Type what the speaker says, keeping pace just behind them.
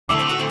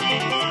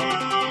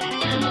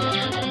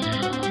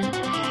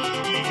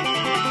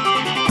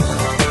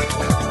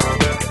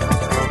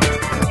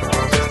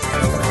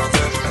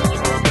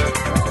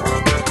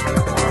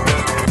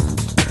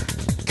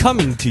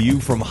Coming to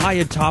you from high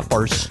atop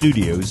our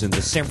studios in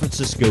the San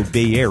Francisco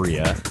Bay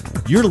Area,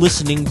 you're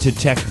listening to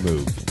Tech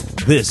Move.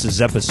 This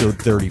is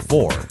episode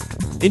 34.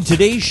 In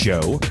today's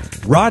show,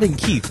 Rod and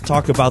Keith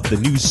talk about the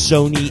new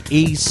Sony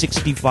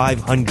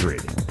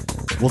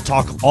a6500. We'll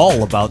talk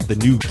all about the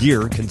new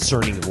gear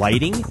concerning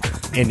lighting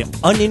and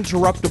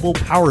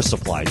uninterruptible power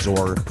supplies,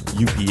 or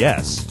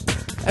UPS,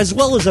 as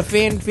well as a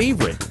fan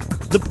favorite,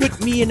 the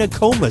Put Me in a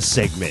Coma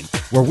segment,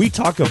 where we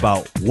talk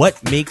about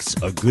what makes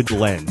a good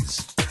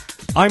lens.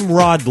 I'm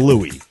Rod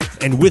Louie,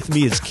 and with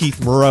me is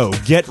Keith Moreau.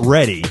 Get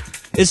ready.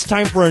 It's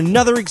time for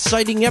another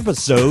exciting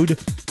episode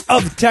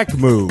of Tech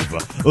Move.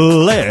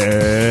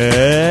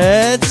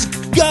 Let's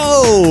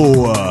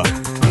go!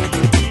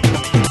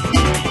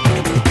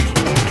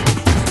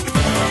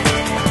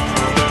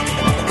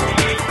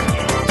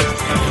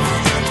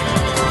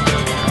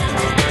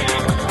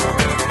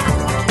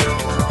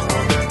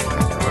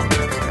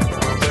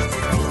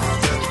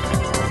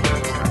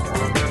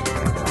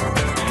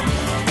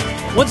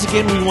 Once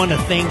again, we want to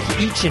thank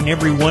each and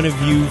every one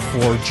of you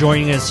for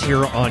joining us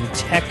here on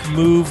Tech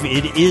Move.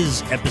 It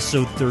is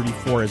episode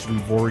 34, as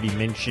we've already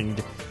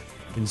mentioned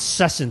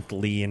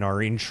incessantly in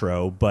our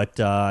intro, but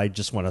I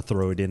just want to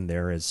throw it in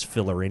there as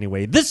filler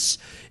anyway. This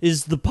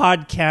is the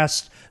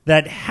podcast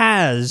that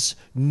has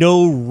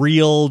no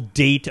real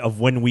date of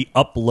when we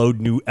upload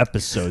new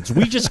episodes.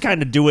 We just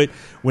kind of do it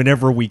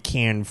whenever we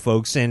can,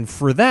 folks, and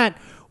for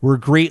that, we're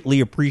greatly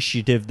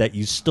appreciative that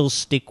you still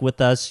stick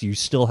with us. You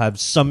still have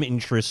some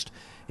interest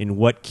in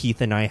what Keith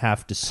and I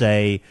have to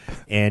say,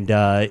 and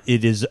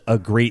it is a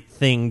great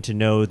thing to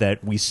know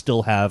that we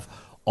still have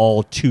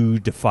all 2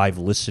 to 5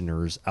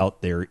 listeners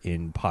out there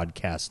in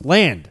podcast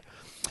land.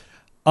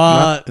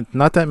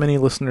 Not that many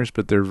listeners,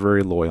 but they're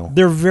very loyal.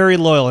 They're very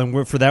loyal,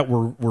 and for that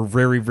we're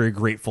very, very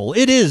grateful.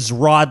 It is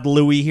Rod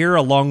Louie here,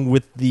 along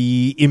with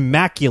the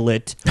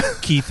immaculate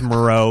Keith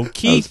Moreau.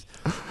 Keith,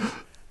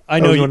 I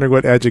was wondering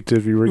what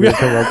adjective you were going to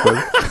come up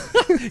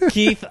with.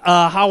 Keith,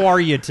 how are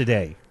you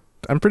today?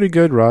 I'm pretty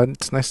good, Rod.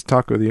 It's nice to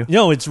talk with you.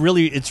 No, it's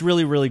really,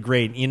 really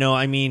great. You know,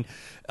 I mean,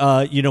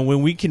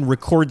 when we can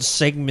record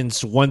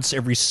segments once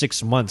every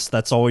 6 months,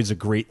 that's always a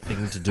great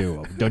thing to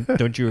do.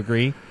 Don't you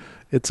agree?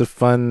 It's a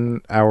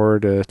fun hour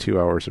to 2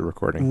 hours of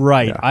recording.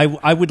 Right. Yeah.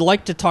 I would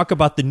like to talk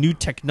about the new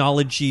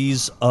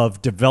technologies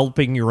of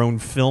developing your own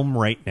film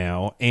right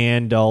now.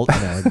 And no,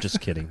 I'm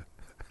just kidding.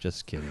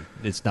 Just kidding.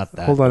 It's not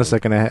that. Hold on a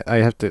second. I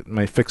have to.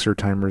 My fixer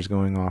timer is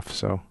going off,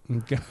 so.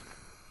 Okay.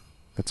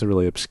 That's a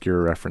really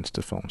obscure reference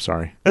to film.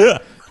 Sorry.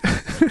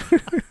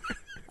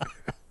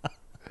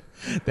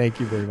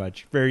 Thank you very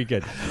much. Very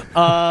good.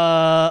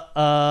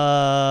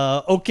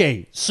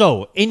 Okay.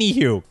 So,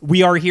 anywho,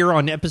 we are here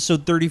on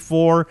episode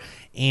 34,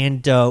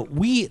 and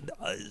we,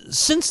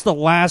 since the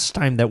last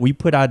time that we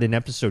put out an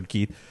episode,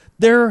 Keith,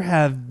 there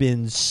have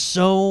been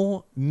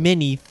so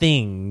many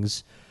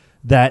things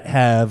that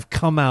have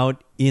come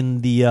out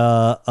in the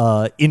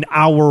in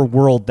our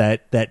world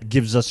that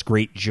gives us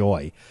great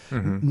joy.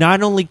 Mm-hmm.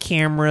 Not only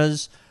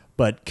cameras,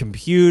 but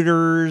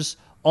computers,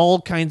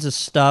 all kinds of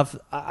stuff.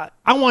 I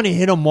want to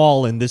hit them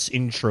all in this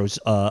intro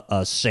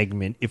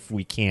segment if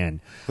we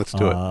can. Let's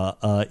do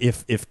it.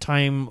 If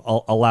time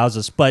allows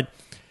us. But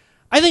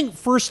I think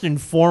first and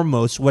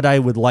foremost, what I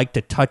would like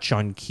to touch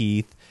on,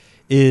 Keith,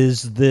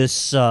 is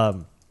this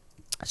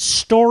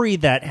story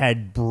that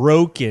had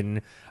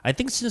broken, I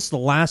think, since the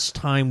last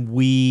time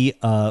we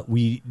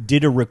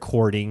did a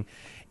recording,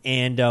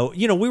 and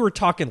we were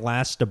talking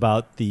last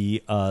about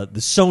the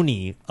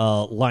Sony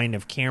line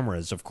of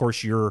cameras. Of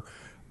course, your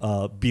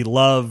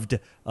beloved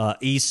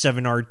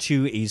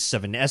A7R2,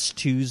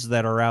 A7S2s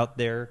that are out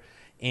there,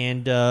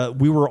 and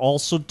we were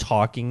also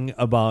talking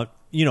about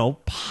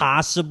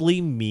possibly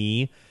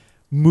me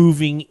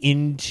moving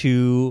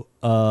into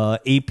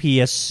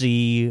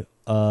APS-C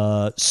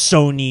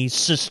Sony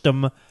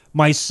system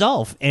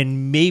myself,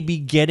 and maybe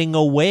getting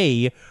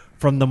away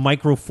from the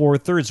Micro Four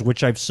Thirds,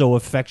 which I've so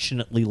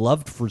affectionately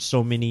loved for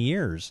so many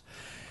years.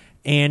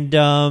 And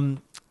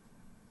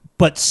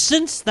but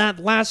since that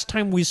last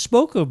time we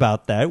spoke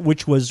about that,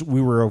 which was,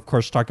 we were of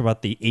course talking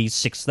about the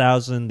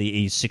A6000,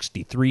 the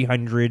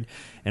A6300,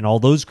 and all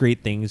those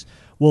great things.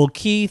 Well,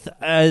 Keith,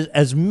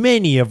 as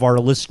many of our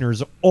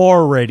listeners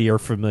already are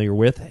familiar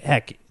with,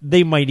 heck,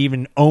 they might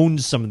even own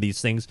some of these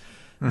things.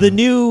 The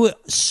new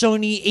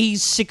Sony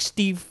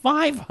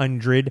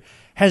a6500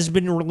 has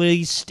been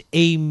released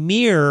a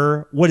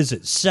mere,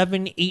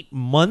 7-8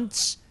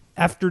 months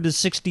after the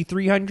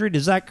 6300?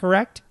 Is that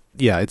correct?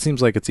 Yeah, it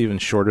seems like it's even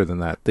shorter than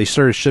that. They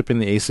started shipping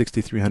the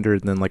A6300,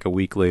 and then like a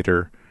week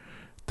later,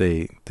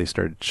 they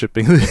started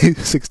shipping the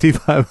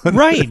A6500.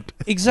 Right,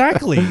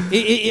 exactly.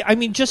 I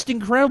mean, just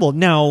incredible.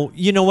 Now,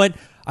 you know what?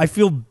 I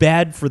feel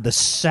bad for the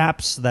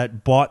saps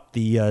that bought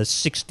the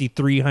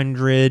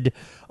 6300,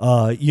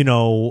 about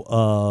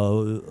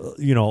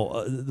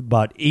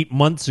 8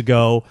 months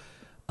ago,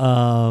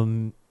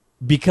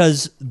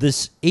 because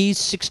this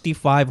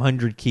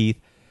A6500, Keith,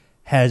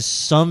 has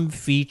some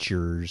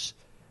features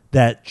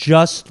that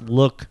just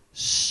look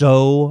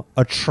so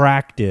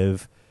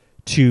attractive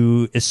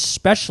to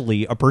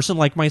especially a person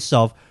like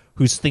myself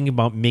who's thinking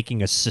about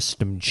making a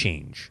system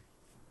change.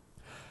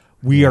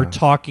 We are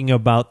talking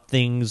about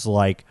things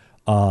like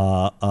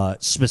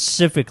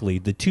specifically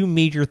the two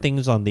major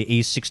things on the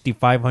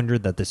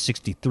A6500 that the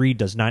 63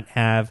 does not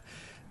have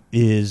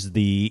is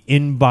the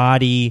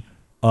in-body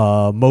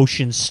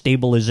motion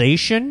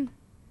stabilization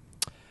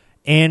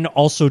and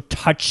also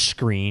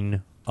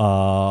touchscreen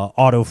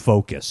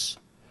autofocus.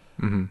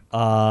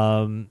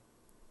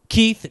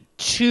 Keith,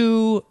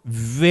 two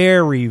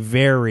very,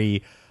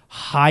 very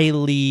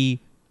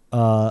highly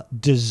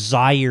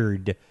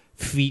desired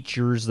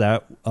features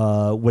that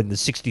when the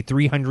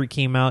 6300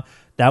 came out,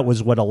 that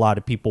was what a lot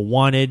of people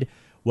wanted.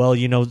 Well,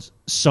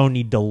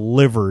 Sony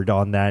delivered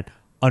on that,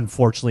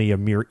 unfortunately, a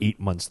mere 8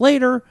 months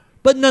later,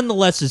 but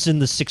nonetheless, it's in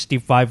the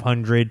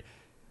 6500.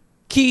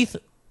 Keith,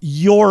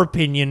 your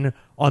opinion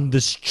on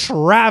this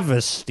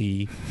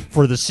travesty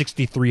for the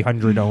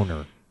 6300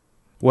 owner?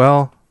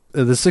 Well,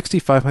 the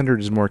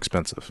 6500 is more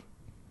expensive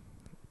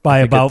by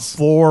about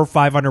 $400 or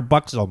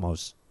 $500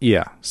 almost.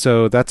 Yeah,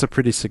 so that's a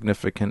pretty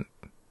significant.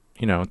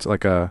 It's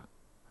like a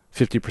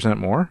 50%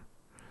 more.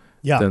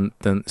 Yeah.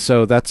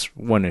 So that's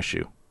one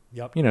issue.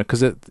 Yep.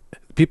 Because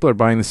people are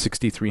buying the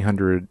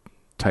 6300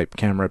 type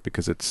camera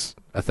because it's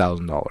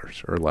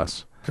 $1,000 or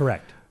less.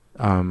 Correct.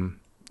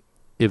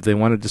 If they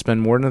wanted to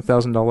spend more than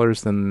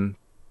 $1,000, then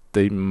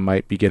they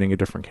might be getting a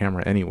different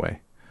camera anyway.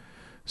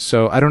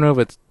 So I don't know if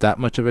it's that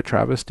much of a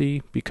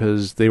travesty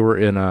because they were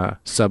in a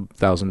sub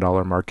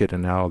 $1,000 market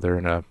and now they're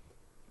in a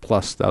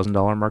plus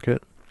 $1,000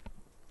 market.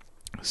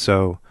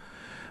 So,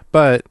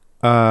 but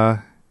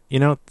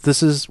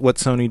this is what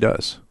Sony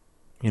does.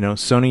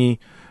 Sony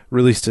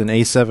released an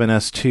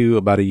A7S II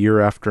about a year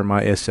after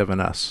my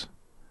A7S,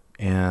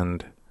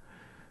 and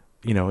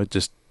it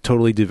just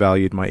totally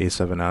devalued my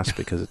A7S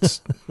because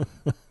it's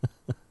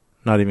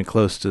not even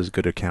close to as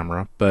good a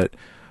camera. But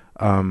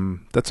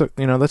that's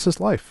just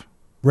life.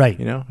 Right.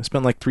 I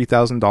spent like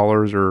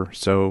 $3,000 or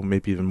so,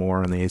 maybe even more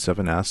on the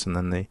A7S, and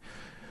then they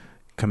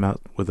come out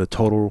with a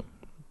total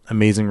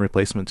amazing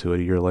replacement to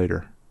it a year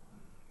later.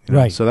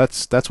 Right. So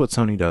that's what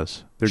Sony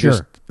does.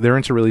 They're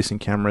into releasing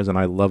cameras, and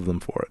I love them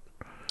for it.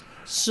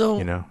 So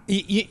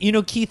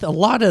Keith, a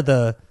lot of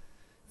the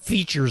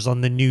features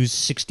on the new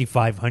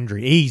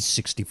 6500,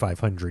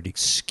 A6500,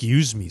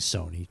 excuse me,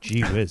 Sony,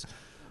 gee whiz,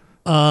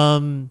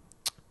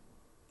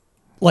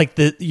 like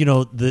the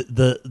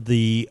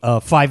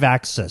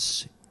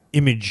 5-axis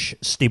image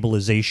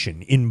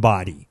stabilization in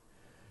body,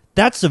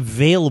 that's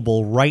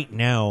available right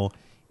now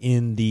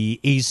in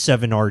the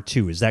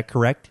A7R2. Is that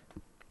correct?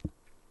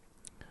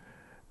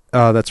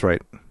 That's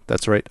right.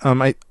 I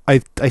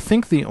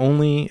think the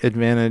only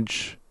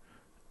advantage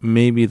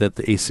maybe that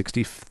the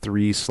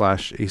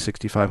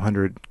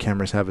A63/A6500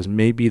 cameras have is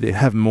maybe they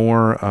have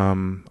more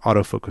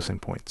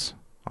autofocusing points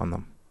on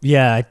them.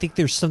 Yeah, I think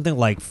there's something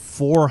like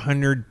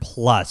 400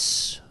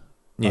 plus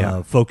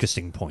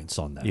focusing points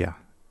on that. Yeah,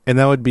 and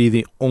that would be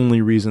the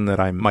only reason that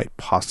I might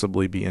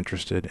possibly be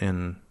interested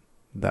in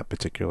that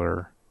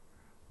particular,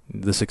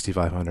 the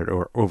 6500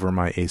 or over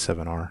my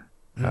A7R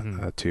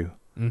too.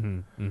 Mm-hmm.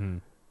 Mm-hmm.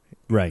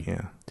 Right.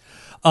 Yeah.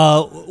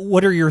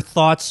 What are your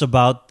thoughts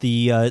about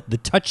the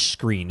touch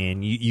screen?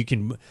 And you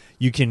can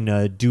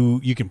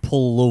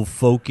pull a little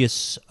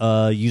focus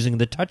using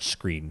the touch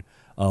screen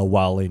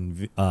while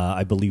in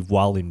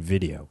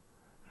video.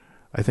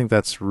 I think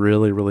that's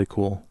really, really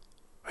cool.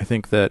 I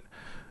think that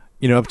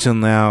up till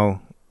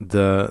now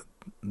the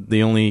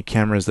only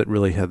cameras that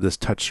really had this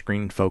touch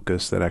screen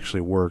focus that actually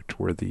worked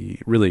were the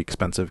really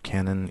expensive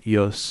Canon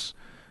EOS,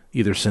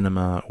 either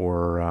cinema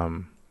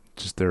or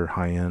just their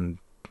high-end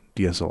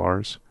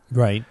DSLRs.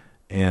 Right.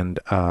 And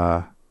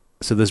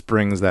so this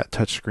brings that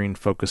touchscreen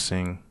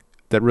focusing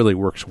that really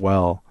works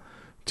well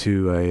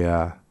to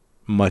a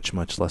much,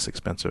 much less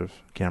expensive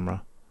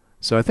camera.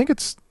 So I think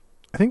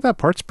that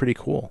part's pretty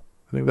cool.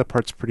 I think that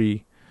part's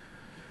pretty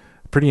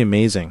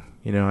amazing.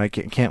 I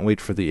can't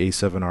wait for the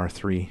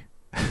A7R3.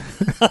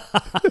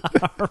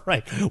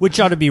 Right, which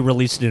ought to be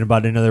released in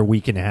about another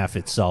week and a half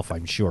itself,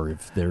 I'm sure,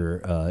 if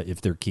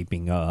they're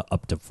keeping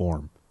up to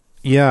form.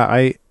 Yeah,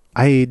 I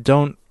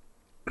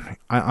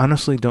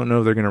honestly don't know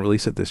if they're going to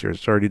release it this year.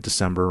 It's already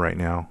December right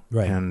now.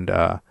 Right. And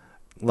the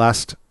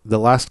last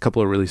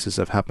couple of releases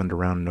have happened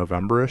around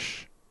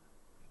November-ish,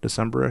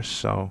 December-ish,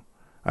 so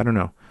I don't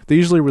know. They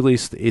usually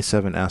release the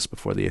A7S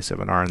before the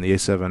A7R, and the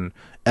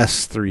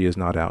A7S3 is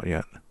not out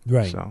yet.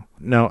 Right. So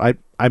no,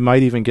 I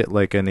might even get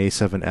like an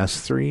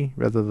A7S3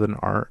 rather than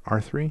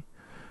R3,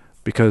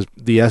 because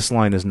the S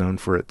line is known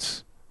for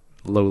its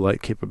low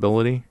light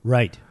capability.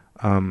 Right.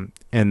 And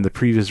the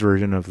previous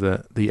version of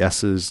the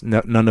S's,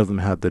 none of them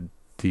had the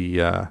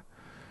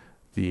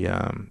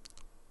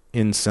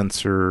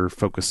in-sensor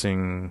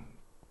focusing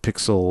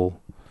pixel.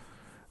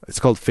 It's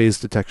called phase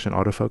detection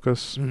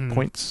autofocus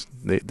points.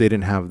 They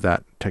didn't have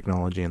that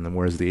technology in them,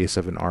 whereas the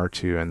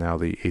A7R2 and now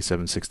the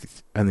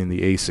A760 and then the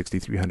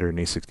A6300 and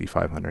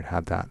A6500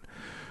 had that.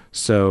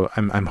 So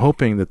I'm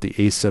hoping that the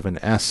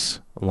A7S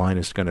line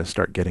is going to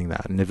start getting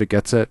that, and if it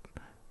gets it,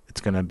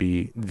 it's going to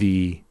be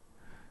the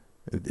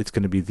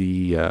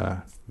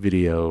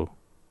video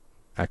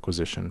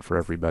acquisition for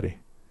everybody.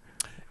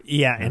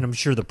 Yeah, and I'm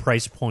sure the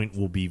price point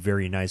will be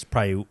very nice.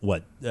 Probably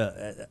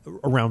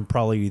around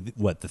the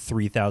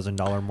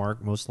 $3,000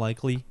 mark, most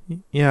likely.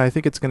 Yeah, I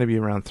think it's going to be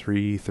around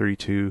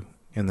 332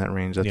 in that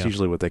range. That's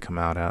usually what they come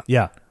out at.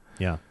 Yeah.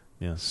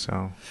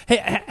 So,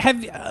 hey,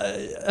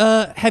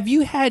 have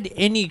you had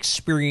any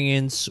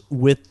experience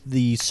with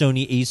the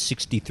Sony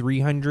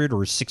A6300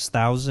 or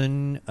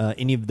 6000?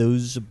 Any of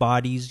those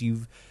bodies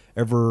you've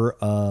ever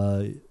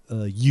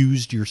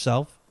used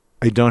yourself?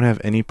 I don't have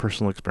any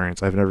personal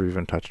experience. I've never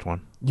even touched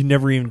one. You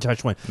never even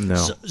touched one.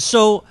 No.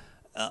 So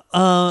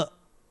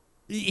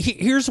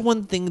here's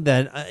one thing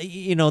that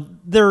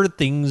there are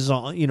things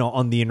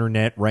on the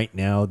internet right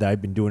now that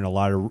I've been doing a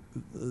lot of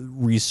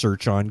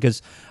research on,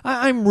 because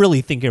I'm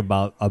really thinking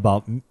about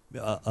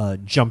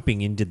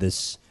jumping into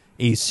this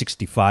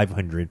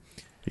A6500.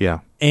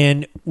 Yeah.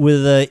 And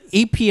with a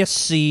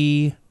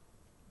APS-C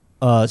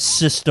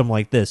system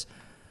like this,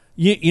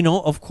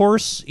 of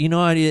course,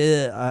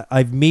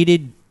 I've made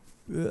it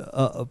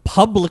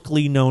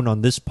publicly known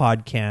on this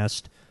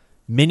podcast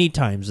many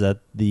times that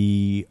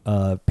the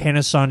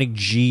Panasonic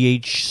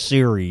GH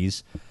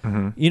series,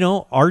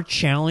 our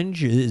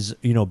challenge is,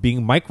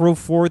 being micro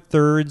four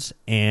thirds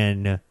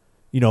and,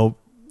 low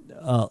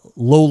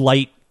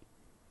light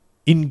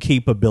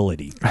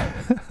incapability,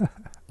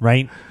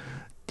 right?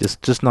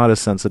 Just not as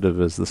sensitive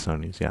as the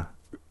Sonys, yeah.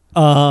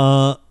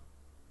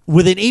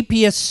 With an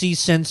APS-C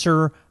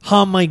sensor,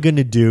 how am I going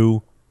to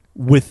do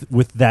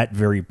with that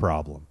very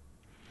problem?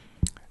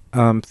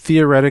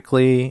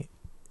 Theoretically,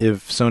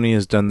 if Sony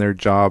has done their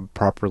job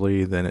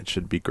properly, then it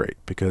should be great,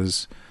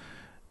 because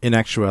in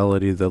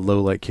actuality, the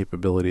low light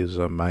capabilities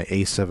of my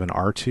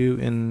A7R2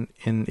 in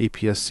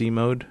APS-C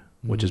mode,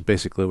 which is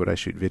basically what I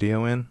shoot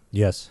video in,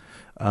 yes,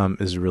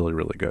 is really,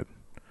 really good.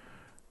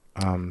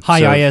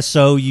 High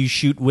ISO you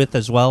shoot with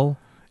as well?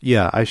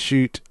 Yeah, I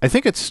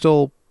think it's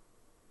still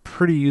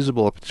pretty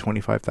usable up to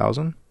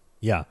 25,000.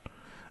 Yeah.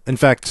 In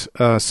fact,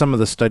 some of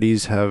the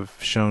studies have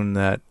shown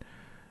that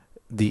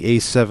the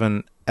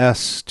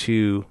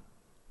A7S2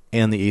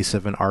 and the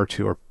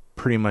A7R2 are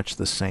pretty much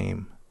the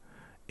same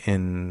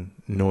in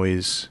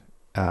noise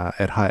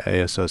at high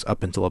ISOs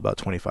up until about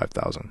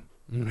 25,000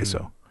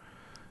 ISO.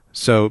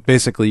 So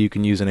basically you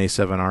can use an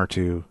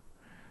A7R2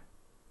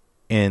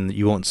 and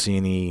you won't see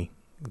any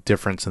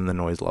difference in the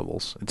noise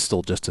levels. It's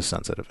still just as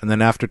sensitive. And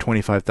then after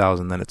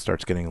 25,000, then it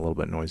starts getting a little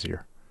bit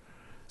noisier.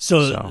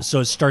 So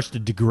it starts to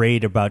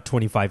degrade about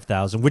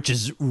 25,000, which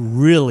is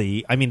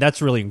really,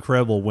 that's really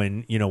incredible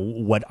when,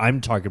 what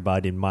I'm talking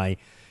about in my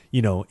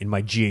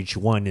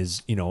GH1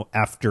 is,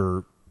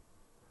 after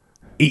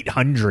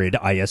 800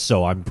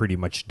 ISO, I'm pretty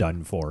much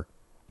done for.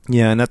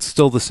 Yeah, and that's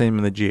still the same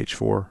in the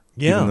GH4.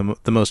 Yeah. Even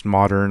the most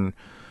modern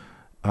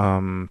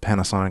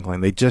Panasonic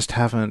line. They just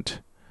haven't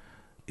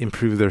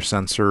improved their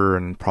sensor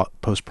and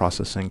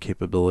post-processing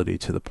capability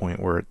to the point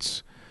where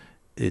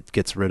it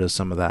gets rid of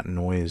some of that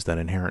noise, that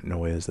inherent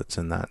noise that's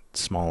in that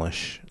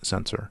smallish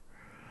sensor.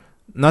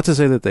 Not to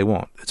say that they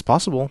won't. It's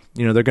possible.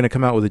 They're going to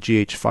come out with a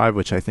GH5,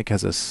 which I think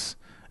has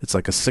it's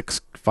like a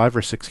 5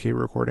 or 6K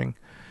recording,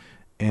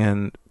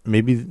 and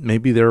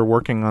maybe they're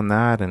working on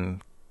that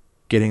and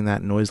getting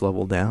that noise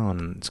level down,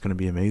 and it's going to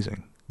be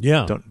amazing.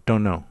 Yeah.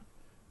 Don't know.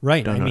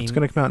 Right. Don't know. It's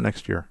going to come out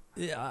next year.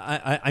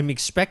 I'm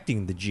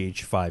expecting the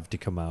GH5 to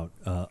come out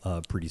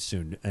pretty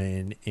soon,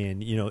 and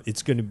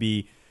it's going to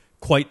be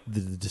quite the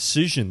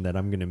decision that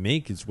I'm going to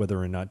make is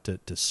whether or not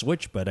to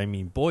switch. But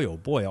boy, oh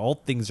boy, all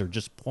things are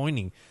just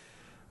pointing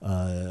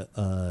to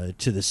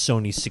the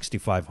Sony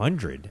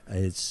 6500.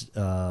 It's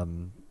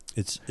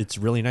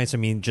really nice.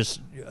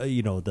 Just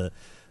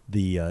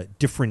the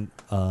different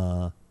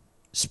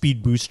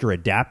speed booster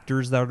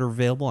adapters that are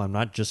available. I'm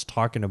not just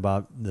talking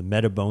about the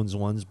Metabones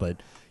ones,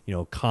 but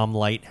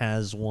Comlight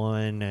has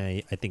one.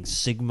 I think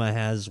Sigma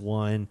has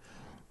one.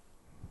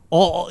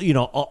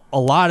 A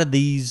lot of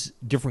these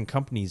different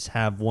companies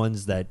have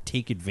ones that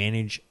take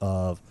advantage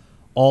of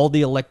all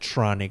the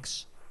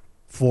electronics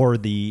for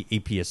the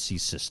APS-C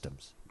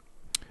systems.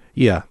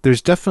 Yeah,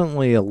 there's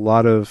definitely a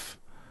lot of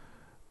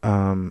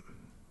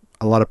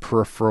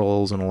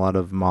peripherals and a lot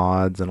of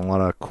mods and a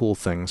lot of cool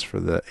things for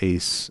the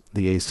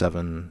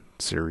A7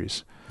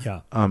 series.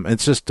 Yeah,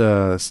 it's just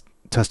a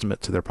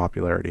testament to their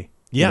popularity.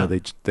 Yeah,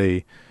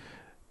 they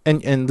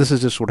and this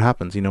is just what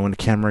happens. When a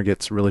camera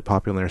gets really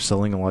popular and they're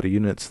selling a lot of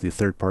units, the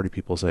third-party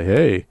people say,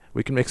 "Hey,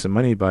 we can make some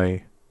money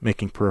by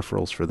making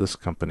peripherals for this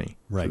company,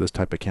 for this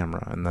type of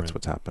camera," and that's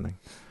what's happening.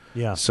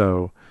 Yeah.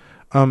 So,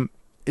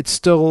 it's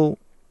still,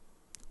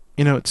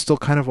 it's still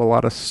kind of a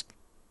lot of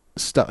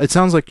stuff. It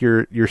sounds like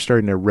you're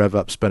starting to rev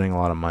up spending a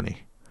lot of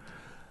money.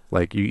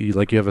 Like you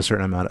have a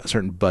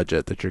certain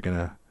budget that you're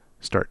gonna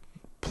start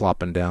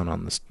plopping down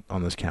on this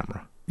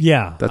camera.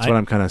 Yeah, that's what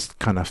I'm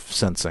kind of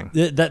sensing.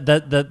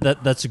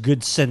 That's a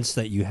good sense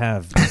that you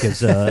have,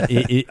 because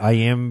I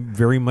am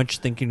very much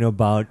thinking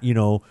about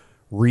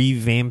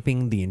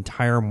revamping the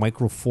entire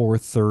Micro Four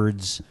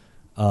Thirds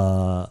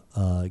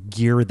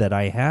gear that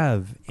I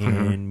have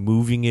and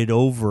moving it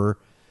over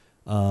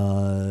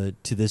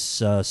to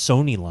this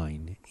Sony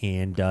line,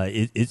 and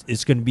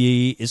it's going to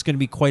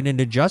be quite an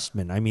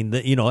adjustment. I mean,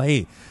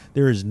 hey,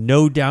 there is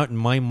no doubt in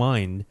my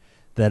mind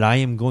that I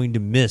am going to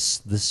miss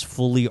this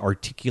fully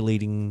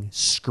articulating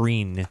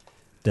screen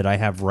that I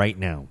have right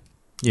now.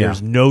 Yeah.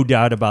 There's no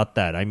doubt about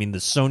that. I mean, the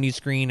Sony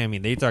screen. I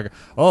mean, they talk.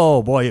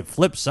 Oh boy, it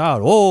flips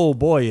out. Oh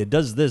boy, it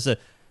does this.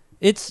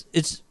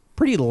 It's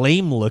pretty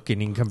lame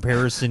looking in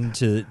comparison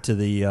to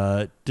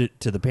the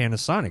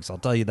Panasonics. I'll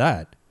tell you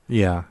that.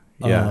 Yeah.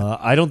 Yeah.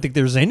 I don't think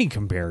there's any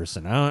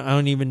comparison. I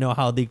don't even know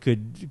how they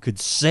could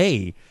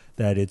say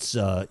that it's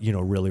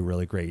really,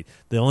 really great.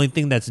 The only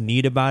thing that's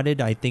neat about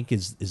it, I think,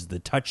 is the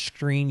touch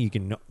screen. You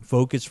can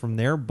focus from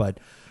there, but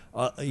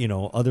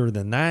other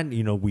than that,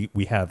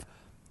 we have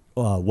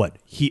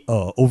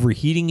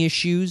overheating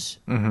issues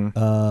with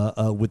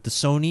the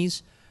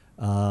Sonys.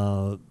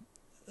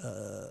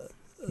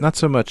 Not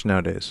so much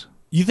nowadays.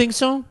 You think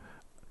so?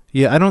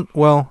 Yeah, I don't.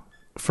 Well,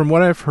 from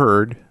what I've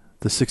heard,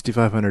 the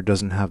 6500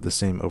 doesn't have the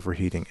same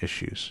overheating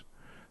issues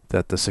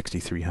that the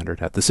 6300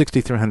 had. The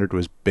 6300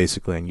 was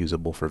basically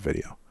unusable for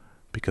video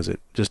because it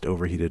just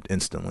overheated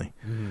instantly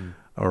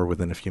or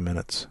within a few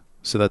minutes.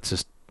 So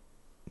that's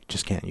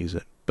just can't use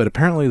it. But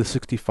apparently the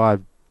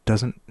 65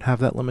 doesn't have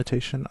that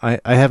limitation. I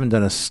haven't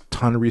done a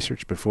ton of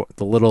research before.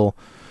 The little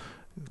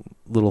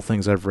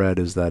things I've read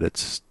is that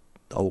it's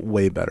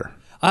way better.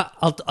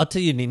 I'll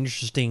tell you an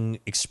interesting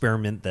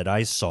experiment that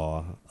I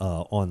saw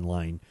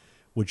online,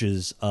 which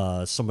is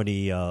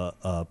somebody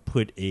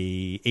put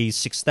a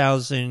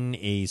A6000,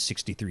 a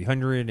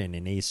 6300, and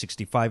an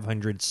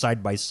A6500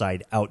 side by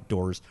side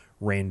outdoors,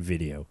 ran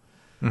video.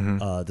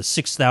 The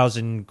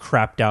 6000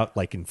 crapped out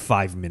like in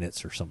 5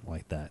 minutes or something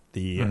like that.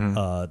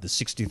 The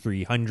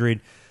 6300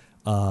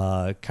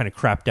 kind of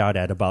crapped out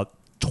at about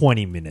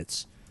 20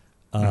 minutes,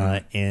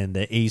 and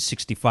the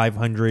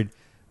A6500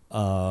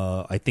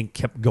 I think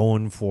kept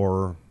going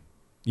for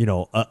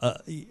until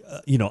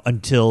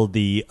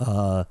the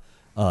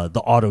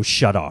auto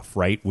shut off,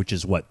 right? Which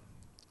is what,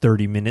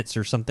 30 minutes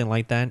or something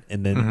like that,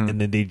 and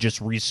then they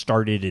just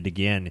restarted it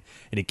again,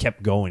 and it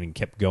kept going and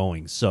kept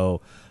going.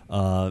 So,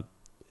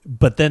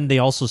 but then they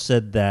also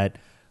said that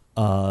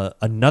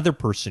another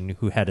person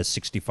who had a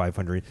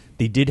 6500,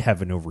 they did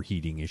have an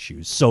overheating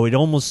issue. So it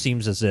almost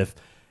seems as if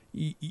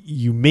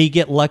you may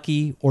get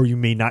lucky or you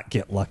may not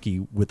get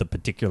lucky with a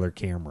particular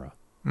camera.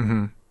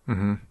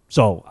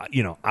 So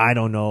I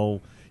don't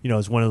know.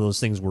 It's one of those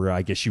things where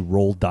I guess you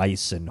roll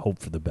dice and hope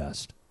for the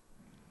best.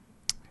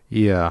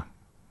 Yeah.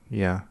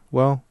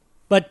 Well,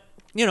 but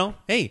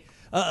hey,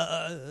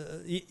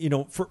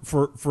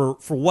 for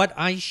what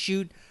I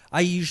shoot, I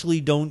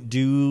usually don't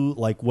do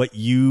like what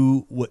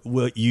you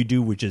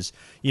do, which is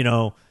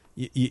you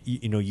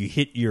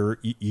hit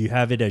you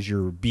have it as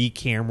your B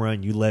camera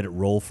and you let it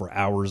roll for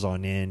hours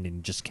on end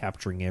and just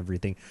capturing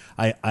everything.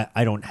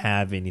 I don't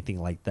have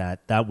anything like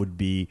that. That would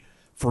be,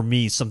 for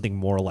me, something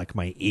more like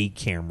my A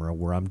camera,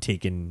 where I'm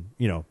taking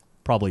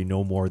probably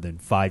no more than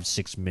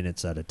 5-6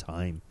 minutes at a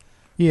time.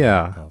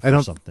 Yeah, I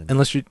don't. Something.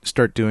 Unless you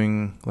start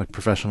doing like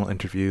professional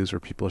interviews where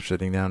people are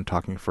sitting down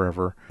talking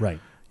forever, right?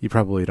 You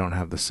probably don't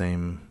have the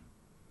same.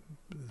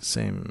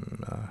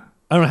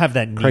 I don't have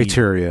that need.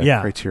 Criteria. Yeah.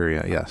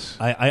 Criteria. Yes.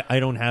 I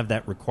don't have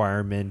that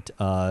requirement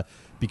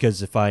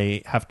because if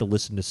I have to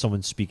listen to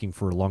someone speaking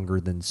for longer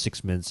than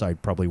 6 minutes,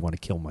 I'd probably want to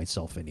kill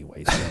myself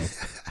anyway. So.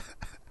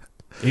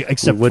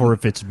 Except for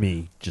if it's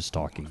me just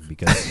talking,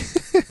 because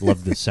I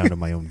love the sound of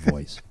my own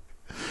voice.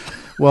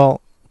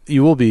 Well,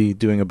 you will be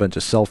doing a bunch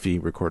of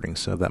selfie recordings,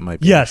 so that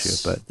might be an issue.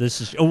 But this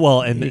is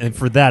and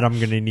for that I'm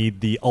going to need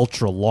the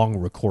ultra long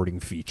recording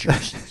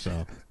features.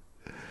 So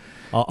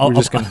I'll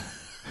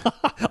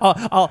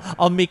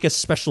make a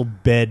special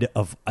bed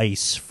of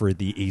ice for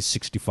the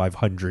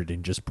A6500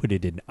 and just put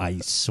it in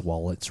ice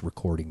while it's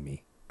recording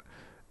me.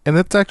 And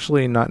that's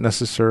actually not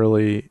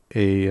necessarily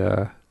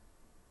a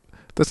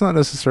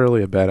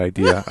bad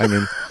idea. I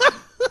mean,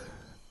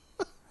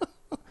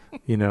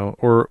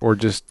 or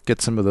just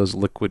get some of those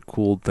liquid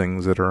cooled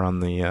things that are on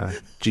the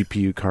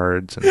GPU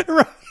cards and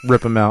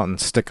rip them out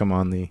and stick them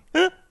on the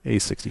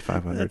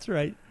A6500. That's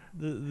right.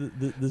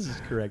 This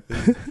is correct.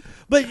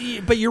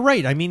 But you're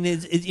right. I mean,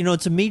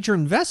 it's a major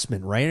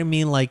investment, right? I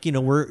mean,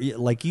 we're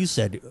like you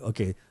said.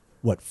 Okay,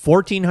 what,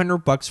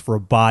 $1,400 for a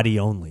body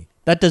only?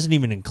 That doesn't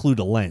even include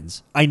a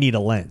lens. I need a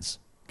lens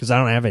because I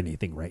don't have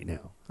anything right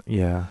now.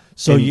 Yeah.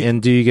 So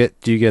and do you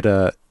get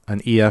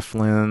an EF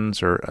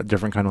lens or a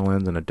different kind of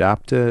lens and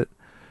adapt it,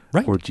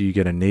 right? Or do you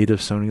get a native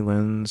Sony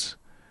lens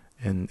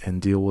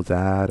and deal with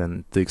that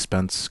and the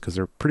expense, because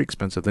they're pretty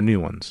expensive, the new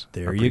ones?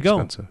 There you go.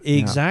 Expensive.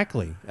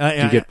 Exactly. Yeah.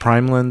 Do you get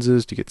prime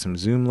lenses? Do you get some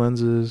zoom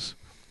lenses?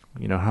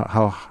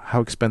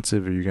 How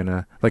expensive are you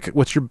gonna, like?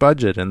 What's your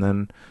budget? And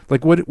then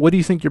what do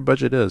you think your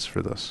budget is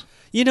for this?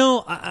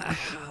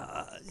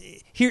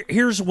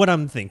 Here's what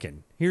I'm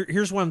thinking.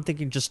 Here's what I'm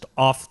thinking just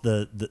off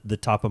the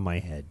top of my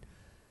head.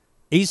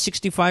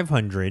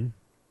 A6500,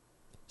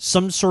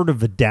 some sort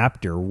of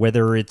adapter,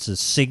 whether it's a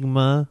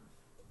Sigma,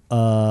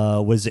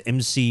 was it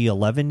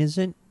MC11, is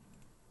it?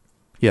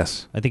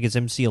 Yes. I think it's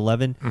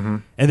MC11, Mm-hmm.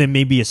 and then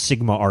maybe a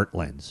Sigma Art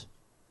lens.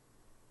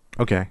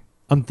 Okay.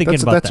 I'm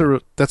thinking about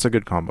that. That's a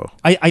good combo.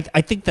 I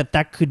think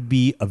that could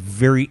be a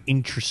very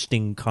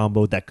interesting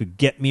combo that could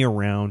get me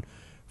around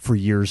for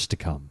years to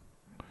come.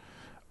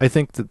 I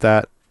think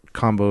that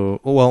combo,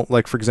 well,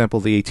 like for example,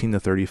 the 18 to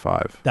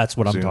 35. That's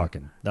what I'm zoom.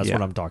 talking. That's Yeah.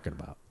 what I'm talking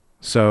about.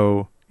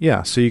 So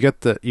yeah, so you got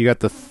the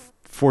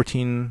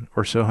 $14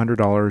 or so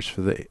 $100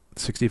 for the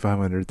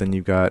 6500. Then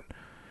you've got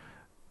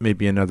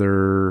maybe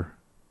another,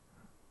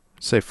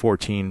 say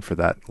 14 for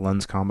that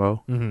lens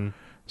combo. Mm-hmm.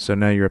 So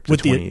now you're up to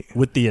With 20.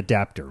 with the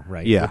adapter,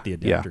 right? Yeah, With the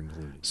adapter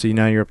included. So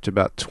now you're up to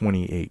about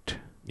 28.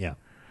 Yeah.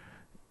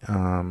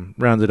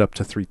 Rounded up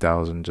to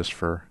 3,000 just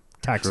for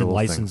Tax for a and little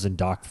license and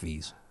dock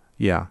fees.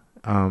 Yeah.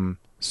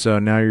 So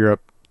now you're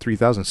up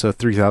 3,000. So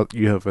 3,000.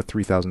 You have a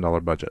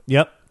 $3,000 budget.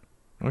 Yep.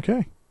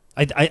 Okay.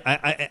 I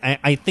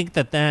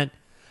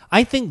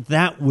think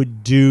that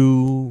would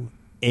do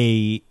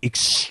a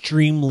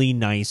extremely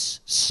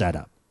nice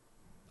setup.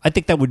 I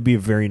think that would be a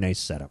very nice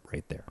setup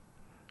right there.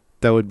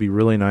 That would be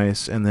really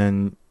nice, and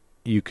then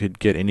you could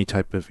get any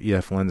type of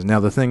EF lens. Now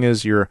the thing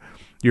is, your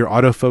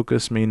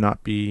autofocus may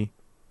not be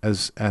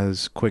as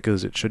quick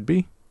as it should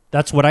be.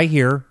 That's what I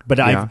hear, but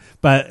Yeah.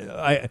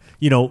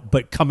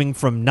 but coming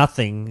from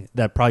nothing,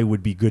 that probably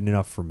would be good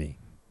enough for me.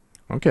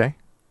 Okay,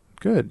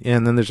 good.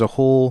 And then there's a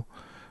whole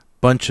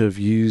bunch of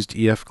used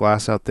EF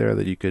glass out there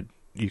that you could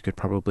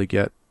probably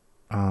get,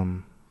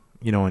 on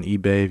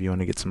eBay if you want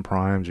to get some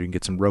primes, or you can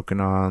get some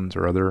Rokinons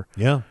or other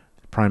Yeah.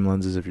 prime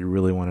lenses if you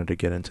really wanted to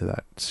get into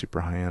that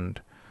super high end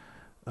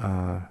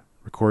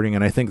recording.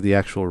 And I think the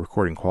actual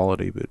recording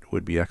quality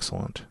would be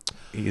excellent,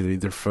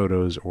 either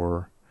photos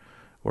or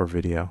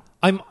video.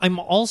 I'd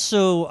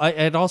also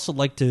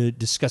like to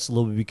discuss a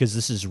little bit, because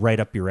this is right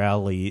up your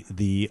alley.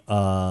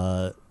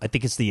 I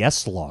think it's the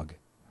S-Log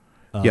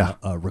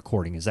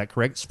recording. Is that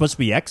correct? It's supposed to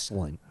be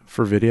excellent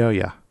For video.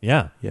 Yeah.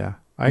 Yeah.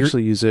 I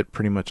actually use it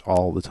pretty much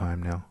all the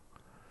time now.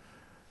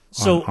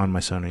 So on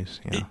my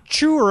Sonys, yeah.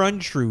 True or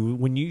untrue,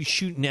 when you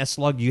shoot an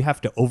S-Log, you have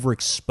to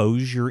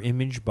overexpose your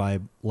image by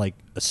like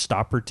a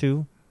stop or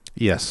two?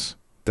 Yes,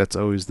 that's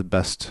always the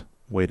best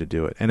way to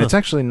do it. And it's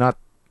actually not,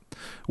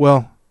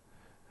 well,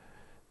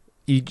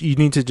 you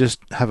need to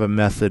just have a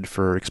method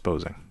for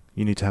exposing.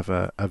 You need to have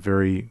a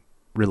very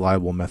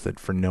reliable method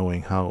for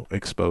knowing how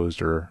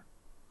exposed or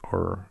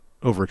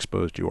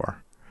overexposed you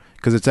are.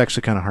 Because it's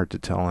actually kind of hard to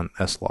tell in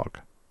S-Log.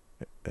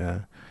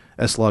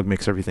 S-Log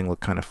makes everything look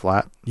kind of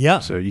flat. Yeah.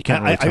 So you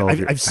can't really tell.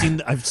 I've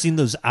seen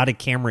those out of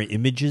camera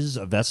images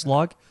of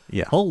S-Log.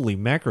 Yeah. Holy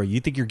macro!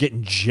 You think you're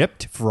getting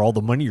gypped for all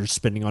the money you're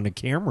spending on a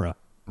camera?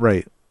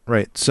 Right.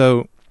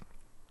 So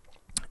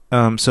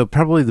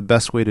probably the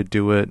best way to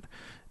do it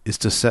is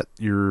to set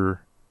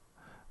your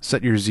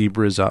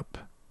zebras up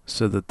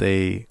so that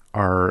they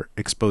are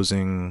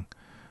exposing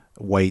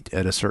white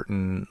at a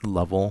certain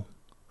level,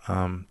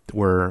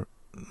 where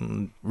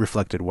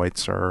reflected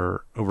whites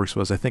are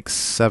overexposed. I think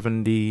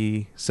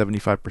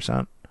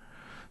 75%.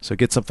 So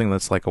get something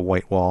that's like a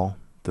white wall,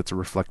 that's a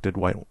reflected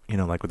white,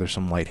 like where there's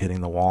some light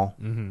hitting the wall.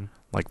 Mm-hmm.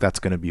 Like that's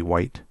going to be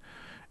white.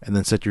 And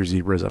then set your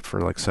zebras up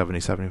for like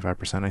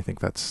 75%. I think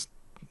that's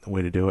the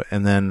way to do it.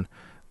 And then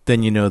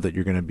you know that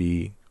you're going to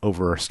be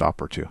over a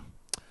stop or two.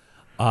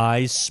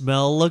 I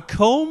smell a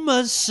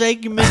coma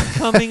segment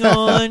coming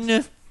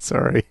on.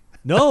 Sorry.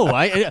 No,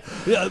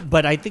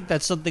 but I think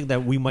that's something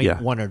that we might Yeah.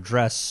 want to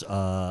address,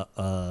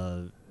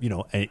 in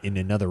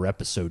another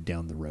episode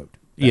down the road.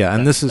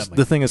 And this is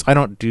the thing is, I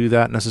don't do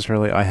that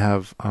necessarily. I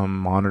have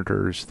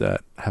monitors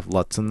that have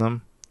LUTs in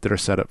them that are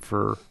set up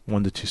for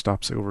 1 to 2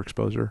 stops of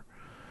overexposure,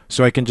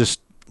 so I can just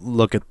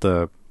look at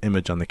the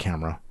image on the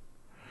camera.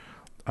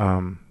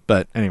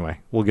 But anyway,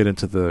 we'll get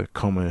into the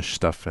coma-ish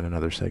stuff in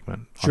another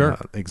segment. Sure. On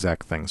the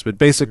exact things, but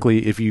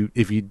basically, if you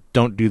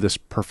don't do this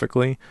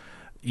perfectly,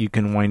 you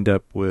can wind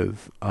up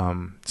with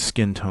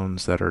skin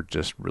tones that are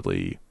just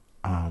really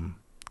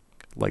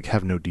like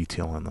have no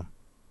detail in them.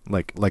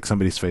 Like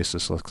somebody's face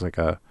just looks like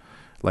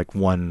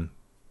one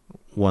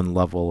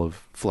level of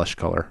flesh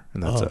color,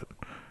 and that's it.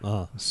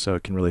 So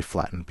it can really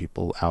flatten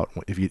people out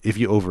if you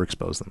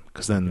overexpose them,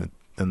 because then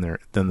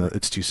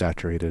it's too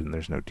saturated and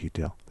there's no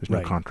detail. There's no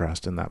Right.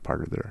 contrast in that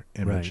part of their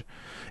image. Right.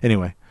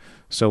 Anyway,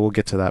 so we'll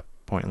get to that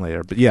point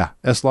later. But yeah,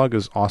 S-Log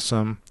is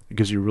awesome. It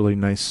gives you really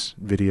nice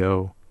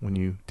video when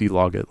you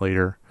delog it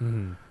later.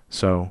 Mm-hmm.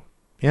 So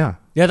yeah,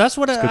 that's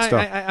what It's good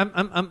stuff.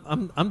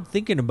 I'm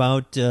thinking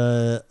about.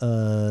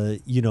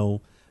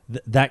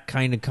 That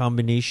kind of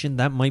combination.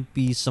 That might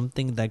be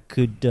something that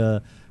could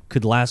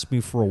last me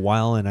for a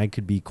while, and I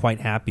could be quite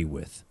happy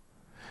with.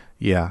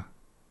 yeah.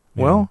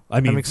 You Well, know?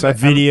 I mean, I'm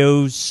excited.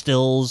 videos,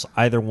 stills,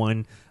 either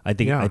one. I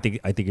think Yeah. I think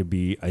it'd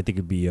be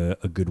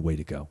a good way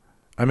to go.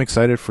 I'm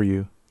excited for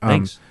you.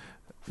 Thanks.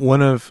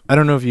 I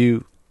don't know if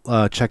you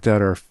checked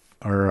out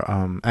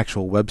our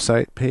actual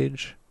website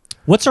page.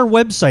 What's our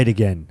website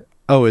again?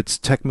 Oh, it's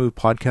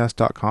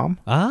techmovepodcast.com.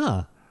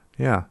 Ah,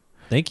 Yeah.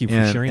 thank you for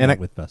And- sharing and that I-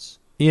 with us.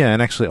 Yeah,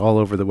 and actually all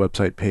over the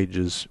website page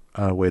is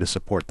a way to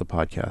support the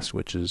podcast,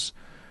 which is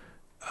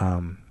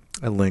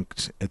I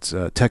linked. It's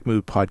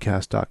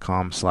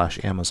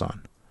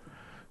techmovepodcast.com/Amazon.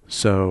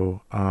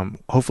 So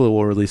hopefully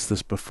we'll release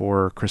this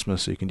before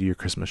Christmas, so you can do your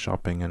Christmas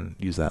shopping and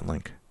use that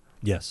link.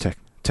 Yes.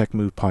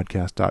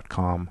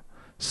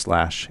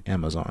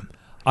 techmovepodcast.com/Amazon.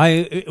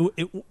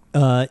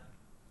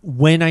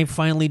 When I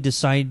finally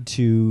decide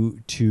to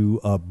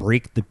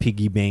break the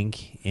piggy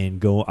bank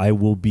and go, I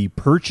will be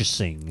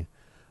purchasing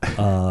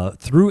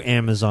through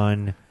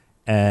Amazon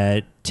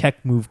at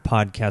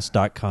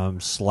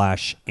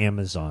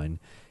techmovepodcast.com/Amazon,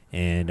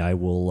 and I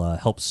will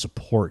help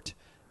support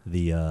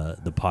the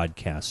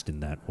podcast in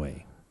that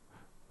way.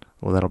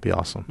 Well, that'll be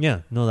awesome.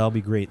 Yeah, no, that'll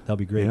be great. That'll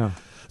be great. Yeah.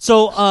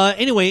 So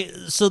anyway,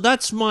 so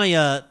that's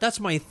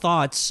my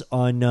thoughts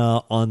on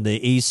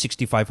the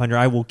A6500.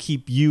 I will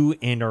keep you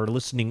and our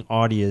listening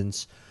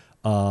audience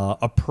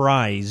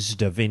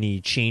apprised of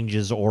any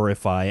changes or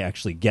if I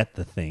actually get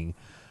the thing.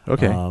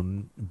 Okay.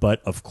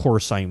 But of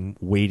course, I'm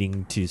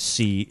waiting to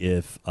see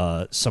if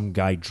some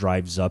guy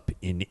drives up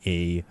in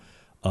a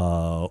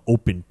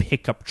open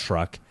pickup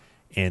truck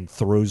and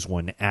throws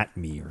one at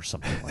me or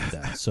something like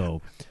that.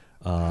 So.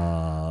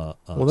 Well,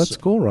 that's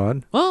cool,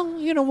 Rod. Well,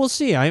 we'll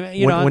see.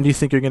 When do you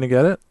think you're going to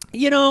get it?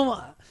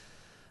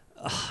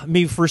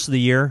 Maybe first of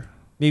the year.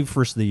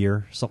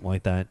 Something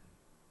like that.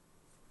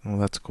 Well,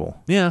 that's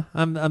cool. Yeah,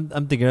 I'm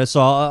thinking of it. So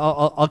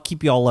I'll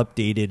keep you all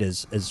updated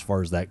as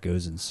far as that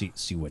goes and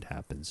see what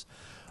happens.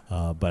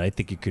 But I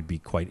think it could be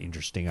quite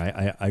interesting.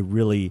 I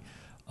really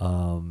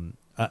from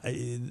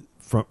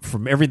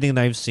everything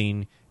that I've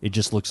seen, it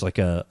just looks like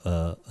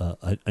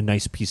a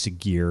nice piece of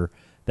gear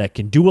that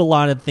can do a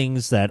lot of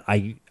things that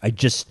I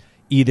just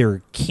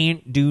either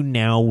can't do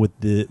now with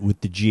the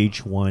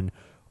GH1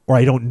 or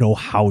I don't know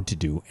how to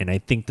do. And I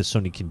think the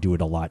Sony can do it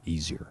a lot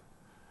easier.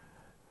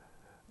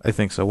 I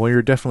think so. Well,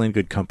 you're definitely in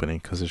good company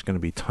because there's going to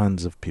be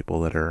tons of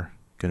people that are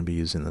going to be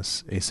using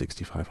this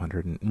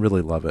A6500 and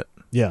really love it.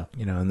 Yeah.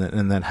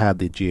 And that had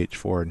the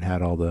GH4 and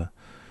had all the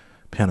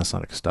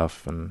Panasonic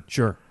stuff and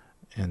sure.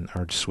 And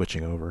are just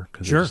switching over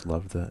because sure. they just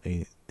love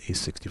the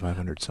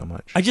A6500 so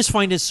much. I just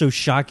find it so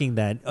shocking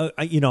that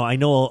I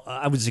know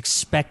I was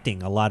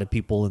expecting a lot of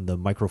people in the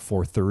Micro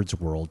Four Thirds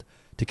world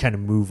to kind of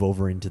move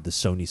over into the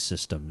Sony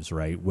systems,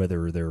 right?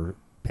 Whether they're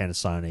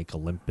Panasonic,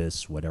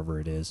 Olympus,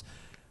 whatever it is,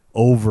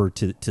 over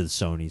to the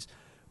Sonys.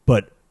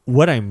 But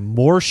what I'm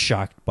more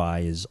shocked by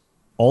is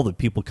all the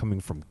people coming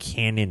from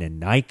Canon and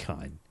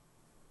Nikon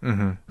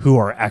who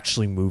are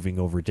actually moving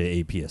over to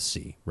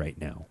APS-C right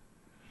now.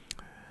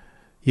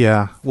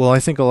 Yeah, well, I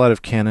think a lot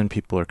of Canon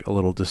people are a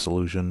little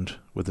disillusioned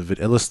with the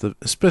video,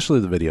 especially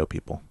the video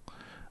people,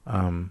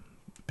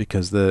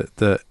 because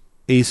the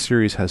A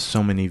series has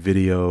so many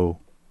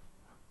video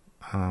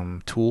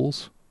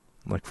tools,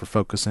 like for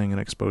focusing and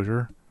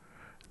exposure,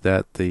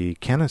 that the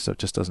Canon stuff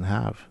just doesn't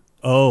have.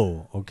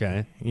 Oh,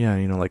 okay. Yeah,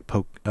 like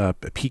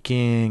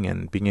peeking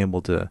and being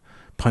able to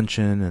punch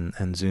in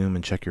and zoom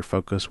and check your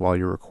focus while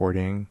you're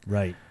recording.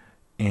 Right.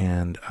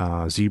 And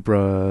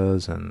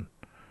zebras and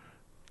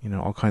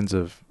all kinds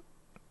of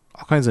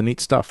neat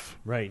stuff.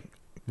 Right.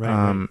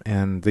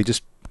 And they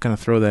just kind of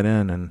throw that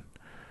in,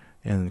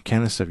 and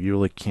Canon stuff you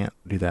really can't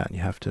do that.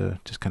 You have to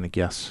just kind of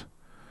guess.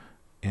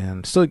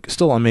 And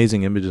still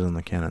amazing images on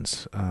the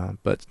Canons,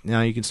 but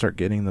now you can start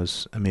getting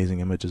those amazing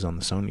images on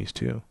the Sonys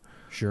too.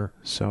 Sure.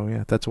 So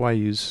yeah, that's why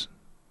I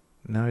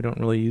don't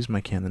really use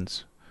my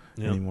Canons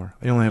anymore.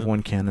 I only have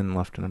one Canon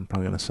left, and I'm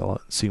probably going to sell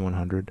it,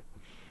 C100.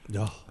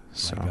 Oh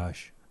my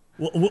gosh.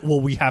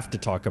 Well, we have to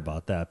talk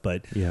about that,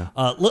 but yeah.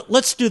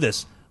 Let's do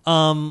this.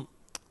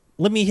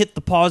 Let me hit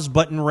the pause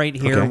button right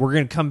here. Okay. We're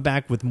going to come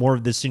back with more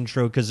of this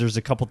intro because there's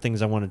a couple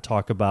things I want to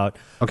talk about.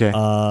 Okay.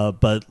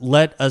 But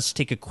let us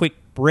take a quick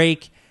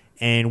break,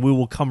 and we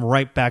will come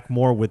right back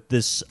more with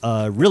this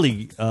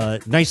really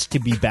nice to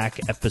be back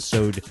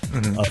episode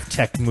of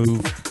Tech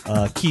Move.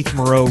 Keith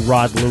Moreau,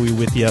 Rod Louie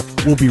with you.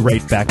 We'll be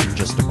right back in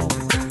just a moment.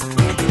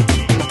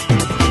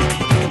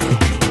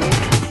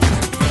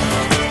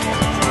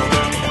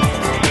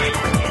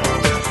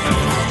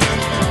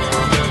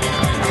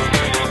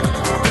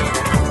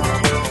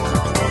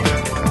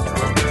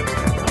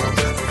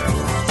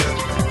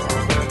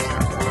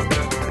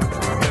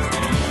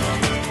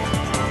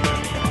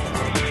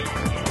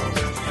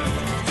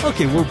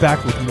 Okay, we're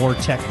back with more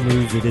Tech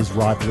Move. It is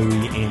Rod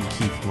Louie and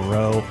Keith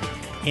Moreau.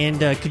 And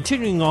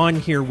continuing on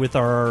here with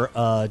our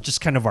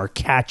just kind of our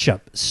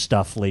catch-up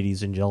stuff,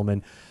 ladies and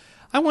gentlemen.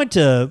 I want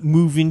to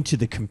move into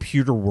the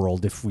computer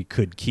world if we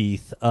could,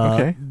 Keith.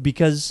 Okay.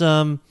 Because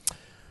I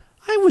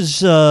was,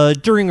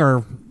 during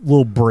our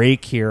little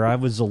break here, I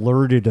was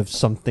alerted of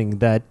something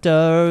that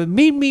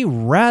made me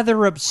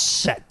rather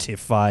upset,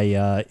 if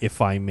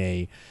I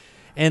may.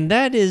 And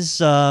that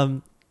is,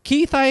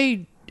 Keith,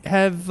 I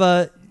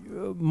have...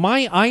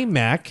 my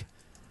iMac,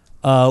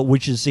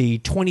 which is a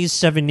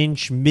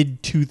 27-inch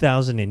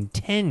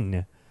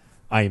mid-2010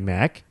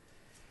 iMac,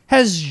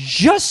 has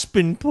just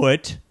been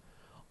put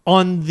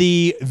on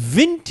the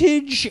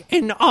vintage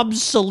and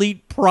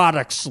obsolete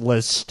products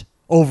list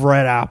over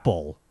at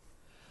Apple.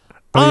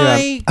 Oh, yeah.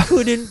 I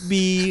couldn't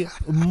be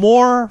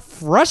more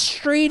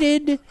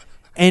frustrated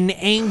and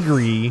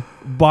angry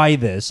by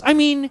this. I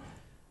mean,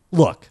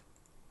 look,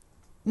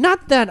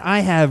 not that I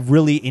have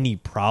really any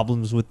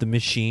problems with the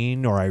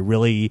machine or I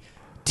really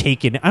I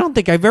don't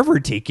think I've ever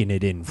taken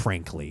it in,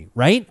 frankly,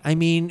 right? I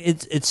mean,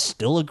 it's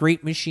still a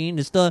great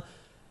machine.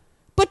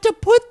 But to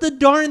put the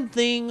darn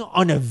thing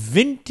on a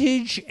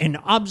vintage and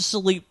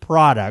obsolete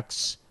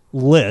products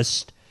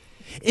list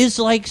is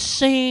like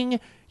saying,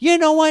 you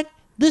know what?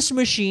 This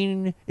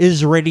machine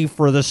is ready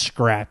for the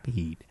scrap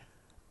heap.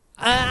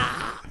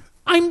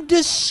 I'm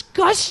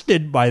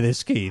disgusted by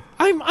this, Keith.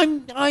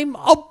 I'm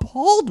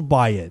appalled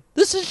by it.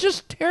 This is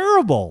just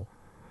terrible.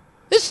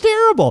 It's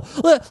terrible.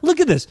 Look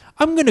at this.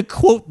 I'm going to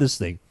quote this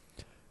thing.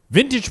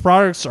 Vintage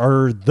products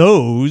are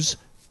those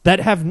that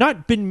have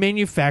not been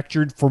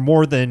manufactured for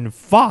more than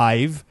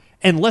 5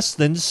 and less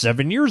than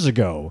 7 years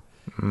ago.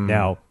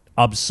 Now,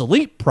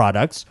 obsolete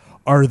products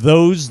are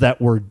those that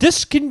were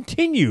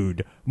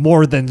discontinued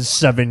more than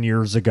 7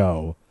 years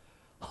ago.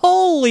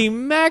 Holy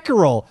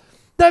mackerel.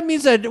 That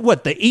means that,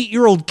 what, the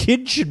 8-year-old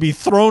kid should be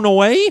thrown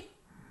away?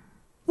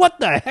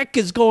 What the heck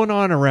is going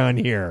on around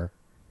here?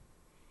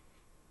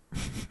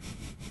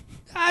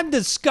 I'm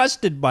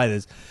disgusted by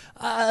this.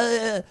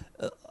 I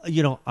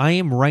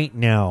am right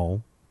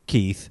now,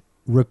 Keith,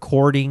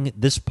 recording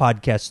this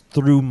podcast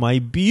through my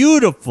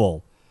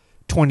beautiful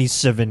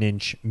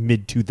 27-inch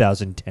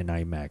mid-2010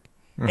 iMac.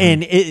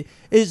 And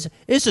it's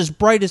as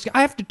bright as...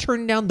 I have to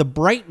turn down the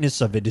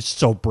brightness of it. It's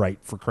so bright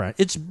for crying.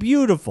 It's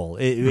beautiful.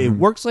 It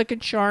works like a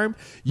charm.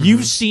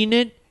 You've seen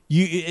it.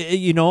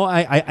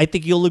 I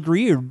think you'll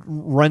agree it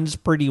runs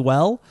pretty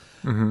well.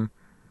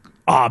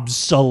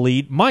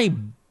 Obsolete. My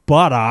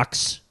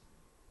buttocks.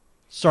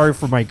 Sorry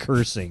for my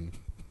cursing.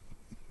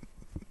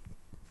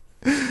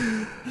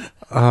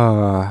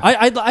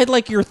 I'd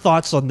like your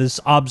thoughts on this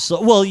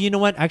obsolete. Well, you know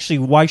what? Actually,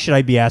 why should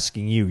I be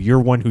asking you? You're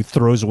one who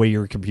throws away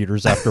your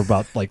computers after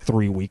about like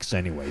 3 weeks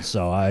anyway.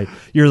 So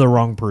you're the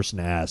wrong person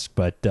to ask.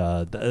 But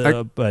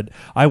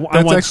I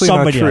want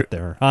somebody out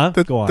there, huh?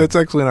 Go on. That's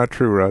actually not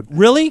true, Rod.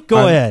 Really?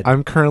 Go ahead.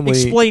 I'm currently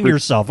explain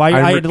yourself.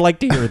 I'd like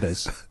to hear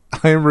this.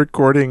 I am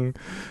recording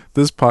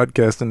this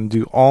podcast and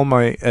do all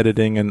my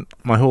editing, and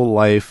my whole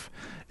life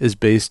is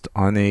based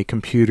on a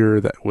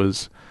computer that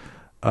was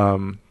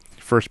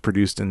first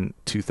produced in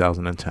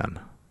 2010.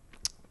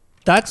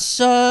 That's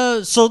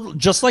so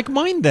just like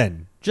mine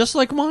then. Just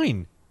like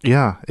mine.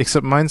 Yeah,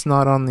 except mine's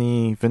not on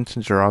the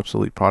vintage or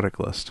obsolete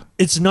product list.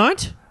 It's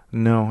not?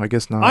 No, I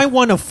guess not. I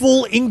want a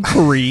full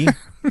inquiry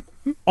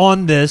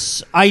on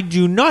this. I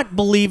do not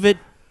believe it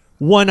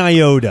one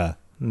iota.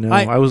 No,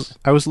 I was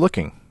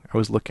looking.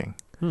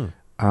 So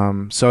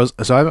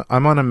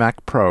I'm on a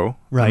Mac Pro.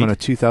 Right. I'm on a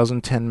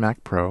 2010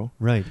 Mac Pro.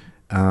 Right.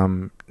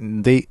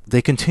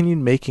 They continued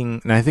making,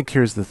 and I think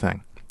here's the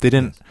thing. They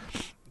didn't.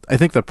 I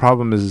think the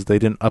problem is they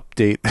didn't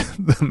update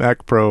the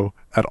Mac Pro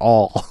at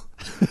all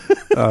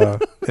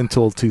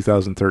until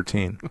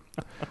 2013.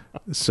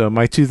 So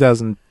my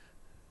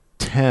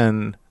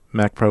 2010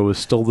 Mac Pro was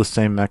still the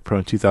same Mac Pro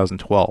in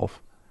 2012.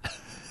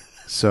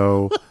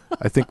 So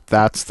I think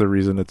that's the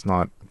reason it's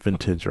not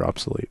vintage or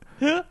obsolete.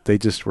 They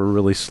just were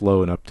really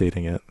slow in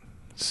updating it.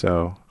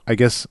 So I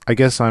guess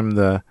I'm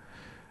the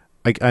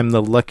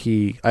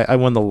lucky. I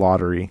won the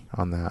lottery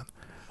on that.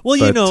 Well,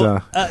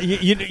 but,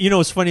 you know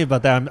what's funny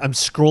about that? I'm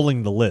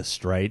scrolling the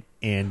list, right,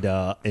 and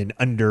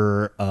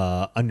under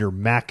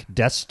Mac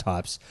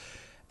desktops,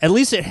 at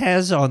least it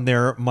has on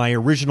there my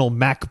original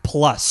Mac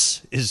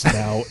Plus is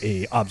now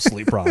a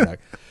obsolete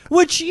product,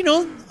 which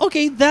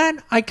okay,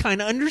 that I kind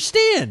of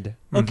understand.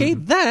 Okay,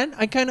 that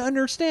I kind of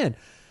understand,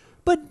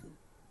 but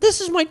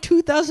this is my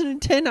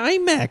 2010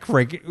 iMac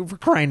for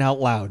crying out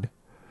loud.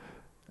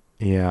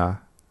 Yeah.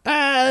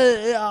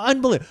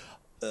 Unbelievable.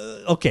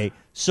 Okay,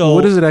 so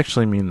what does it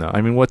actually mean, though?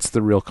 I mean, what's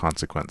the real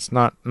consequence?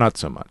 Not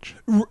so much.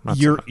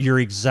 You're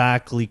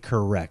exactly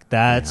correct.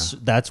 That's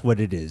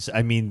what it is.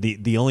 I mean,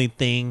 the only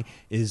thing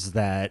is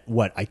that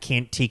I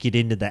can't take it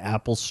into the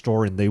Apple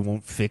Store and they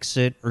won't fix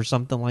it or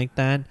something like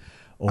that.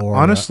 Or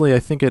honestly, I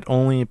think it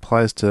only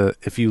applies to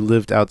if you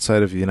lived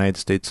outside of the United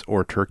States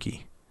or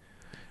Turkey.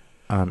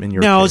 In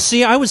your case.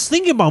 See, I was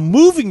thinking about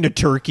moving to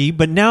Turkey,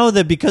 but now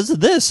that because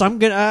of this, I'm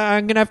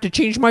gonna have to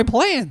change my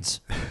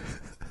plans.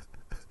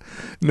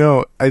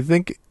 No, I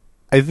think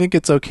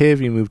it's okay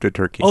if you move to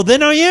Turkey. Oh,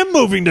 then I am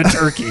moving to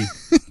Turkey.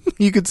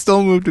 You could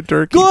still move to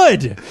Turkey.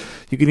 Good.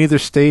 You can either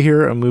stay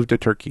here or move to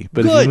Turkey.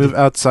 But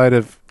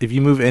if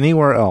you move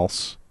anywhere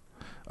else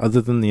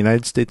other than the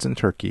United States and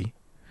Turkey,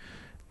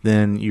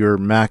 then your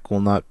Mac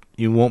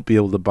you won't be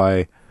able to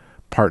buy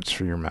parts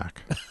for your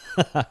Mac.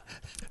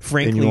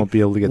 Frankly, and you won't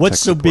be able to get what's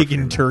so big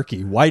in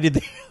Turkey? Why did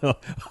they?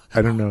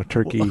 I don't know.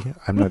 Turkey,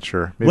 I'm not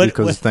sure. Maybe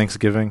because it's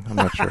Thanksgiving. I'm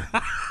not sure.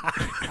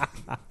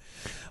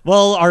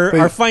 Well,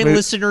 our fine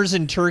listeners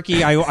in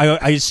Turkey,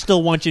 I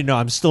still want you to know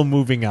I'm still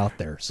moving out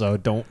there. So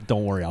don't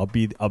worry. I'll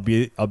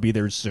be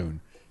there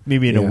soon.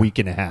 Maybe in a week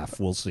and a half.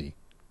 We'll see.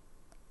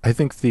 I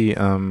think the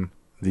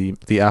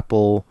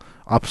Apple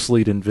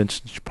obsolete and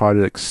vintage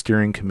products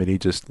steering committee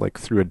just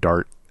threw a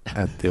dart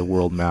at the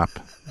world map,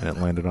 and it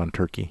landed on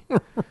Turkey.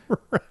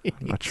 Right.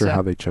 I'm not sure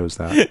how they chose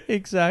that.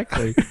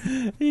 Exactly.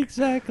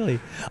 Exactly.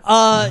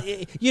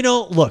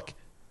 Look,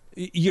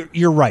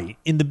 you're right.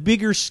 In the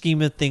bigger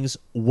scheme of things,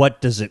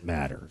 what does it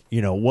matter?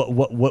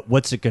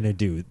 What's it going to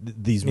do?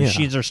 These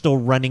machines are still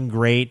running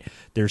great.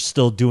 They're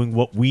still doing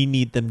what we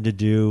need them to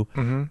do.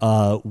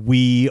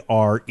 We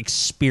are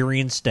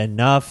experienced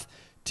enough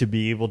to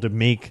be able to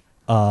make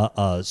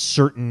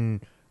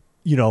certain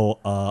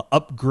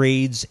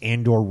upgrades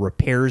and or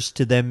repairs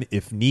to them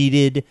if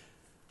needed.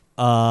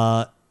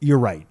 You're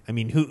right. I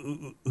mean,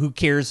 who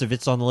cares if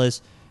it's on the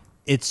list?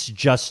 It's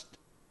just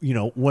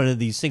one of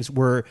these things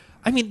where,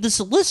 I mean, this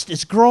list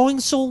is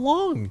growing so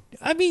long.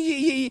 I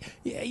mean,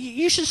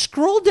 you should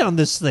scroll down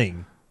this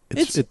thing.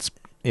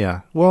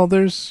 Yeah. Well,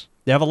 they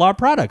have a lot of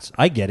products.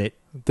 I get it.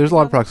 There's a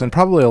lot of products, and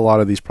probably a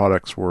lot of these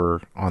products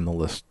were on the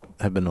list,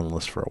 have been on the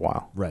list for a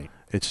while. Right.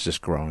 It's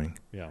just growing.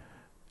 Yeah.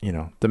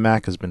 The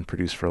Mac has been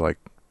produced for like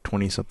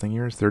 20-something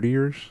years, 30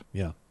 years.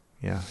 Yeah.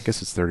 Yeah, I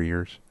guess it's 30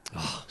 years.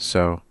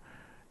 So,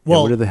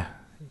 well, what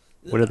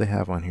do they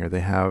have on here? They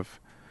have.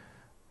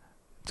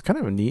 It's kind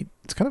of a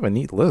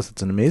neat list.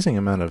 It's an amazing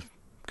amount of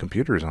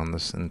computers on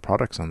this and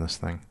products on this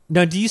thing.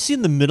 Now, do you see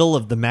in the middle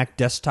of the Mac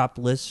desktop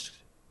list,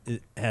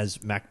 it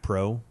has Mac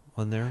Pro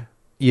on there?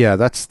 Yeah,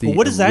 that's the. Well,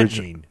 what does that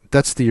mean?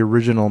 That's the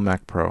original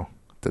Mac Pro.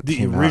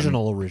 The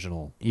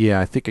original. Yeah,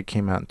 I think it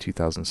came out in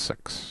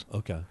 2006.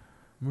 Okay.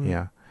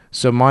 Yeah.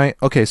 So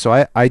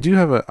I do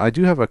have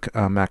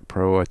a Mac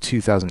Pro, a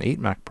 2008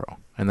 Mac Pro,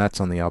 and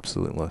that's on the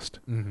obsolete list.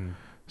 Mm-hmm.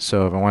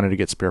 So if I wanted to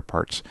get spare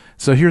parts,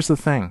 so here's the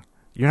thing: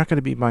 you're not going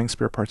to be buying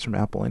spare parts from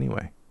Apple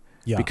anyway,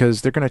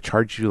 because they're going to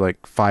charge you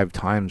like 5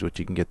 times what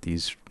you can get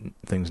these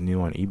things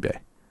new on eBay.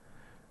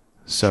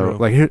 So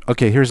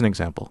here's an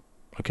example.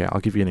 Okay, I'll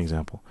give you an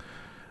example.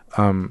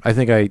 I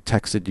think I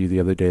texted you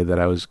the other day that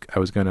I was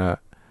gonna,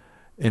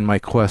 in my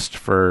quest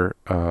for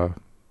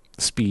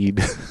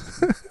speed,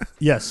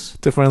 yes,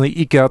 to finally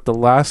eke out the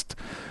last,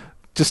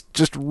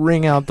 just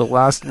wring out the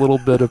last little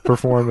bit of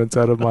performance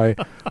out of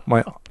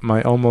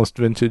my almost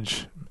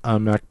vintage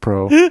Mac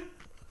Pro.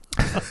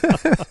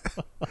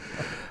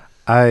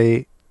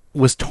 I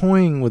was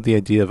toying with the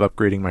idea of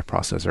upgrading my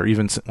processor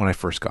even when I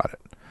first got it.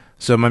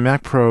 So my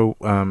Mac Pro,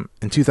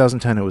 in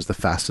 2010, it was the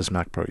fastest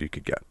Mac Pro you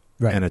could get.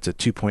 Right. And it's a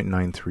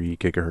 2.93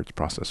 gigahertz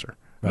processor.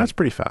 Right. That's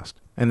pretty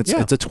fast. And it's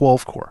a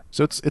 12 core.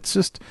 So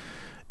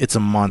it's a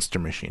monster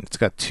machine. It's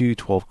got 2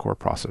 12-core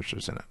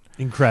processors in it.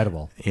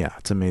 Incredible. Yeah,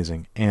 it's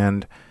amazing.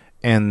 And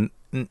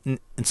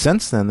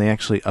since then, they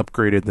actually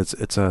upgraded this.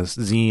 It's a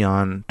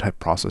Xeon type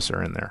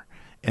processor in there.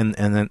 And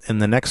then in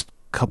the next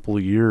couple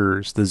of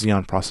years, the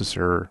Xeon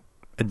processor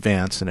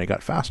advanced and it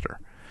got faster.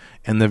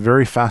 And the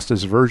very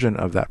fastest version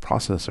of that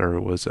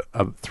processor was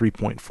a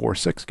 3.46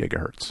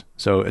 gigahertz.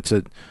 So it's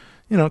a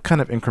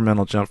kind of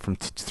incremental jump from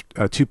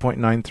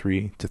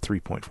 2.93 to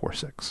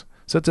 3.46.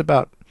 So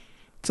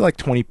it's like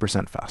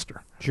 20%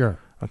 faster. Sure.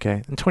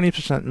 Okay. And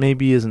 20%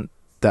 maybe isn't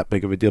that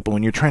big of a deal, but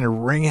when you're trying to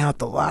wring out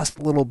the last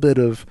little bit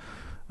of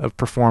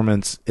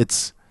performance,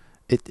 it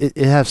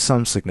has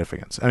some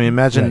significance. I mean,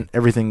 imagine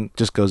everything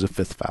just goes a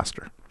fifth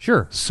faster.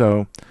 Sure.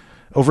 So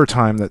over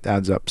time that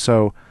adds up.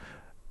 So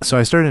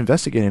I started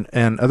investigating,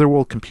 and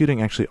Otherworld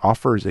Computing actually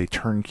offers a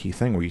turnkey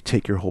thing where you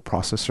take your whole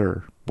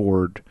processor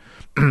board.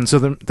 So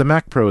the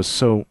Mac Pro is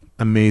so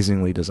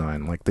amazingly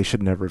designed. Like, they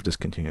should never have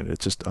discontinued it.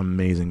 It's just an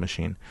amazing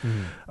machine.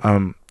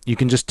 Mm-hmm. You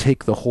can just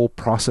take the whole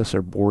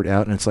processor board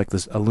out, and it's like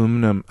this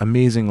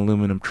amazing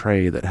aluminum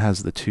tray that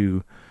has the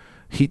 2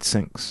 heat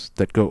sinks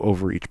that go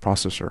over each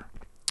processor.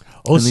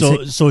 Oh,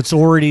 so it's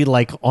already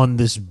like on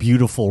this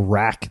beautiful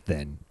rack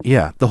then.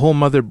 Yeah, the whole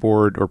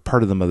motherboard, or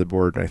part of the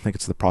motherboard, I think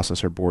it's the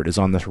processor board, is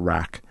on this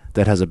rack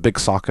that has a big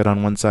socket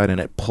on one side, and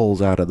it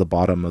pulls out of the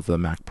bottom of the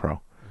Mac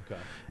Pro. Okay.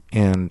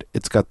 And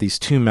it's got these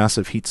 2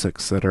 massive heat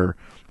sinks that are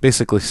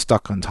basically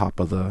stuck on top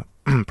of the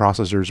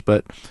processors,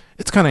 but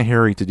it's kind of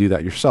hairy to do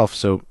that yourself.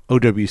 So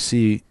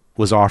OWC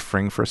was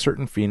offering, for a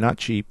certain fee, not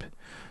cheap,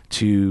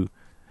 if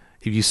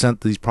you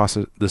sent this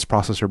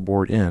processor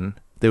board in,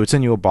 they would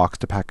send you a box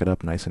to pack it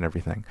up nice and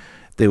everything.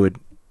 They would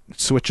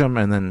switch them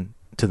and then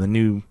to the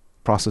new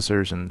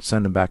processors and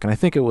send them back. And I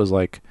think it was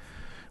like,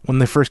 when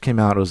they first came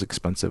out, it was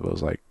expensive. It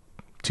was like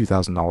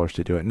 $2,000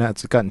 to do it. Now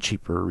it's gotten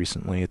cheaper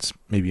recently. It's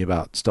maybe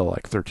about still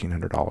like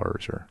 $1,300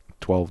 or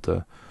 $1,200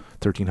 to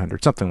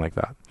 $1,300, something like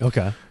that.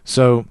 Okay.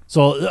 So,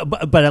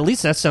 but at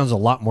least that sounds a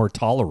lot more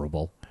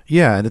tolerable.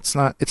 Yeah, and it's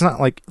not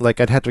like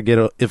I'd have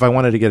to if I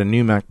wanted to get a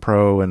new Mac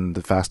Pro and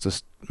the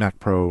fastest Mac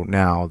Pro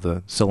now,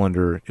 the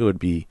cylinder, it would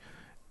be,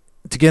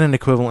 to get an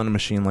equivalent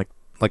machine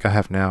like I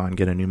have now and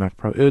get a new Mac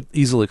Pro, it would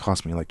easily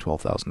cost me like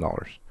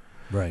 $12,000.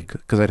 Right.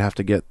 Because I'd have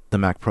to get the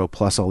Mac Pro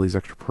plus all these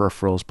extra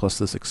peripherals plus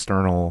this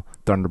external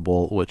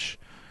Thunderbolt, which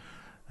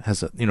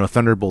has a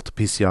Thunderbolt to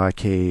PCI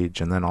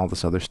cage, and then all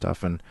this other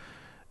stuff, and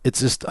it's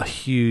just a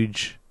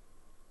huge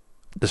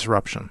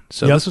disruption.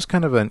 So This was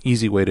kind of an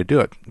easy way to do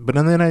it. But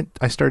then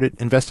I started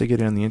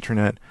investigating on the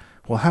internet.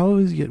 Well,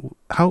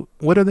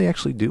 what are they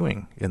actually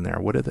doing in there?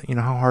 What are they,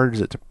 how hard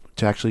is it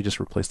to actually just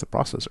replace the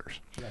processors?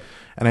 Right.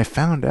 And I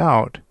found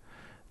out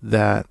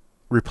that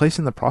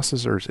replacing the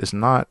processors is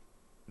not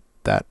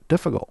that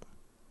difficult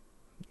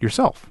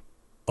yourself.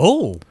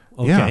 Oh,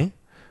 okay. Yeah.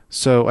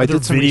 So I Are there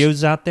did some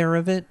videos out there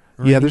of it?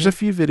 or Yeah, there's a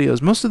anything? few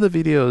videos. Most of the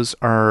videos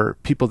are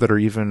people that are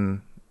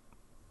even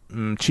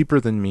cheaper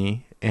than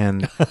me,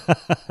 and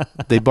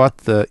they bought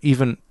the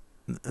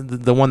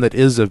one that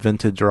is a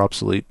vintage or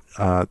obsolete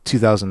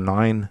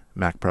 2009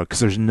 Mac Pro,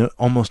 because there's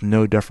almost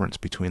no difference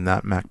between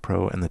that Mac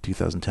Pro and the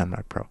 2010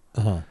 Mac Pro.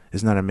 Uh-huh.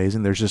 Isn't that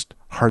amazing? There's just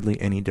hardly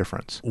any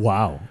difference.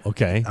 Wow.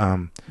 Okay.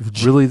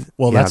 Really,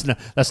 Well, yeah,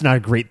 that's not a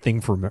great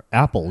thing for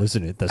Apple,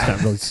 isn't it? That's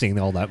not really saying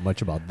all that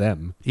much about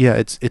them. yeah.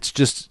 It's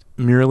just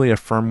merely a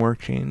firmware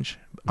change.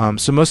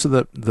 So most of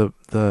the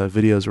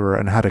videos were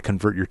on how to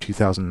convert your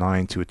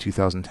 2009 to a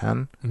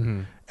 2010,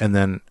 Mm-hmm. and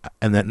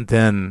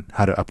then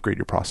how to upgrade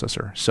your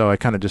processor. So I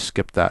kind of just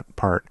skipped that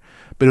part.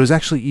 But it was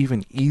actually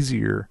even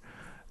easier.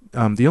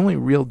 The only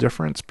real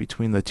difference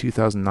between the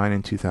 2009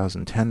 and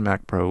 2010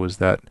 Mac Pro was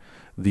that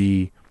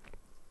the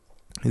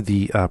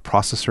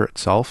processor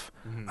itself.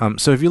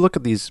 So if you look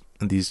at these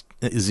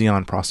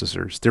Xeon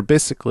processors, they're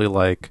basically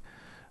like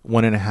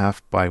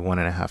 1.5 by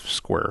 1.5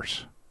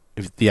 squares.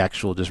 If the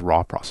actual just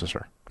raw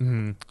processor,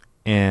 Mm-hmm.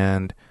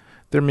 and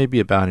they're maybe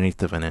about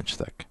 1/8 of an inch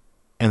thick,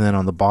 and then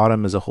on the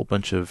bottom is a whole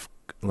bunch of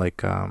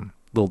like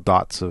little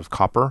dots of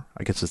copper.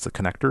 I guess it's the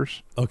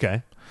connectors.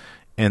 Okay.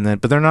 And then,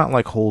 but they're not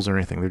like holes or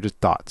anything. They're just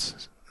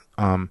dots.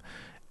 And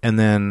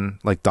then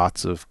like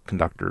dots of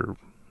conductor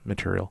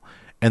material.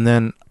 And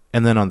then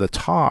on the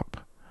top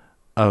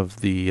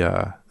of the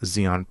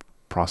Xeon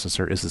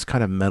processor is this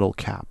kind of metal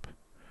cap.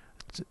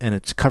 And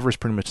it covers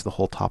pretty much the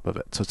whole top of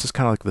it. So it's just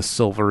kind of like the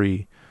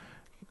silvery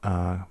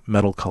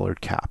metal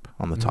colored cap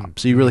on the top.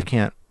 So you really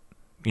can't,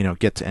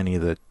 get to any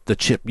of the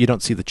chip. You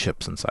don't see the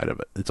chips inside of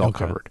it. It's all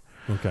covered.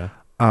 Okay.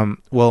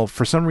 Well,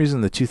 for some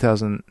reason, the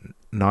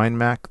 2009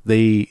 Mac,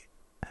 they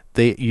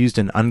used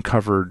an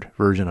uncovered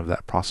version of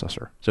that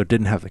processor, so it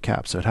didn't have the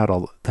cap. So it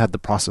had the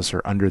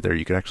processor under there.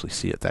 You could actually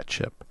see it, that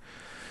chip.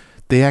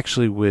 They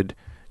actually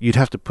you'd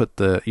have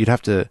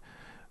to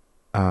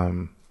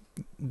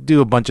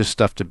do a bunch of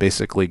stuff to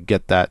basically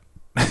get that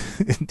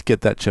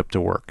chip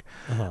to work.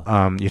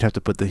 Uh-huh. You'd have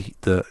to put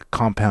the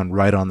compound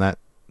right on that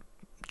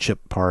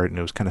chip part, and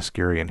it was kind of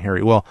scary and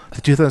hairy. Well,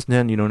 the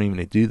 2010, you don't even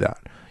need to do that.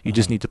 You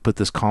just need to put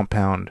this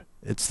compound.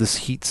 It's this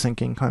heat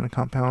sinking kind of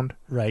compound.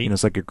 Right.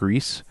 It's like a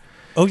grease.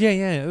 Oh yeah.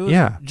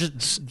 Yeah.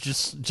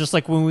 Just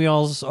like when we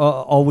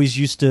always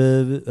used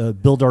to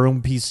build our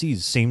own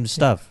PCs, same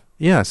stuff.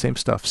 Yeah, same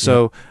stuff.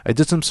 So I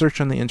did some search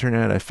on the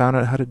internet. I found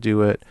out how to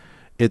do it.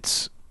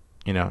 It's,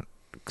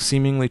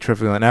 seemingly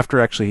trivial. And after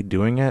actually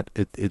doing it,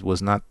 it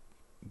was not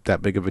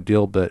that big of a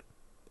deal, but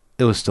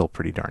it was still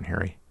pretty darn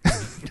hairy.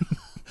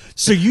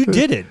 So you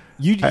did it.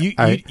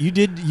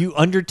 You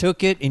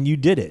undertook it and you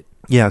did it.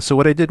 Yeah, so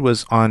what I did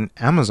was on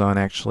Amazon,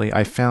 actually,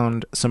 I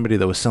found somebody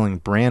that was selling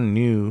brand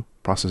new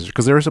processors,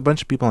 because there was a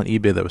bunch of people on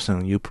eBay that was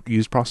selling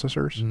used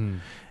processors.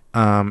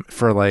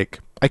 For like,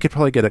 I could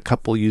probably get a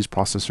couple used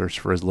processors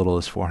for as little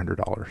as $400,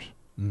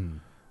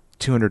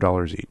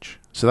 $200 each.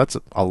 So that's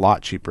a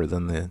lot cheaper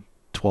than the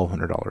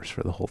 $1,200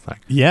 for the whole thing.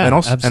 Yeah, and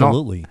also,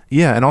 absolutely.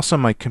 And also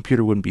my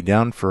computer wouldn't be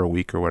down for a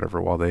week or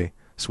whatever while they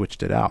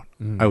switched it out.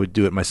 I would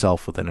do it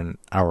myself within an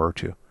hour or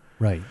two.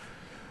 Right.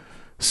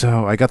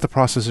 So I got the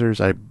processors.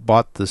 I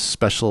bought this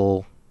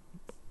special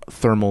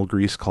thermal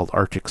grease called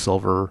Arctic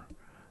Silver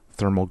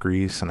thermal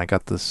grease, and I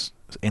got this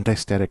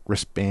anti-static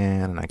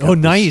wristband, and I got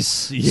nice.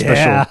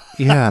 Special,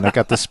 and I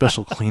got this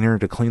special cleaner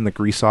to clean the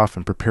grease off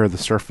and prepare the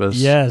surface.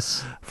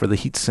 Yes. For the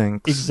heat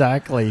sinks.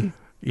 Exactly.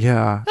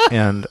 Yeah,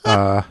 and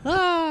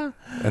and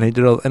I did,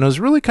 and it was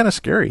really kind of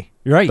scary.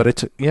 Right. But I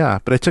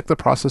took the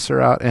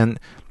processor out, and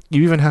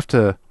you even have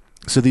to.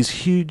 So these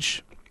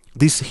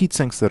heat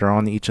sinks that are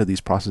on each of these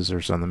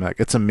processors on the Mac,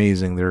 it's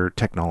amazing. Their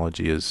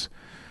technology it's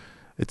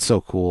so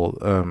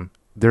cool.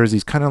 There's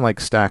these kind of like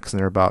stacks, and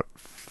they're about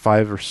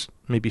 5 or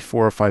maybe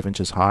 4 or 5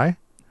 inches high.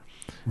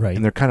 Right.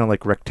 And they're kind of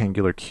like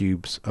rectangular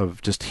cubes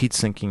of just heat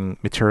sinking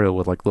material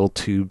with like little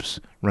tubes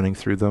running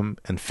through them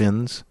and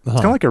fins. It's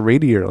kind of like a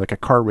radiator, like a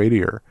car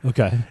radiator.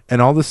 Okay.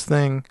 And all this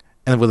thing,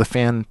 and with a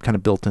fan kind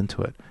of built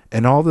into it.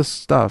 And all this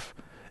stuff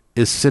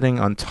is sitting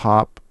on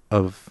top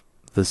of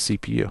the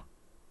CPU.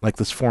 Like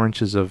this 4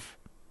 inches of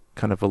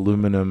kind of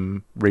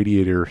aluminum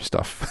radiator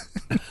stuff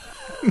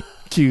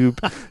cube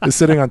is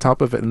sitting on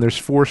top of it. And there's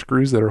 4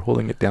 screws that are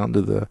holding it down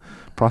to the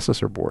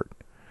processor board.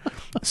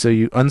 So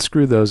you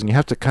unscrew those, and you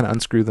have to kind of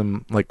unscrew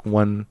them like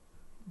one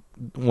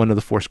of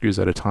the 4 screws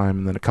at a time,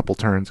 and then a couple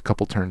turns,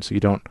 so you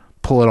don't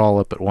pull it all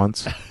up at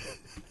once.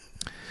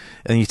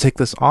 And you take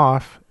this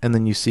off, and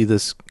then you see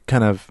this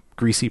kind of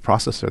greasy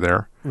processor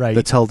there, right,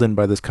 that's held in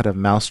by this kind of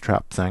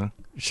mousetrap thing.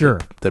 Sure.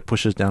 That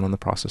pushes down on the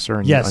processor,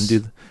 and yes, you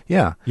undo.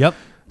 Yeah. Yep.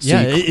 So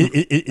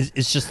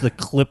it's just the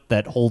clip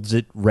that holds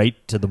it right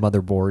to the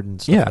motherboard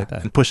and stuff like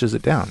that. And pushes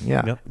it down.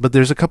 Yeah. Yep. But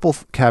there's a couple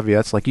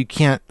caveats, like you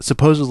can't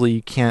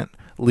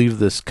leave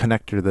this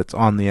connector that's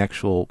on the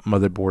actual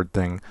motherboard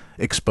thing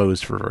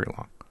exposed for very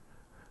long.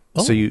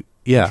 Oh, so you're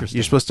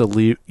supposed to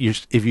leave.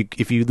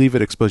 If you leave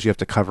it exposed, you have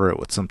to cover it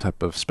with some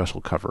type of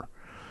special cover.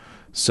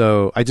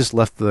 So I just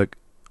left the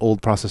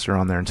old processor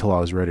on there until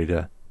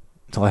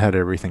I had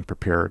everything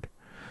prepared.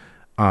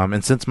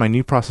 And since my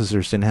new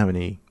processors didn't have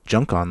any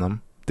junk on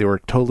them, they were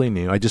totally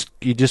new.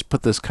 You just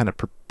put this kind of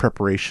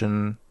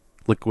preparation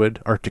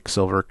liquid. Arctic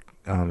Silver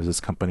is this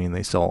company, and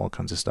they sell all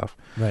kinds of stuff.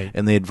 Right.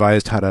 And they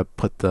advised how to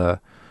put the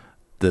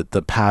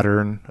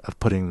pattern of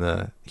putting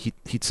the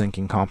heat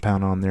sinking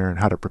compound on there and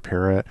how to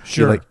prepare it.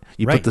 Sure.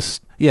 You right. put this.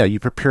 Yeah, you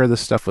prepare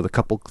this stuff with a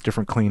couple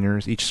different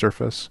cleaners, each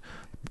surface,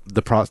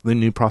 the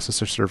new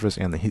processor surface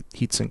and the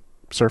heatsink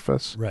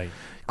surface. Right.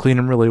 Clean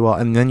them really well,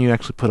 and then you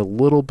actually put a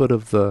little bit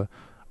of the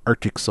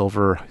Arctic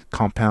Silver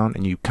compound,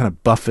 and you kind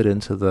of buff it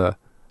into the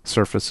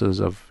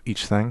surfaces of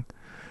each thing,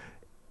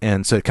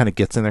 and so it kind of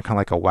gets in there, kind of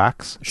like a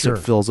wax. Sure.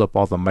 So it fills up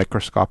all the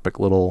microscopic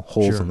little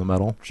holes in the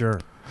metal. Sure.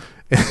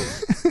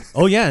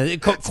 Oh yeah,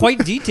 quite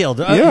detailed.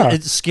 Yeah.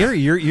 It's scary.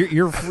 You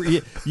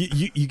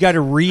got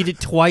to read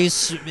it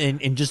twice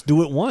and just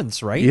do it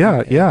once, right?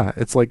 Yeah.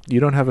 It's like you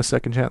don't have a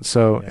second chance.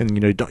 So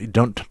and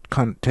don't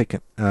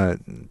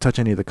touch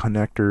any of the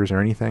connectors or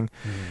anything,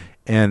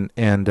 and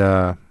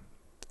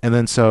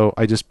then so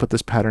I just put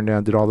this pattern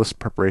down, did all this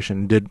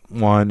preparation, did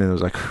one, and it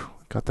was like,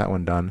 got that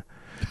one done.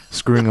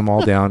 Screwing them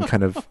all down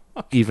kind of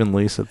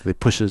evenly so that they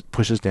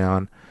pushes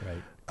down.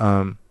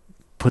 Right.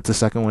 Put the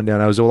second one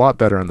down. I was a lot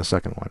better on the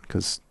second one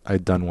because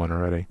I'd done one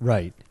already.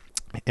 Right.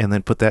 And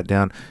then put that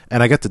down,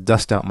 and I got to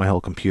dust out my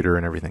whole computer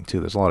and everything too.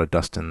 There's a lot of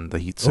dust in the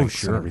heat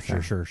sinks and everything.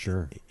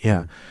 Sure.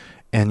 Yeah,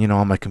 and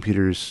all my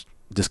computer's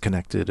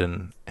disconnected,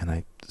 and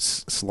I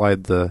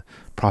slide the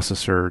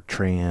processor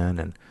tray in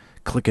and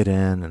click it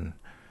in and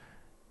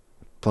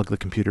plug the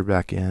computer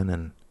back in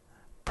and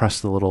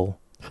press the little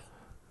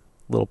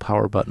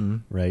power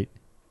button. Right.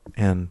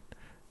 And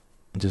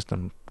just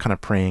I'm kind of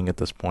praying at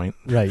this point.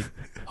 Right.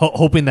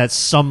 Hoping that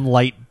some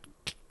light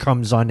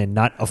comes on and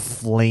not a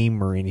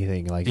flame or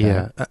anything like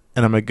that. Yeah.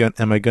 And am I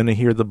going to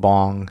hear the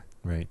bong?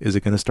 Right. Is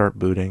it going to start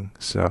booting?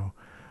 So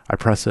I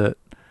press it.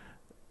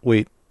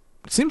 Wait.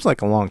 It seems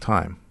like a long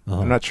time.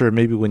 Uh-huh. I'm not sure.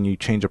 Maybe when you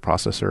change a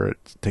processor,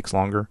 it takes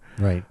longer.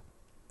 Right.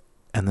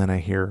 And then I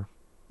hear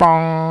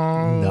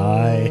bong.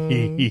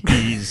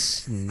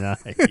 Nice.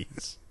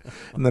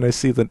 And then I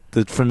see the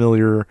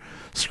familiar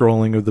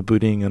scrolling of the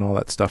booting and all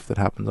that stuff that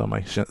happens on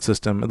my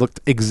system. It looked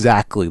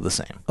exactly the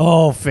same.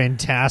 Oh,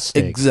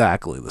 fantastic.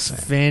 Exactly the same.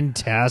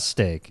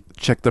 Fantastic.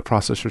 Checked the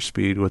processor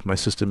speed with my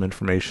system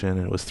information,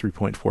 and it was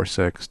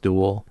 3.46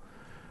 dual.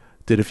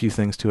 Did a few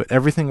things to it.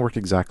 Everything worked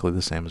exactly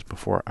the same as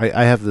before.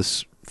 I have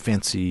this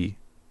fancy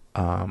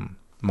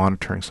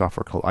monitoring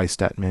software called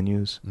iStat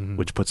Menus,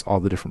 which puts all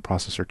the different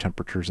processor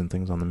temperatures and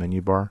things on the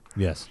menu bar.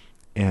 Yes.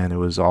 And it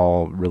was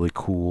all really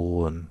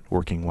cool and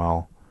working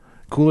well.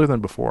 Cooler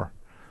than before.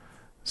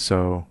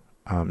 So,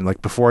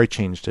 like before I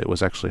changed it, it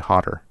was actually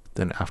hotter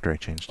than after I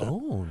changed it.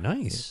 Oh,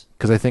 nice.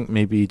 Because I think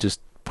maybe just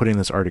putting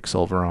this Arctic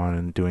Silver on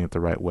and doing it the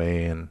right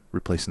way and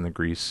replacing the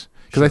grease.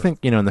 Because I think,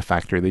 in the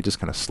factory, they just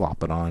kind of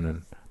slop it on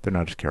and they're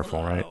not as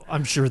careful, right?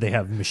 I'm sure they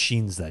have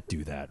machines that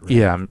do that, right?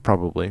 Yeah,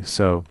 probably.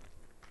 So,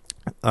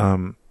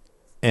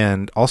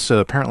 and also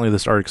apparently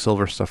this Arctic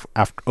Silver stuff,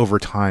 over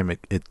time,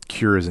 it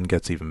cures and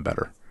gets even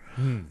better.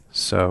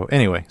 So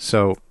anyway,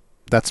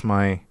 that's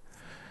I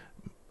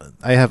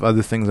have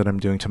other things that I'm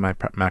doing to my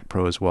Mac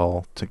Pro as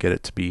well to get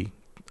it to be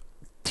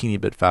teeny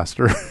bit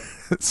faster.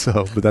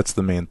 But that's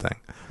the main thing.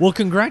 Well,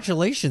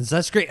 congratulations.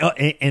 That's great.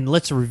 And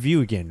let's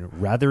review again.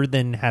 Rather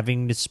than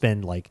having to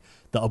spend like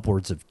the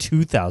upwards of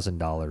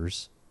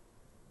 $2,000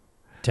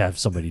 to have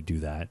somebody do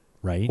that,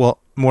 right? Well,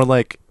 more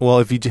like,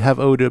 if you have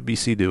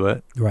OWC do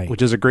it, right,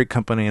 which is a great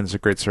company and it's a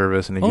great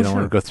service, and if you don't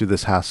want to go through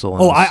this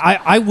hassle.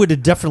 I would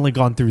have definitely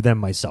gone through them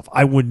myself.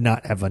 I would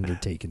not have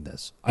undertaken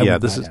this.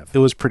 It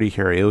was pretty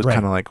hairy. It was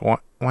kind of like, why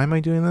am I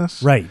doing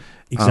this? Right,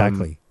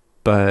 exactly.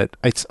 But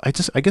I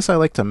guess I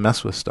like to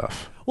mess with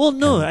stuff. Well,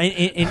 no,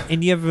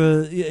 and you have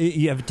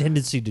a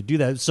tendency to do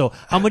that. So,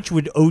 how much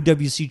would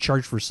OWC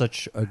charge for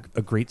such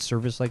a great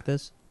service like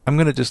this? I'm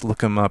gonna just look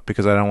them up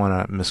because I don't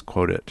want to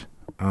misquote it.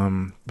 But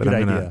Good I'm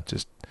gonna idea.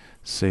 just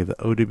say the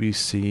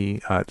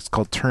OWC. It's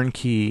called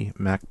Turnkey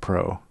Mac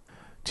Pro,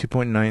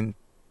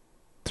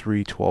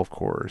 2.93 12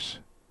 cores,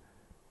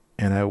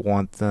 and I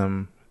want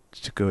them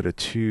to go to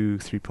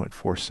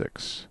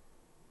 3.46.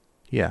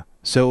 Yeah,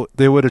 so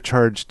they would have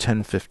charged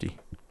 $1,050.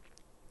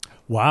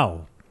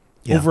 Wow,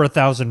 Yeah. over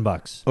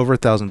 $1,000. Over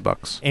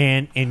 $1,000.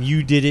 And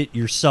you did it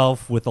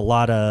yourself with a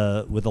lot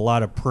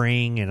of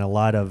praying and a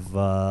lot of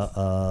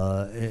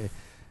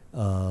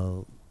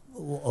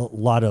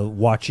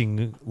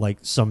watching, like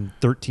some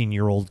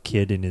 13-year-old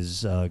kid in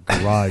his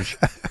garage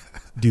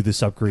do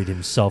this upgrade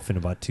himself in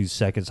about 2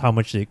 seconds. How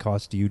much did it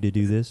cost you to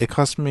do this? It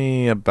cost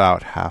me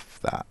about half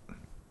that.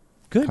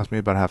 Good. It cost me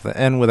about half that,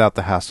 and without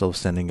the hassle of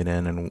sending it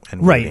in and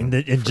right, waiting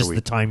and for just a the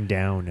week. time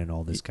down and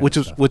all this kind of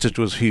stuff. Which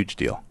was a huge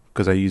deal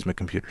because I use my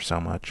computer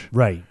so much.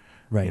 Right.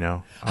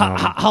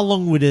 How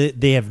long would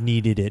they have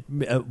needed it?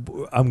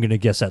 I'm going to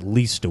guess at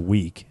least a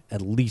week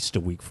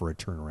for a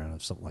turnaround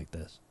of something like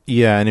this.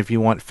 Yeah, and if you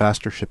want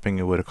faster shipping,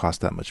 it would have cost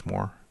that much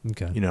more.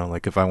 Okay. You know,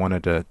 like if I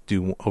wanted to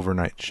do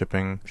overnight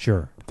shipping,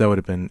 Sure. that would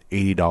have been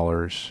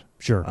 $80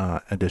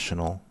 Sure.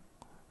 additional.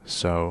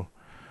 So,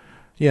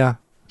 yeah.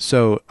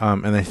 So,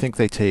 and I think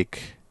they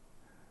take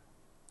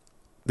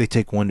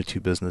 1 to 2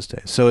 business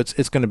days. So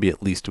it's going to be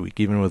at least a week,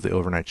 even with the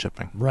overnight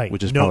shipping. Right.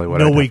 Which is no, probably what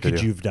no I'd way have to could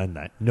do. you have done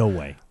that. No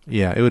way.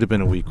 Yeah, it would have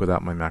been a week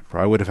without my Mac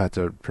Pro. I would have had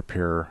to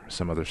prepare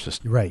some other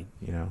system. Right.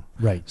 You know.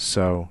 Right.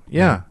 So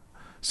yeah.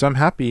 So I'm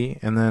happy,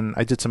 and then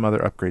I did some other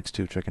upgrades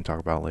too, which I can talk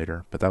about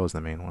later. But that was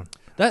the main one.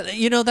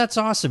 That's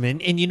awesome,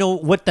 and you know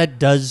what that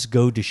does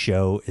go to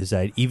show is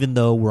that even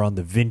though we're on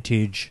the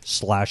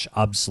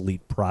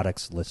vintage/obsolete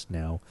products list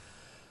now,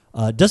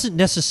 doesn't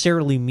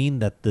necessarily mean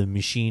that the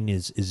machine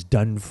is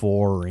done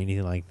for or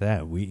anything like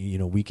that.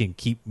 We can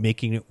keep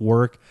making it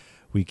work.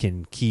 We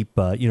can keep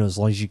as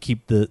long as you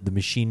keep the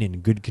machine in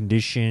good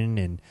condition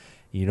and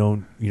you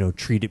don't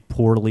treat it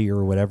poorly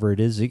or whatever it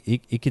is,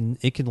 it can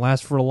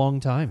last for a long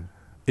time.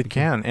 It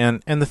can,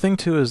 and the thing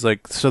too is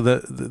like, so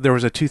there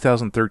was a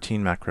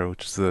 2013 Mac Pro,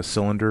 which is the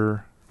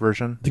cylinder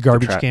version, The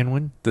garbage can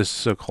one? this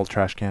so-called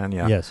trash can.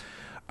 Yeah. Yes.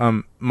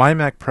 My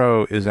Mac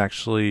Pro is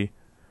actually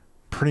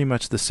pretty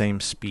much the same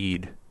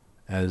speed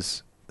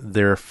as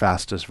their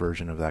fastest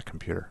version of that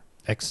computer.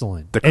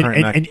 Excellent. The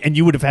current Mac- and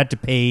you would have had to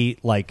pay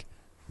like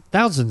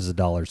thousands of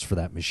dollars for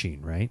that machine,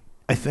 right?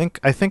 I think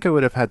I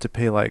would have had to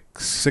pay like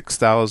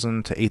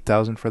 $6,000 to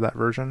 $8,000 for that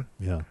version.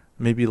 Yeah.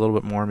 Maybe a little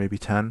bit more, maybe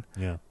 10.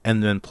 Yeah.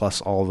 And then plus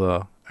all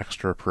the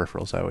extra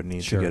peripherals I would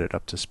need Sure. to get it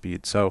up to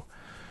speed. So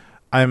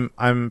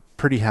I'm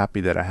pretty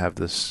happy that I have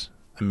this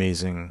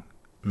amazing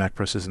Mac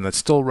Pro system that's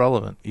still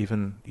relevant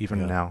even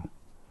Yeah. now.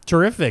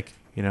 Terrific.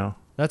 You know?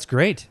 That's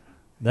great.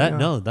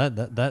 Yeah.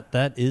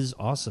 That is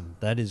awesome.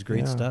 That is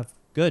great Yeah. stuff.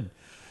 Good.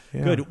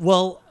 Yeah. Good.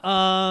 Well,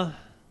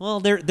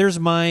 there's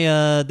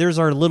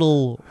our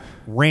little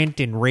rant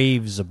and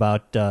raves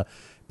about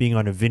being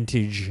on a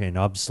vintage and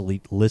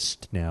obsolete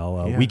list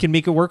now. Yeah. We can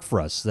make it work for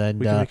us. Then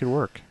We can make it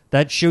work.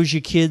 that shows you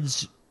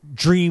kids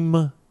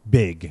dream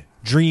big.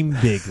 Dream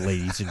big,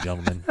 ladies and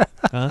gentlemen.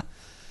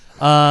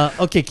 Huh?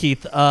 Okay,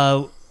 Keith.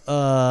 That's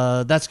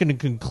going to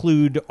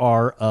conclude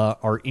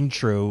our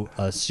intro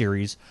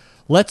series.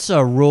 Let's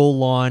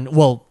roll on.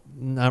 Well,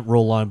 not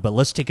roll on, but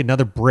let's take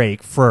another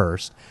break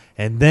first,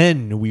 and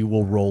then we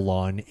will roll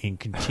on and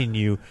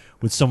continue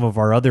with some of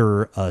our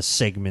other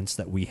segments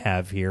that we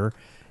have here.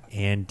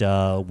 And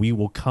we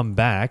will come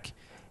back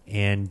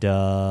and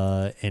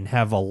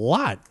have a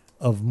lot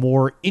of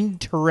more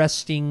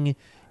interesting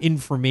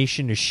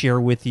information to share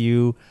with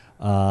you.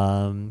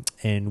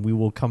 And we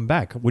will come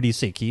back. What do you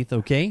say, Keith?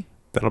 Okay?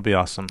 That'll be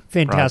awesome.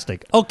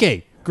 Fantastic.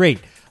 Okay, great.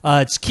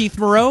 It's Keith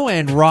Moreau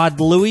and Rod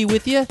Louie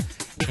with you,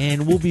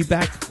 and we'll be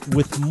back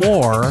with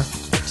more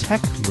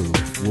Tech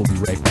Move. We'll be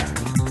right back.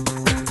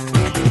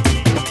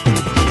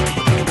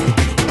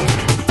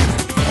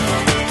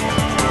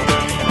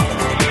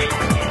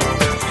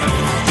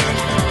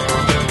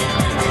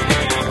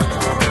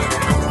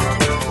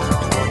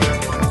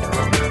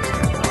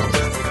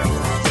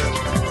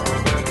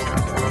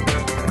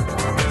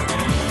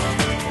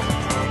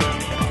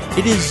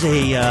 It is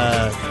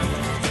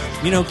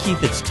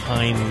Keith, it's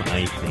time,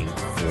 I think,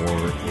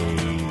 for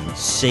a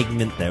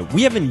segment that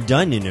we haven't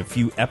done in a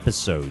few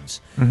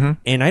episodes. Mm-hmm.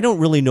 And I don't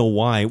really know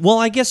why. Well,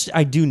 I guess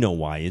I do know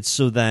why. It's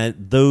so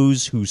that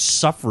those who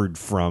suffered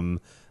from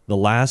the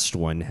last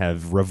one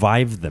have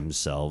revived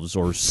themselves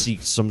or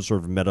seek some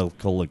sort of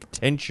medical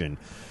attention.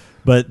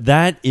 But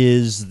that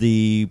is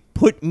the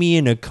Put Me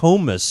in a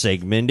Coma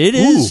segment. It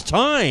is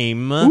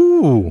time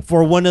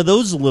for one of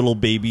those little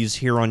babies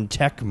here on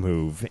Tech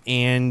Move.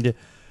 And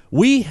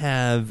we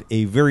have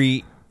a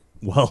very,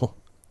 well,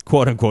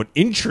 quote-unquote,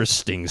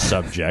 interesting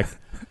subject,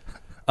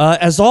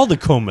 as all the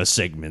coma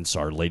segments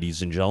are,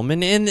 ladies and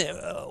gentlemen. And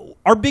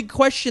our big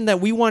question that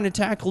we want to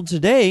tackle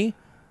today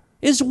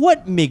is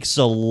what makes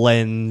a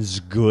lens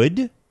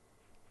good?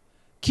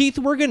 Keith,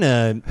 we're going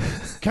to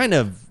kind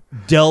of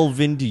delve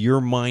into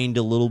your mind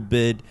a little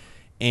bit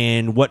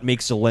and what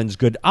makes a lens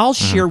good. I'll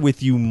share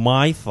with you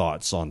my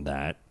thoughts on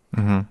that,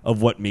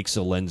 of what makes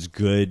a lens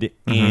good.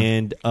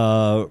 And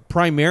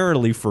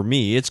primarily for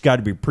me, it's got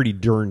to be pretty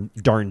darn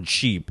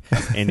cheap.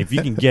 And if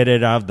you can get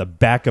it out of the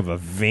back of a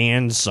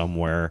van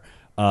somewhere,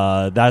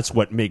 that's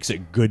what makes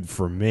it good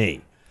for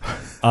me.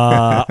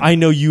 I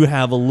know you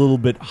have a little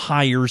bit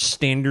higher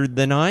standard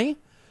than I,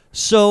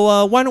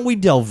 so why don't we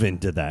delve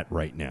into that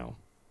right now?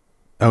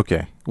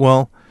 Okay.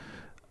 Well,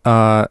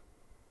 I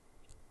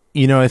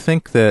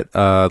think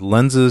that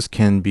lenses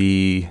can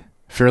be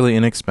fairly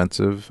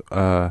inexpensive,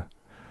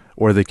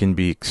 or they can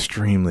be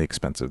extremely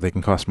expensive. They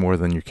can cost more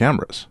than your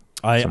cameras.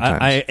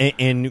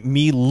 And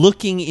me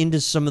looking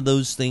into some of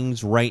those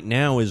things right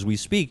now as we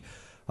speak,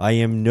 I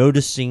am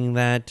noticing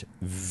that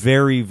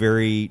very,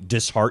 very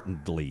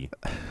disheartenedly.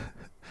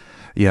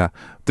 Yeah.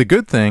 The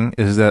good thing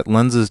is that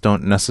lenses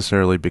don't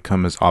necessarily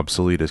become as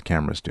obsolete as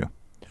cameras do.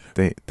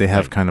 They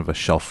have kind of a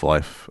shelf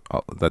life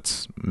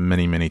that's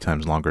many, many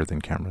times longer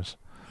than cameras.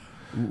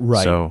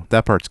 Right. So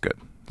that part's good.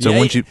 So yeah,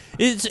 once you,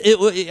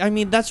 I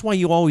mean, that's why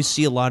you always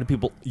see a lot of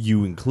people,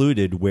 you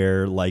included,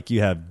 where like you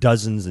have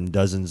dozens and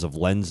dozens of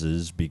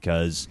lenses,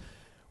 because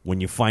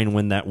when you find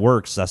one that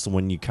works, that's the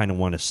one you kind of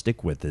want to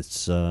stick with.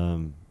 It's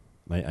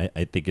I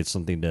think it's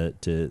something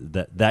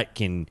that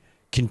can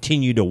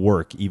continue to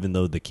work even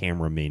though the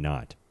camera may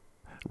not.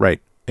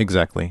 right,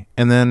 exactly.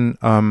 And then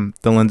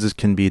the lenses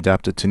can be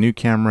adapted to new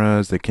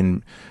cameras. They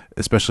can,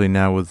 especially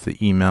now with the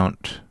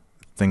E-mount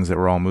things that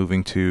we're all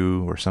moving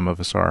to, or some of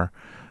us are,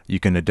 you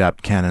can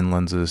adapt Canon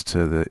lenses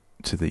to the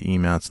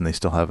E-mounts, and they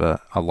still have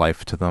a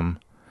life to them.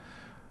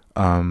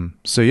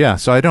 So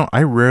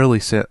I rarely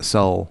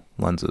sell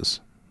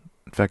lenses.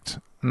 In fact,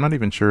 I'm not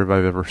even sure if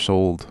I've ever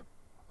sold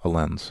a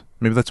lens.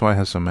 Maybe that's why I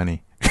have so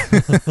many.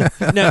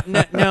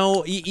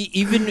 Now,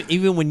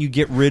 even when you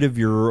get rid of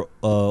your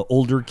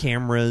older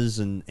cameras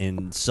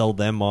and sell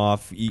them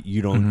off,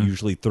 you don't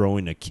usually throw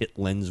in a kit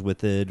lens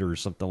with it or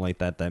something like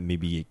that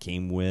maybe it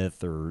came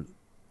with, or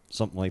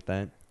something like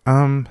that.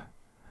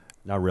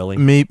 Not really.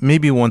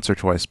 Maybe once or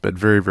twice, but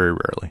very, very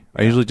rarely.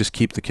 I usually just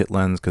keep the kit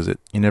lens because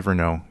you never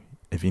know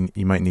if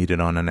you might need it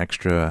on an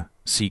extra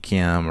C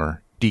cam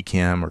or D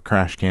cam or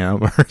crash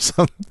cam or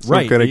some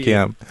kind of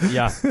cam.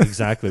 Yeah,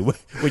 exactly.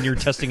 When you're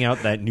testing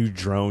out that new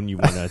drone, you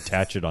want to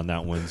attach it on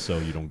that one so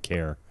you don't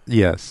care.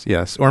 Yes.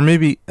 Or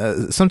maybe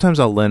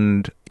sometimes I'll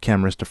lend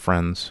cameras to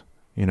friends.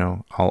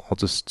 I'll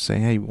just say,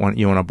 hey, you want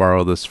to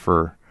borrow this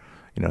for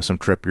some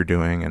trip you're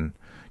doing, and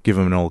give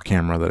them an old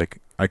camera that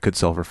I could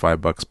sell for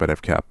 $5, but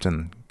I've kept,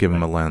 and give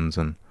them a lens,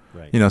 and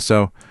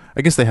so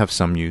I guess they have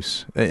some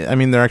use. I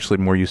mean, they're actually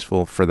more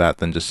useful for that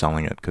than just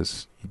selling it,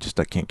 because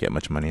I can't get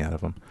much money out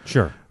of them.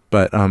 Sure.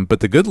 But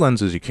the good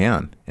lenses you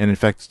can, and in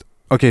fact,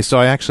 okay, so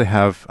I actually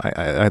have.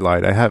 I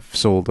lied. I have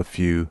sold a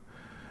few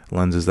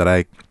lenses that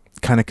I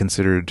kind of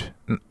considered.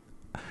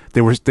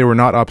 They were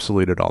not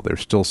obsolete at all. They're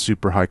still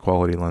super high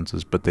quality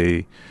lenses, but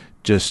they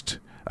just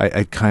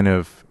I kind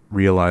of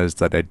realized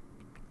that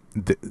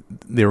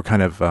they were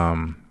kind of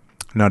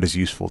not as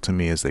useful to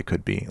me as they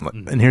could be.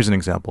 And here's an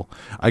example.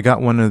 I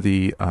got one of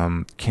the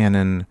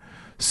Canon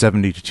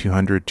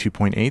 70-200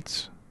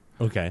 2.8s.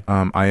 Okay.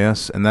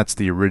 IS, and that's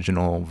the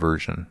original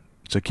version.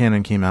 So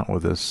Canon came out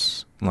with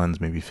this lens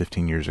maybe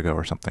 15 years ago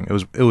or something.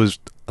 It was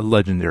a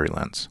legendary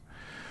lens.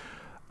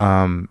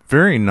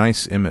 Very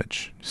nice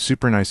image,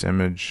 super nice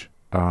image,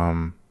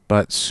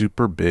 but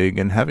super big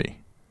and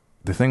heavy.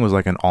 The thing was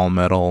like an all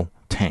metal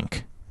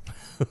tank.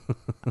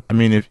 I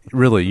mean, if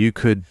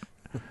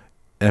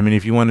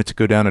you wanted to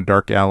go down a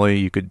dark alley,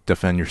 you could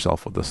defend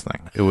yourself with this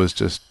thing. It was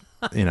just,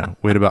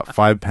 weighed about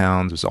 5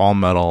 pounds. It was all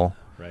metal.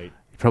 Right.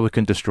 You probably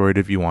couldn't destroy it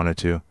if you wanted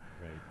to.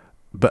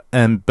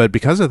 Right. But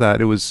because of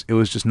that, it was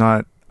just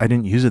not. I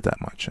didn't use it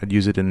that much. I'd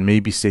use it in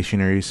maybe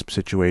stationary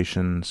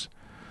situations.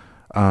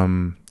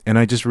 And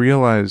I just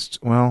realized,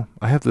 well,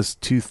 I have this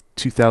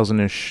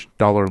 $2,000-ish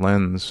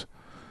lens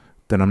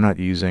that I'm not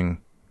using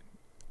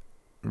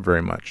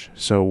very much.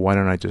 So why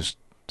don't I just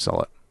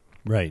sell it?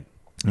 Right.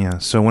 Yeah.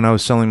 So when I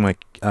was selling my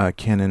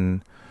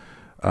Canon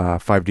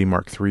 5D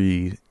Mark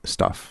III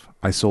stuff,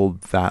 I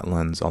sold that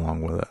lens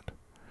along with it,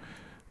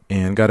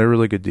 and got a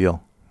really good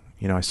deal.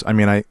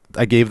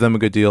 I gave them a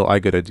good deal. I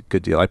got a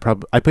good deal. I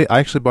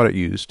actually bought it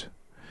used,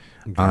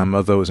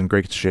 although it was in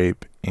great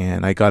shape,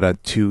 and I got a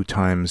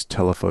 2x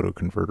telephoto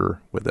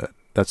converter with it.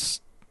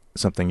 That's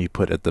something you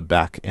put at the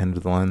back end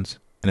of the lens,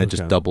 and it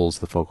just doubles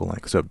the focal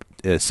length. So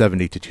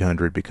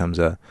 70-200 becomes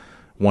a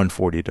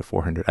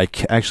 140-400. I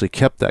actually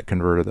kept that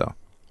converter though,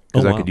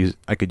 because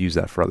I could use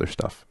that for other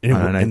stuff.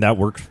 And that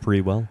works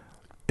pretty well.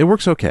 It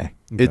works okay.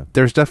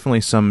 There's definitely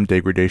some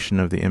degradation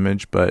of the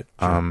image, but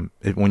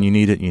when you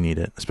need it, you need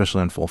it,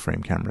 especially on full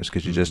frame cameras,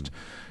 because you just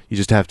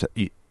have to.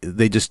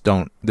 They just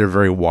don't. They're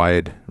very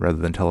wide rather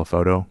than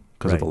telephoto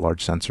because of the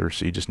large sensor,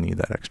 so you just need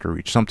that extra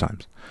reach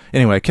sometimes.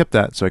 Anyway, I kept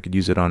that so I could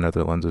use it on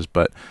other lenses,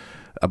 but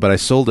I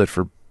sold it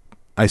for.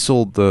 I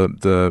sold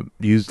the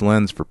used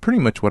lens for pretty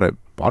much what I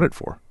bought it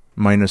for,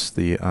 minus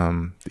the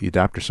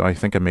adapter. So I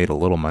think I made a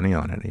little money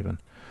on it even.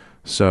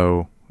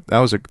 So that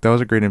was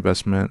a great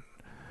investment.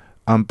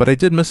 But I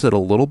did miss it a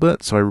little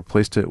bit, so I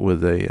replaced it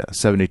with a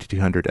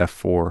 70-200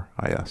 f4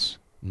 IS,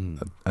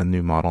 a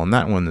new model, and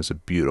that one is a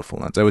beautiful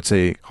lens. I would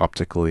say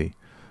optically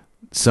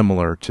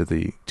similar to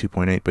the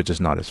 2.8, but just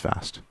not as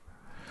fast.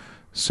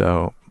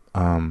 So,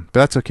 but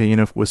that's okay.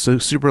 With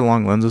super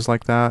long lenses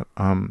like that,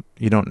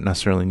 you don't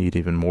necessarily need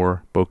even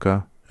more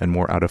bokeh and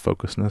more out of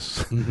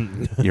focusness.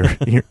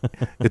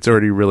 It's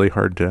already really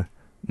hard to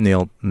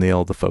nail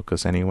the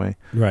focus anyway.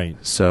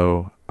 Right.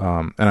 So.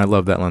 And I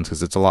love that lens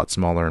because it's a lot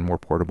smaller and more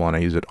portable, and I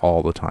use it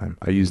all the time.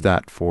 I use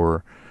that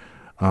for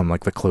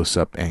like the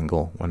close-up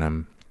angle when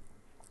I'm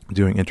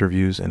doing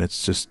interviews, and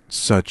it's just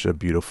such a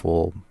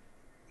beautiful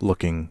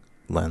looking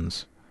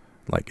lens.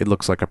 Like, it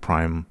looks like a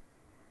prime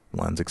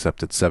lens,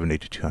 except it's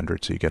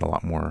 70-200, so you get a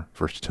lot more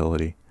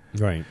versatility.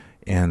 Right.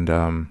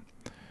 And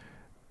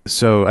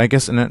so I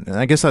guess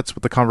that's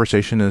what the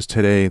conversation is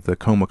today, the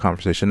Coma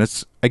conversation.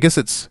 I guess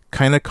it's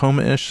kind of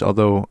Coma-ish,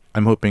 although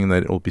I'm hoping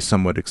that it will be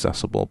somewhat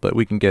accessible, but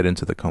we can get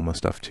into the Coma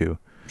stuff too.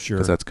 Sure.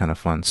 Because that's kind of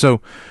fun.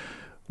 So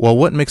Well,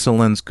 what makes a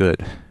lens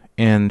good?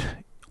 And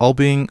all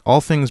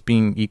things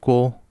being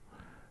equal,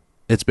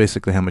 it's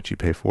basically how much you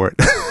pay for it.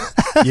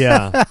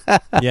 Yeah,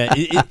 yeah.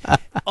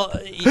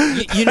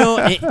 You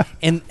know,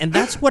 and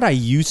that's what I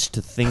used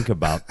to think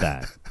about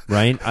that.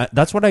 Right.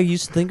 That's what I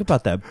used to think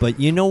about that. But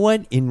you know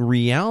what? In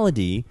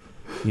reality,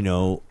 you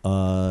know,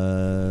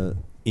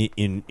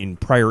 in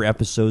prior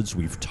episodes,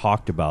 we've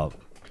talked about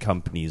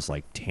companies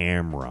like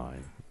Tamron,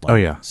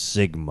 like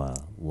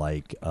Sigma,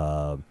 like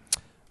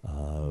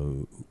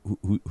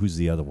who's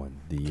the other one?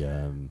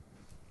 The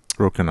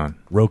Rokinon.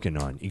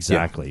 Rokinon,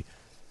 exactly.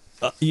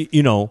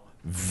 You know,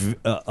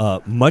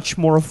 much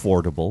more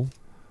affordable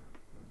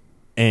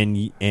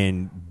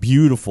and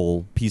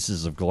beautiful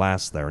pieces of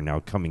glass that are now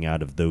coming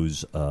out of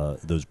those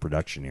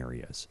production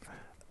areas.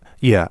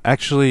 Yeah,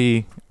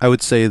 actually, I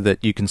would say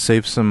that you can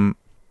save some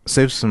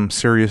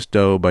serious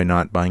dough by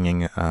not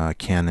buying a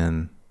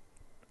Canon,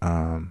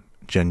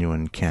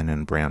 genuine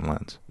Canon brand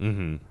lens.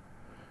 Mm-hmm.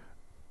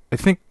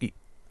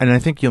 I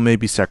think you'll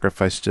maybe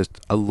sacrifice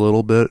just a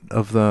little bit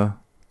of the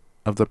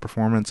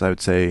performance. I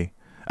would say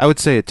a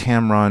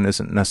Tamron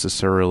isn't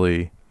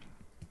necessarily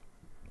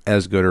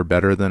as good or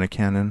better than a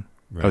Canon.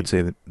 Right. I would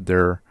say that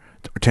they're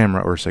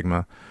Tamron or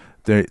Sigma.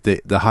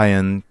 The high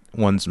end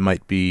ones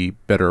might be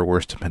better or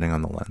worse depending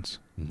on the lens.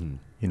 Mm-hmm.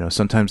 You know,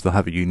 sometimes they'll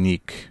have a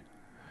unique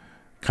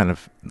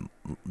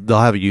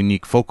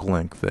focal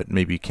length that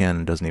maybe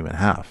Canon doesn't even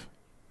have.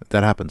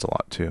 That happens a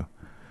lot too.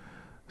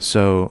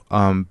 So,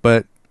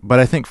 but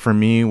I think for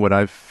me, what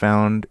I've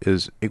found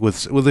is,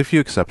 with a few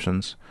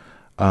exceptions,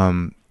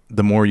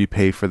 the more you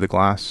pay for the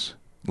glass,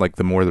 like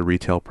the more the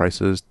retail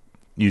price is,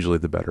 usually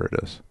the better it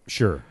is.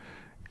 Sure.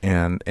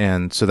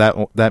 And so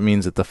that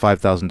means that the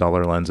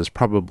 $5,000 lens is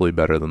probably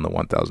better than the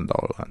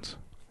 $1,000 lens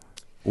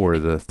or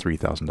the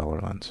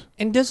 $3,000 lens.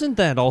 And doesn't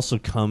that also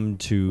come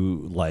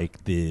to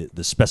like the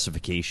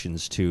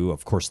specifications too?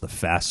 Of course, the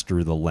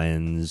faster the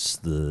lens,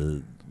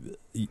 the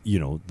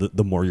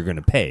more you're going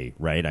to pay,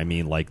 right? I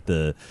mean, like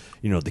the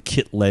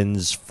kit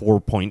lens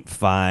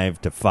 4.5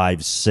 to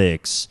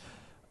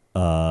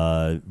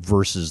 5.6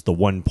 versus the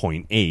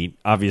 1.8.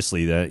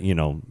 Obviously, that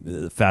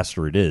the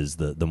faster it is,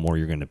 the more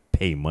you're going to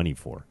pay money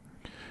for.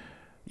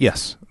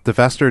 Yes, the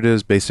faster it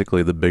is,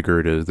 basically, the bigger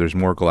it is. There's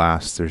more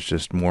glass. There's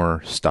just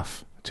more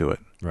stuff to it.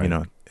 Right. You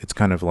know, it's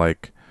kind of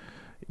like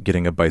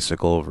getting a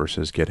bicycle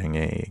versus getting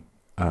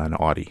an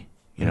Audi.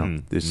 You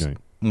know, it's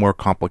more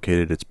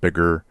complicated. It's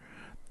bigger.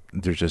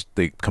 There's just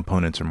the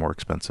components are more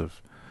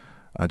expensive,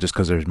 just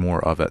because there's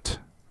more of it.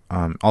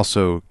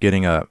 Also,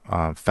 getting a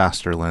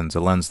faster lens, a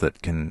lens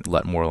that can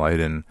let more light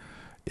in,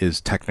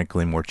 is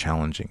technically more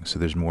challenging. So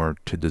there's more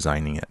to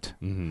designing it.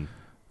 Mm-hmm.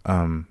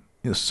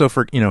 So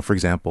for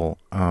example,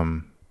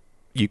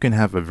 you can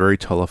have a very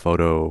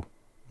telephoto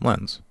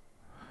lens,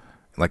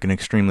 like you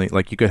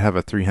could have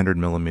a 300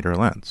 millimeter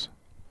lens,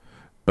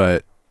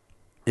 but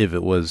if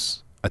it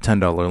was a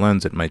 $10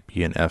 lens, it might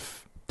be an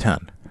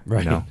f10.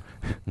 Right. You know?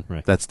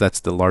 Right. That's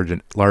the large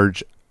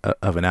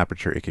of an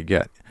aperture it could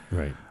get.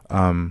 Right.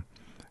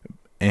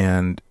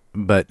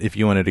 But if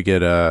you wanted to get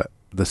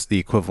the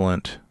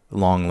equivalent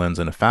long lens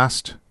and a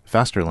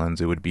faster lens,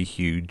 it would be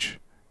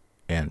huge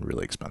and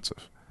really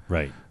expensive.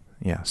 Right.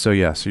 Yeah. So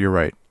you're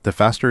right. The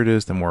faster it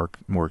is, the more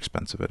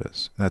expensive it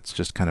is. That's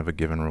just kind of a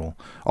given rule.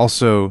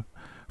 Also,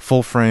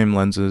 full frame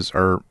lenses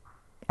are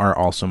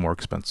also more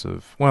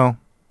expensive. Well,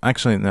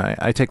 actually, no,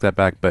 I take that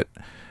back. But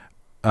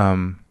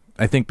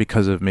I think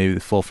because of maybe the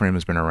full frame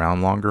has been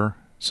around longer,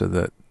 so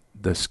that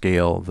the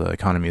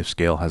economy of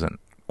scale hasn't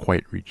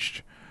quite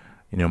reached,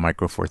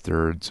 micro four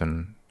thirds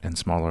and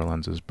smaller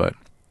lenses. But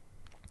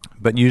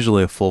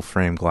usually a full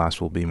frame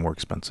glass will be more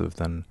expensive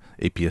than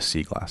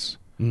APS-C glass.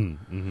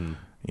 Mm-hmm.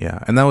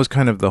 Yeah, and that was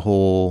kind of the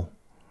whole.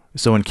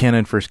 So when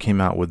Canon first came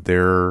out with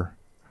their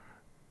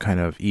kind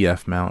of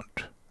EF mount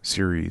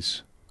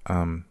series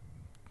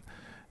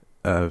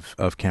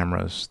of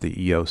cameras,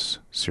 the EOS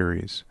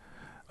series,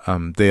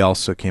 they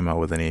also came out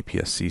with an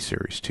APS-C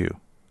series too,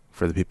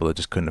 for the people that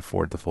just couldn't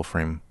afford the full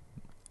frame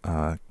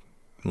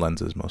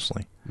lenses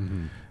mostly.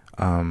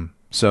 Mm-hmm.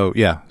 So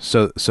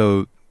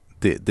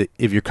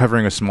if you're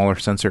covering a smaller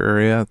sensor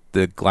area,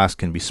 the glass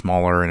can be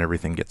smaller and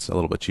everything gets a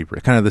little bit cheaper.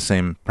 Kind of the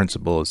same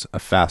principle as a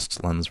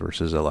fast lens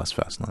versus a less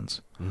fast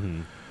lens.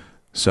 Mm-hmm.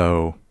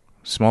 So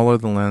smaller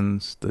the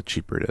lens, the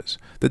cheaper it is.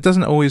 That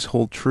doesn't always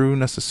hold true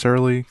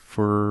necessarily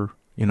for,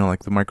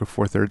 like the micro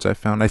four thirds I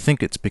found. I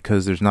think it's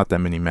because there's not that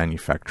many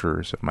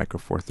manufacturers of micro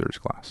four thirds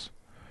glass.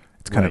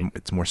 It's kind of,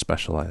 it's more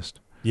specialized.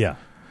 Yeah.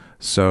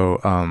 So,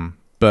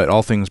 but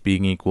all things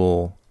being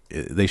equal,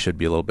 they should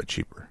be a little bit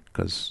cheaper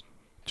because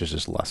there's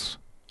just less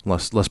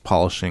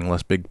polishing,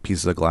 less big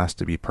pieces of glass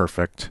to be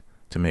perfect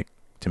to make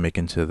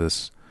into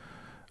this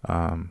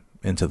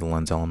into the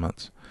lens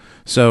elements.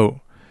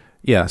 So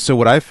yeah, so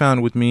what I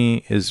found with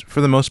me is, for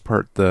the most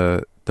part,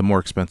 the more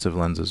expensive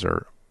lenses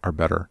are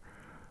better.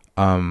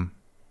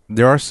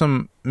 There are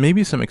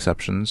maybe some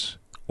exceptions,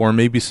 or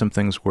maybe some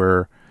things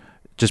where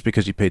just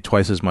because you pay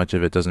twice as much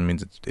of it doesn't mean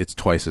it's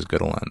twice as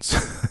good a lens.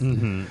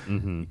 Mm-hmm.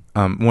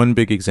 Mm-hmm. One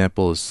big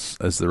example is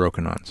the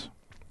Rokinons.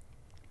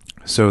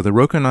 So the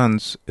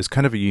Rokinons is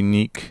kind of a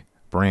unique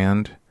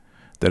brand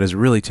that has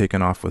really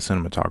taken off with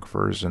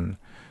cinematographers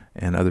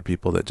and other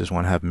people that just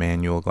want to have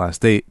manual glass.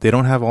 They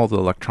don't have all the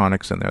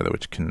electronics in there,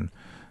 which can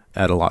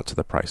add a lot to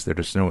the price.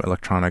 There's no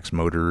electronics,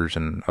 motors,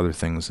 and other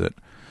things that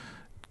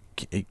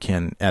it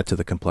can add to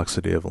the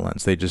complexity of a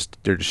lens. They're just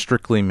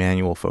strictly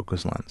manual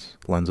focus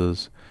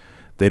lenses.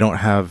 They don't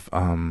have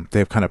they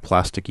have kind of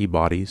plasticky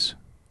bodies,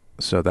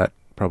 so that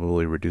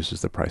probably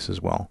reduces the price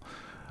as well.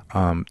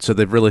 So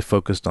they've really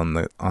focused on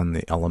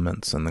the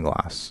elements and the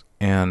glass,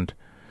 and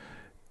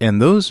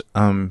those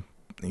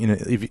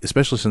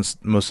especially since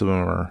most of them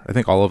are, I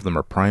think all of them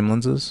are prime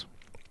lenses.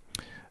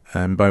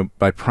 And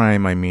by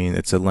prime, I mean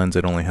it's a lens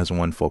that only has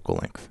one focal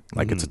length.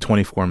 Like it's a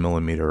 24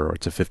 millimeter or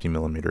it's a 50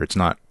 millimeter. It's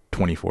not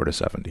 24 to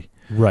 70.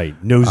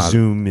 Right. No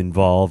zoom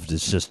involved.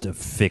 It's just a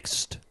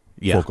fixed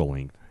focal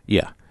length.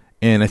 Yeah.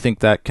 And I think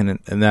that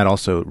that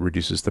also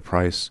reduces the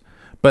price.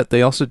 But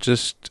they also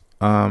just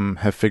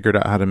have figured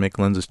out how to make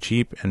lenses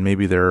cheap, and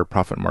maybe their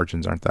profit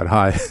margins aren't that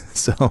high.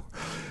 So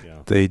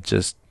they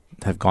just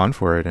have gone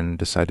for it and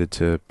decided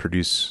to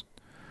produce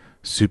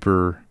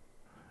super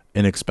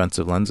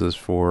inexpensive lenses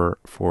for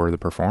the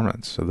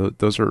performance. So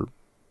those are,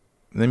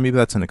 maybe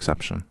that's an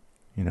exception.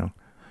 You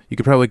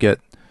could probably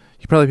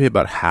pay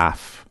about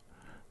half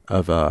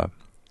of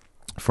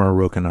for a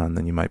Rokinon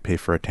than you might pay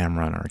for a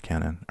Tamron or a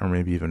Canon, or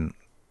maybe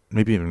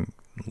even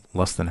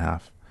less than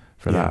half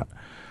for that.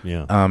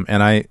 Yeah.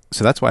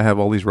 So that's why I have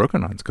all these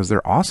Rokinons, because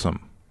they're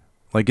awesome.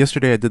 Like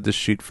yesterday I did this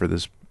shoot for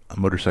this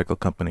motorcycle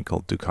company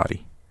called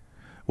Ducati.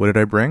 What did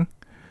I bring?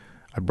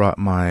 I brought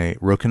my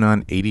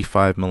Rokinon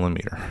 85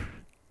 millimeter.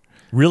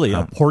 Really,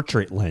 a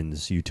portrait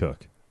lens you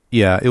took?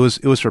 Yeah, it was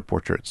for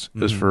portraits.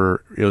 It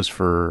was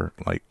for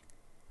like,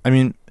 I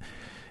mean,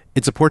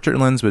 it's a portrait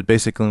lens, but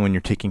basically when you're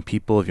taking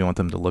people, if you want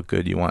them to look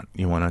good, you want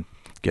to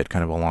get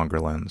kind of a longer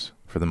lens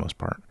for the most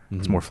part.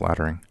 It's more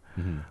flattering.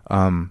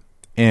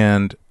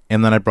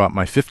 And then I brought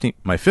my 50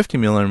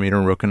 millimeter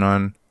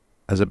Rokinon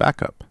as a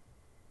backup,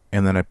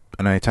 and then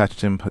I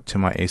attached him to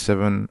my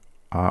A7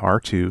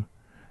 R2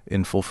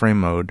 in full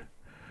frame mode,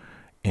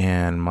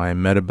 and my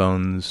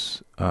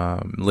Metabones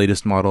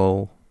latest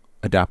model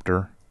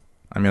adapter.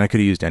 I mean, I could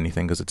have used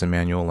anything because it's a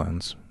manual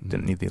lens.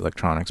 Didn't need the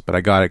electronics, but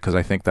I got it because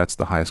I think that's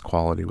the highest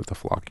quality with the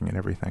flocking and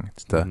everything.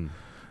 It's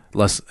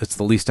it's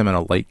the least amount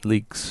of light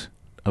leaks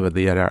of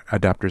the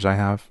adapters I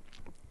have.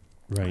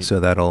 Right. So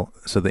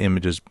the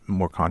image is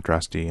more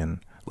contrasty and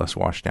less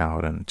washed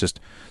out, and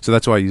so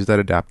that's why I used that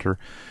adapter.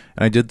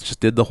 And I did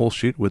the whole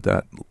shoot with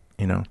that,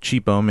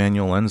 cheapo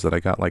manual lens that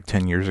I got like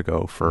 10 years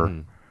ago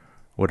for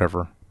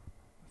whatever,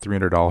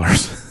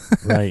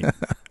 $300.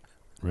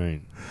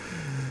 Right.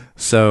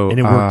 So and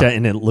it worked out,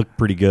 and it looked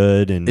pretty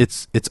good, and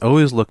it's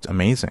always looked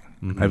amazing.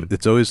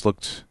 It's always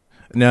looked.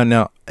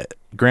 Now,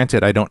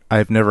 granted,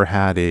 I've never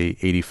had a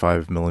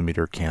 85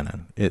 millimeter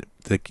Canon.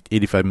 The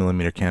 85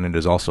 millimeter Canon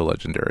is also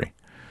legendary.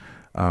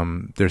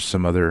 There's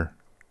some other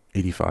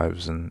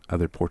 85s and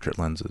other portrait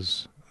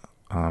lenses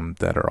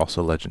that are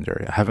also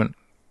legendary. I haven't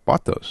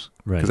bought those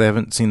because I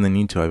haven't seen the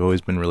need to. I've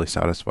always been really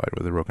satisfied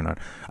with the Rokinon.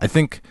 I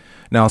think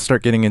now I'll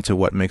start getting into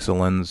what makes a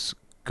lens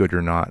good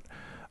or not.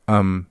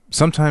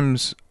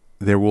 Sometimes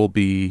there will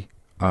be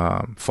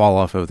fall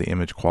off of the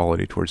image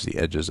quality towards the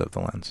edges of the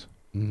lens,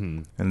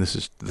 and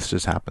this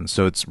just happens.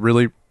 So it's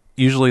really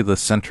usually the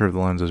center of the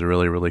lens is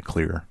really, really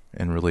clear,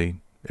 and really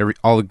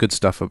all the good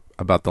stuff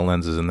about the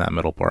lens is in that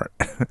middle part.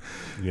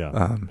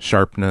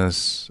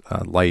 Sharpness,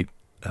 light,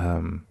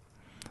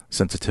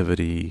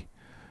 sensitivity,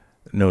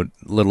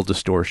 little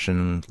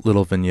distortion,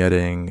 little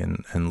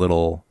vignetting, and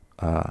little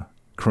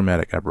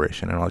chromatic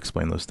aberration, and I'll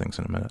explain those things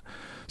in a minute.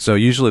 So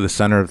usually the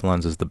center of the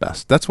lens is the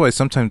best. That's why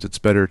sometimes it's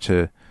better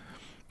to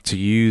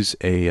use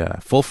a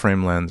full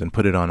frame lens and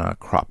put it on a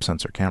crop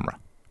sensor camera,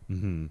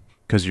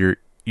 because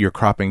you're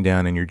cropping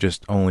down and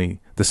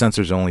the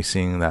sensor's only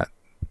seeing that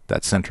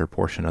center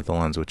portion of the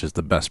lens, which is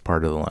the best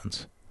part of the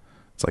lens.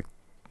 It's like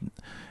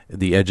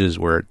the edges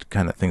where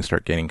things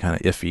start getting kind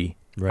of iffy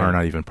are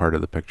not even part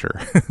of the picture.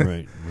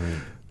 Right.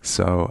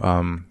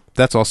 So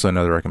that's also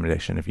another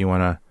recommendation. If you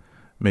want to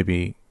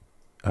maybe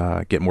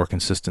get more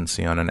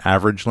consistency on an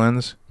average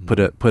lens, put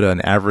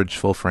an average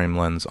full frame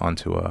lens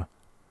onto a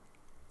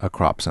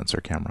crop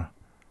sensor camera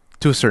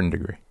to a certain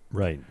degree.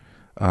 Right.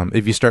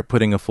 If you start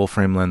putting a full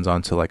frame lens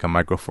onto like a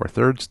Micro Four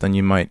Thirds, then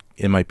it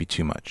might be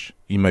too much.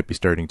 You might be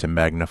starting to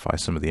magnify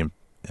some of the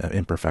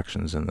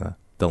imperfections in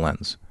the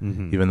lens.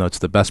 Even though it's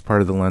the best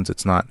part of the lens,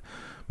 it's not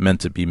meant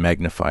to be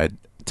magnified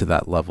to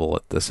that level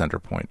at the center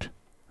point.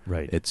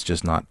 Right. It's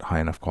just not high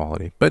enough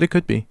quality, but it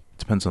could be.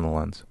 Depends on the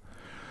lens.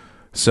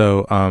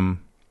 So,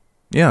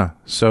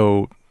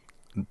 so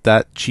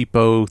that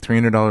cheapo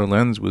 $300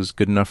 lens was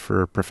good enough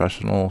for a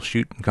professional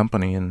shoot and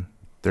company, and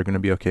they're going to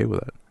be okay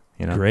with it.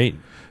 Great.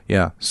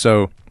 Yeah.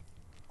 So,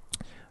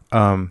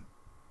 and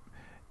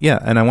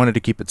I wanted to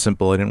keep it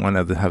simple. I didn't want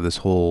to have this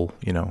whole,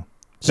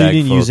 So you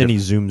didn't use any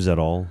zooms at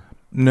all?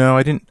 No,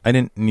 I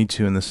didn't need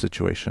to in this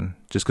situation,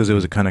 just because it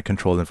was a kind of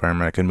controlled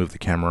environment. I could move the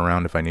camera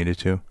around if I needed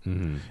to.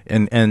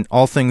 And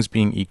all things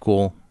being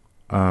equal,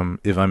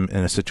 if I'm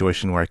in a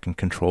situation where I can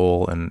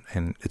control and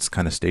it's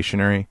kind of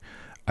stationary,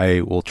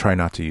 I will try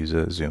not to use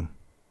a zoom.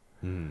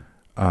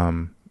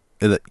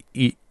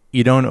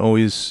 You don't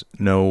always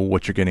know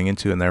what you're getting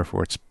into, and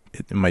therefore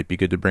it might be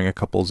good to bring a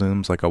couple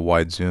zooms, like a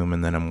wide zoom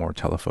and then a more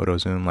telephoto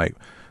zoom, like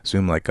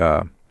like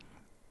a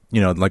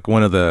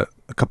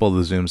couple of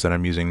the zooms that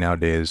I'm using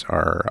nowadays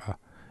are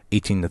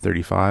 18 to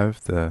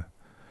 35, the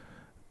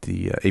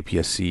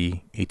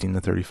APS-C 18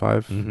 to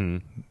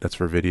 35. That's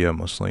for video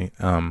mostly.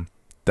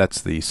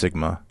 That's the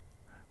Sigma.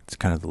 It's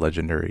kind of the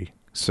legendary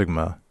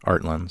Sigma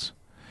art lens,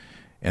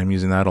 and I'm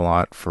using that a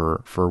lot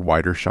for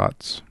wider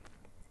shots.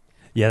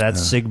 Yeah, that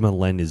Sigma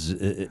lens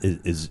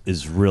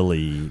is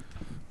really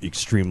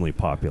extremely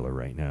popular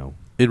right now.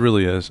 It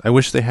really is. I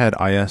wish they had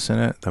IS in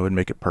it. That would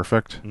make it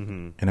perfect,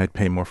 and I'd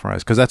pay more for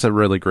IS, because that's a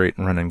really great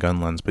run and gun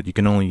lens, but you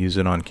can only use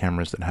it on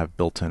cameras that have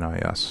built-in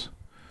IS,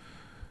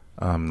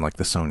 like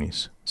the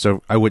Sonys.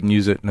 So I wouldn't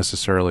use it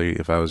necessarily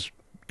if I was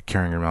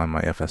carrying around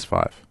my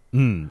FS5.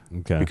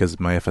 Okay.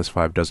 Because my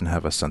FS5 isn't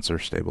a sensor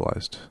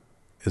stabilized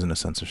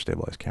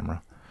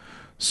camera.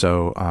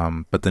 So,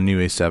 but the new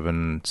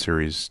A7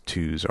 Series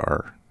 2s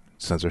are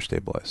sensor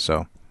stabilized.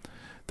 So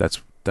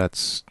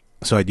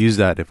so I'd use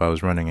that if I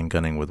was running and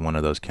gunning with one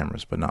of those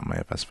cameras, but not my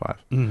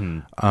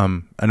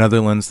FS5. Another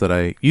lens that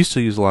I used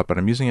to use a lot, but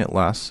I'm using it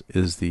less,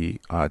 is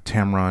the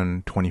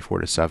Tamron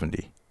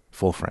 24-70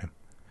 full frame.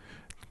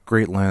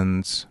 Great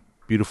lens,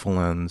 beautiful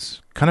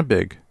lens, kind of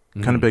big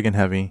and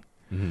heavy.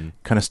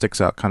 Kind of sticks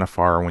out kind of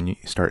far when you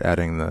start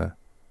adding the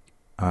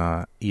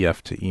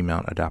EF to E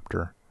mount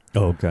adapter.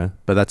 Oh, okay.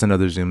 But that's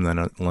another zoom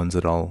lens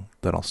that I'll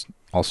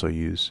also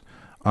use.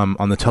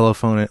 On the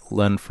telephoto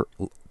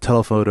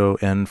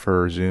end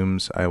for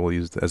zooms, I will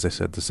use, as I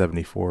said, the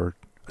 70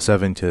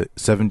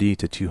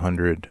 to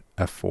 200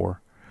 f4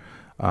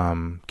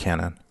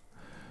 Canon.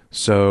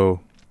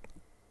 So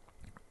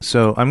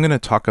I'm going to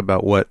talk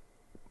about what,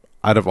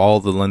 out of all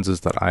the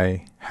lenses that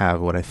I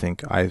have, what I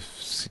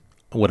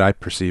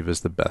perceive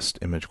as the best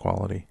image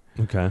quality.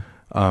 Okay.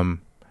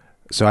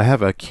 So I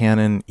have a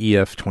Canon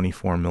EF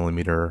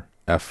 24mm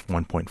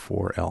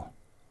f1.4L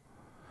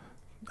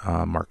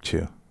Mark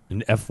II.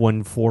 An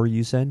f1.4,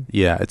 you said?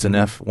 Yeah, it's an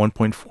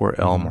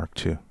f1.4L Mark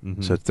II.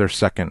 So it's their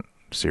second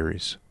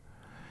series.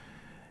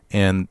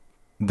 And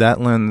that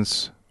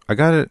lens, I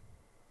got it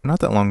not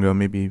that long ago,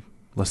 maybe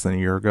less than a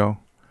year ago.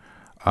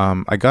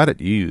 I got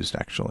it used,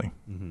 actually.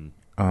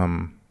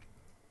 Or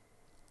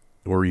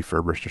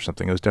refurbished or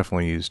something. It was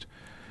definitely used.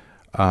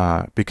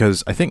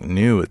 Because I think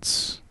new,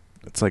 it's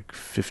like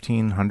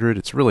 $1,500.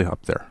 It's really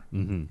up there.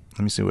 Let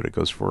me see what it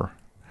goes for.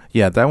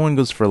 Yeah, that one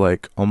goes for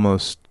like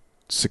almost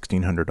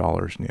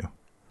 $1,600 new.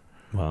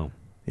 Wow.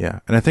 Yeah,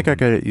 and I think I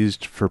got it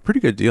used for a pretty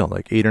good deal,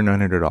 like $800 or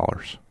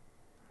 $900.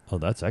 Oh,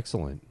 that's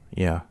excellent.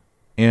 Yeah,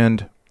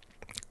 and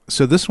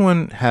so this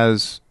one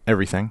has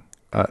everything.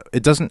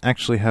 It doesn't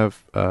actually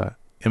have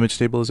image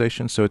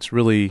stabilization, so it's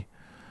really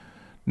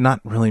not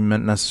really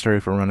meant necessary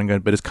for run and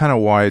gun, but it's kind of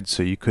wide,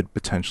 so you could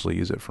potentially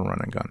use it for run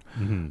and gun.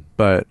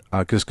 But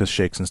just because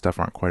shakes and stuff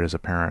aren't quite as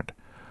apparent.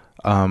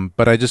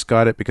 But I just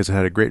got it because it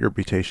had a great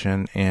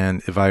reputation,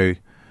 and if I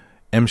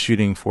am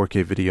shooting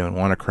 4K video and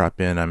want to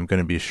crop in, I'm going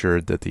to be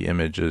assured that the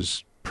image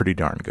is pretty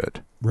darn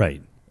good.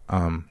 Right.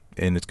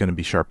 And it's going to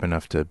be sharp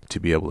enough to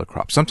be able to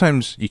crop.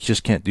 Sometimes you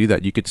just can't do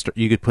that. You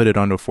could put it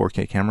onto a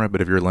 4K camera,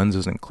 but if your lens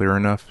isn't clear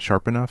enough,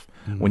 sharp enough,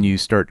 when you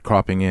start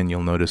cropping in,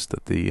 you'll notice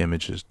that the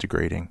image is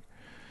degrading,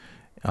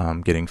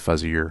 getting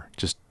fuzzier.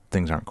 Just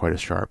things aren't quite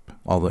as sharp.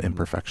 All the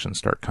imperfections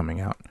start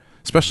coming out,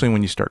 especially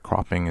when you start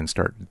cropping and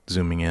start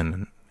zooming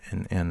in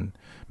and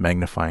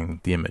magnifying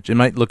the image. It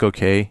might look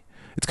okay.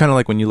 It's kind of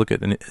like when you look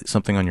at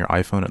something on your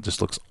iPhone, it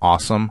just looks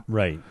awesome.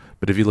 Right.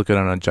 But if you look at it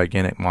on a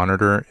gigantic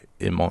monitor,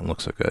 it won't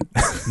look so good.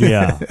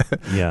 Yeah.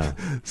 Yeah.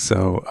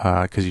 So,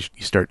 because you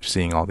start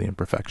seeing all the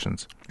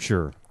imperfections.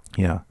 Sure.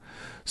 Yeah.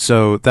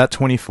 So that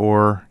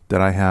 24 that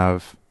I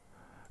have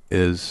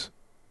is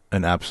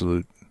an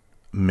absolute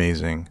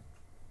amazing,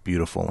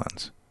 beautiful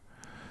lens.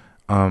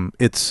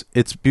 It's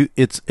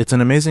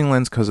an amazing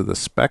lens because of the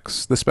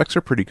specs. The specs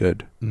are pretty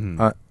good.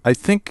 I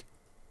think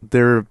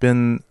there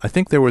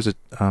was a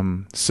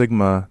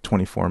Sigma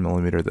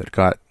 24mm that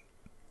got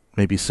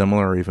maybe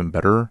similar or even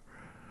better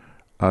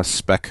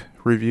spec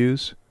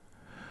reviews.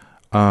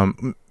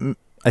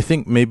 I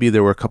think maybe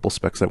there were a couple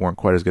specs that weren't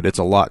quite as good. It's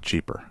a lot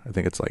cheaper. I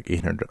think it's like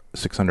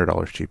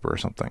 $600 cheaper or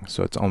something.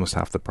 So it's almost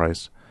half the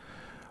price.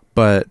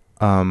 But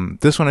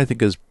this one I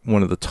think is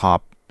one of the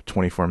top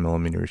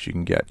 24mm you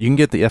can get. You can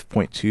get the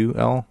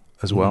f.2L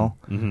as well,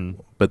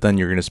 but then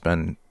you're going to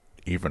spend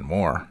even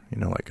more.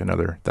 Like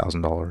another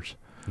 $1,000.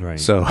 Right.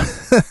 So,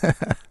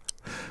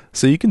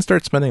 so you can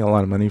start spending a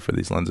lot of money for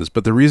these lenses.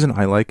 But the reason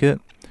I like it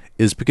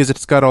is because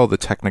it's got all the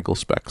technical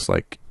specs.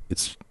 Like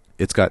it's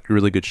got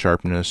really good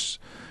sharpness.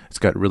 It's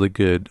got really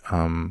good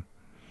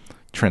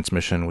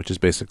transmission, which is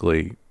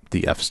basically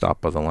the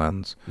f-stop of the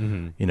lens.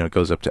 It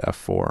goes up to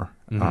f4.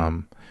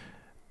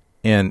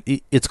 And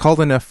it's called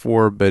an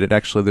f4,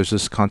 but there's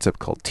this concept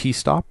called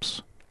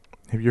t-stops.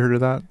 Have you heard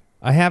of that?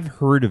 I have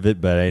heard of it,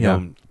 but I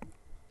don't.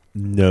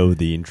 know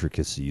the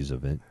intricacies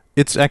of it.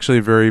 It's actually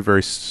very,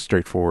 very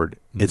straightforward.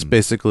 It's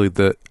basically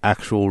the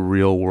actual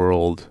real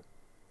world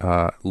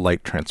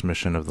light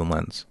transmission of the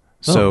lens.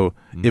 So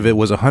if it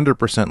was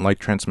 100% light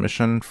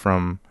transmission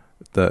from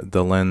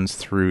the lens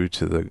through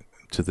to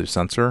the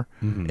sensor,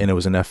 and it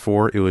was an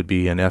f4, it would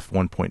be an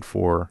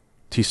f1.4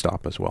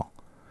 t-stop as well.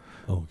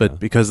 Okay. But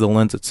because the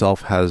lens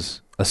itself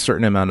has a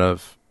certain amount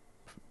of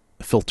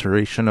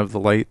filtration of the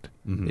light,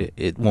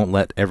 it won't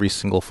let every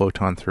single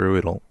photon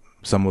through.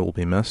 Some will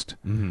be missed.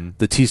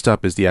 The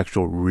t-stop is the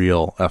actual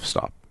real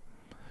f-stop.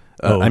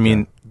 Okay. I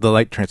mean, the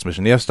light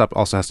transmission. The f-stop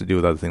also has to do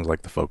with other things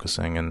like the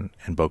focusing and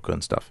bokeh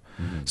and stuff.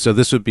 So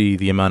this would be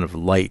the amount of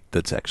light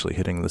that's actually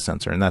hitting the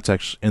sensor, and that's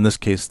actually, in this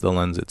case, the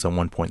lens, it's a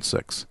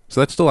 1.6.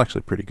 So that's still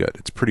actually pretty good.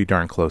 It's pretty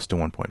darn close to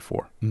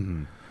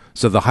 1.4.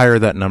 So the higher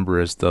that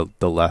number is, the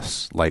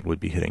less light would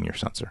be hitting your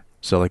sensor.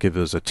 So like if it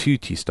was a 2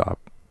 t-stop,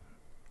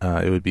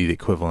 it would be the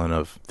equivalent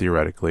of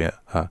theoretically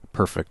a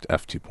perfect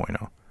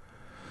f2.0.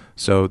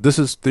 So this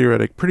is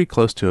theoretically pretty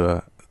close to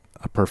a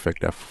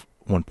perfect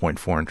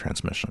f1.4 in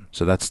transmission.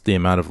 So that's the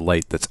amount of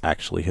light that's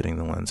actually hitting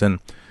the lens. And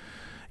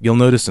you'll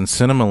notice in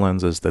cinema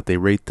lenses that they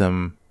rate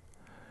them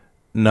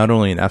not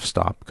only in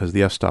f-stop, because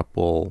the f-stop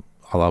will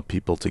allow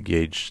people to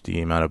gauge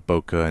the amount of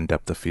bokeh and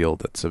depth of field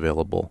that's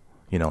available,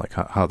 like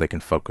how they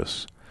can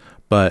focus.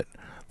 But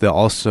they'll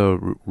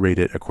also rate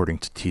it according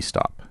to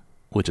t-stop,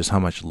 which is how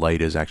much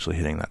light is actually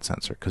hitting that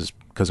sensor.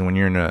 Because when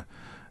you're in a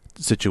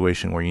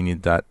situation where you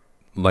need that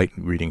light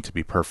reading to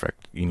be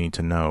perfect, you need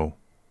to know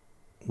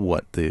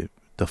what the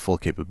full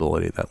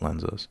capability of that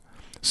lens is.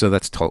 So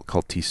that's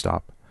called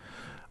t-stop.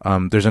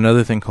 There's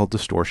another thing called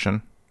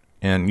distortion,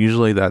 and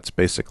usually that's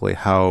basically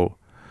how,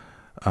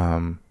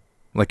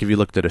 like if you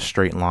looked at a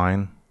straight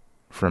line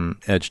from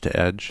edge to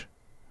edge,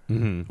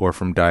 or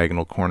from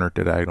diagonal corner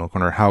to diagonal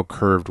corner, how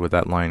curved would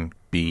that line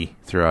be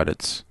throughout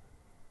its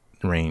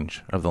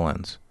range of the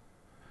lens?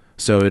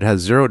 So it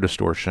has zero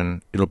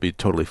distortion, it'll be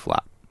totally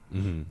flat.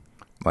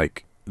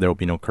 Like there will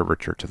be no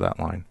curvature to that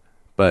line.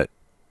 But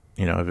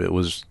if it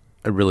was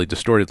a really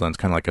distorted lens,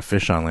 kind of like a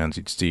fisheye lens,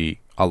 you'd see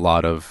a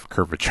lot of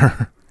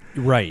curvature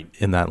right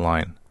in that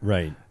line.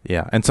 Right.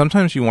 Yeah, and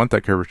sometimes you want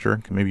that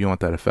curvature, maybe you want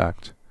that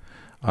effect,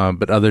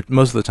 but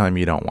most of the time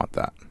you don't want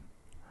that.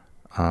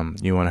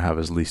 You want to have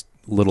as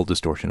little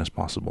distortion as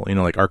possible.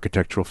 Like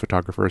architectural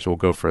photographers will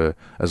go for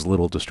as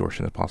little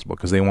distortion as possible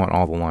because they want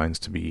all the lines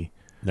to be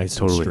nice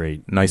totally and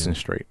straight. Nice and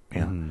straight.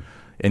 Yeah.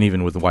 And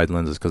even with wide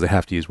lenses, because they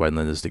have to use wide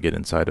lenses to get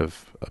inside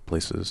of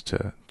places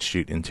to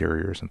shoot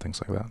interiors and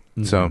things like that.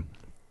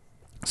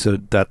 So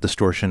that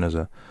distortion is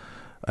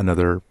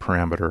another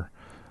parameter.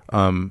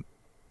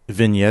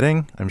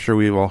 Vignetting, I'm sure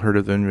we've all heard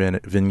of the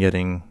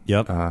vignetting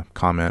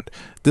comment.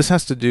 This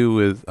has to do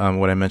with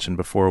what I mentioned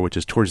before, which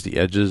is towards the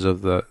edges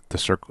of the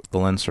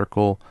lens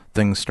circle,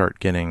 things start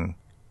getting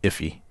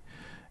iffy.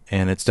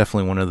 And it's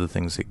definitely one of the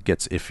things that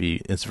gets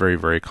iffy. It's very,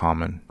 very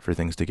common for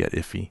things to get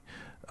iffy.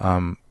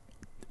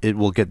 It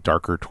will get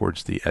darker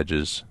towards the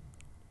edges,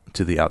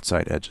 to the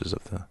outside edges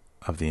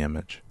of the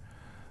image.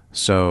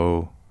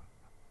 So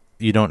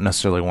you don't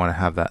necessarily want to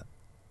have that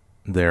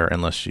there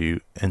unless you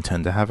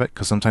intend to have it,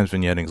 because sometimes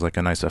vignetting is like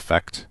a nice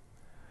effect,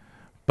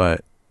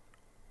 but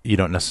you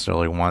don't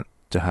necessarily want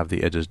to have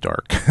the edges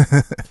dark.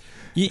 I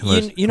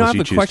have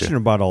a question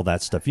about all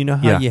that stuff. You know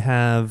how you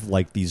have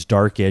like these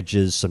dark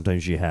edges.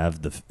 Sometimes you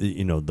have the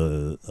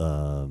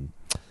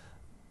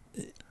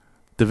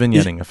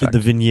vignetting effect, the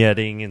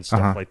vignetting and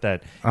stuff like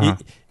that.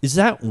 Is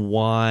that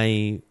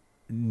why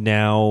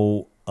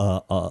now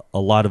a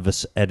lot of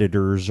us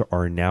editors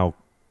are now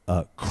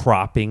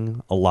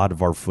cropping a lot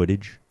of our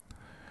footage?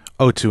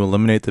 Oh, to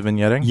eliminate the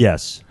vignetting?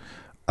 Yes.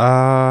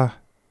 I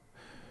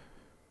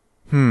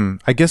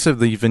guess if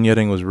the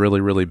vignetting was really,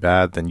 really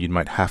bad, then you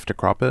might have to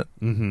crop it.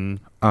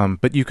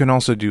 But you can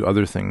also do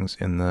other things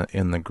in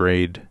the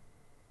grade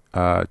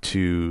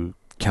to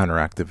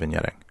counteract the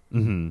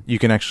vignetting. You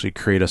can actually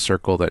create a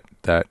circle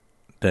that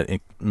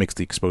it makes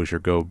the exposure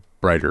go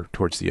brighter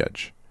towards the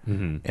edge,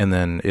 and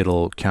then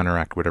it'll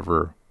counteract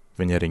whatever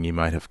vignetting you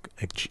might have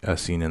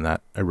seen in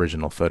that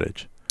original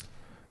footage.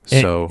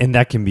 And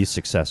that can be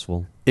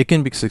successful. It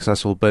can be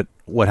successful, but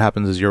what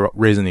happens is you're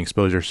raising the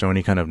exposure, so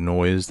any kind of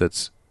noise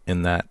that's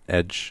in that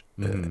edge,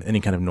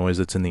 any kind of noise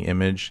that's in the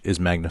image is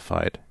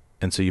magnified.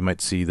 And so you might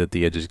see that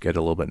the edges get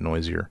a little bit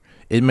noisier.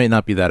 It may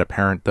not be that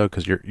apparent, though,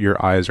 because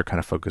your eyes are kind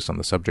of focused on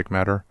the subject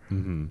matter.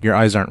 Your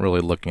eyes aren't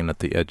really looking at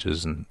the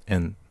edges and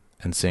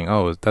saying,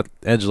 oh, that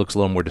edge looks a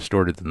little more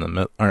distorted than the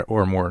middle,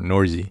 or more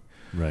noisy.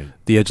 Right.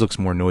 The edge looks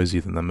more noisy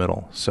than the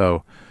middle.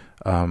 So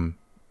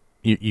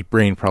your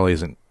brain probably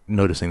isn't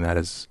noticing that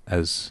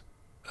as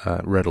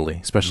readily,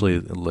 especially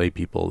lay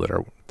people that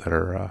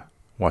are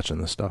watching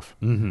this stuff.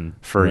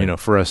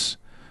 For us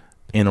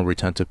anal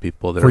retentive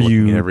people that are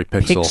looking at every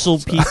pixel.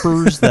 Pixel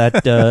peepers,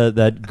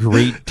 that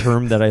great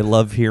term that I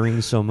love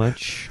hearing so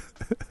much.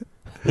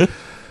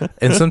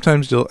 And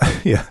sometimes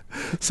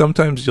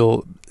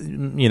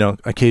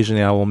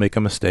occasionally I will make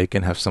a mistake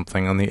and have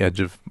something on the edge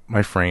of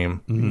my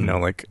frame,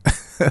 like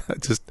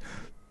just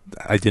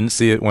I didn't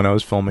see it when I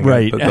was filming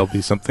Right. it, but there'll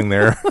be something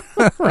there.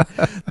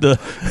 The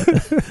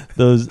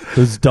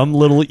those dumb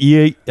little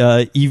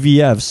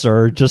EVFs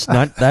are just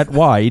not that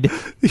wide.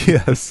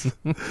 Yes.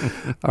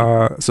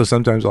 So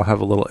sometimes I'll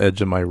have a little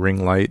edge of my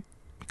ring light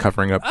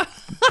covering up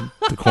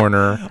the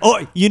corner.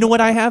 Oh, you know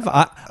what I have?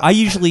 I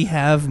usually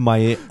have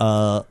my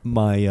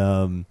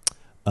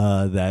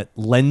that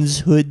lens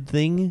hood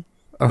thing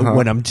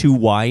when I'm too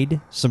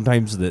wide.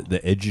 Sometimes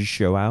the edges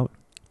show out.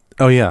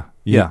 Oh yeah,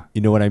 yeah.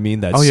 You know what I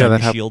mean? That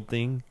that shield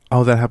thing.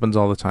 Oh, that happens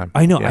all the time.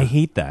 I know. Yeah. I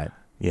hate that.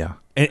 Yeah.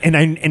 And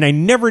I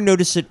never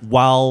notice it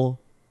while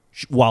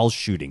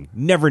shooting.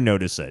 Never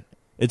notice it.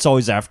 It's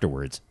always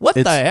afterwards. What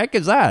the heck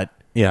is that?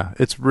 Yeah,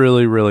 it's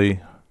really, really.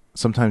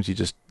 Sometimes you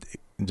just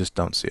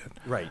don't see it.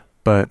 Right.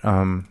 But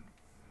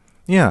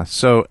yeah.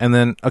 So and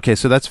then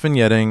so that's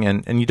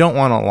vignetting, and you don't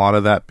want a lot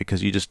of that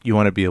because you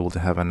want to be able to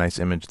have a nice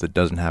image that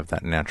doesn't have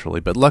that naturally.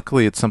 But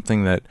luckily, it's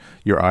something that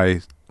your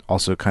eye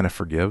also kind of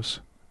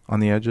forgives on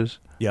the edges.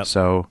 Yep.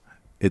 So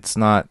it's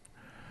not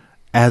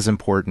as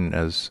important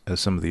as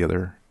some of the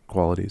other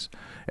qualities.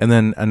 And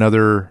then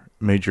another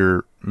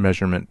major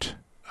measurement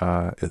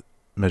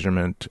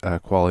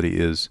quality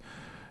is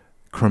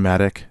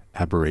chromatic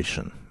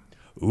aberration.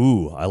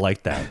 Ooh, I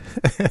like that.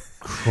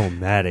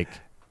 Chromatic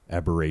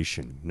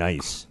aberration.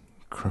 Nice.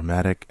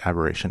 Chromatic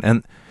aberration.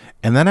 And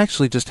that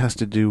actually just has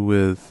to do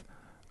with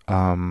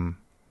the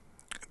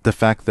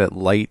fact that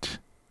light,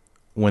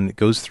 when it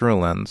goes through a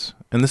lens,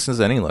 and this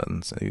is any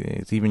lens,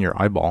 it's even your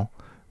eyeball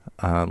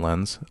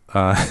lens,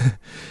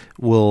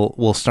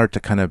 will start to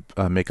kind of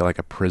make like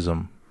a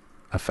prism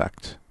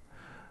effect.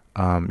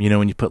 When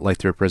you put light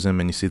through a prism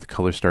and you see the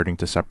colors starting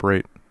to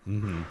separate.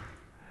 Mm-hmm.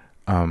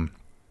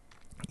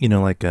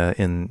 Like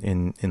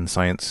in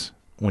science,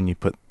 when you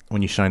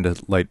shined a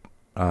light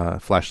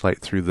flashlight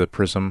through the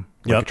prism,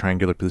 like a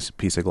triangular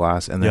piece of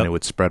glass, and then it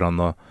would spread on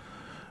the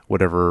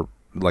whatever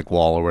like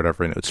wall or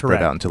whatever, and it would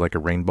spread out into like a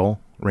rainbow.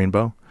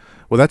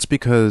 Well, that's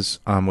because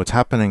what's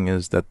happening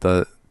is that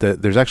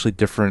there's actually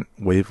different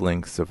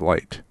wavelengths of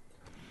light,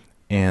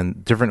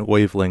 and different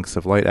wavelengths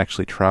of light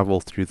actually travel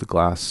through the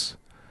glass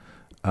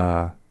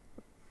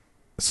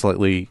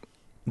slightly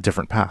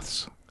different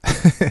paths.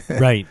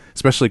 Right.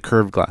 Especially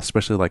curved glass,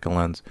 especially like a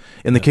lens.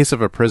 In the case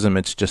of a prism,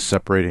 it's just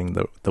separating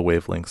the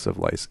wavelengths of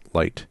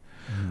light.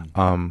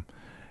 Mm.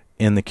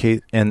 In the case,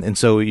 and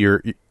so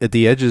you're at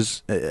the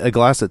edges. A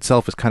glass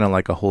itself is kind of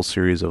like a whole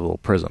series of little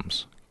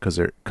prisms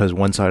because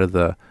one side of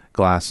the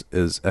glass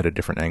is at a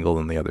different angle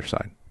than the other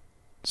side.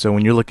 So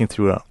when you're looking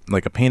through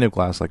a pane of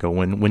glass, like a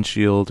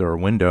windshield or a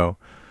window,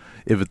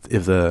 if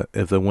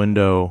the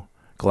window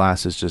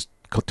glass is just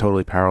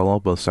totally parallel,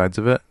 both sides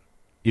of it,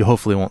 you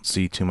hopefully won't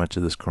see too much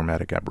of this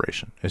chromatic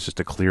aberration. It's just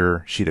a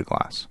clear sheet of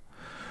glass.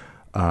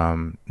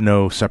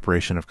 No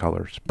separation of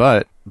colors.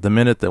 But the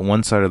minute that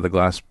one side of the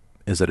glass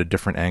is at a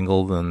different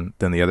angle than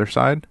the other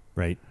side,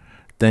 right,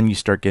 then you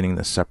start getting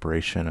the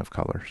separation of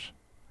colors.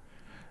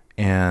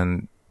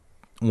 And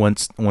when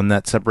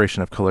that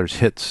separation of colors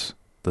hits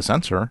the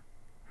sensor,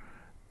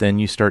 then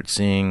you start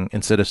seeing,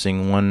 instead of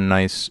seeing one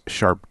nice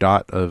sharp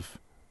dot of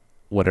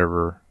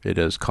whatever it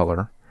is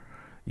color,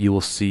 you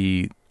will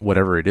see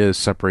whatever it is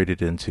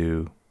separated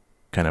into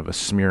kind of a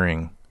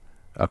smearing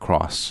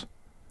across.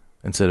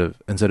 Instead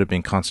of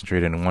being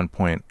concentrated in one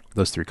point,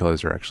 those three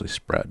colors are actually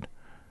spread.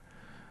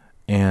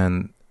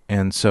 And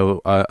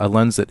so a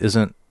lens that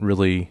isn't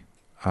really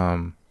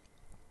done,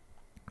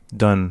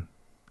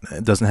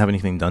 doesn't have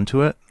anything done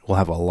to it, will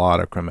have a lot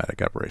of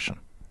chromatic aberration.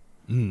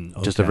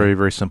 Okay. Just a very,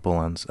 very simple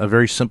lens. A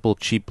very simple,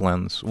 cheap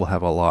lens will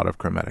have a lot of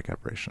chromatic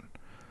aberration.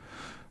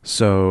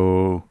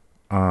 So,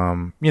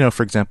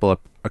 for example,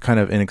 a kind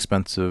of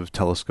inexpensive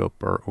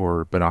telescope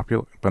or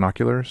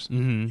binoculars,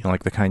 mm-hmm.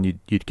 like the kind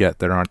you'd get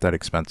that aren't that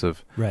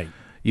expensive. Right.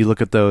 You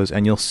look at those,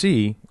 and you'll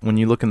see, when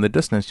you look in the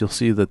distance, you'll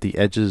see that the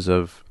edges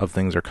of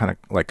things are kind of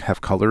like have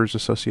colors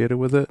associated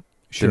with it.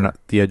 Sure.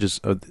 The edges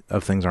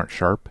of things aren't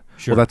sharp.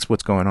 Sure. Well, that's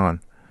what's going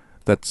on.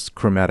 That's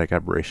chromatic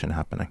aberration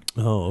happening.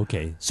 Oh,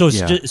 okay. So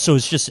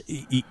it's just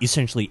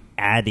essentially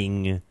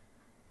adding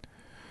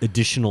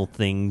additional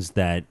things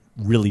that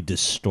really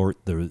distort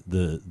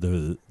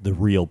the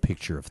real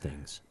picture of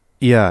things.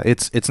 Yeah,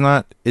 it's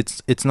not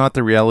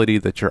the reality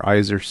that your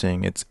eyes are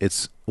seeing.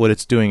 It's what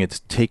it's doing.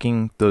 It's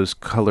taking those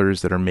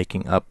colors that are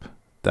making up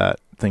that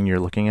thing you're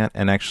looking at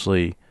and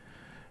actually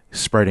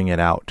spreading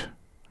it out,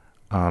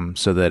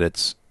 so that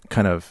it's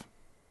kind of,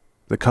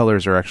 the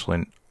colors are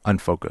actually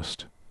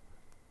unfocused.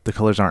 The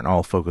colors aren't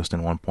all focused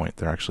in one point.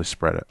 They're actually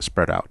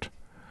spread out,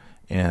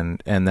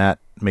 and that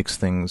makes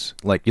things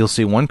like, you'll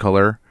see one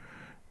color,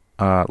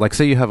 like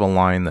say you have a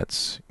line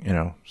that's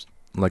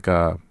like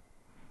a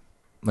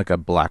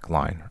black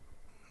line,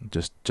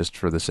 just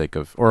for the sake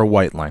of, or a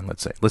white line.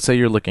 Let's say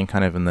you're looking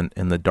kind of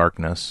in the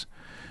darkness,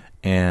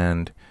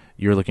 and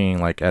you're looking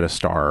like at a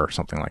star or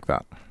something like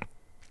that.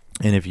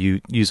 And if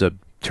you use a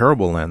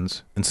terrible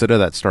lens, instead of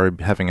that star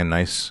having a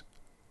nice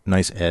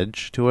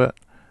edge to it,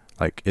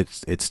 like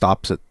it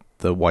stops at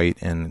the white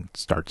and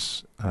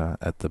starts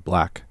at the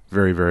black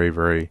very, very,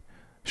 very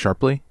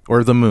sharply,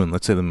 or the moon.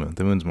 Let's say the moon.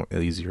 The moon's more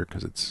easier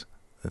because it's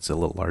a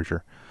little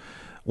larger.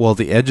 Well,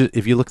 the edge,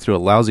 if you look through a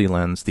lousy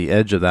lens, the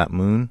edge of that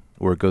moon,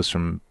 where it goes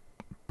from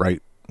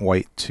bright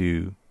white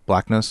to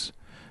blackness,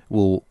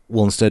 will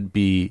instead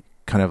be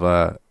kind of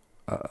a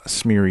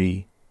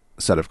smeary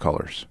set of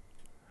colors,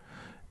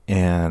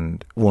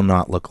 and will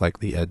not look like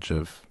the edge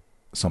of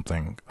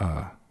something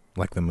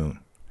like the moon.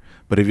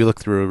 But if you look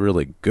through a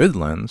really good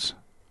lens,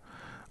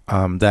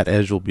 that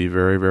edge will be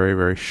very, very,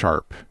 very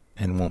sharp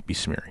and won't be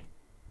smeary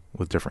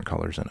with different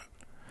colors in it.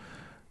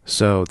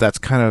 So that's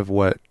kind of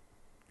what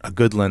a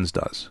good lens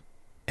does.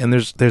 And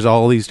there's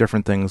all these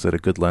different things that a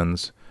good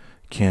lens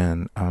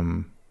can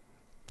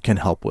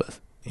help with.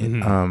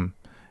 Mm-hmm.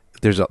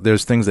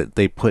 There's things that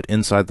they put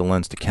inside the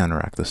lens to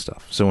counteract this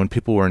stuff. So when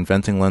people were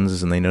inventing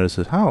lenses and they noticed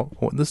that,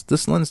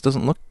 this lens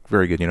doesn't look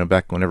very good,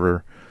 back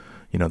whenever,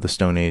 the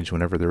Stone Age,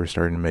 whenever they were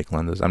starting to make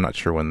lenses. I'm not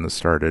sure when this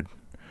started.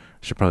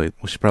 We should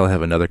probably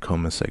have another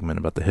Coma segment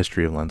about the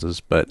history of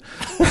lenses, but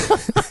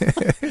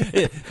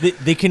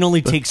they can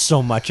only take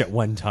so much at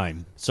one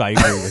time. So I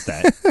agree with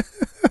that.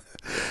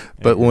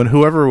 But when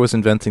whoever was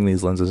inventing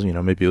these lenses,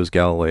 maybe it was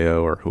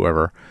Galileo or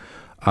whoever,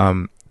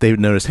 they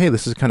noticed, hey,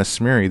 this is kind of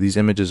smeary. These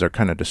images are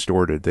kind of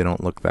distorted. They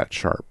don't look that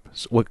sharp.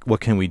 So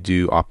what can we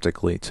do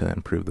optically to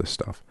improve this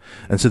stuff?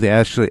 And so they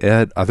actually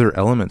add other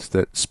elements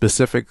that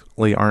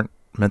specifically aren't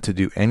meant to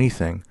do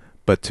anything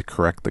but to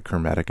correct the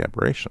chromatic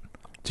aberration,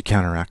 to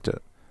counteract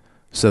it,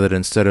 so that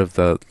instead of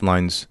the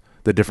lines,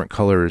 the different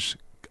colors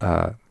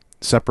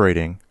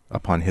separating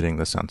upon hitting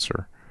the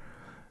sensor,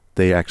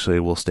 they actually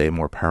will stay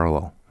more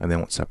parallel and they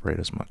won't separate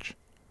as much.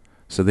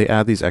 So they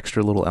add these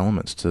extra little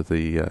elements to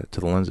the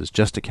lenses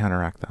just to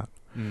counteract that.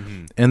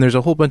 Mm-hmm. And there's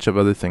a whole bunch of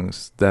other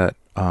things that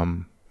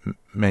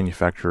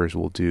manufacturers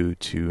will do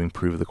to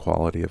improve the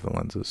quality of the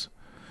lenses.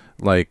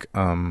 Like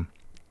one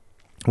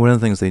of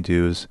the things they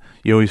do is,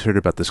 you always heard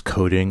about this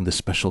coating, this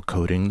special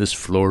coating, this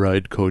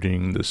fluoride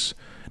coating, this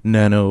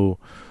nanobot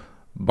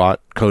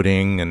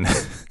coating, and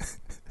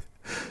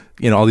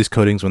all these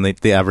coatings when they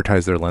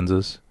advertise their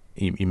lenses.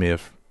 You may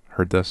have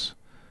heard this.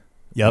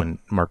 Yep. When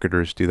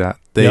marketers do that,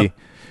 they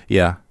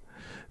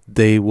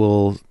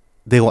will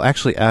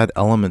actually add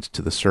elements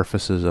to the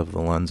surfaces of the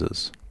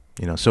lenses.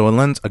 So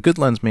a good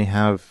lens may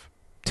have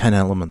 10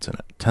 elements in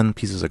it, 10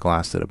 pieces of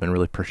glass that have been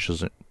really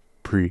precision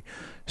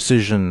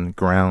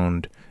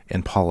ground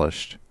and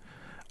polished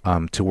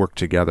to work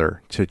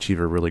together to achieve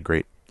a really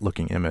great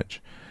looking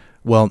image.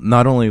 Well,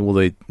 not only will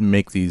they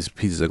make these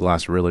pieces of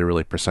glass really,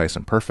 really precise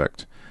and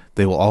perfect,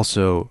 they will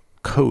also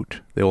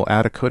they will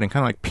add a coating,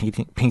 kind of like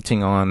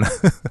painting on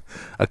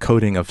a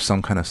coating of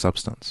some kind of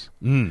substance.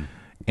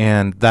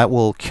 And that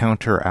will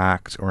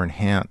counteract or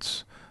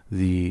enhance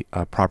the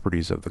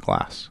properties of the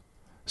glass.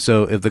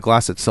 So if the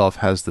glass itself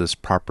has this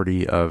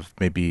property of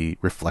maybe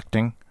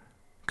reflecting,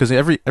 because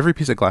every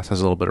piece of glass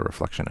has a little bit of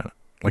reflection in it.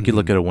 Like you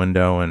look at a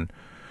window and,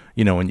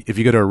 if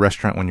you go to a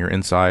restaurant when you're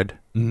inside,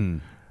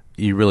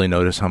 you really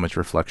notice how much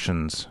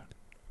reflections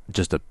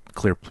just a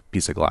clear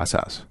piece of glass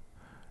has.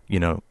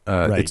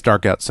 Right. It's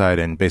dark outside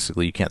and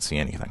basically you can't see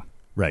anything.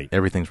 Right.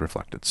 Everything's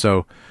reflected.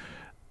 So,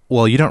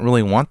 well, you don't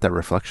really want that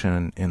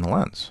reflection in the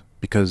lens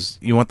because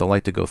you want the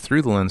light to go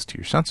through the lens to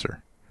your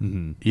sensor.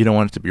 Mm-hmm. You don't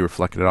want it to be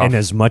reflected off. And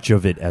as much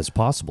of it as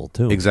possible,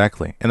 too.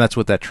 Exactly. And that's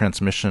what that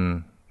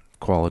transmission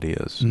quality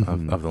is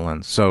of the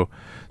lens. So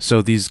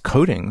these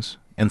coatings,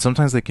 and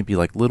sometimes they can be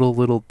like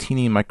little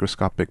teeny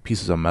microscopic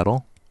pieces of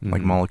metal,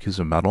 like molecules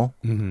of metal,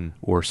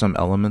 or some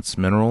elements,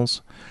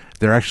 minerals.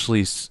 They're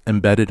actually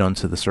embedded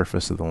onto the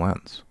surface of the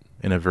lens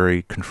in a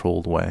very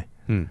controlled way.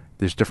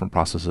 There's different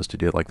processes to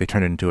do it. Like they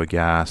turn it into a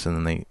gas, and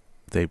then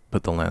they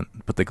put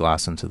the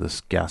glass into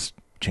this gas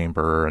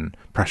chamber and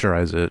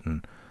pressurize it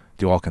and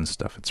do all kinds of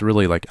stuff. It's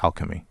really like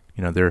alchemy.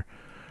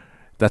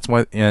 That's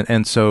why,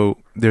 and so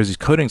there's these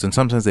coatings, and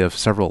sometimes they have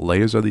several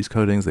layers of these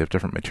coatings. They have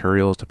different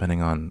materials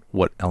depending on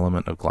what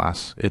element of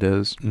glass it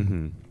is.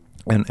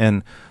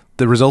 And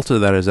the result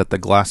of that is that the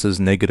glass's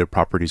negative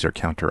properties are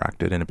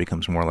counteracted, and it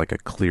becomes more like a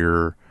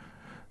clear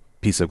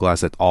piece of glass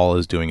that all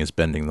is doing is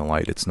bending the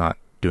light. It's not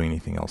doing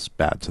anything else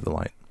bad to the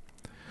light.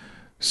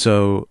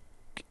 So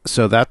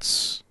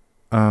that's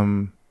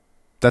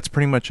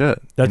pretty much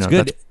it. That's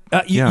good.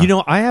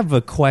 I have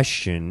a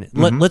question.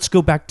 Let's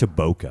go back to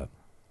bokeh.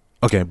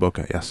 Okay,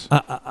 bokeh, yes.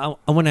 I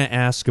want to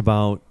ask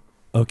about,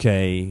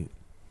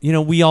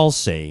 we all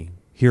say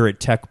here at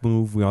Tech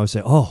Move, we always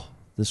say, oh,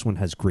 this one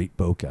has great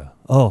bokeh.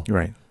 Oh,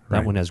 right.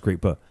 That one has great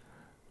bokeh.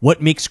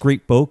 What makes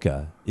great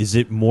bokeh? Is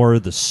it more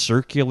the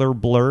circular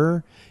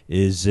blur?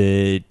 Is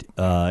it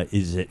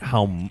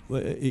how,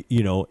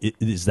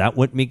 is that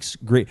what makes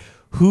great?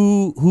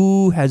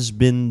 Who has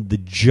been the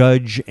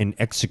judge and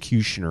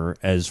executioner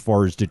as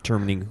far as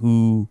determining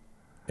who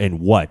and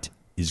what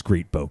is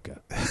great bokeh?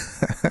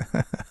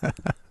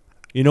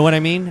 You know what I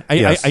mean?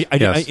 Yes.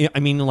 I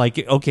mean, like,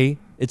 okay,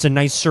 it's a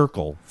nice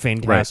circle,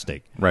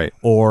 fantastic. Right.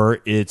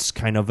 Or it's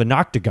kind of an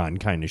octagon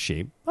kind of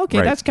shape. Okay,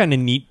 Right. That's kind of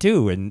neat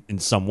too in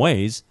some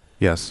ways.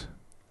 Yes.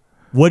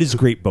 What is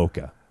great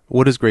bokeh?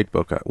 What is great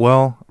bokeh?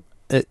 Well,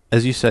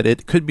 as you said,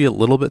 it could be a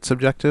little bit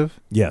subjective,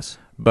 Yes.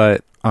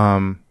 But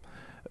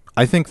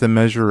I think the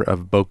measure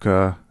of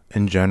bokeh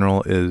in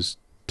general is,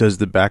 does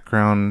the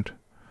background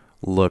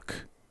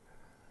look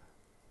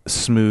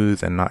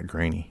smooth and not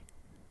grainy?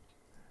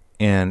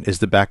 And is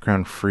the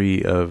background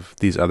free of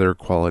these other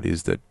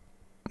qualities that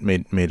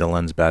made a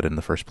lens bad in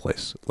the first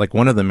place? Like,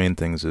 one of the main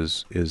things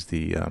is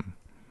the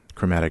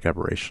chromatic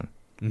aberration.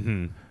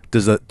 Mm-hmm.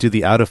 Do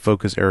the out of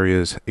focus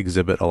areas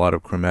exhibit a lot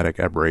of chromatic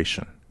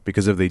aberration?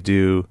 Because if they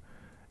do,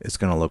 it's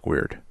going to look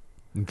weird.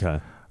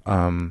 Okay.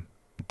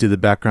 Do the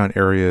background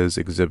areas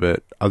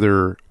exhibit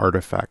other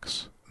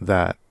artifacts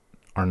that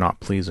are not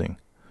pleasing?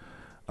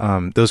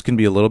 Those can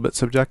be a little bit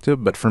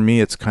subjective, but for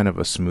me, it's kind of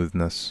a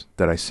smoothness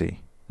that I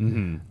see,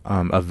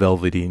 a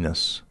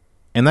velvetyness,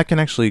 and that can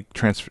actually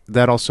transfer.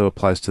 That also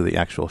applies to the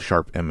actual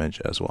sharp image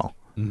as well.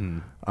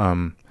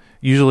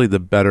 Usually, the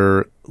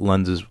better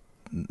lenses,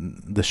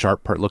 the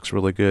sharp part looks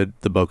really good.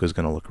 The bokeh is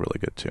going to look really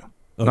good too.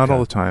 Okay. Not all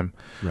the time.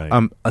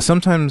 Right.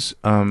 Sometimes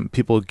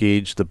people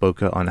gauge the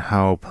bokeh on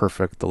how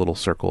perfect the little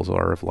circles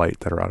are of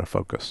light that are out of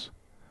focus.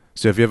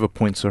 So if you have a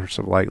point source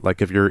of light,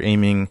 like if you're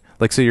aiming,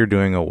 like say you're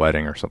doing a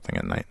wedding or something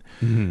at night,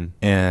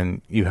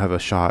 and you have a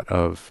shot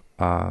of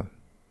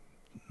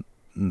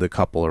the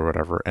couple or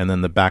whatever, and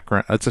then the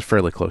background, it's a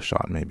fairly close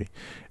shot maybe,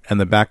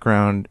 and the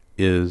background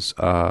is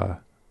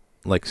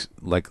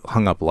like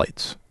hung up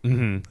lights.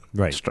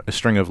 Right. A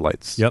string of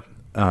lights. Yep.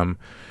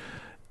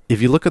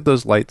 If you look at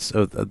those lights,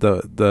 and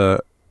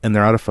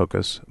they're out of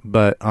focus,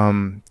 but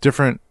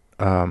different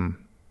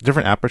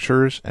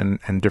apertures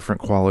and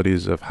different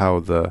qualities of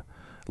how the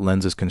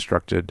lens is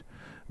constructed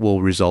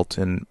will result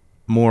in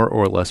more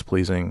or less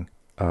pleasing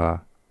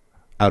out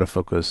of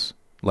focus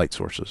light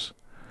sources,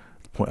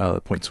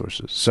 point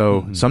sources.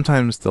 So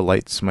sometimes the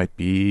lights might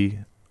be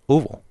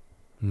oval.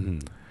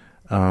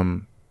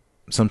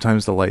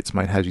 Sometimes the lights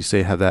might, as you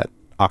say, have that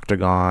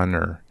octagon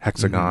or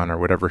hexagon or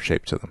whatever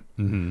shape to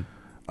them.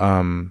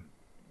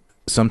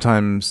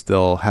 Sometimes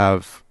they'll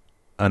have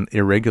an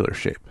irregular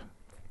shape.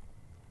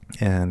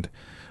 And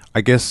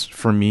I guess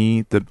for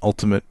me, the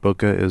ultimate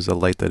bokeh is a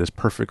light that is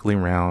perfectly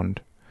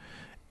round.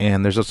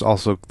 And there's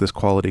also this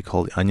quality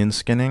called onion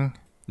skinning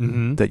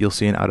that you'll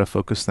see in out of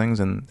focus things,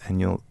 and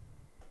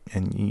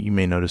you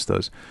may notice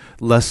those.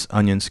 Less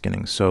onion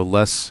skinning, so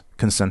less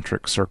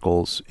concentric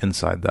circles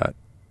inside that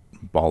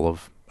ball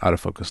of out of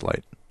focus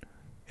light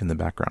in the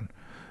background.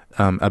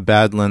 A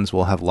bad lens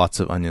will have lots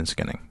of onion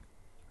skinning.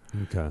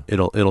 Okay.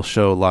 It'll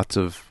show lots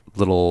of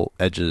little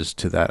edges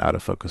to that out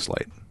of focus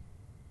light.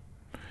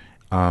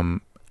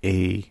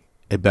 A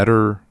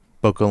better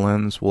bokeh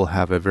lens will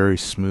have a very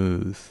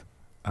smooth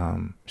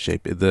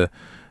shape. The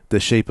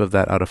shape of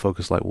that out of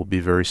focus light will be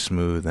very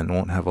smooth and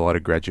won't have a lot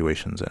of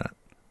graduations in it.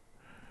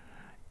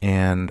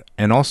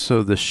 And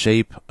also the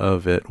shape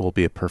of it will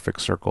be a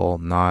perfect circle,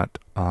 not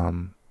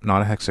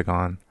a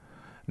hexagon,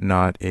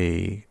 not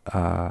a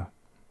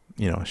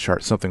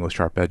sharp, something with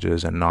sharp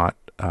edges, and not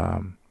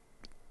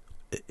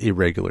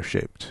irregular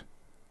shaped,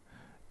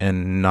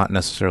 and not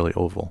necessarily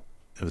oval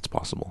if it's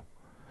possible.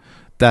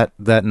 That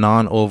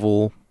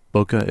non-oval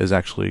bokeh is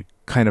actually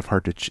kind of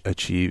hard to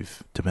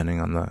achieve depending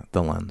on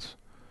the lens.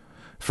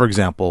 For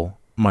example,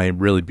 my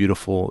really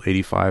beautiful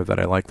 85 that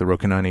I like, the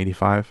Rokinon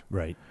 85.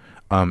 Right.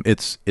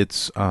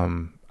 It's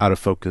out of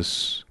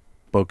focus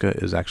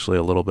bokeh is actually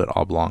a little bit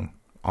oblong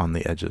on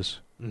the edges.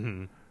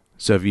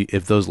 So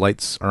if those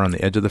lights are on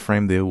the edge of the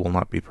frame, they will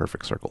not be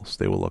perfect circles.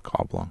 They will look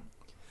oblong.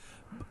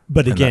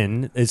 But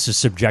again, it's a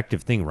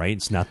subjective thing, right?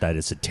 It's not that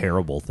it's a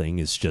terrible thing.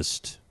 It's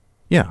just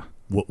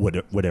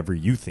whatever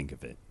you think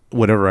of it.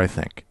 Whatever I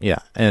think, yeah.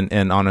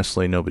 And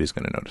honestly, nobody's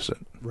going to notice it.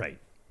 Right.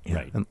 Yeah,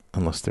 right.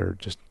 Unless they're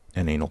just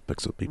an anal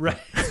pixel people. Right.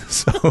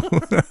 So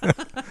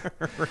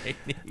right.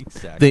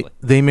 Exactly.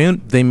 they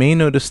may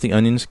notice the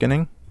onion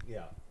skinning.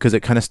 Yeah. Because it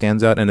kind of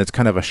stands out, and it's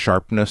kind of a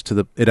sharpness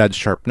to it adds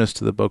sharpness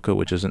to the bokeh,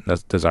 which isn't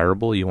as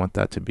desirable. You want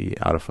that to be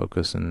out of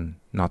focus and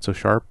not so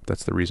sharp.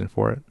 That's the reason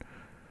for it.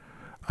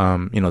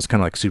 It's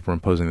kind of like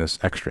superimposing this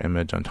extra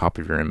image on top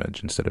of your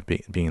image instead of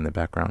being in the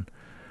background.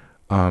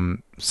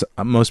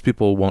 Most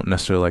people won't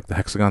necessarily like the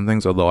hexagon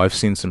things, although I've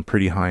seen some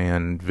pretty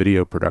high-end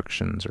video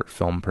productions or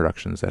film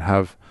productions that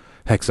have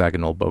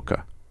hexagonal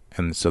bokeh,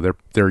 and so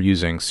they're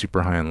using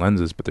super high-end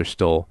lenses, but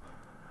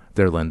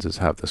their lenses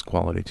have this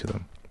quality to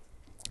them.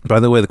 By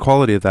the way, the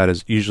quality of that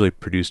is usually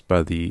produced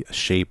by the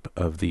shape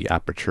of the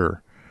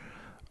aperture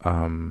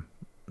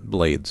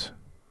blades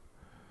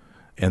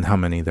and how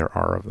many there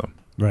are of them.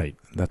 Right.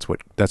 That's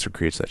what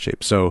creates that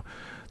shape. So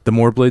the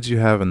more blades you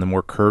have and the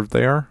more curved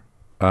they are,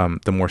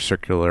 the more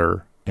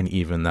circular and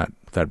even that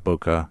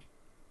bokeh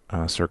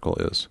circle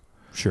is.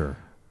 Sure.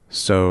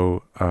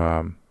 So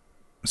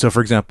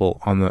for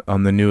example, on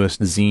the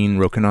newest Xeen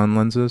Rokinon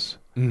lenses,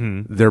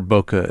 their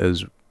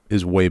bokeh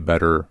is way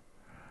better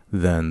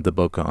than the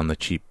bokeh on the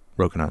cheap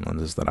Rokinon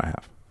lenses that I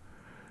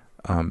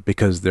have,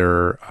 because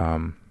their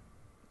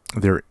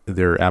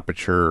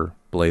aperture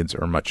blades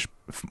are much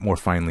more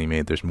finely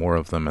made. There's more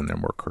of them and they're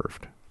more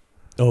curved.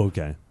 Oh,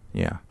 okay.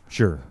 Yeah.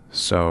 Sure.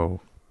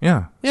 So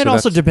yeah. It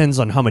also depends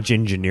on how much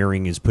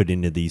engineering is put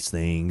into these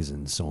things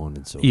and so on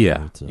and so yeah,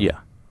 forth. So. Yeah.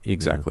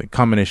 exactly.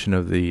 Combination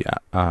of the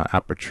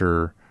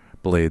aperture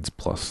blades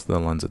plus the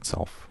lens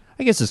itself.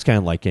 I guess it's kind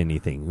of like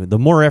anything. The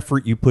more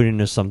effort you put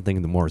into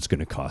something, the more it's going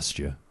to cost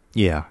you.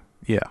 Yeah,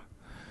 yeah.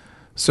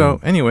 So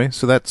anyway,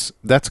 so that's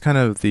kind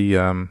of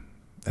the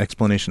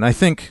explanation. I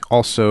think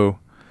also,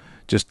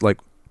 just like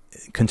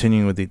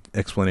continuing with the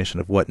explanation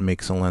of what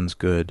makes a lens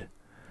good,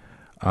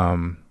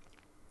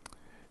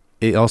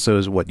 it also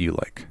is what you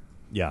like.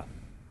 Yeah.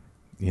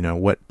 You know,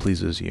 what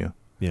pleases you.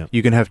 Yeah.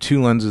 You can have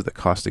two lenses that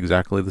cost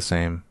exactly the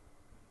same,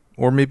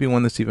 or maybe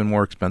one that's even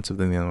more expensive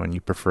than the other one.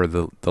 You prefer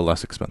the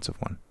less expensive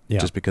one,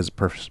 just because of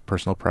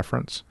personal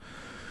preference.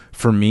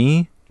 For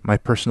me, my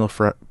personal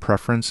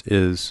preference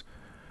is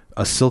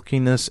a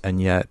silkiness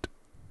and yet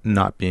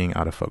not being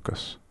out of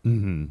focus.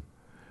 Mm-hmm.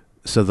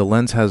 So the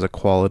lens has a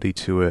quality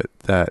to it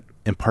that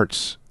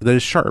imparts, that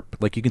is sharp.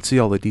 Like you can see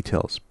all the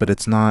details, but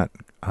it's not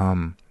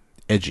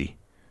edgy.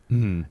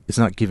 Mm-hmm. It's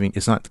not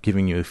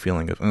giving you a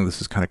feeling of, oh, this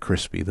is kind of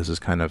crispy. This is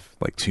kind of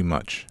like too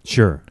much.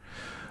 Sure.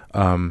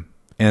 And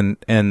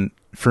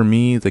for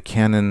me, the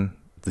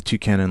two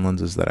Canon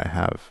lenses that I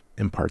have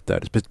impart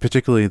that,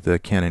 particularly the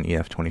Canon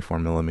EF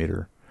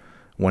 24mm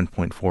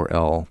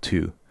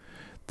 1.4L2.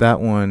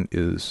 That one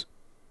is,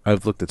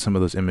 I've looked at some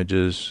of those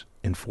images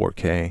in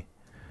 4K,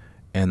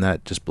 and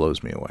that just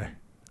blows me away.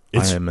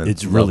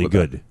 It's really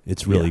good.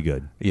 It's really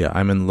good. Yeah,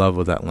 I'm in love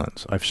with that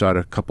lens. I've shot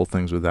a couple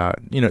things with that.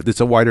 You know, it's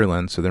a wider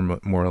lens, so they're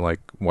more like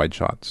wide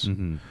shots.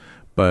 Mm-hmm.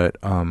 But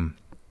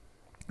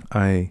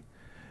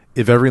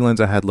if every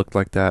lens I had looked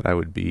like that, I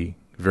would be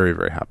very,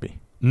 very happy.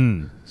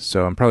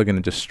 So I'm probably going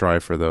to just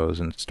strive for those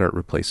and start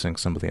replacing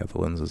some of the other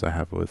lenses I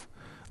have with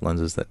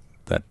lenses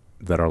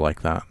that are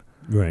like that.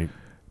 Right.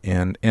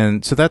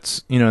 And so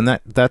that's, you know, and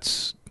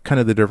that's kind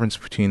of the difference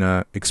between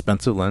a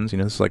expensive lens. You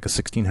know, it's like a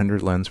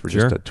 1600 lens for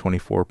just a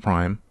 24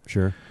 prime.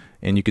 Sure.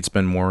 And you could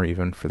spend more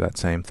even for that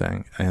same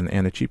thing, and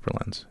a cheaper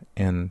lens.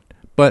 And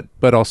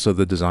but also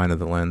the design of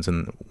the lens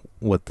and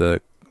what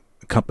the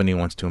company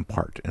wants to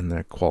impart and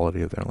the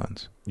quality of their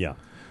lens. Yeah.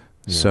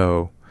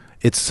 So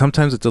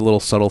sometimes it's a little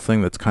subtle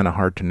thing that's kind of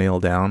hard to nail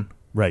down.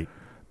 Right.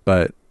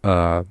 But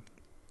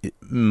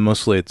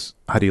mostly it's,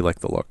 how do you like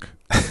the look?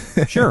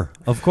 Sure,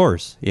 of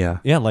course. Yeah.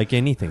 Yeah, like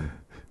anything.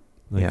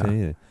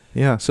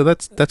 Yeah, so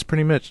that's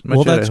pretty much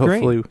well, that's it.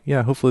 Hopefully, great.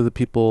 Yeah, hopefully the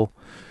people,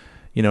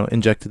 you know,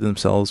 injected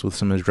themselves with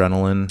some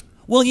adrenaline.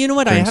 Well, you know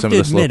what? I have to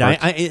admit,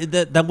 I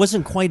that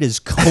wasn't quite as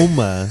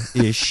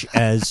coma-ish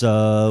as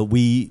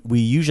we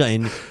usually.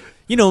 And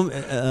you know,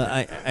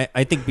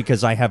 I think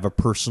because I have a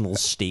personal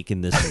stake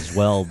in this as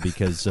well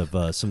because of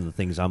some of the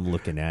things I'm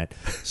looking at.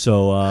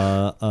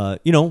 So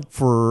you know,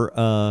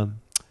 for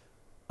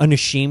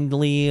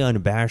unashamedly,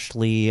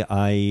 unabashedly,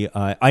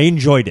 I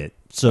enjoyed it.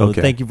 So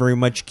thank you very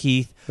much,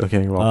 Keith.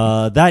 Okay, you're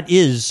welcome. That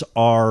is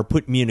our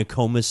Put Me in a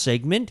Coma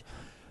segment.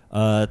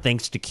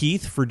 Thanks to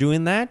Keith for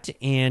doing that.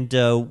 And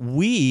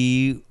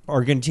we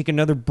are going to take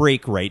another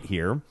break right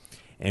here.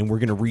 And we're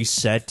going to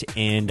reset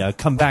and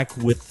come back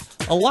with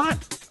a lot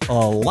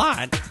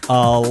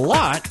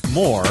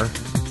more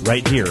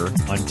right here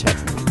on Tech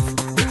Move.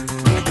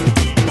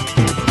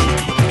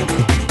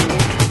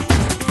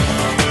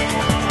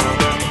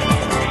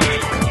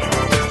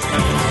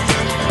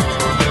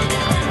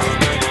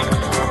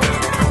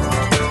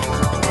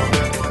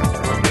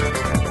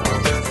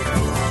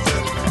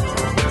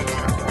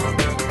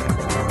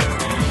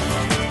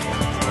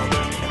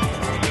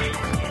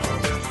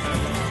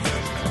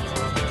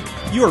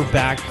 You are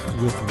back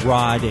with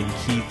Rod and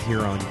Keith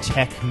here on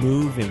Tech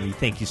Move, and we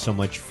thank you so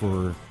much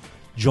for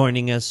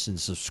joining us and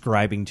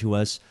subscribing to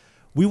us.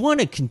 We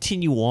want to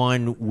continue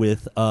on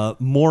with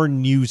more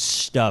new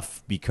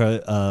stuff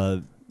because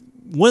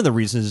one of the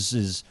reasons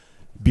is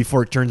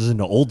before it turns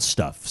into old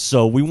stuff.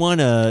 So we want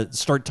to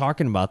start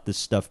talking about this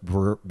stuff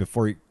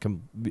before it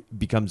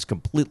becomes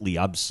completely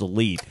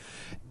obsolete.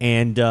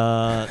 And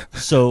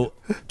so,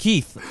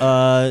 Keith,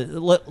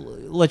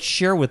 let's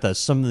share with us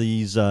some of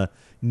these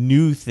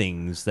new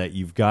things that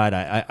you've got.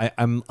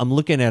 I'm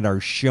looking at our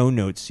show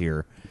notes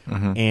here,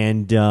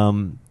 and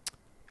the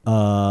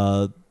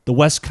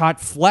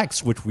Westcott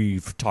Flex, which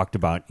we've talked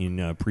about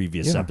in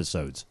previous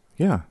episodes.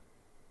 Yeah,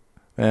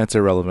 that's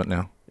irrelevant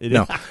now. It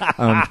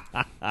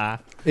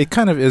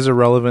kind of is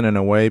irrelevant in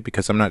a way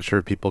because I'm not sure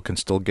if people can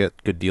still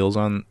get good deals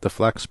on the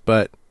Flex,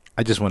 but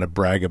I just want to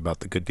brag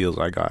about the good deals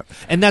I got.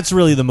 And that's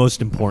really the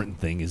most important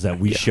thing, is that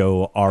we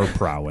show our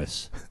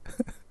prowess.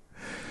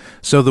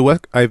 So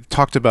I've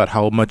talked about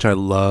how much I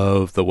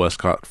love the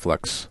Westcott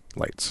Flex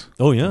lights.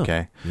 Oh yeah.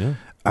 Okay. Yeah.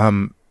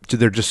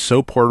 They're just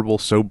so portable,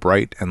 so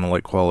bright, and the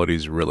light quality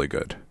is really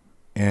good.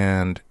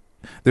 And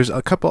there's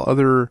a couple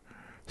other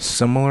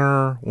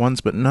similar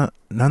ones, but none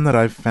that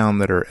I've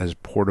found that are as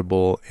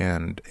portable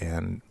and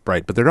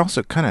bright. But they're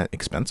also kind of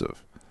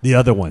expensive. The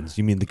other ones?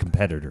 You mean the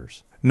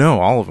competitors?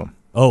 No, all of them.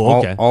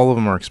 Oh, okay. All of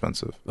them are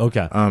expensive.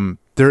 Okay.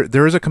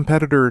 There is a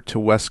competitor to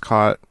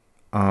Westcott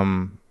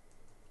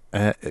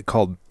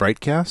called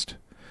Brightcast,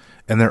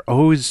 and they're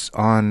always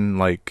on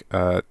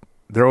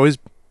they're always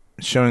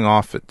showing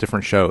off at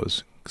different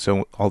shows.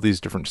 So all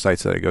these different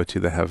sites that I go to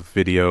that have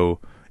video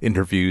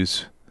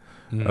interviews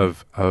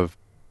of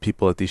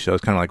people at these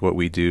shows, kind of like what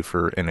we do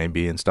for NAB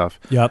and stuff.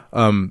 Yep.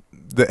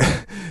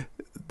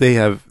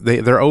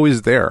 They're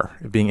always there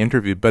being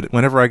interviewed, but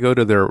whenever I go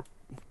to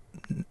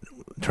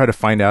try to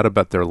find out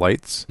about their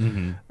lights,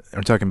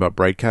 I'm talking about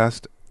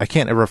Brightcast, I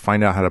can't ever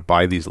find out how to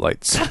buy these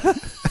lights.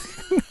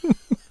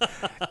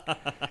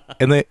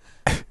 and they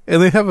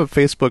have a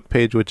Facebook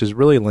page which is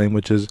really lame,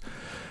 which is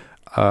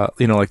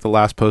like the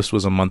last post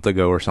was a month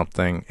ago or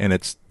something, and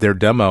it's their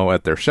demo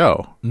at their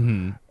show.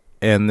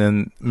 And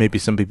then maybe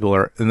some people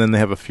and then they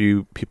have a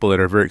few people that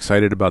are very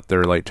excited about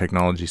their light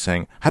technology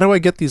saying, how do I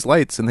get these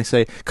lights? And they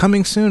say,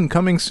 coming soon,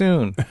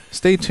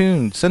 stay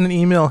tuned, send an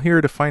email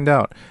here to find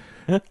out.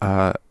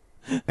 And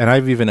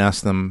I've even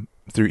asked them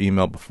through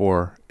email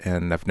before,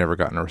 and I've never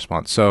gotten a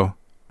response. So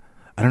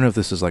I don't know if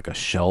this is like a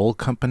shell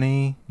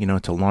company,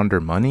 to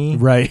launder money.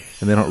 Right.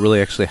 And they don't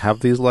really actually have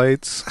these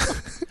lights.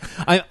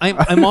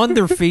 I'm on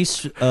their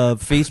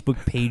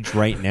Facebook page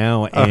right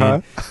now,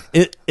 and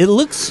it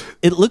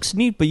looks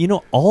neat. But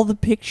all the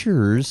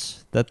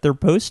pictures that they're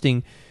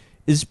posting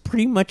is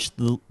pretty much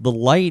the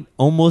light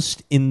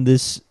almost in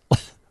this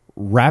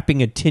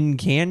wrapping a tin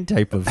can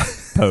type of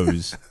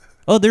pose.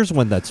 Oh, there's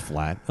one that's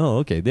flat. Oh,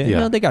 okay.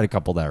 They got a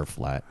couple that are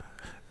flat.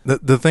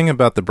 The thing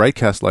about the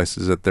Brightcast lights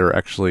is that they're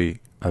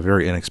actually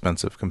very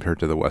inexpensive compared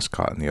to the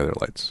Westcott and the other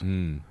lights.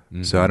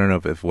 So I don't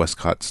know if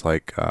Westcott's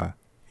like.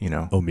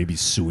 Maybe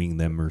suing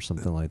them or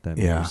something like that.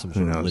 Yeah, some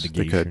sort of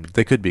litigation.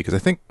 They could be, because I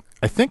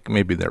think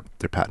maybe they're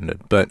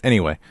patented. But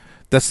anyway,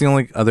 that's the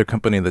only other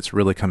company that's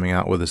really coming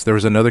out with this. There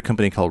was another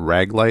company called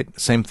Raglight.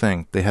 Same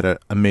thing. They had an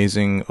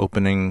amazing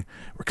opening.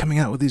 We're coming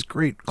out with these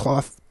great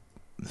cloth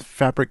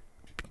fabric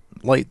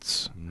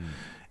lights,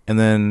 and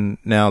then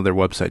now their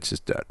website's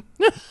just dead,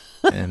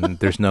 and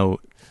there's no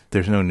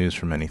news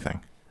from anything.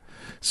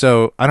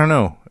 So I don't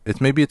know.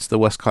 Maybe it's the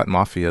Westcott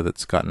Mafia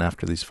that's gotten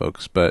after these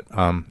folks. But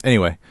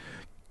anyway.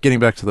 Getting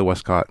back to the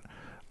Westcott,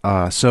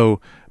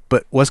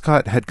 but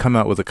Westcott had come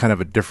out with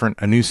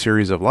a new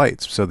series of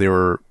lights.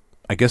 So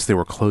I guess they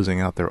were closing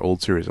out their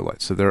old series of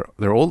lights. So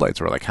their old lights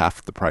were like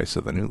half the price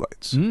of the new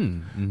lights.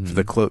 For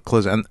the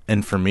close,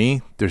 and for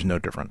me, there's no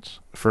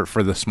difference.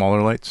 For the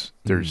smaller lights,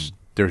 there's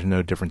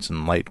no difference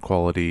in light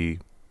quality,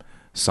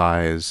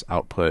 size,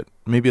 output.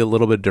 Maybe a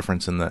little bit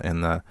difference in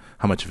the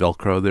how much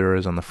Velcro there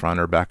is on the front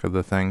or back of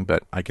the thing,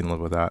 but I can live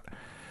with that.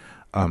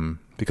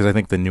 Because I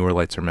think the newer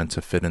lights are meant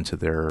to fit into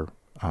their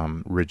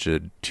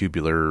rigid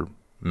tubular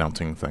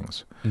mounting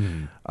things,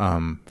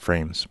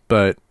 frames.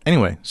 But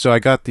anyway, so I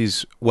got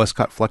these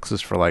Westcott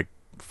Flexes for like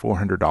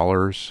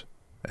 $400,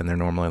 and they're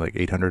normally like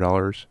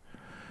 $800.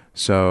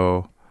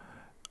 So,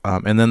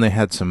 and then they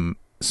had some.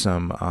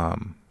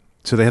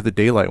 So they had the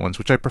daylight ones,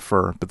 which I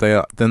prefer, but they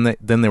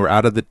were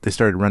out of they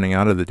started running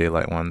out of the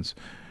daylight ones,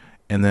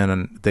 and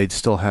then they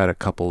still had a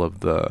couple of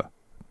the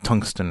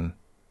tungsten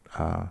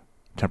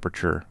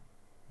temperature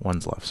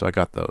ones left. So I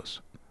got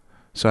those.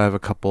 So I have a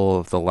couple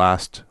of the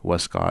last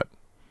Westcott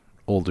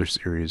older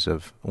series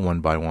of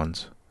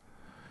 1x1s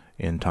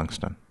in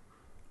tungsten.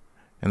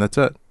 And that's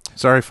it.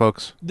 Sorry,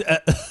 folks.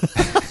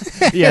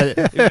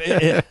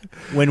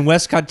 When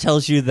Westcott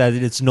tells you that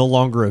it's no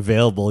longer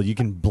available, you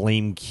can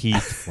blame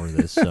Keith for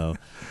this. So,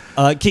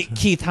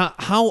 Keith,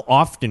 how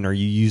often are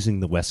you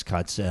using the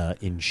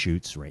Westcotts in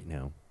shoots right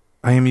now?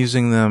 I am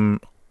using them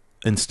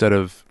instead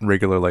of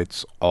regular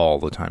lights all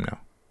the time now.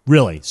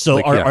 Really?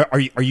 So are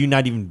you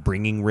not even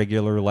bringing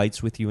regular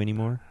lights with you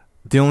anymore?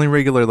 The only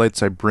regular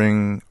lights I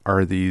bring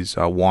are these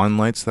wand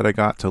lights that I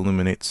got to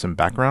illuminate some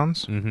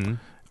backgrounds.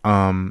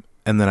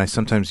 And then I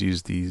sometimes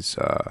use these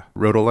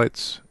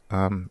Rotolights,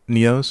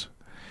 Neos,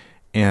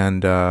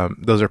 and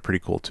those are pretty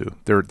cool too.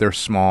 They're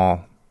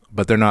small,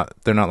 but they're not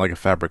like a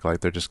fabric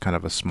light. They're just kind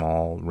of a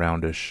small,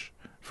 roundish,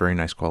 very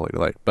nice quality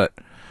light. But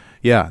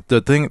yeah,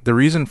 the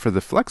reason for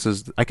the Flex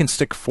is I can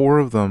stick 4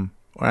 of them.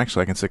 Well,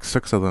 actually, I can stick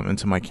 6 of them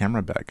into my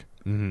camera bag.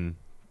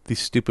 These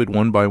stupid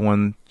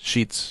 1x1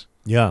 sheets.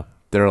 Yeah,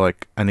 they're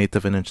like 1/8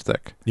 of an inch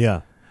thick.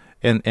 Yeah,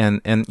 and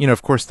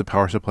of course the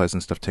power supplies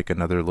and stuff take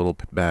another little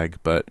bag,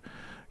 but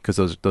because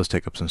those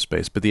take up some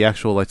space. But the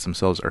actual lights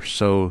themselves are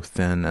so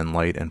thin and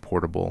light and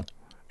portable,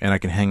 and I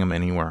can hang them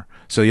anywhere.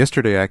 So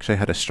yesterday I actually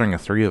had a string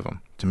of 3 of them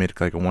to make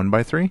like a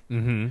 1x3,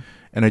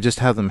 and I just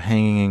have them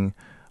hanging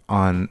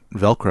on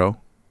Velcro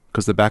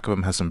because the back of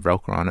them has some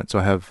Velcro on it. So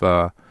I have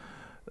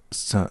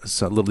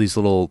these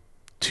little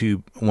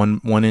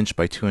 1 inch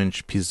by 2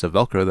 inch pieces of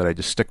Velcro that I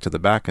just stick to the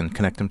back and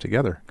connect them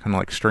together, kind of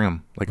like string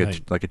them, like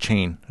a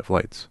chain of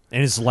lights.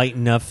 And it's light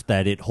enough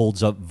that it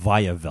holds up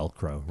via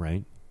Velcro,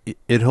 right?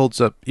 It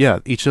holds up. Yeah,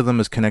 each of them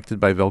is connected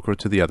by Velcro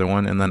to the other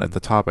one, and then at the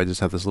top I just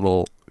have this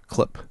little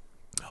clip.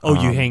 Oh,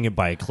 you hang it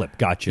by a clip.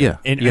 Gotcha. Yeah.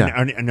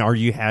 And are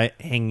you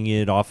hanging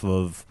it off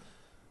of?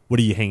 What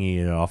are you hanging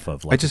it off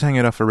of? I just hang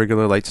it off a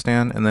regular light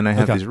stand, and then I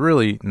have these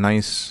really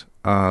nice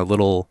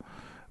little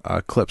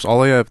clips.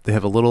 They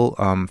have a little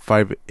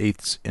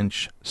 5/8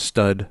 inch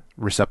stud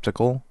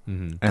receptacle,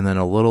 and then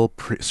a little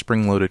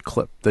spring-loaded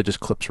clip that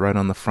just clips right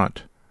on the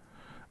front.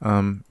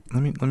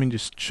 Let me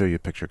just show you a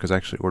picture because I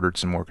actually ordered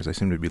some more because I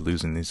seem to be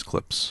losing these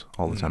clips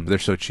all the time. But they're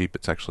so cheap,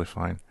 it's actually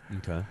fine.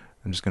 Okay.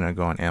 I'm just going to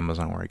go on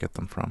Amazon where I get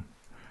them from.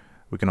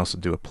 We can also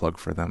do a plug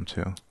for them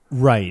too.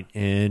 Right.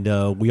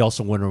 And we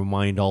also want to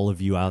remind all of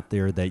you out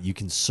there that you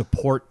can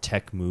support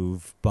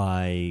TechMove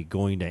by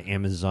going to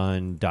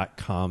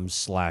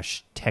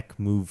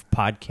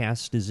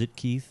amazon.com/TechMovePodcast. Is it,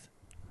 Keith?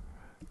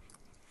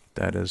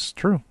 That is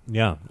true.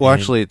 Yeah. Well, And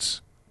actually,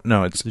 it's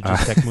just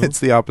TechMove? it's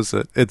the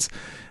opposite. It's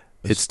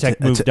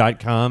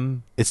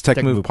TechMove.com. It's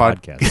TechMove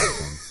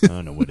Podcast. I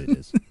don't know what it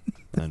is.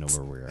 I don't know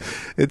where we are.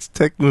 It's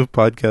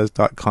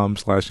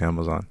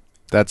techmovepodcast.com/Amazon.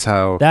 That's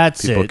how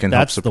people can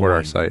help support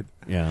our site.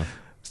 Yeah.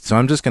 So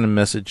I'm just going to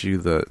message you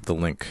the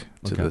link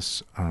to Okay.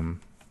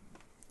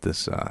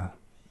 this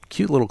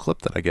cute little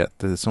clip that I get.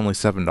 It's only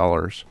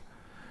 $7.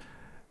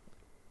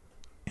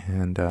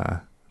 And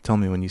tell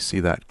me when you see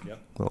that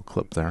little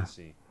clip there.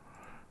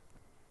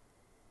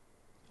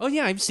 Oh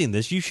yeah, I've seen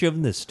this. You've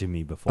shown this to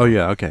me before. Oh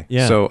yeah, okay.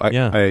 Yeah, So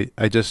yeah.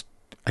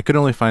 I could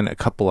only find a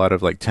couple out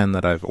of like 10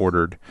 that I've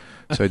ordered.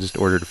 So I just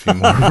ordered a few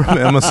more from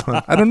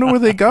Amazon. I don't know where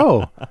they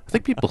go. I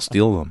think people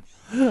steal them.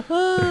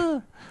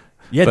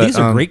 Yeah, But, these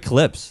are great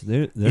clips.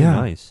 They're yeah.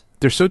 nice.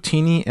 They're so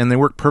teeny, and they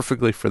work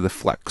perfectly for the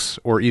flex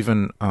or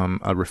even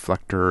a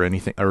reflector or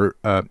anything. Or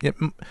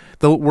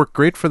they'll work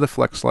great for the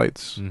flex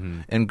lights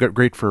and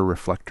great for a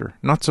reflector.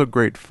 Not so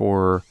great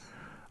for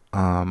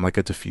like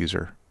a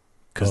diffuser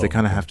because they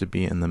kind of have to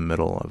be in the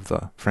middle of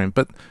the frame.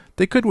 But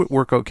they could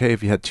work okay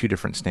if you had two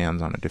different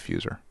stands on a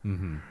diffuser,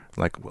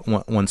 like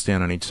one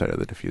stand on each side of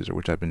the diffuser,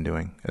 which I've been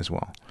doing as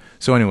well.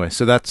 So anyway,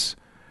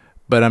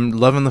 but I'm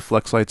loving the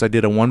flex lights. I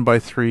did a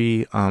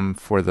 1x3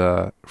 for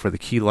the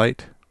key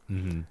light.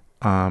 And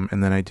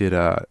then I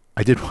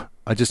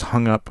just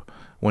hung up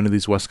one of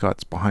these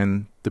Westcotts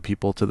behind the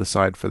people to the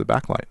side for the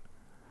backlight.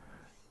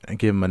 I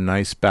gave them a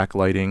nice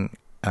backlighting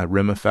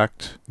rim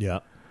effect.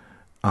 Yeah.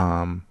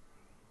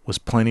 Was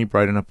plenty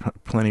bright enough,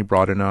 plenty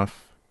broad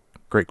enough.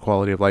 Great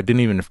quality of light. Didn't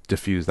even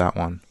diffuse that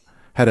one.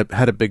 Had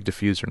a big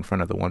diffuser in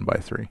front of the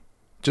 1x3.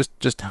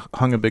 Just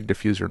hung a big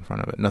diffuser in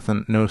front of it.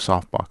 Nothing, no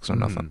softbox or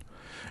nothing.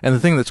 And the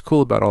thing that's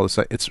cool about all this,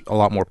 it's a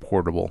lot more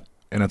portable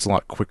and it's a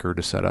lot quicker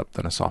to set up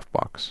than a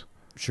softbox.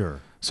 Sure.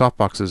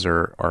 Softboxes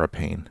are a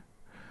pain.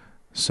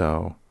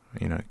 So,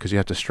 because you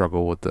have to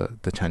struggle with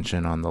the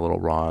tension on the little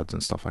rods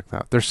and stuff like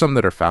that. There's some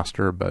that are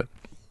faster, but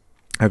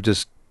I've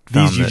just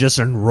found These you just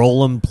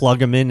unroll them, plug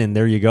them in, and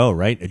there you go,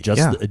 right?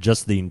 Yeah.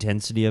 Adjust the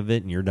intensity of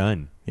it, and you're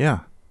done. Yeah,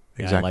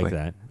 exactly. Yeah, I like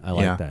that. I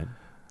like that.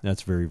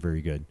 That's very,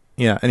 very good.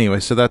 Yeah, anyway,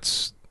 so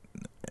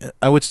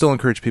I would still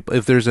encourage people,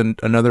 if there's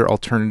another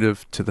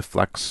alternative to the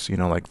Flex,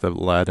 like the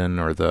Aladdin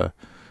or the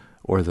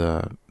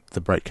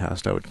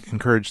Brightcast, I would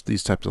encourage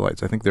these types of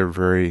lights. I think they're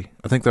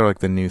like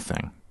the new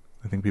thing.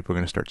 I think people are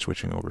going to start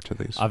switching over to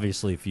these.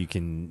 Obviously, if you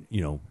can,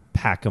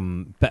 pack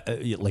them,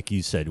 like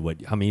you said,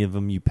 how many of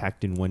them you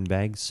packed in one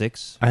bag?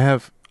 6? I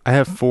have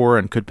 4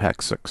 and could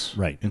pack 6.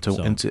 Right. Into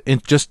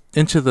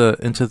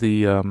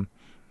the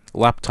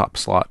laptop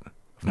slot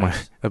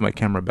of my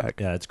camera bag.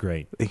 Yeah, that's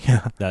great.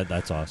 Yeah.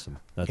 That's awesome.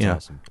 That's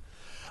awesome.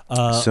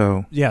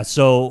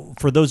 So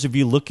for those of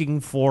you looking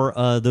for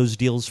those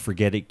deals,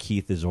 forget it.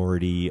 Keith has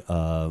already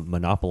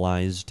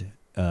monopolized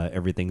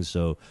everything,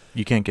 so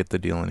you can't get the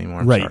deal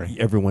anymore. I'm right. sorry.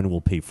 Everyone will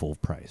pay full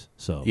price.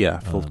 So yeah,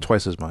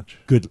 twice as much.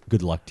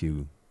 Good luck to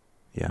you.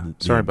 Yeah,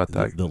 sorry about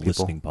that. The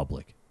listening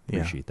public.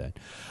 Appreciate that.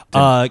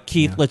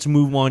 Keith, let's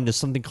move on to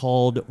something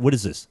called, what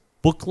is this?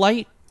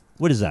 Booklight?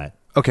 What is that?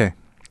 Okay,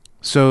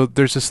 so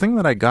there's this thing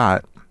that I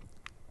got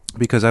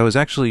because I was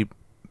actually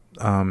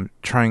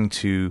trying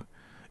to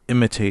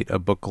imitate a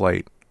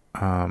booklight,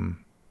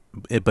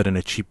 but in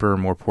a cheaper,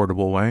 more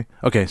portable way.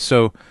 Okay,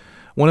 so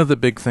one of the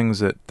big things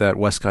that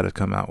Westcott has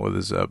come out with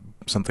is a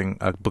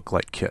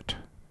booklight kit,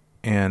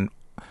 and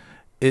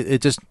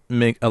it just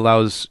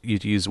allows you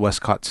to use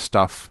Westcott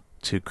stuff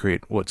to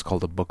create what's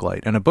called a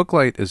booklight. And a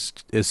booklight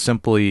is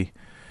simply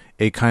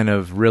a kind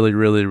of really,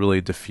 really,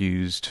 really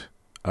diffused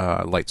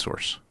light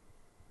source.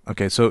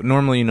 Okay, so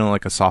normally,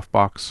 like a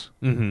softbox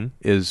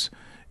is,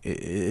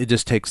 it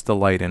just takes the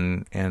light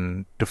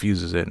and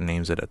diffuses it and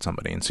aims it at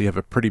somebody. And so you have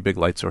a pretty big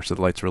light source, so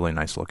the light's really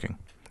nice looking.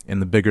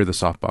 And the bigger the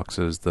softbox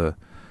is, the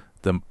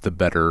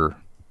better,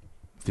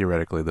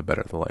 theoretically, the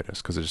better the light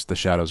is, because the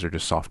shadows are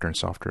just softer and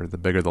softer. The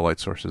bigger the light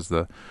source is,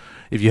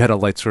 if you had a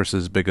light source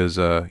as big as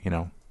a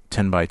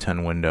 10 by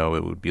 10 window,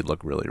 it would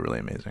look really, really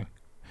amazing.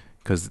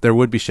 Because there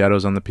would be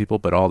shadows on the people,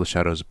 but all the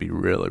shadows would be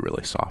really,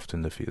 really soft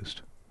and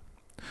diffused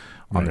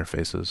on their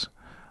faces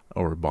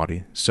or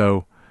body.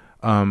 So,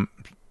 but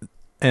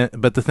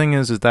the thing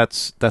is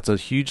that's a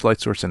huge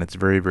light source and it's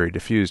very, very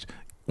diffused.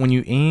 When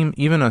you aim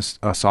even a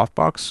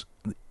softbox,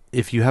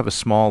 if you have a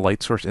small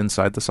light source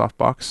inside the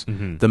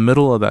softbox, the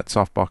middle of that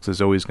softbox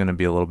is always going to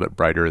be a little bit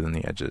brighter than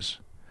the edges.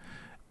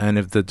 And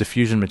if the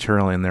diffusion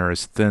material in there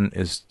is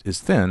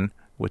thin,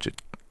 which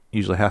it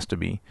usually has to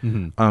be,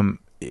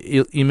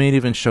 you may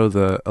even show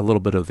a little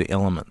bit of the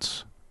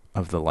elements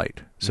of the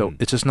light. So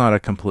it's just not a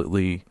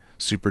completely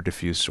super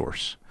diffused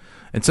source.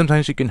 And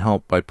sometimes you can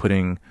help by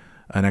putting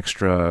an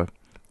extra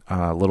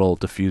little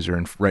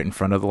diffuser right in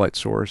front of the light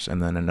source,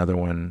 and then another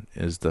one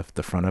is the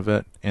front of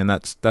it, and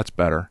that's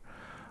better.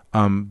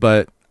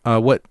 But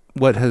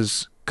what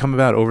has come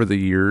about over the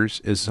years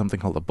is something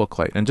called a book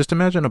light. And just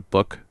imagine a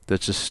book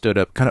that's just stood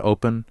up, kind of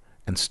open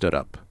and stood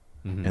up,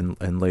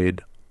 and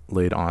laid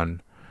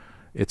on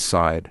its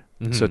side.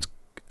 So it's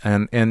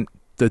and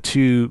the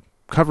two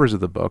covers of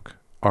the book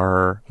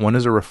are, one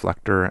is a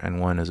reflector and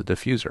one is a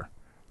diffuser.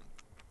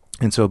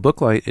 And so a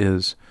book light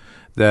is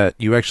that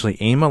you actually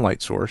aim a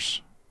light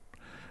source,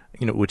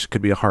 which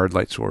could be a hard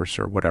light source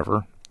or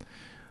whatever,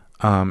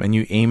 and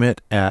you aim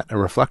it at a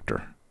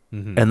reflector.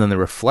 And then the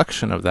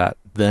reflection of that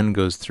then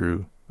goes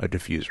through a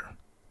diffuser.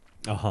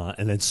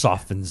 And then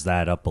softens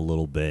that up a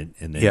little bit,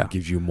 and then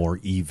gives you a more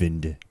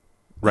even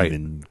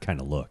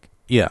kind of look.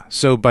 Yeah.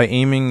 So by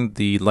aiming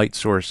the light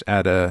source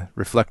at a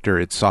reflector,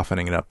 it's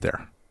softening it up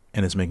there,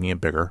 and it's making it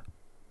bigger,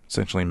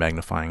 essentially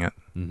magnifying it,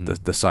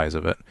 the size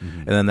of it.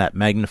 And then that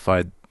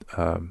magnified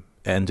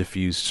and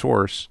diffused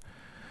source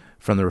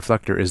from the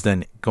reflector is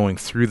then going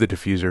through the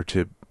diffuser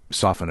to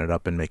soften it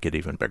up and make it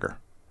even bigger.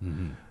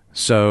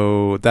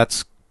 So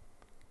that's,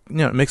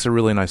 it makes a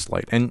really nice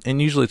light.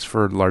 And usually it's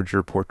for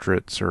larger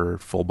portraits or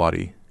full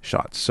body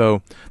shots.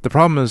 So the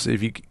problem is,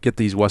 if you get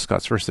these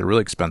Westcotts first, they're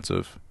really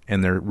expensive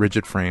and they're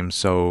rigid frames,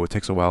 so it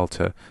takes a while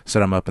to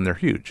set them up, and they're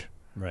huge.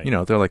 Right.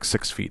 They're like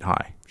 6 feet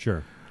high.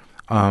 Sure.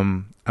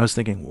 I was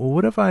thinking, well,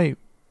 what if I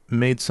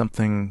made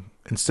something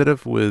instead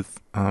of with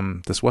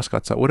this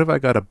Westcott set? What if I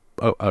got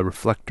a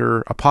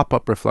reflector, a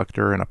pop-up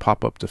reflector, and a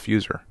pop-up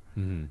diffuser,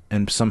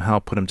 and somehow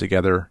put them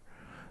together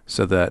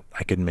so that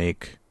I could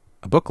make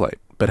a book light,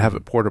 but have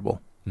it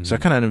portable? So I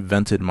kind of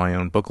invented my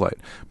own book light.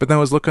 But then I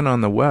was looking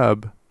on the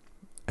web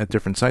at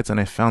different sites, and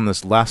I found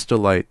this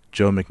Lastolite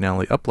Joe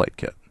McNally uplight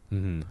kit.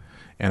 And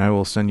I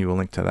will send you a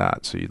link to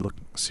that so you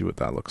see what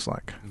that looks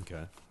like.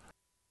 Okay.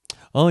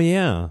 Oh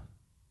yeah.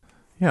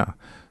 Yeah.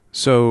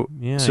 So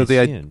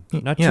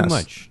not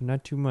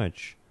too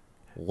much.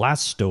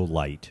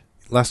 Lastolite.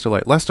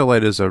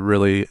 Lastolite is a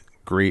really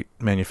great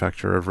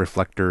manufacturer of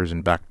reflectors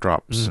and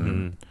backdrops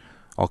and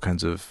all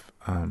kinds of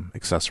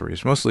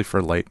accessories, mostly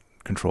for light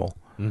control.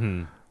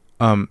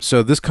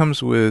 So this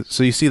comes with,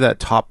 so you see that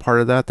top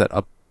part of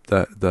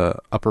the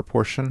upper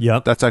portion?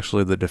 Yep. That's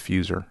actually the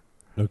diffuser.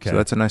 Okay. So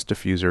that's a nice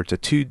diffuser. It's a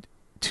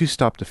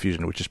two-stop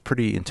diffusion, which is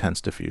pretty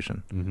intense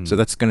diffusion. So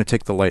that's going to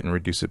take the light and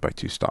reduce it by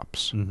 2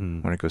 stops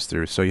when it goes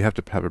through. So you have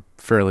to have a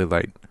fairly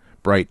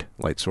bright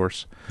light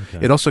source.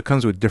 Okay. It also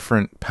comes with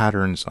different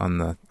patterns on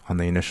the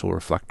initial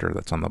reflector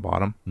that's on the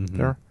bottom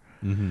there.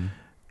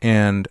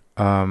 And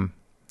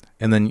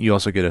then you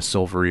also get a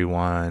silvery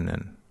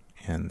one,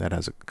 and that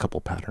has a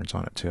couple patterns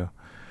on it too.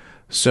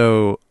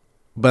 So,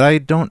 but I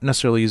don't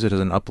necessarily use it as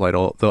an uplight,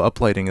 although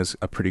uplighting is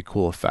a pretty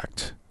cool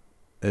effect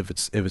if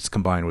it's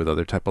combined with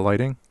other type of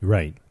lighting.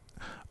 Right.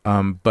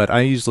 But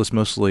I use this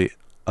mostly,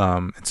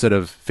 instead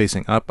of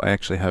facing up, I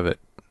actually have it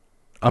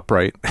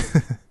upright,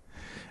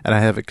 and I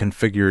have it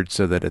configured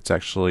so that it's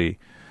actually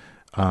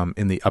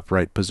in the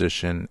upright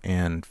position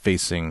and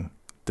facing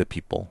the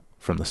people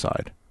from the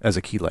side as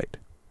a key light,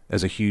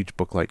 as a huge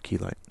book light key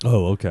light.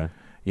 Oh, okay.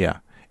 Yeah.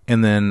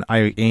 And then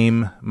I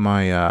aim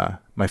my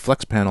my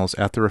flex panels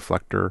at the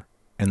reflector,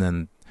 and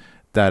then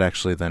that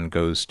actually then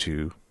goes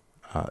to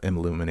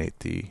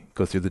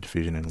go through the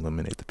diffusion and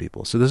illuminate the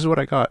people. So this is what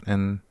I got,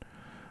 and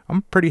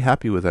I'm pretty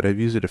happy with it. I've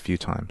used it a few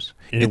times.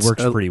 And it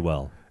works pretty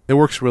well. It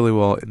works really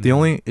well. The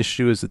only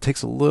issue is it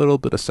takes a little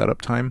bit of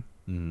setup time.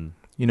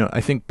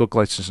 I think book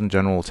lights just in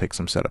general will take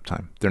some setup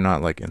time. They're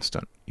not like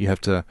instant. You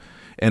have to,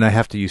 and I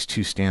have to use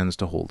 2 stands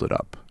to hold it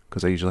up,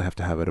 because I usually have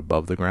to have it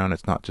above the ground.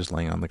 It's not just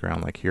laying on the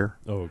ground like here.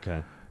 Oh,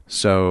 okay.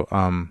 So,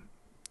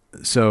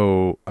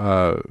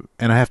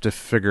 and I have to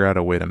figure out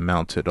a way to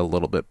mount it a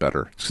little bit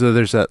better. So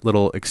there's that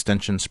little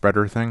extension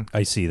spreader thing.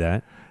 I see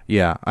that.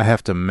 Yeah, I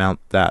have to mount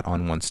that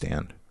on one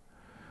stand.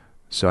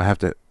 So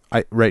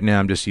right now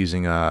I'm just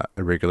using a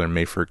regular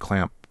Mayford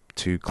clamp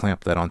to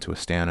clamp that onto a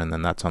stand, and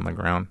then that's on the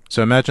ground.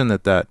 So imagine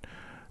that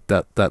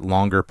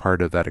longer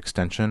part of that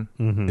extension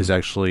is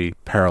actually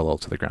parallel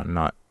to the ground,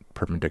 not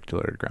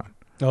perpendicular to the ground.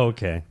 Oh,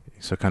 okay.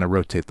 So kind of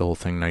rotate the whole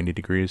thing 90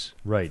 degrees.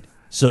 Right.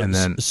 So and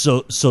then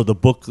so the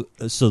book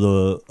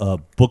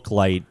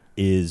light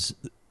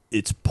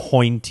it's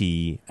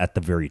pointy at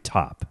the very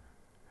top.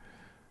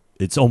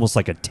 It's almost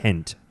like a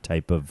tent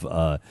type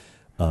of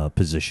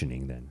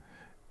positioning then.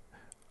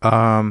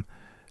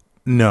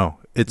 No.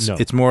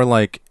 It's more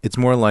like it's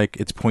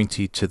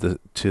pointy to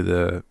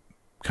the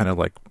kind of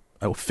like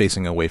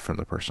facing away from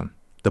the person.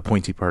 The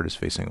pointy part is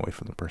facing away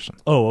from the person.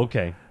 Oh,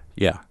 okay.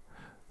 Yeah.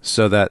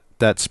 So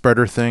that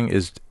spreader thing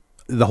is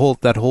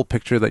that whole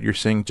picture that you're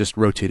seeing, just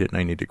rotate it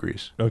 90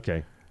 degrees.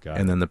 Okay. Got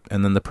it.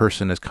 And then the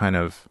person is kind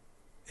of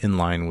in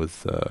line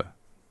with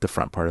the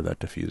front part of that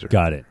diffuser.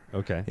 Got it.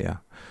 Okay. Yeah.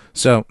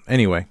 So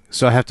anyway,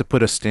 I have to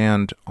put a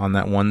stand on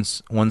that one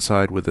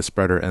side with the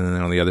spreader, and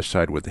then on the other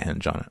side with the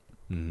hinge on it.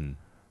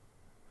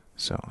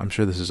 So I'm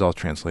sure this is all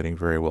translating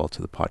very well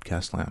to the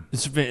podcast land.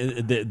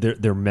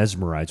 They're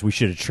mesmerized. We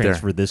should have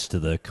transferred this to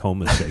the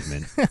coma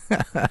segment.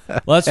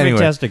 Well, that's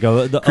fantastic.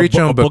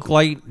 A book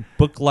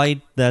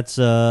light. That's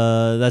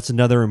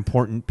another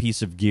important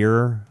piece of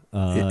gear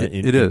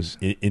It is.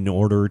 In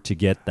order to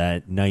get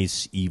that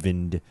nice,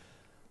 evened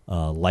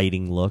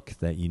lighting look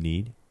that you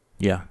need.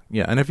 Yeah,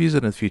 and I've used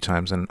it a few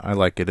times, and I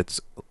like it. It's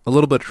a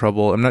little bit of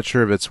trouble. I'm not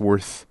sure if it's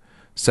worth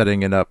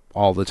setting it up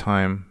all the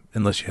time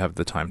unless you have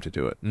the time to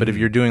do it. But if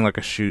you're doing like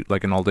a shoot,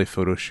 like an all-day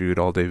photo shoot,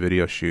 all-day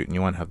video shoot, and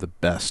you want to have the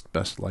best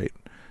light,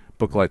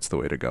 Booklight's the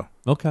way to go.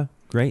 Okay,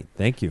 great.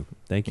 Thank you.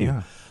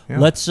 Yeah.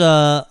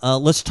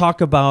 Let's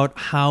talk about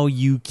how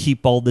you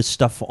keep all this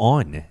stuff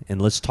on,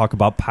 and let's talk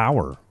about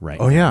power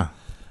Oh yeah.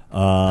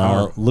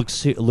 Power.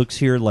 Looks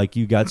here like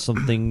you got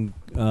something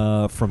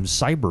from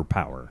Cyber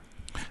Power.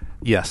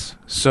 Yes.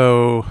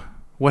 So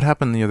what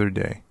happened the other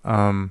day,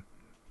 or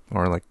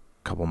like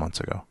a couple months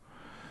ago,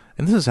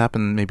 and this has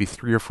happened maybe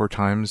 3 or 4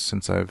 times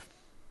since I've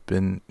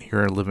been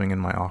here living in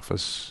my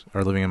office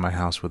or living in my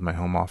house with my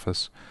home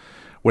office,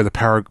 where the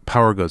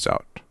power goes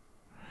out,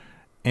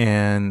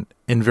 and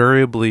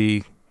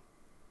invariably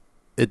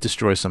it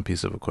destroys some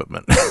piece of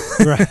equipment,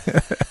 Right.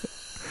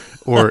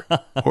 or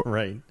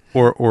Right.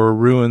 or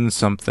ruins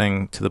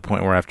something to the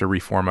point where I have to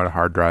reformat a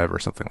hard drive or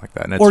something like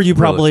that. And it's Or you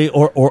really- probably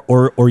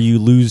or you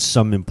lose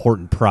some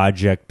important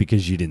project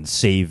because you didn't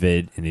save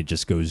it and it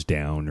just goes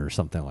down or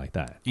something like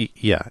that.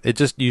 Yeah, it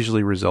just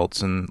usually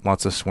results in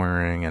lots of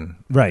swearing and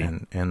Right.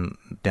 and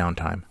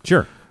downtime.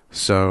 Sure.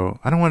 So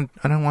I don't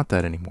want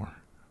that anymore.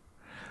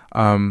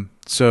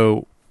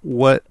 So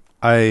what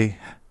I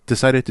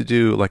decided to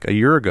do like a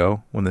year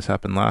ago when this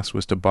happened last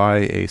was to buy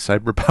a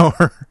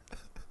CyberPower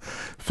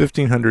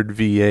 1500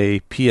 VA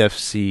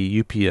PFC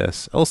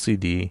UPS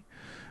LCD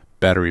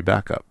battery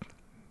backup.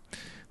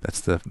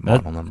 That's the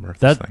model number of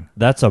this thing.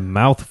 That's a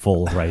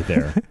mouthful right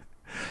there.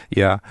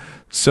 Yeah.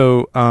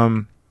 So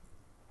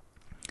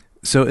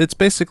so it's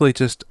basically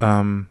just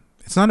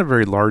it's not a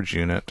very large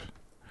unit.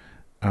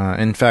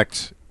 In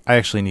fact, I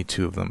actually need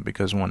 2 of them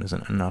because one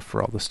isn't enough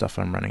for all the stuff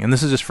I'm running. And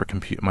this is just for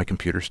my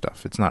computer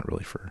stuff. It's not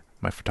really for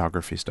my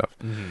photography stuff.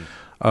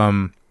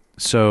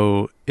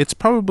 So it's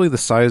probably the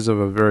size of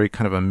a very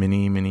kind of a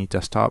mini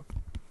desktop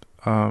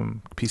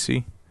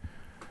PC.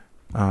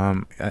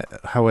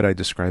 How would I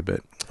describe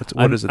it?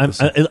 What is it?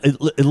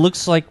 It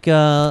looks like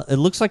a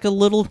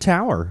little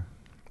tower.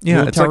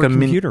 Yeah, it's like a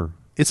computer.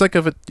 It's like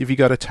if you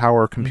got a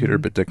tower computer,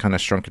 but they're kind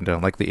of shrunken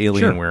down, like the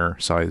Alienware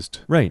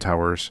sized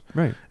towers.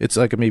 Right. It's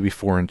like maybe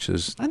 4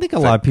 inches. I think a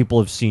lot of people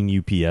have seen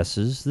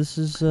UPSs. This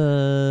is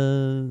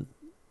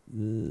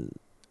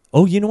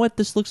oh, you know what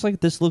this looks like?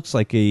 This looks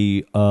like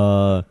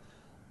a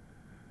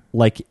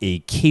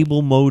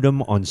cable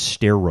modem on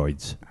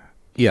steroids.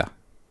 Yeah.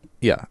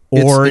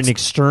 Or an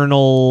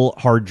external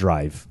hard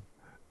drive.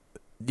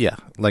 Yeah,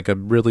 like a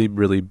really,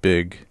 really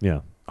big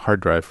hard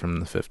drive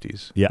from the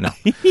 50s. Yeah. No.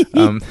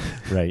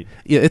 Right.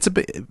 Yeah, it's a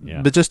bit,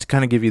 but just to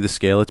kind of give you the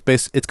scale,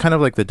 it's kind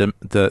of like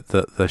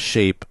the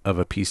shape of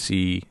a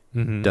PC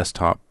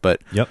desktop, but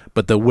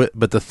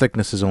the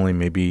thickness is only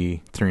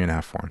maybe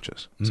 3.5, 4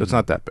 inches, so it's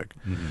not that big.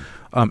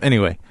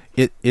 Anyway,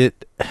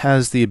 it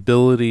has the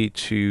ability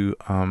to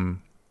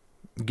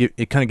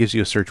it kind of gives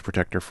you a surge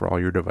protector for all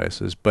your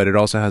devices, but it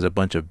also has a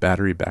bunch of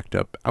battery backed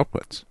up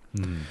outputs.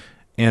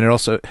 And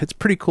it's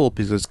pretty cool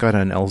because it's got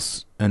an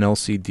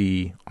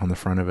LCD on the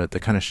front of it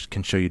that kind of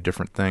can show you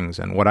different things.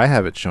 And what I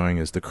have it showing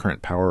is the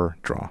current power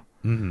draw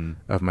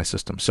of my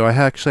system. So I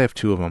actually have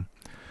 2 of them.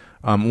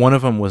 One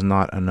of them was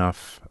not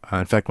enough.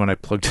 In fact, when I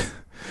plugged...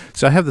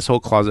 so I have this whole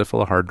closet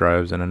full of hard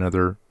drives and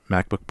another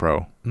MacBook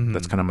Pro.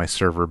 That's kind of my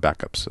server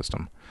backup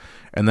system.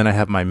 And then I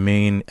have my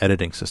main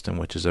editing system,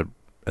 which is a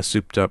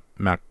souped up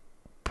Mac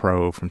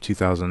Pro from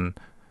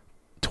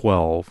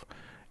 2012.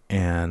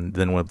 And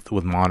then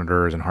with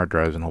monitors and hard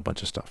drives and a whole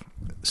bunch of stuff.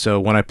 So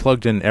when I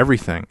plugged in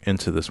everything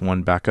into this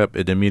one backup,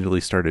 it immediately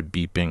started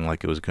beeping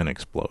like it was going to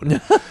explode.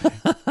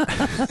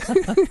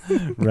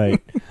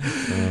 Right.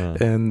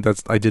 And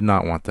I did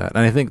not want that.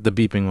 And I think the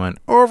beeping went,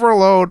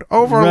 overload.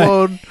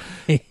 Right.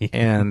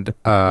 And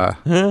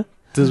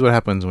this is what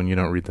happens when you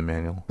don't read the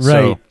manual.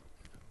 Right.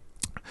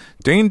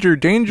 So,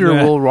 danger,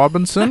 Will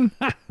Robinson.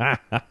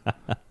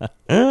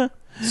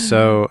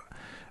 So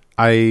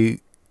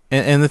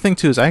And the thing,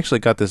 too, is I actually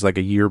got this like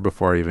a year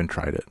before I even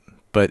tried it.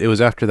 But it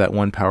was after that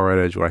one power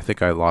outage where I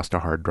think I lost a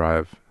hard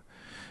drive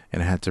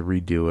and I had to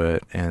redo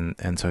it. And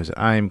so I said,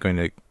 I'm going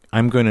to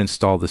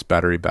install this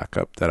battery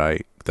backup that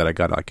I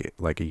got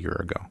like a year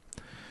ago.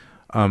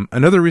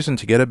 Another reason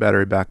to get a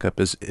battery backup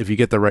is if you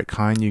get the right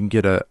kind, you can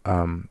get a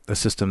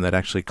system that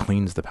actually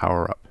cleans the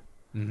power up.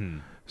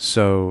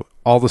 So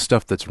all the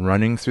stuff that's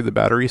running through the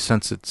battery,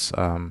 since it's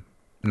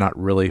not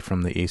really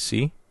from the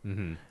AC,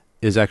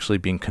 is actually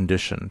being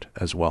conditioned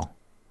as well.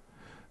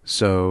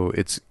 So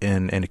it's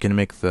and it can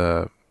make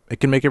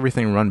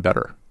everything run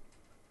better.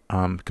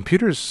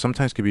 Computers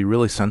sometimes can be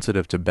really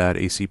sensitive to bad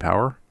AC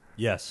power.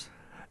 Yes.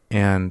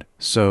 And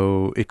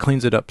so it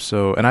cleans it up.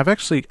 And I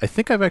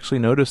think I've actually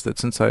noticed that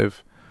since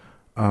I've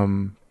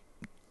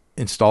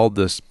installed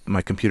this,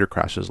 my computer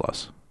crashes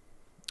less.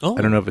 Oh.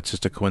 I don't know if it's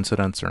just a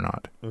coincidence or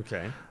not.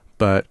 Okay.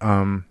 But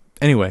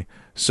anyway,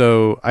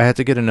 so I had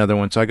to get another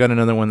one. So I got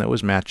another one that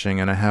was matching,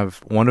 and I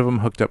have one of them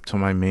hooked up to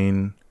my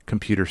main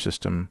computer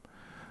system,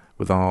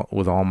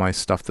 with all my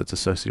stuff that's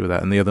associated with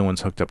that, and the other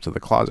one's hooked up to the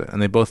closet,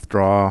 and they both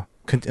draw.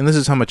 And this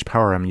is how much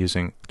power I'm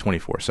using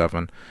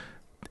 24/7.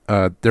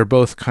 They're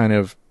both kind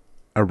of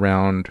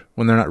around,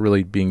 when they're not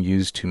really being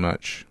used too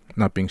much,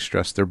 not being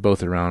stressed. They're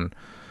both around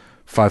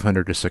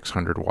 500 to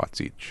 600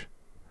 watts each.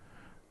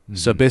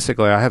 So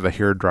basically, I have a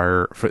hair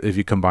dryer. If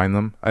you combine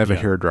them, I have a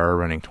hair dryer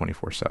running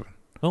 24/7.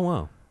 Oh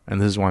wow! And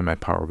this is why my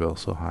power bill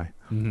is so high.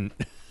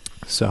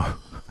 So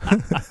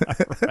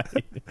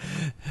Right.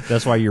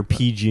 That's why you're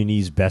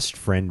PG&E's best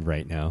friend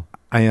right now.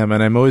 I am,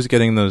 and I'm always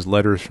getting those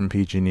letters from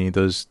PG&E.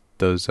 Those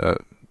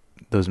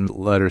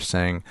letters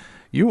saying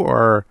you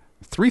are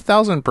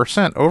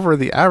 3,000% over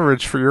the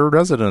average for your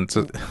residence.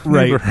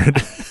 Right.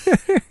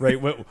 Right.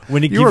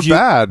 When it You gives were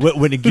bad.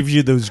 when it gives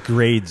you those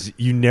grades,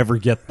 you never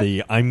get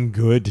the "I'm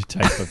good"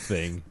 type of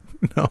thing.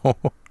 No,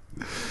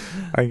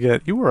 I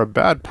get you were a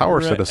bad power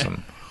Right.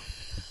 citizen.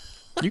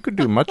 You could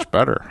do much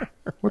better.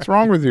 What's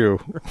wrong with you?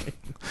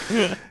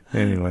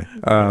 Anyway,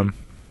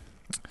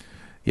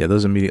 yeah,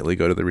 those immediately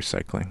go to the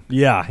recycling.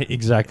 Yeah,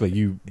 exactly.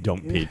 You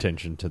don't pay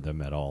attention to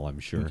them at all, I'm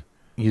sure.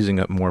 Using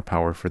up more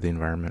power for the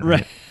environment.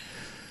 Right.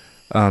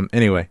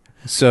 Anyway,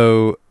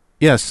 so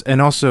yes,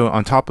 and also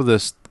on top of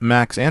this,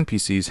 Macs and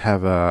PCs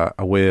have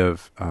a way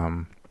of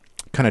kind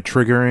of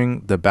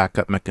triggering the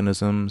backup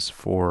mechanisms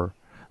for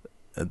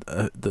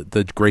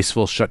the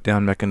graceful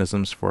shutdown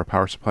mechanisms for a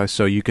power supply.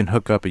 So you can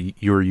hook up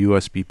your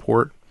USB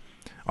port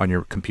on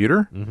your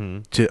computer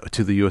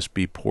to the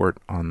USB port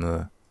on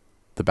the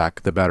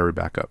battery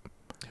backup.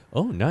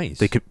 Oh, nice.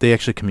 They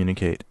actually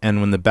communicate,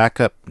 and when the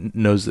backup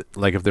knows that,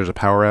 like if there's a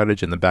power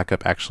outage and the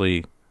backup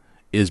actually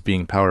is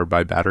being powered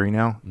by battery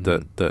now,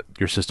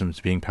 your system is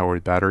being powered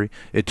with battery,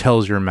 it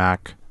tells your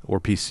Mac or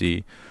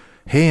PC,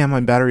 hey, I'm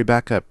on battery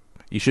backup.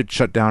 You should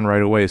shut down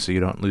right away so you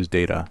don't lose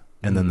data.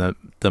 And then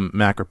the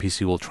Mac or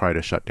PC will try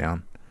to shut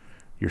down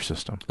your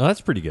system. Oh,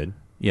 that's pretty good.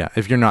 Yeah,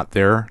 if you're not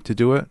there to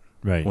do it,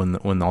 Right.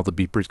 when all the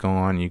beepers go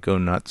on, you go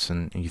nuts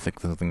and you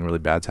think something really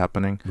bad's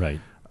happening. Right.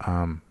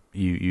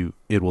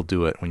 It will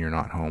do it when you're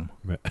not home.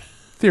 Right.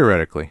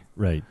 Theoretically.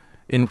 Right.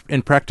 In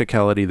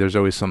practicality, there's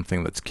always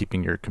something that's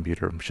keeping your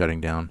computer from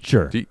shutting down.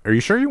 Sure. Are you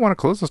sure you want to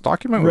close this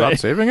document without Right.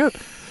 saving it?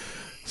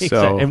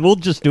 Exactly. And we'll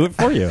just do it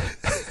for you.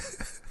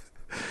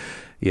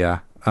 Yeah.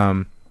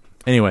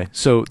 Anyway,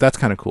 so that's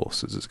kind of cool.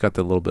 So it's got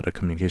the little bit of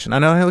communication. I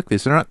know I like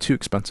these. They're not too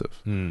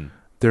expensive.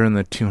 They're in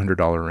the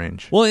 $200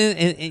 range. Well,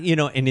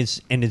 and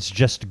it's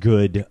just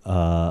good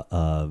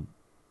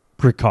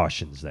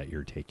precautions that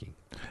you're taking.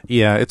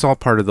 Yeah, it's all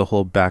part of the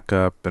whole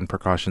backup and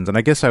precautions. And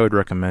I guess I would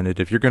recommend it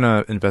if you're going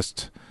to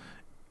invest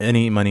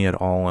any money at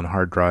all on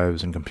hard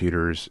drives and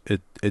computers.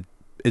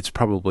 It's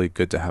probably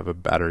good to have a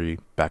battery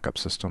backup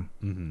system.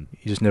 You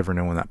just never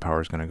know when that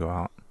power is going to go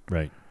out.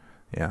 Right.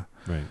 Yeah.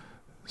 Right.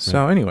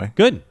 So anyway,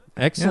 Good.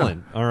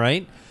 Excellent. All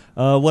right.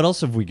 What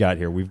else have we got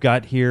here? We've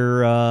got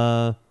here,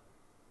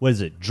 what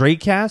is it?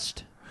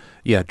 Dracast?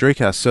 yeah,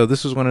 Dracast. So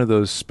this was one of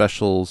those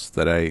specials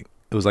that it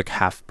was like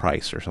half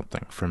price or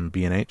something from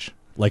B&H.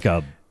 Like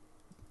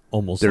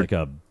almost like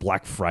a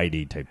Black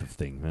Friday type of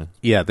thing, huh?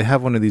 Yeah, they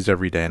have one of these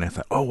every day, and I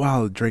thought, oh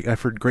wow,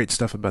 I've heard great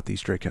stuff about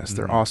these Dracasts.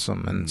 They're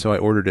awesome, and so I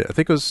ordered it. I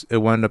think it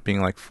wound up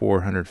being like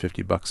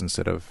 $450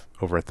 instead of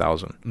over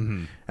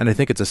 $1,000. And I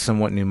think it's a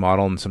somewhat new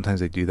model, and sometimes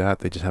they do that.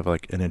 They just have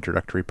like an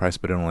introductory price,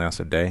 but it only lasts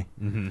a day.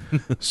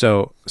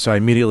 So I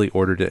immediately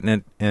ordered it,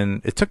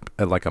 and it took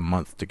like a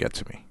month to get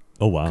to me.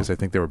 Oh, wow. Because I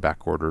think they were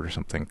back ordered or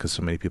something because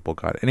so many people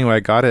got it. Anyway,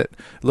 I got it,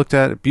 looked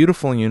at it,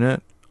 beautiful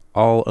unit,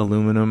 all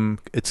aluminum.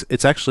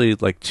 It's actually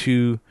like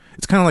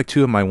it's kind of like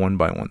two of my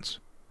 1x1s.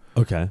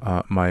 Okay.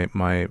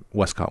 My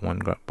Westcott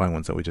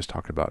 1x1s that we just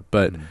talked about.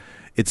 But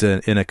it's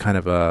in a kind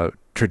of a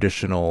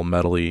traditional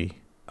metally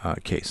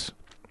case.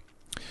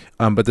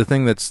 But the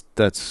thing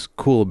that's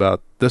cool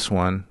about this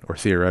one, or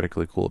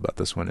theoretically cool about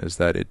this one, is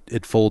that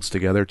it folds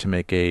together to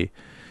make a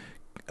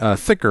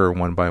thicker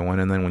 1x1,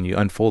 and then when you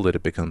unfold it,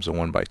 it becomes a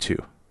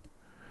 1x2.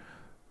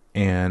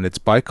 And it's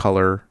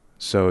bicolor,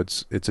 so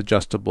it's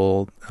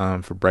adjustable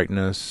for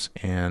brightness,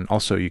 and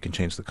also you can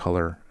change the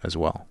color as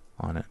well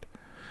on it.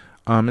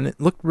 And it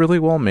looked really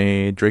well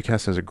made.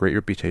 Dracast has a great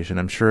reputation.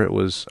 I'm sure it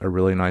was a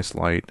really nice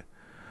light.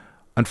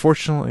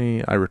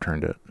 Unfortunately, I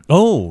returned it.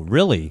 Oh,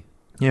 really?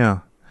 Yeah.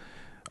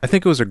 I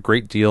think it was a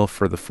great deal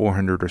for the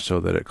 $400 or so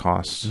that it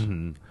costs.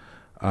 And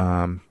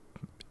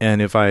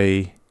if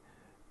I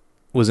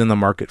was in the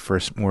market for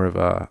more of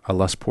a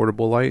less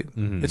portable light,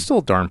 it's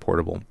still darn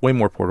portable, way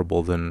more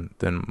portable than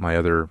my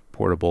other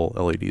portable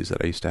LEDs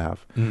that I used to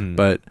have.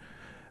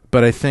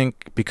 But I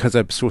think because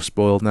I'm so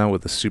spoiled now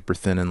with the super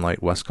thin and light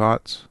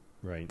Westcotts,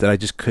 Right. that I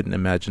just couldn't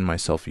imagine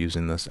myself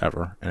using this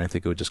ever, and I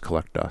think it would just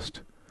collect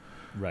dust.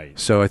 Right.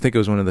 So I think it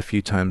was one of the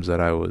few times that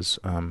I was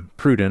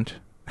prudent.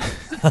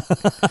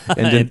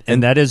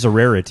 and that is a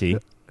rarity.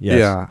 Yes.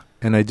 Yeah,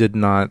 and I did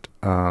not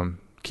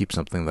keep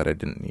something that I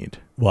didn't need.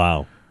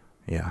 Wow.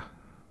 Yeah.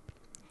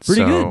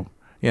 Pretty good.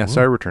 Yeah,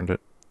 so I returned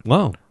it.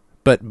 Wow.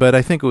 But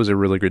I think it was a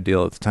really good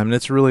deal at the time, and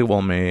it's really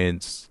well made.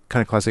 It's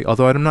kind of classic,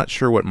 although I'm not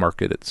sure what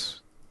market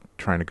it's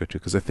trying to go to,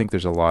 because I think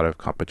there's a lot of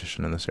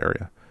competition in this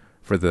area.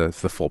 for the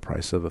full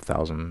price of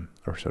 $1,000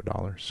 or so.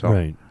 So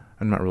Right.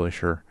 I'm not really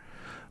sure,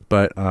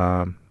 but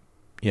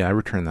yeah, I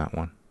returned that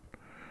one.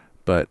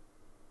 But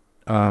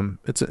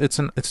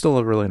it's still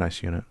a really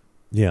nice unit.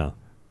 Yeah.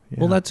 Yeah.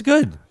 Well, that's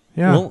good.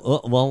 Yeah.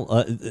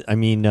 I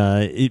mean,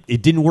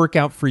 it didn't work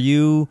out for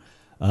you,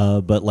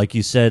 but like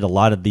you said, a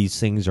lot of these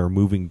things are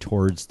moving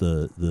towards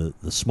the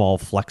small,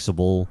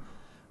 flexible,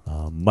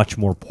 much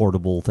more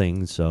portable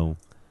things. So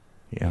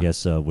yeah. I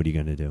guess what are you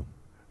going to do?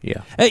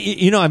 Yeah.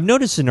 Hey, I've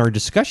noticed in our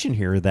discussion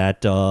here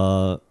that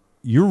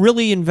you're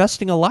really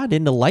investing a lot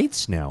into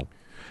lights now.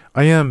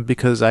 I am,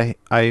 because I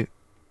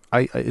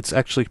it's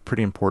actually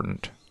pretty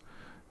important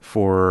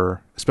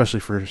especially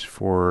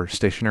for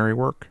stationary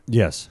work.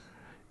 Yes.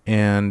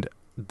 And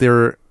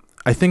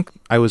I think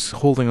I was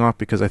holding off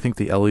because I think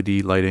the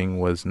LED lighting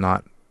was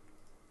not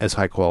as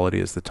high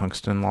quality as the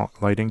tungsten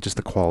lighting, just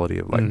the quality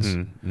of lights.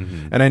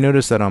 Mm-hmm. And I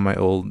noticed that on my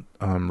old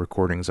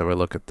recordings, if I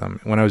look at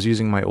them, when I was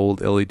using my old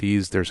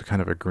LEDs, there's a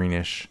kind of a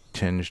greenish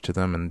tinge to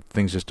them, and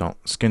things just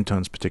skin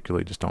tones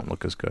particularly just don't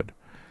look as good.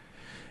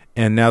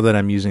 And now that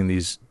I'm using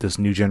this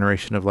new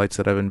generation of lights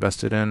that I've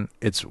invested in,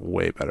 it's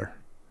way better.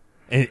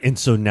 And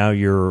so now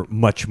you're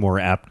much more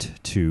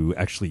apt to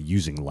actually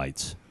using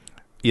lights.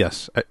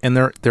 Yes, and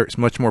they're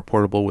much more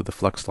portable with the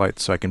flex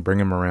lights, so I can bring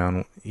them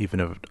around even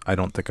if I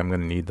don't think I'm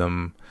going to need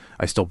them.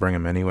 I still bring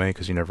them anyway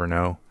because you never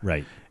know.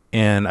 Right.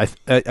 And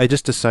I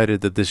just decided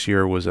that this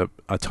year was a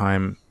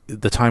time.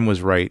 The time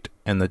was right,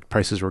 and the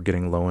prices were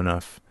getting low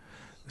enough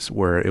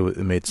where it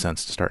made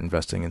sense to start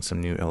investing in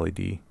some new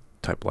LED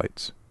type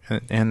lights.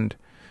 And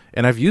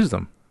I've used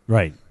them.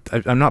 Right.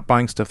 I'm not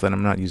buying stuff that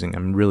I'm not using.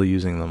 I'm really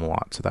using them a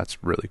lot, so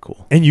that's really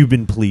cool. And you've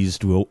been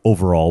pleased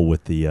overall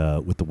with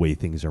the way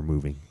things are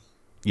moving.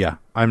 Yeah,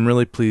 I'm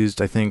really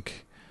pleased. I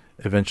think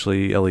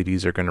eventually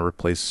LEDs are going to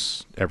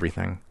replace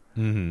everything.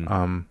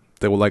 Mm-hmm.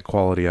 The light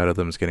quality out of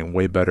them is getting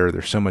way better.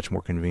 They're so much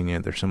more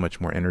convenient. They're so much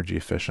more energy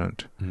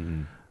efficient.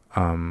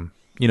 Mm-hmm.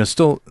 You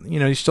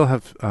still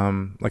have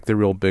like the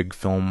real big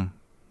film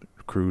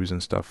crews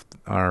and stuff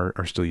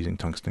are still using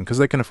tungsten because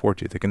they can afford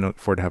to. They can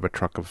afford to have a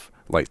truck of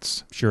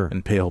lights, sure,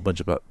 and pay a whole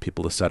bunch of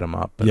people to set them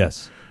up.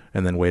 Yes,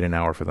 and then wait an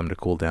hour for them to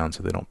cool down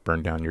so they don't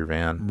burn down your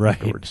van right.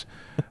 afterwards.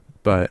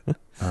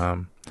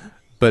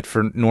 But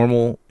for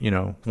normal,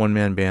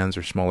 one-man bands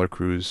or smaller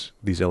crews,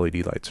 these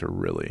LED lights are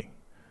really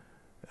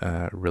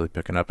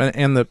picking up,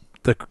 and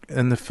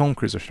the film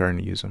crews are starting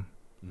to use them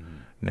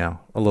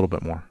now a little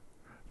bit more,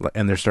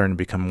 and they're starting to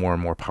become more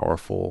and more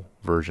powerful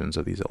versions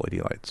of these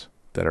LED lights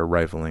that are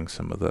rivaling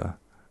some of the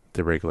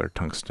regular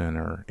tungsten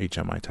or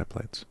HMI type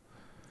lights.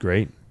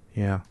 Great.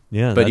 Yeah.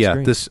 Yeah. But yeah,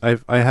 great. I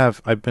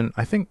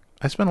think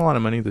I spent a lot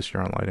of money this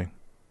year on lighting.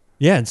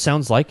 Yeah, it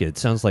sounds like it. It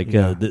sounds like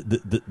Yeah.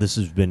 this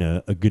has been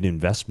a good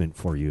investment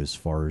for you as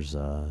far as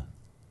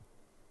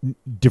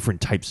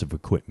different types of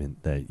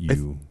equipment that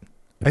you.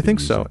 I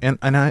think so, and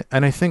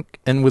I think,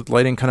 and with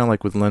lighting, kind of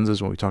like with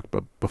lenses, when we talked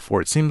about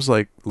before, it seems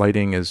like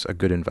lighting is a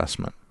good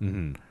investment.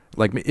 Mm-hmm.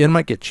 Like it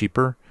might get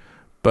cheaper,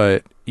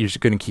 but you're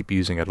just going to keep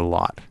using it a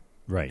lot,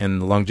 right? And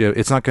the longevity,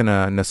 it's not going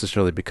to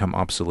necessarily become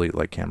obsolete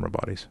like camera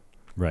bodies,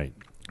 right?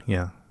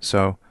 Yeah,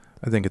 so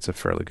I think it's a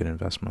fairly good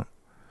investment.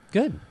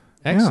 Good.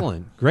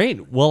 Excellent. Yeah.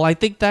 Great. Well, I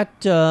think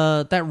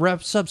that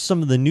wraps up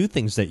some of the new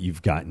things that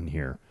you've gotten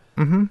here.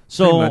 Mm-hmm.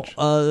 So,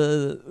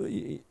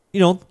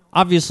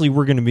 obviously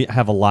we're going to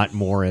have a lot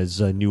more as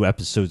new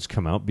episodes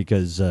come out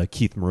because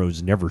Keith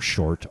Moreau's never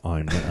short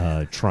on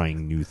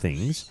trying new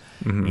things.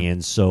 Mm-hmm.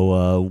 And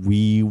so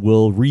we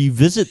will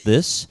revisit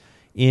this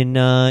in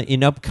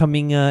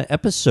upcoming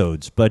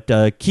episodes.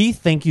 But Keith,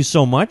 thank you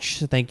so much.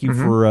 Thank you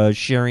for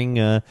sharing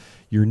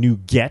your new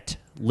Get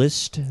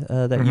list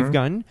that you've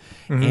gotten.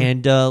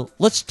 And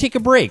let's take a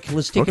break.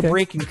 Let's take a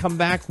break and come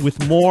back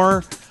with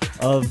more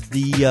of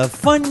the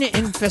fun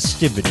and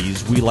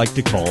festivities we like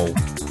to call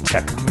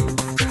Tech Move.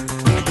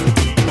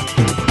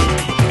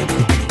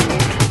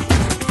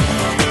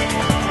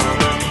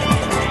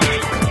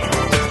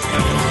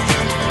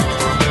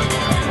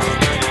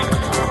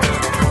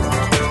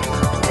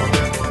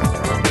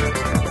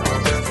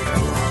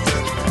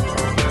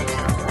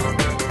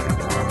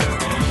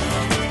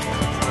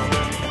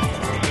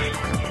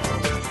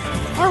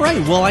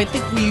 Well, I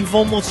think we've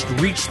almost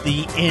reached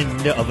the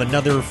end of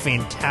another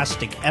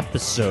fantastic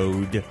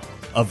episode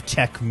of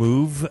Tech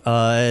Move.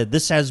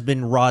 This has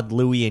been Rod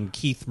Louie and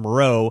Keith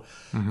Moreau.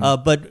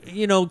 But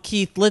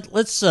Keith,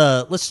 let's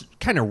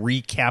kind of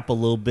recap a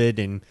little bit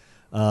and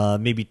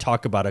maybe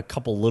talk about a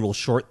couple little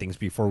short things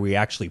before we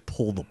actually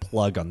pull the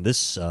plug on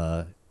this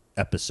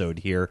episode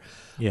here.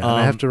 Yeah, and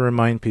I have to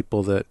remind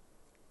people that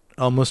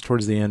almost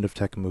towards the end of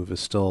Tech Move is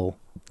still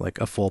like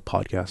a full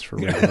podcast for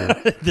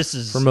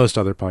for most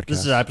other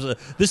podcasts.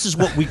 This is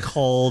what we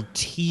call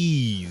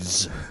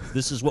tease.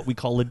 This is what we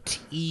call a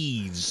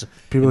tease.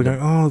 People are going,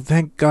 "Oh,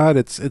 thank God,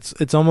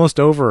 it's almost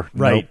over."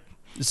 Right.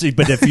 Nope. See,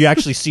 but if you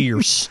actually see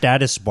your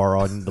status bar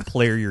on the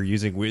player you're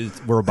using,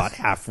 we're about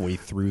halfway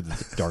through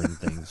the darn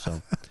thing.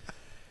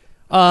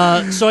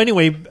 So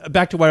anyway,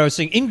 back to what I was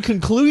saying. In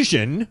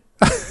conclusion,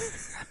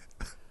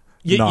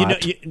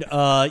 not.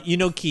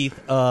 Keith.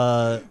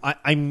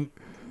 I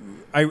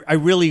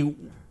really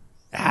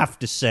have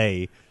to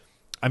say,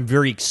 I'm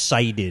very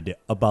excited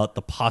about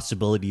the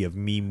possibility of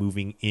me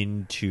moving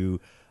into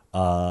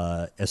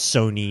a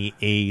Sony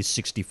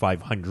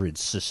A6500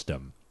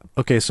 system.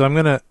 Okay, so I'm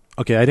gonna.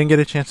 Okay, I didn't get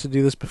a chance to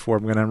do this before.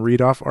 I'm gonna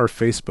read off our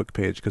Facebook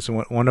page because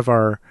one of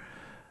our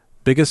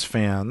biggest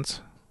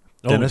fans,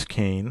 Dennis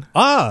Kane.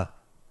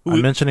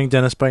 I'm mentioning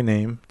Dennis by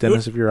name.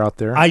 Dennis, if you're out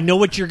there, I know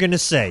what you're going to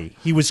say.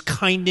 He was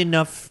kind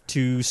enough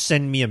to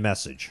send me a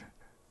message.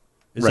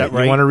 Is that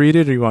right? You want to read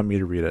it, or you want me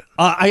to read it?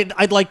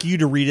 I'd like you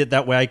to read it.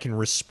 That way I can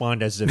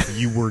respond as if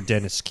you were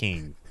Dennis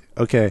Kane.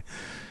 Okay.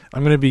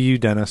 I'm going to be you,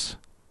 Dennis.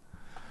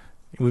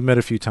 We've met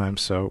a few times,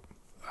 so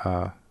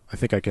I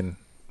think I can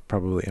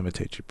probably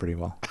imitate you pretty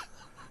well.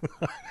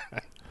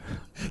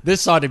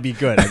 This ought to be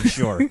good, I'm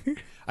sure.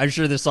 I'm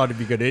sure this ought to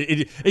be good.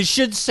 It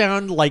should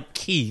sound like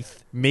Keith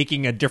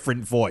making a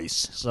different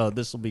voice. So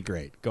this will be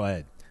great. Go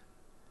ahead.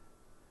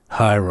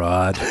 Hi,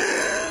 Rod.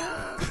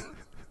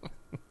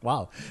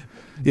 Wow.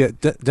 Yeah,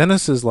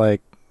 Dennis is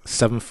like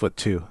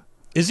 7'2".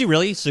 Is he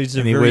really? So he's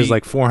he weighs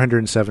like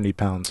 470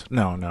 pounds.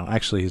 No,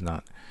 actually he's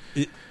not.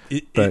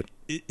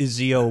 Is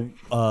he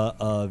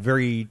a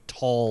very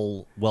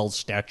tall,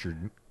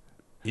 well-statured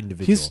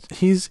individual?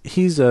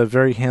 He's a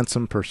very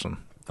handsome person.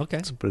 Okay,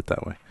 let's put it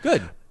that way.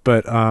 Good.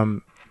 But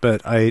I'm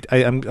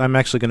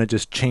actually going to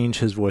just change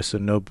his voice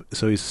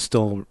so he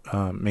still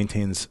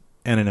maintains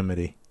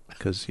anonymity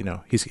because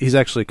he's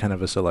actually kind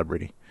of a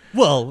celebrity.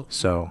 Well,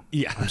 so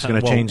yeah, I'm just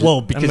going to change it. Well,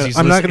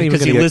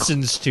 because he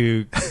listens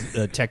to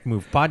the Tech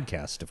Move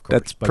podcast, of course.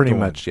 That's pretty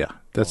much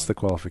That's the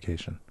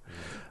qualification.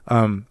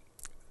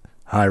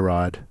 Hi,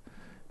 Rod.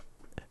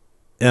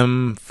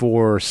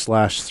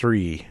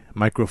 M4/3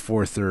 Micro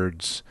Four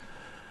Thirds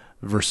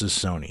versus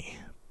Sony.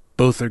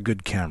 Both are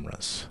good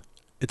cameras.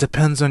 It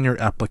depends on your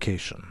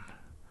application.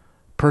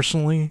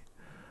 Personally,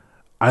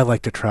 I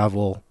like to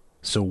travel,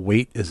 so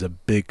weight is a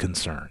big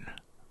concern.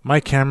 My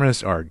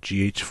cameras are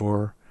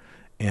GH4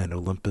 and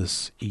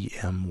Olympus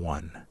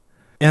EM1.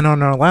 And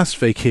on our last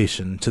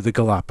vacation to the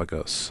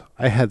Galapagos,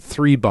 I had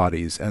 3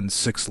 bodies and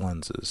 6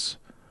 lenses,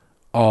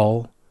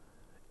 all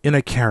in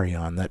a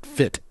carry-on that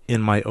fit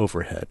in my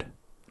overhead.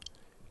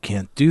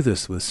 Can't do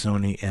this with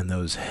Sony and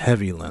those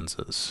heavy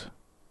lenses.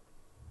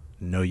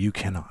 No, you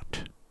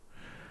cannot.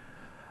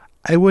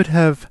 I would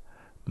have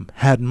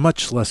had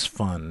much less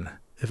fun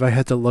if I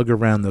had to lug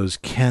around those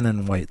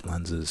Canon white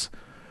lenses.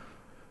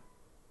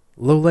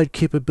 Low-light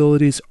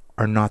capabilities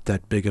are not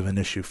that big of an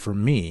issue for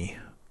me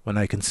when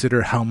I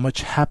consider how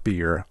much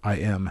happier I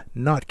am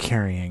not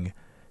carrying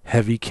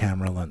heavy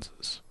camera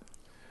lenses.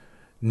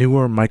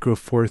 Newer Micro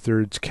Four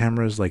Thirds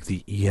cameras like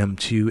the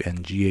EM2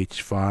 and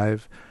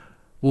GH5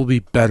 will be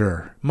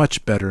better,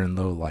 much better in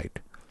low light,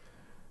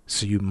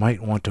 so you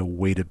might want to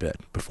wait a bit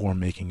before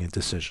making a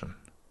decision.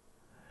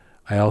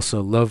 I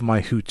also love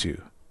my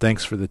Hutu.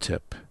 Thanks for the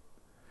tip.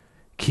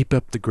 Keep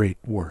up the great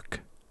work.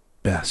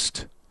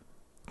 Best,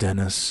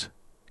 Dennis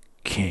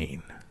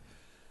Kane.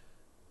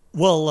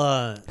 Well,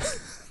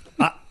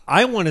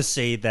 I want to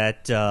say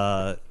that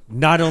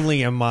not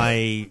only am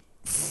I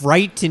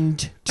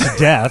frightened to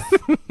death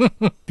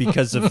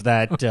because of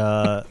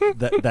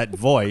that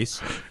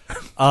voice,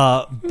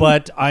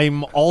 but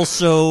I'm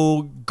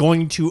also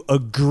going to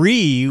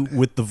agree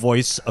with the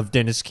voice of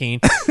Dennis Kane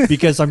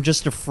because I'm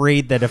just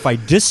afraid that if I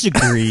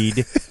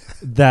disagreed,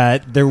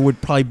 that there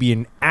would probably be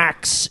an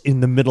axe in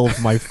the middle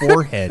of my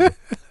forehead.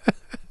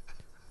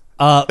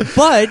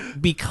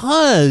 But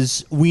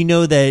because we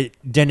know that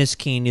Dennis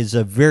Kane is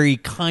a very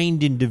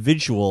kind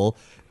individual,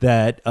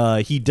 that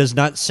he does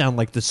not sound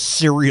like the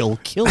serial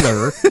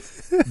killer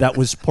that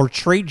was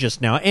portrayed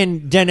just now.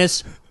 And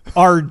Dennis,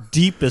 our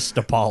deepest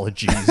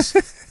apologies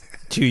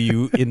to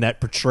you in that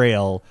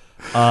portrayal.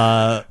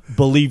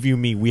 Believe you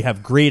me, we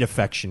have great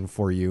affection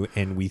for you,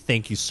 and we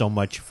thank you so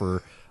much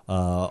for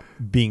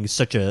being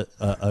such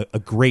a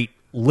great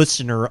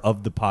listener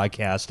of the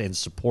podcast and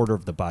supporter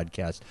of the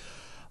podcast.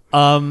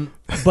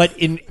 But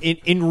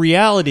in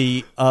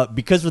reality,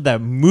 because of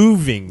that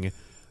moving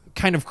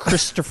kind of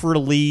Christopher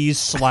Lee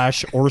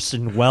 /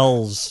 Orson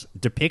Welles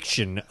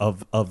depiction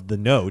of the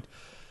note,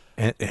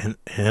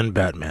 and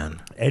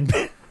Batman and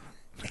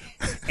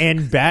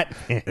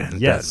Batman, and yes, Batman,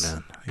 yes.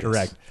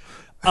 Correct.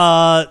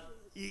 I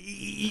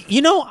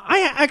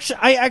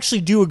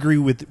actually do agree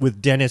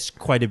with Dennis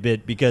quite a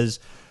bit because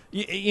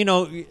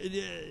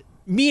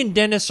me and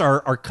Dennis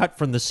are cut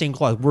from the same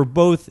cloth. We're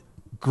both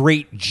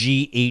great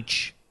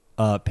GH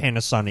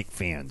Panasonic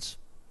fans,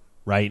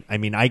 right? I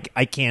mean, I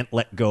can't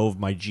let go of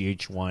my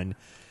GH1.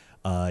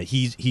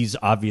 He's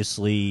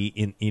obviously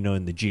in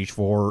the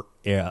GH4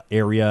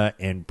 area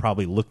and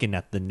probably looking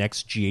at the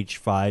next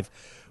GH5,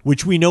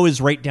 which we know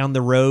is right down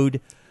the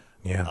road.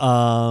 Yeah.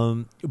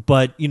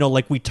 But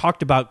like we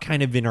talked about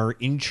kind of in our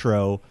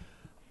intro,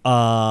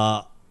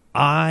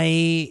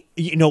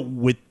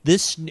 with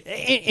this,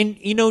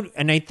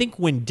 and I think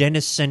when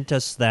Dennis sent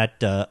us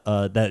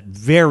that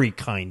very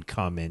kind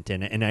comment,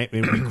 and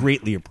we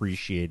greatly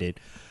appreciate it.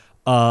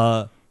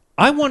 I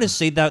I want to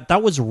say that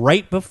that was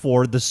right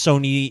before the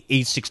Sony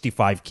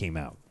A65 came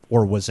out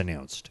or was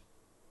announced.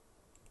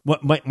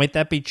 What might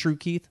that be true,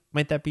 Keith?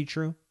 Might that be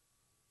true?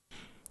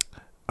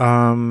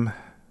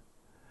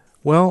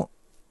 Well,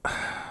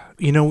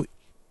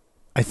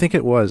 I think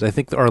it was. I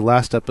think our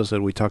last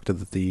episode we talked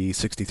about the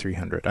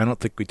 6300. I don't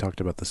think we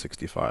talked about the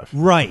 65.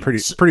 Right.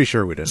 Pretty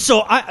sure we didn't.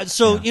 So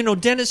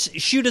Dennis,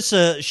 shoot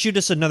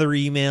us another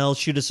email,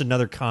 shoot us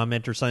another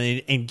comment or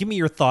something, and give me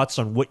your thoughts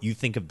on what you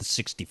think of the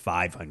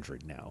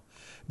 6500 now,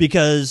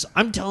 because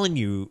I'm telling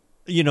you,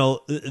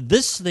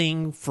 this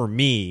thing for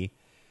me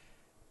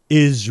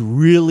is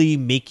really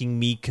making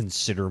me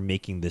consider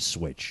making this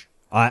switch.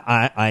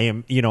 I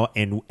am,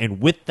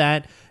 and with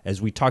that, as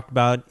we talked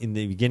about in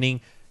the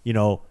beginning,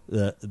 the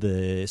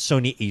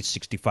Sony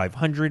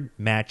A6500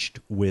 matched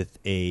with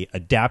a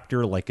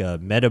adapter like a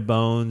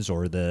Metabones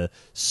or the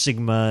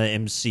Sigma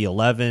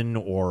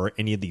MC11 or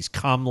any of these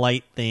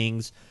Comlight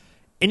things,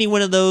 any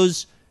one of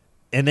those,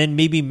 and then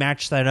maybe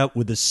match that up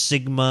with a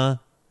Sigma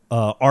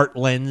art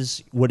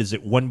lens. What is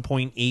it?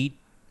 1.8.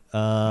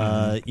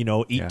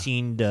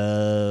 18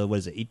 to, what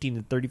is it? 18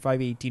 to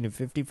 35, 18 to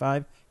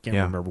 55. Can't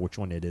remember which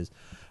one it is.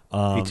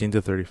 18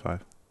 to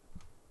 35.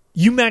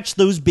 You match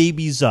those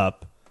babies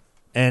up,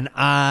 and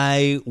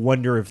I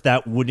wonder if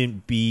that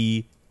wouldn't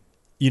be,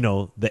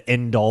 the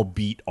end all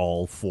beat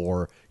all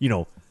for,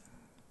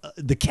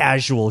 the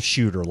casual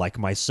shooter like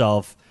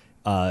myself.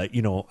 Dennis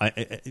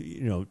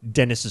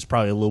is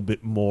probably a little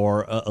bit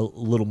more, a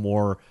little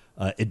more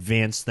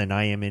advanced than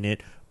I am in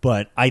it,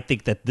 but I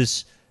think that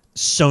this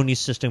Sony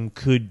system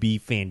could be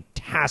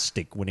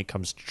fantastic when it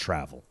comes to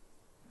travel.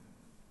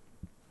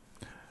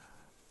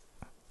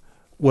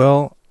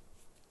 Well,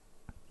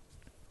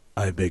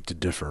 I beg to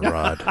differ,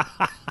 Rod.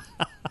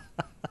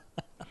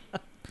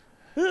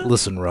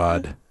 Listen,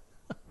 Rod.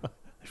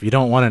 If you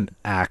don't want an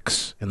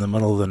axe in the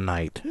middle of the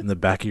night in the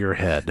back of your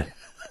head,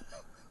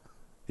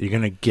 you're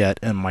going to get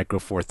a Micro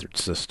Four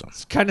Thirds system.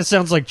 This kind of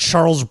sounds like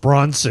Charles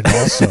Bronson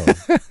also.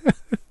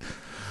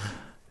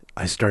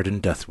 I starred in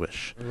Death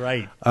Wish.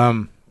 Right.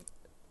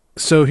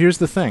 So here's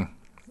the thing.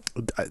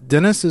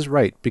 Dennis is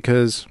right,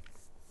 because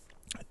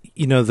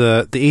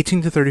the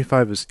 18 to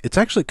 35 it's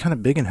actually kind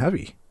of big and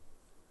heavy.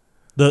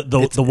 The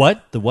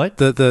what? The what?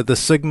 The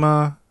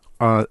Sigma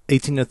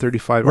 18 to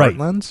 35 art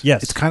lens.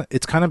 Yes.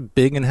 It's kind of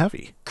big and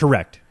heavy.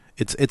 Correct.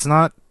 It's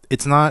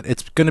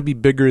going to be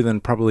bigger than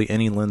probably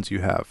any lens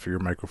you have for your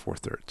Micro Four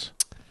Thirds.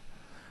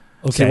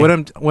 Okay.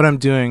 So what I'm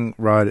doing,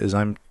 Rod, is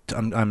I'm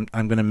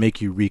going to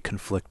make you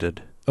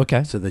reconflicted.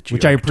 Okay. So that you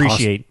which I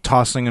appreciate,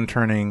 tossing and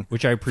turning,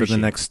 which I appreciate for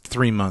the next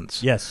 3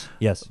 months. Yes.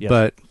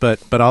 But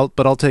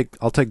I'll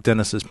take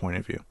Dennis's point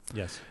of view.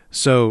 Yes.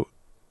 So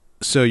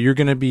you're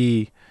going to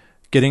be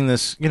getting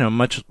this,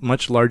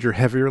 much larger,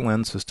 heavier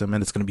lens system,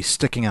 and it's going to be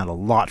sticking out a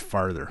lot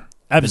farther.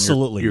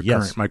 Absolutely. Than your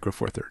yes. current Micro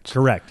Four Thirds.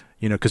 Correct.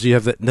 Because you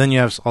have that. Then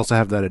you also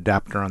have that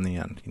adapter on the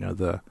end.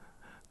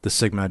 The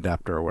Sigma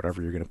adapter or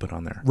whatever you're going to put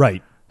on there.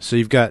 Right. So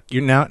you've got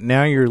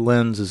now your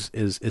lens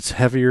is it's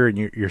heavier, and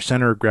your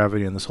center of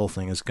gravity on this whole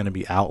thing is going to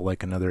be out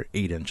like another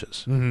 8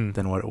 inches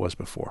than what it was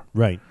before.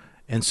 Right.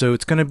 And so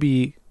it's going to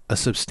be a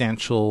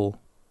substantial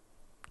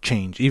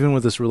change, even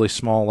with this really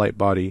small light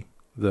body,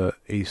 the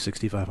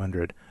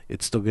A6500.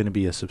 It's still going to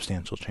be a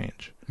substantial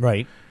change.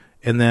 Right.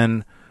 And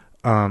then,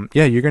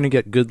 you're going to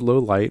get good low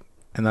light,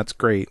 and that's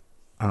great.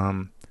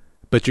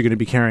 But you're going to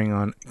be carrying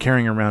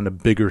around a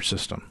bigger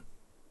system,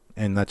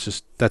 and that's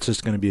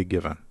just going to be a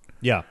given.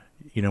 Yeah.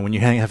 When you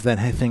have that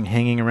thing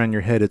hanging around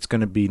your head, it's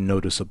going to be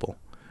noticeable.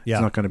 Yeah.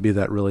 It's not going to be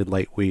that really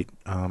lightweight,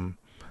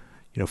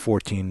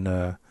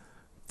 14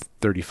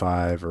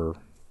 35, or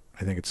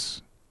I think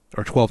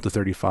or 12 to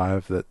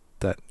 35. That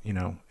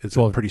it's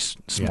a pretty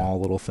small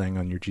little thing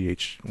on your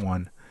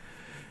GH1.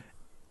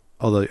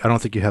 Although I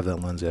don't think you have that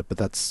lens yet, but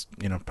that's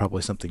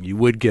probably something you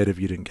would get if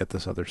you didn't get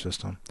this other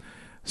system.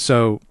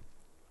 So,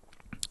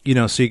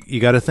 so you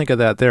got to think of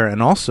that there,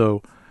 and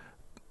also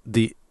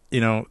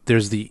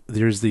there's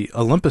the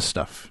Olympus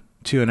stuff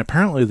too, and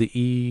apparently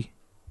the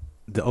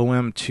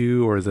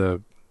OM2 or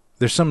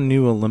there's some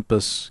new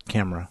Olympus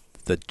camera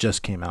that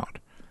just came out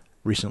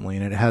recently,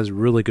 and it has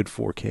really good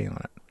 4K on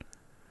it.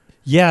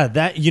 Yeah,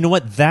 that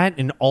that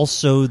and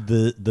also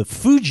the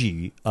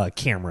Fuji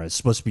camera is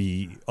supposed to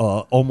be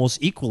almost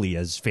equally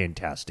as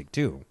fantastic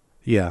too.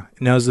 Yeah.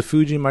 Now, is the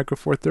Fuji Micro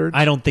Four Thirds?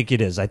 I don't think it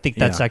is. I think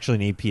that's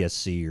actually an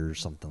APS-C or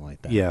something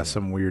like that. Yeah,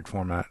 some weird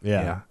format.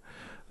 Yeah.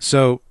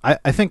 So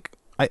I think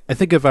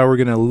if I were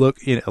going to look,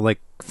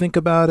 think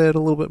about it a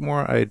little bit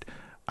more,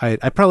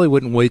 I probably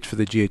wouldn't wait for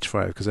the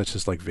GH5, because that's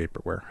just like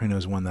vaporware. Who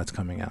knows when that's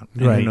coming out?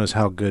 And who knows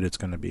how good it's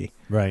going to be?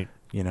 Right.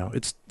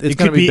 It's it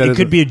going to be better. It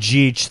could be a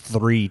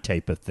GH3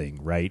 type of thing,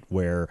 right?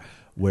 Where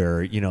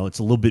it's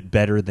a little bit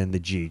better than the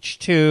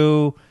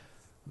GH2,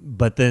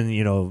 but then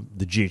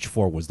the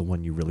GH4 was the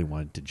one you really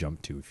wanted to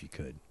jump to if you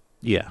could.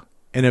 Yeah,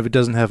 and if it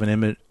doesn't have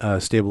an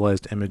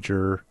stabilized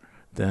imager,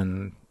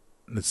 then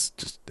you're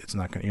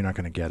not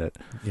going to get it.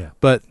 Yeah.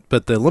 But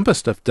the Olympus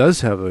stuff does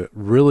have a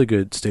really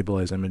good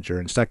stabilized imager.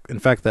 In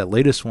fact, that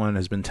latest one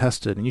has been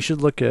tested, and you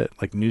should look at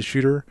like News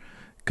Shooter,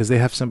 because they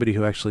have somebody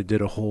who actually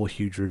did a whole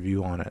huge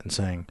review on it and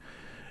saying,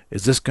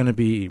 is this going to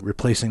be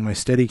replacing my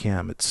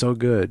Steadicam? It's so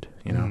good,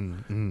 you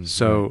know.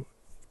 So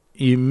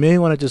you may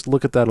want to just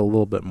look at that a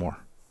little bit more.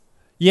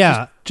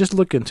 Yeah, just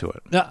look into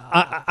it.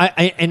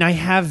 I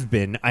have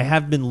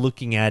been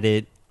looking at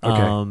it.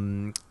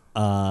 Okay.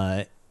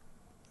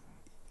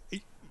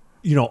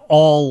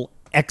 All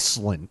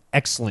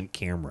excellent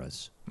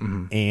cameras,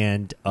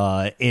 and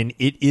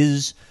it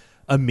is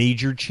a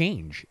major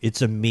change.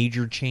 It's a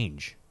major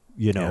change.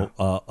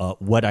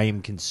 What I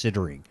am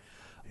considering.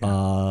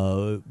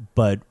 Yeah.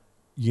 But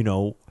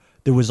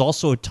there was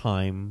also a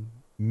time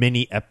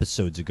many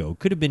episodes ago,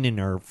 could have been in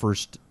our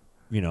first,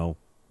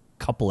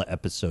 couple of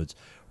episodes,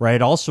 where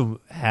I'd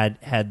also had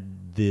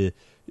the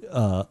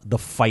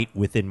fight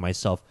within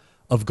myself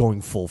of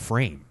going full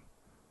frame.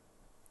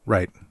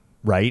 Right.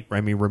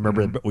 I mean,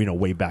 remember,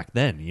 way back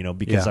then,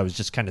 because I was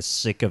just kind of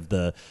sick of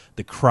the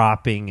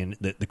cropping and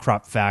the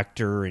crop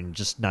factor and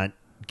just not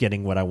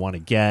getting what I want to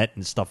get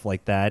and stuff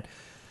like that.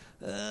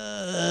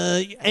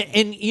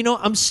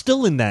 I'm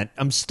still in that.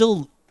 I'm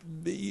still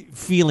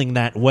feeling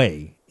that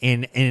way.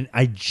 And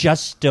I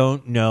just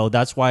don't know.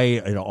 That's why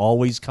it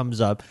always comes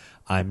up.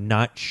 I'm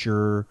not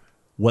sure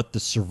what the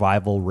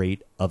survival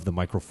rate of the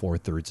Micro Four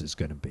Thirds is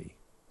going to be.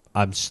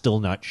 I'm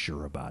still not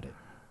sure about it.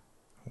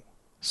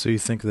 So you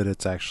think that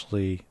it's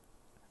actually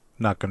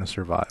not going to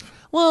survive?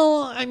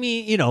 Well, I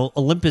mean,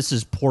 Olympus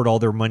has poured all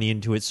their money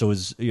into it. So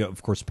is,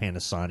 of course,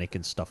 Panasonic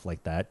and stuff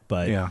like that.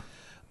 But yeah.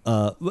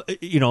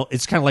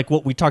 It's kind of like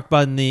what we talked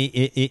about in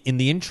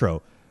the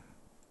intro.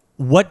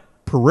 What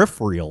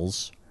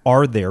peripherals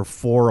are there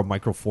for a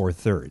Micro Four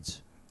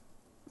Thirds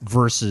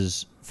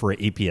versus for an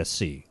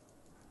APS-C?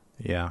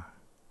 Yeah.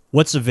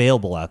 What's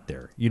available out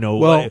there?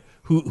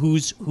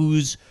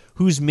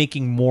 Who's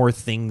making more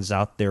things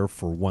out there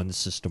for one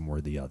system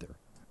or the other?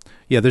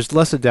 Yeah, there's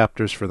less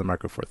adapters for the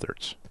Micro Four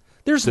Thirds.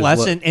 There's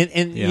less, and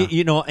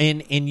you know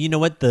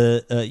what,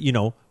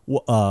 the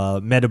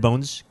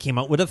Metabones came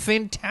out with a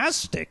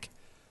fantastic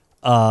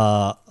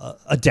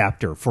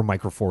adapter for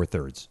Micro Four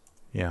Thirds.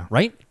 Yeah.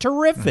 Right.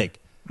 Terrific.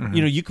 Mm-hmm.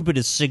 You could put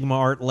a Sigma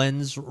Art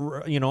lens,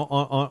 on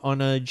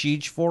a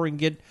GH4 and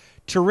get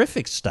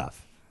terrific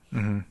stuff.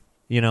 Mm-hmm.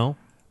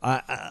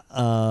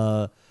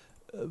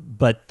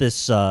 But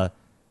this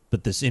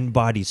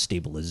in-body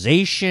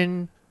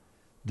stabilization,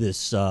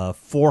 this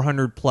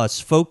 400 plus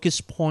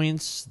focus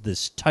points,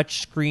 this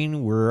touch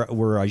screen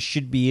where I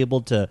should be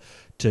able to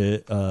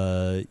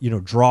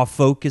draw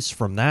focus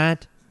from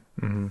that.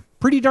 Mm-hmm.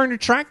 Pretty darn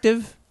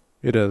attractive.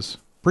 It is.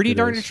 Pretty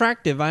darn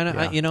attractive.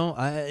 Like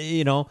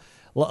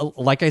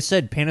I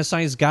said,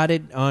 Panasonic's got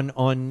it on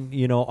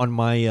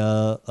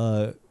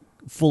my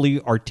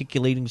fully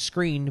articulating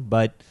screen,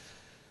 but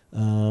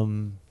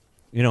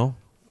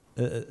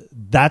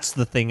that's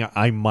the thing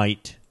I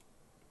might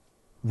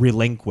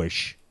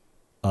relinquish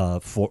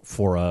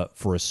for a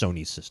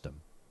Sony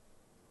system.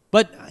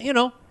 But me,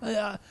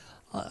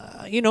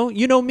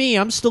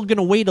 I'm still going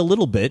to wait a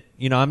little bit.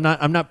 I'm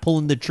not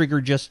pulling the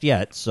trigger just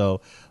yet.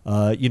 So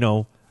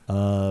Panasonic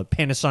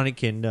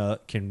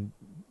can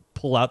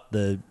pull out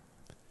the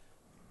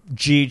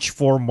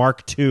GH4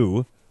 Mark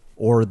II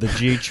or the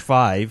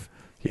GH5.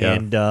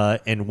 Yeah.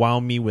 And wow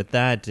me with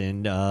that,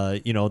 and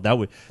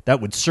that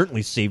would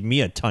certainly save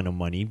me a ton of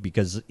money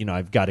because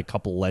I've got a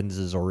couple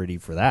lenses already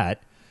for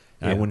that.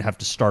 And I wouldn't have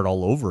to start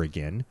all over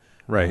again.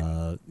 Right.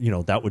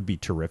 That would be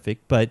terrific.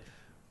 But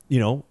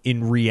in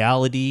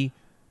reality,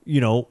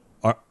 can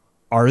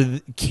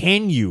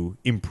you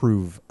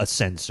improve a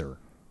sensor?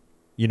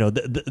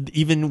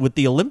 Even with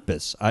the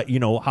Olympus,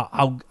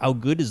 how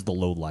good is the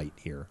low light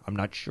here? I'm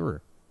not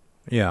sure.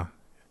 Yeah.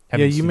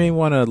 You may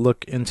want to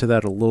look into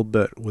that a little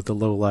bit with the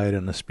low light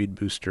and a speed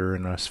booster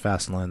and a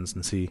fast lens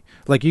and see.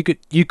 Like you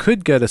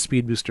could get a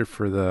speed booster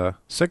for the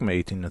Sigma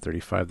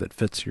 18-35 that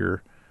fits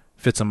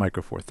a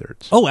Micro Four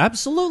Thirds. Oh,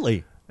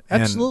 absolutely.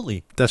 And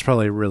that's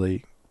probably a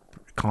really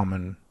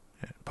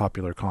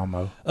popular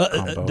combo.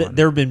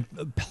 There have been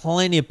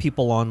plenty of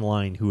people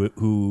online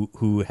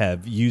who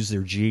have used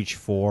their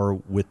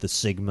GH4 with the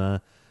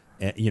Sigma,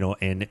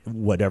 and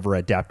whatever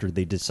adapter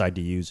they decide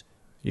to use.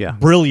 Yeah,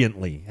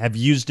 brilliantly. Have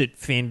used it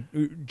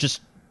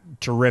just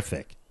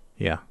terrific.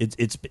 Yeah,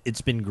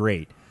 it's been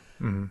great.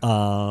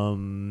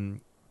 Mm-hmm.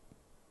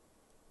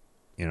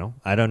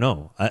 I don't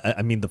know.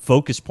 I mean, the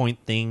focus point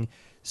thing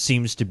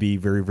seems to be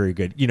very, very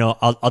good.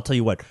 I'll tell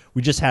you what.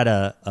 We just had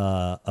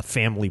a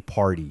family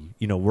party.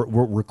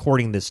 We're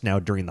recording this now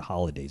during the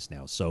holidays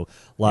now, so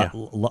lot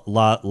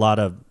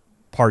of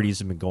parties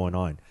have been going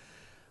on.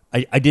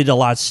 I did a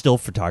lot of still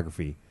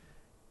photography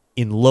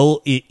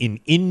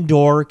in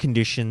indoor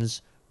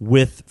conditions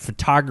with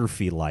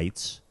photography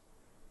lights,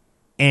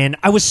 and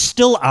I was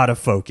still out of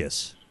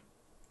focus.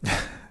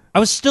 Even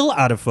with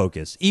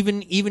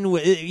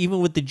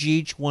the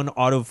GH1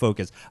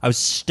 autofocus, I was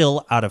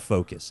still out of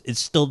focus. It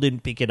still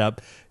didn't pick it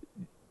up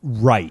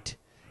right.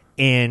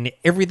 And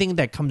everything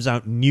that comes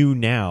out new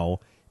now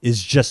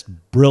is just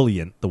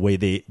brilliant. The way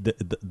the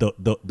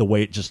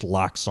way it just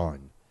locks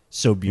on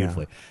so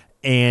beautifully.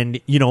 Yeah. And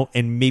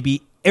and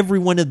maybe every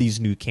one of these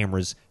new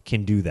cameras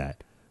can do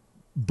that.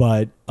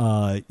 But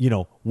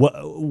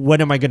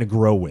what am I going to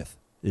grow with?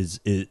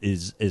 Is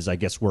I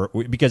guess where,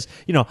 because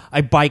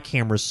I buy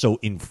cameras so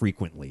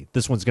infrequently.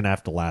 This one's going to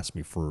have to last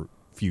me for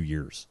a few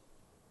years.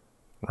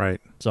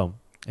 Right. So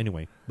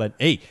anyway, but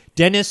hey,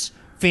 Dennis,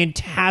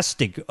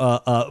 fantastic.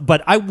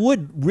 But I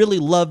would really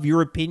love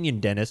your opinion,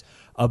 Dennis,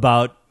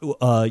 about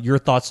your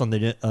thoughts on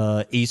the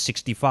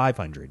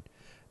A6500.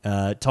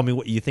 Tell me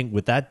what you think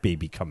with that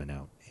baby coming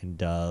out,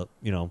 and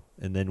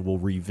and then we'll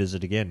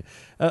revisit again.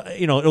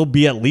 It'll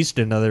be at least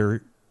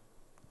another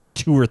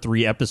 2 or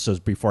 3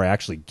 episodes before I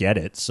actually get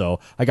it, so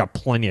I got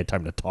plenty of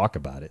time to talk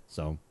about it.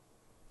 So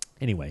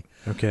anyway,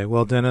 okay.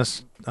 Well,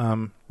 Dennis,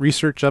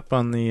 research up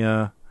on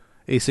the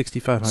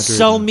A6500.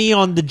 Sell me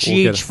on the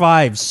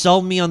GH5.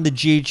 Sell me on the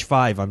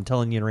GH5. I'm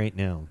telling you right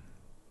now.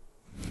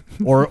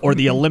 Or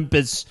the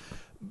Olympus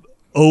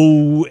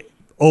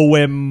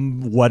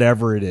OM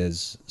whatever it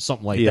is,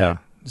 something like that.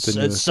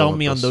 Sell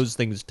me on those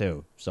things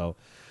too. So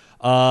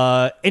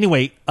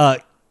anyway,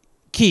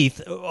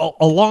 Keith,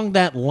 along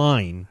that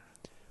line,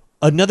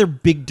 another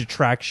big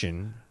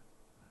detraction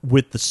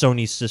with the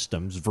Sony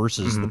systems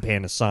versus the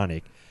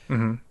Panasonic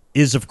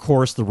is, of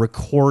course, the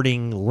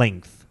recording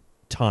length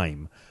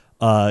time.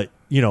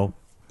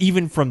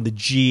 Even from the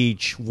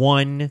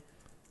GH1,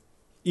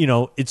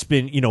 it's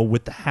been,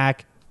 with the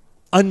hack,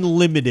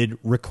 unlimited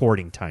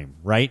recording time,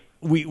 right?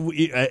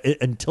 We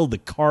until the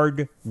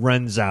card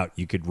runs out,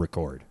 you could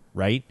record,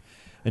 right?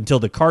 Until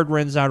the card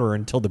runs out or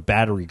until the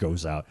battery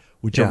goes out,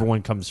 whichever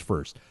one comes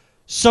first.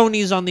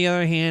 Sony's, on the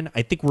other hand,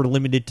 I think we're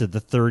limited to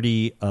the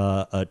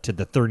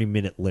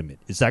 30-minute limit.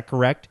 Is that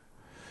correct?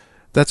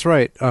 That's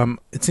right.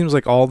 It seems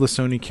like all the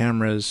Sony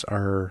cameras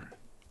are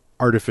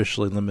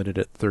artificially limited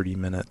at 30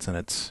 minutes, and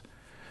it's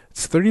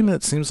 30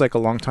 minutes seems like a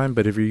long time,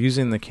 but if you're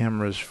using the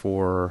cameras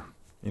for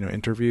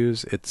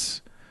interviews,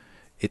 it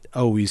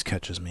always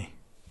catches me.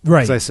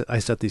 Right. I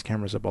set these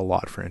cameras up a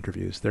lot for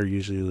interviews. They're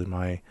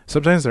usually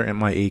sometimes they're in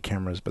my A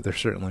cameras, but they're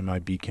certainly my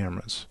B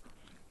cameras,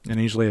 and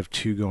I usually have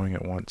 2 going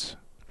at once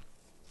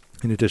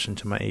in addition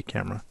to my A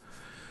camera.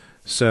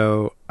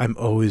 So I'm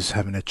always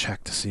having to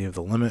check to see if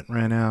the limit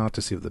ran out,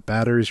 to see if the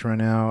batteries ran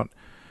out,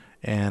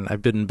 and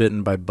I've been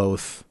bitten by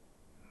both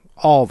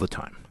all the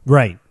time.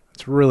 Right.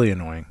 It's really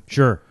annoying.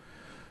 Sure.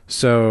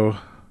 So,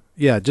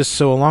 yeah, just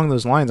so along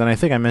those lines, and I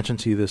think I mentioned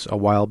to you this a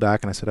while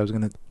back, and I said I was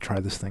going to try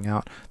this thing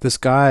out. This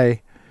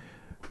guy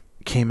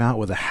came out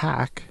with a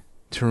hack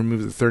to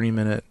remove the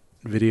 30-minute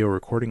video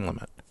recording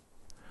limit.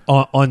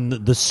 On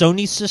the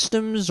Sony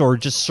systems, or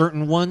just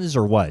certain ones,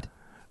 or what?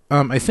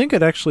 I think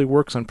it actually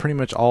works on pretty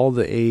much all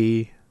the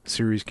A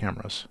series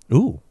cameras.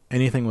 Ooh.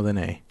 Anything with an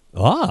A.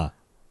 Ah.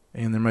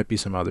 And there might be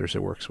some others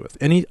it works with.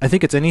 I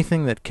think it's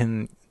anything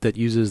that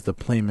uses the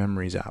Play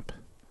Memories app.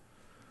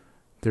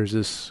 There's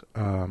this,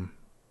 Sony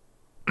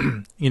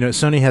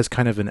has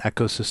kind of an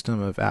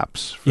ecosystem of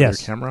apps for their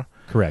camera.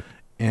 Correct.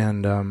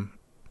 And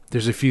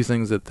there's a few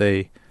things that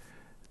they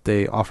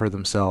offer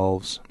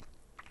themselves.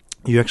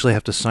 You actually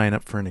have to sign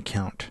up for an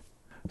account.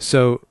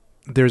 So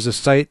there's a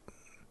site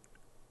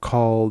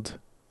called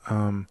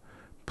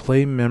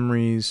Play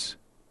Memories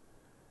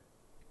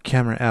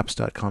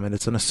cameraapps.com, and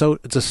it's a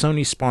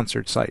Sony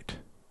sponsored site,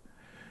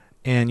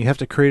 and you have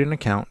to create an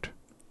account,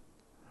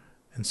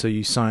 and so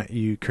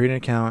you create an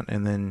account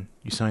and then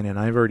you sign in.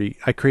 I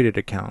created an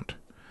account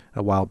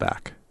a while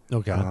back.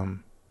 Okay.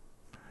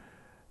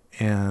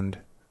 And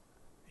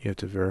you have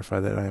to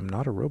verify that I am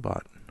not a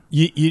robot.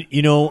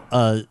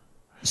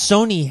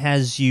 Sony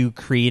has you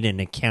create an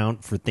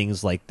account for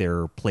things like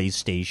their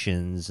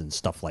PlayStations and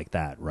stuff like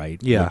that, right?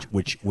 Yeah.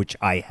 Which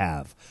I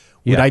have.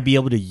 Would I be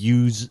able to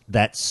use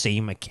that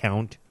same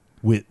account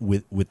with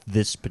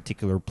this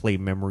particular Play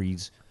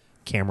Memories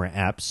camera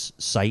apps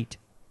site,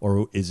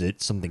 or is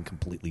it something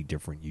completely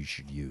different you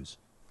should use?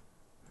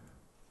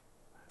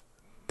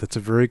 That's a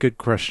very good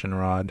question,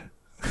 Rod.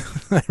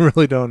 I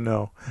really don't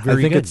know. I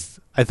think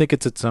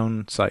it's its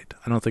own site.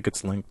 I don't think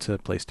it's linked to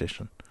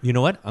PlayStation. You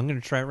know what? I'm going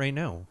to try it right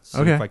now.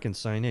 See if I can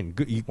sign in.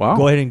 Wow.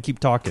 Go ahead and keep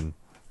talking.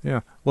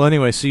 Yeah. Well,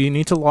 anyway, so you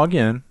need to log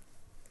in,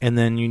 and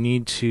then you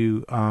need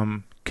to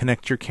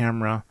connect your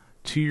camera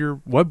to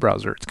your web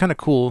browser. It's kind of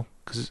cool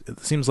because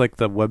it seems like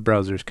the web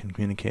browsers can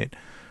communicate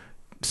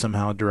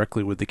somehow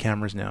directly with the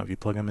cameras now if you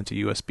plug them into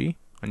USB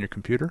on your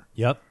computer.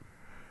 Yep.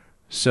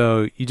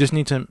 So you just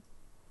need to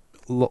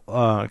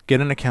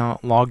get an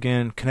account, log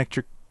in, connect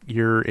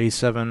your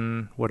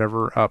A7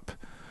 whatever up,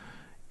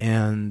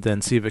 and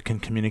then see if it can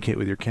communicate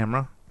with your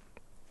camera.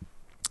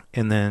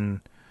 And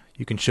then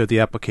you can show the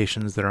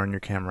applications that are on your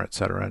camera,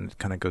 etc., and it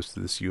kind of goes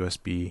through this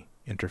USB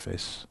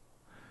interface.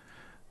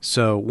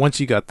 So once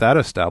you got that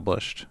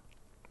established,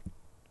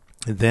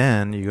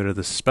 then you go to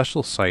this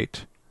special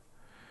site,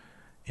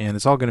 and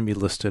it's all going to be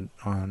listed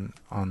on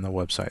the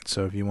website.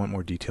 So if you want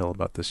more detail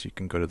about this, you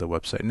can go to the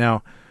website.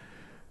 Now,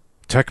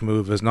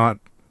 TechMove is not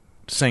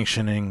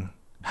sanctioning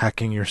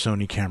hacking your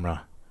Sony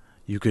camera.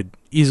 You could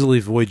easily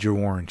void your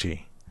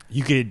warranty.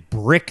 You could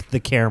brick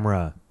the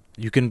camera.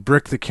 You can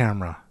brick the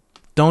camera.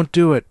 Don't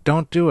do it.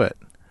 Don't do it.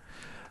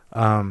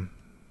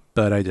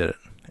 But I did it.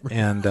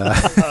 and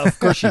Of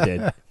course you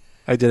did.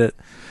 I did it.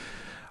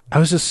 I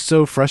was just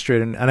so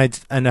frustrated,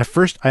 and at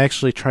first I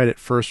actually tried it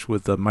first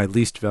with my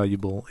least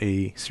valuable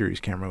A series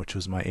camera, which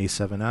was my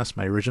A7S,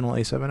 my original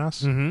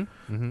A7S,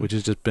 which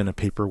has just been a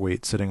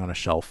paperweight sitting on a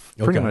shelf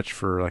pretty much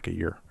for like a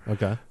year.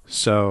 Okay.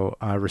 So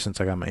ever since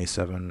I got my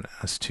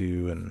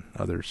A7S2 and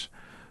others,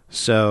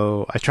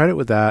 so I tried it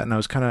with that, and I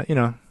was kind of,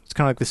 it's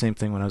kind of like the same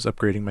thing when I was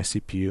upgrading my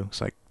CPU.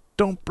 It's like,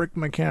 don't brick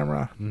my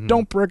camera,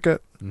 don't brick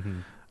it,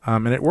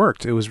 and it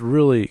worked. It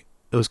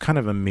was kind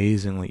of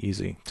amazingly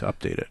easy to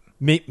update it.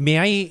 May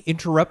I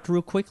interrupt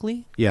real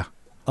quickly? Yeah.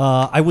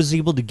 I was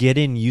able to get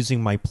in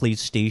using my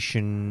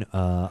PlayStation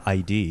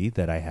ID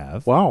that I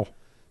have. Wow.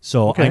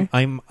 So Okay.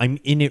 I'm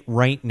in it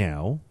right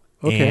now.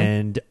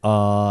 Okay.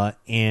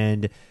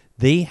 And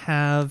they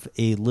have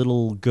a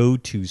little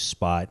go-to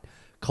spot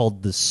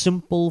called the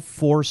Simple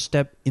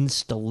 4-Step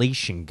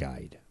Installation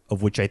Guide,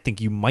 of which I think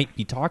you might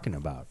be talking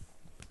about.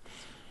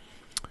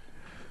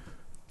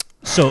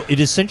 So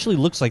it essentially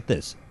looks like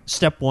this.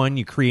 Step 1,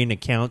 you create an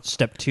account.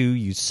 Step 2,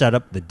 you set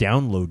up the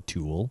download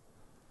tool.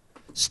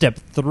 Step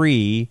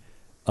 3,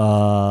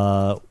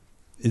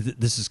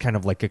 this is kind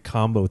of like a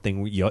combo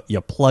thing.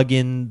 You plug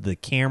in the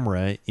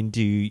camera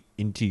into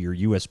your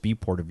USB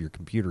port of your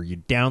computer. You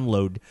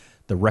download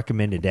the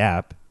recommended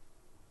app,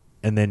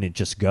 and then it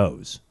just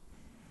goes.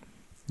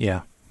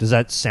 Yeah. Does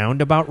that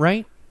sound about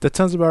right? That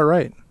sounds about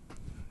right.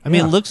 I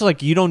mean, it looks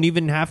like you don't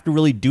even have to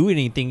really do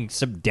anything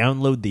except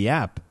download the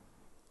app.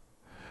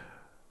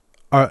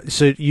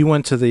 So you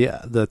went to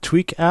the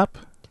Tweak app,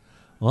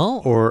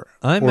 Well, or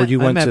I'm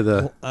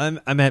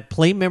at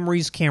Play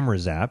Memories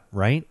Cameras app,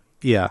 right?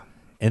 Yeah.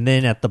 And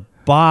then at the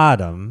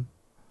bottom,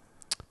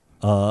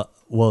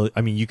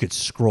 you could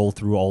scroll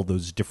through all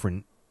those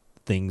different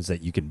things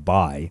that you can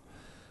buy,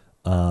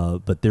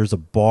 but there's a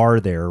bar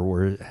there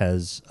where it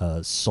has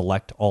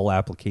select all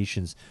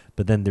applications.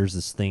 But then there's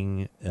this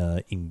thing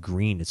in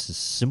green. It's a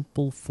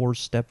Simple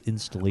 4-Step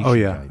Installation Oh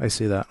yeah, guide. I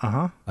see that.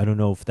 I don't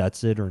know if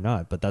that's it or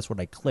not, but that's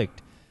what I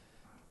clicked,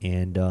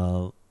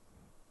 and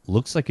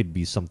looks like it'd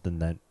be something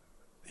that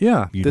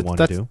you'd want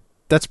to do.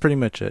 That's pretty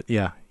much it.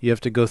 Yeah, you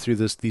have to go through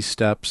these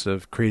steps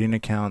of creating an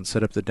account,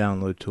 set up the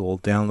download tool,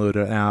 download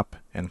an app,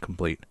 and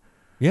complete.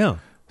 Yeah.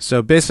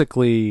 So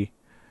basically,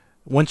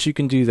 once you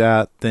can do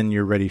that, then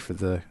you're ready for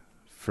the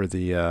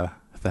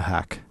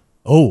hack.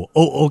 Oh,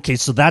 okay.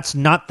 So that's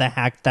not the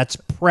hack. That's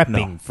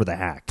prepping for the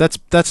hack.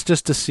 That's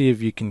just to see if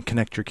you can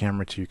connect your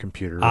camera to your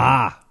computer.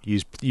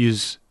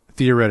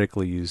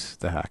 Theoretically use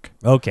the hack.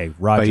 Okay,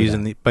 roger.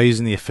 By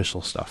using the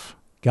official stuff.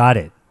 Got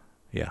it.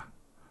 Yeah.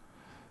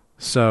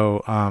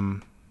 So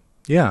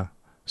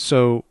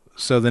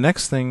So the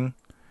next thing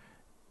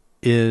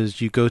is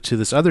you go to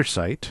this other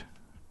site,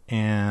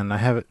 and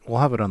we'll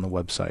have it on the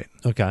website.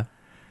 Okay.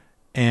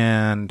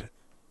 And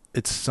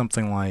it's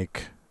something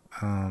like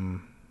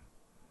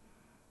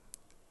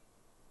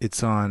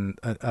it's on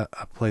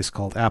a place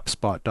called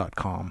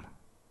appspot.com.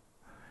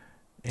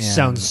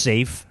 Sounds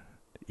safe.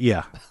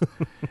 Yeah.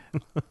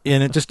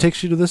 And it just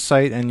takes you to this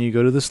site, and you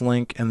go to this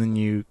link, and then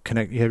you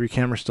have your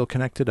camera still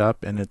connected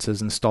up, and it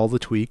says install the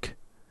Tweak,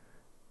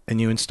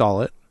 and you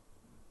install it.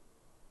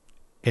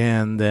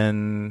 And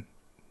then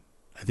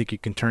I think you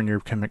can turn your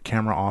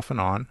camera off and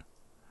on.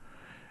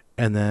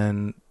 And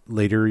then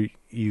later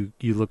you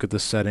look at the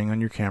setting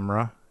on your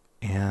camera,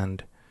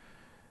 and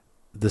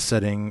the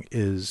setting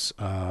is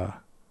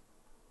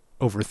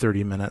over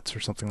 30 minutes or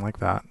something like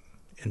that.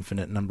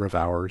 Infinite number of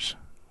hours,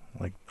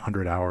 like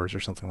 100 hours or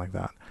something like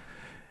that.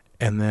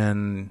 And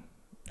then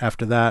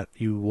after that,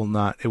 it will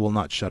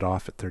not shut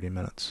off at 30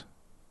 minutes.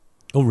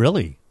 Oh,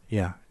 really?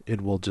 Yeah,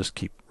 it will just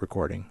keep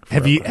recording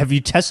forever. Have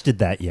you tested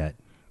that yet?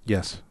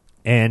 Yes.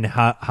 And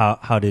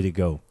how did it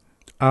go?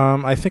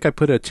 I think I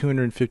put a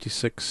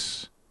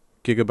 256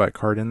 gigabyte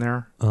card in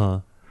there.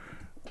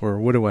 Or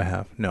what do I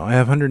have? No, I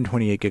have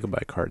 128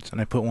 gigabyte cards,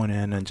 and I put one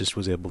in and just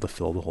was able to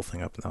fill the whole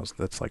thing up, and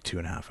that's like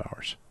 2.5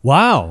 hours.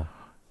 Wow.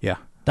 Yeah.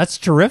 That's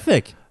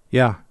terrific.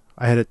 Yeah.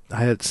 I had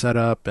it set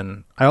up,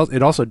 and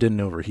it also didn't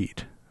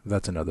overheat.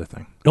 That's another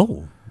thing.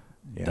 Oh,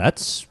 yeah.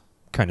 That's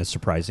kind of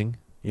surprising.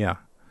 Yeah.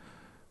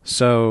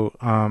 So,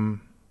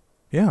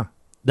 yeah.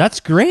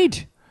 That's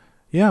great.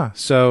 Yeah.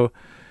 So,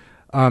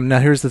 now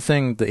here's the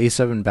thing: the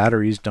A7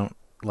 batteries don't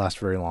last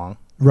very long.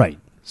 Right.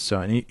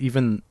 So, and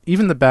even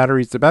the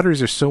batteries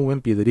are so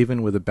wimpy that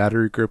even with a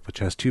battery grip which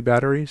has 2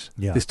 batteries,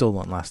 they still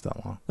don't last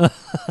that long.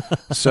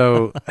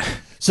 So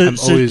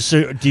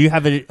do you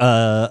have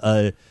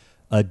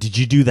did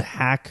you do the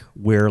hack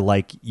where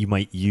like you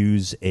might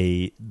use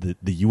the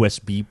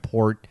USB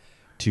port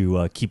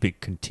to keep it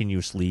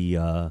continuously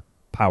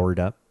powered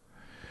up?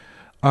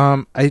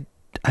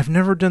 I've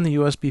never done the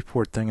USB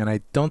port thing, and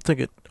I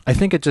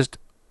think it just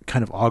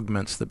kind of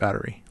augments the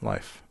battery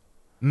life.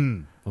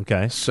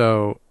 Okay.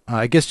 So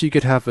I guess you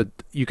could have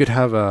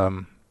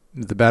the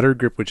battery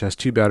grip, which has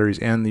 2 batteries,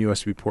 and the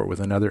USB port with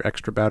another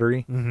extra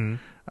battery. Mm-hmm.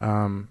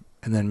 And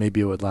then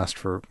maybe it would last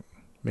for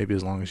maybe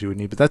as long as you would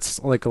need. But that's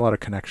like a lot of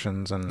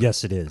connections, and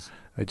yes, it is.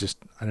 I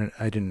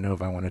didn't know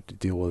if I wanted to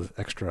deal with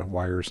extra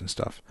wires and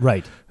stuff.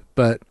 Right.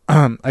 But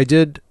I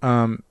did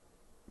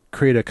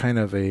create a kind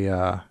of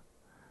a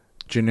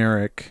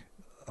generic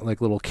like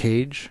little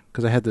cage,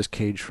 because I had this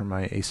cage for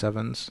my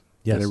A7s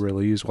Yes. that I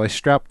really use. Well, I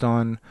strapped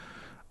on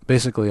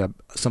basically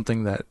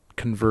something that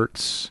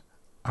converts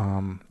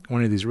one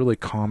of these really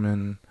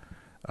common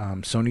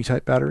Sony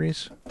type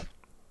batteries.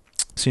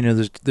 So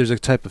there's a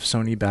type of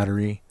Sony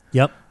battery.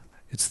 Yep.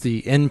 It's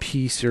the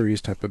NP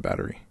series type of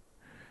battery.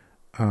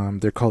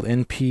 They're called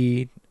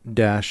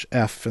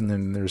NP-F, and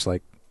then there's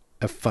like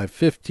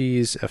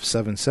F550s,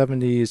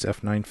 F770s,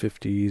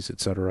 F950s,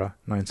 etc.,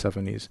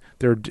 970s.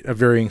 There are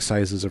varying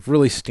sizes of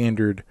really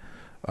standard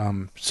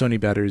Sony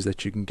batteries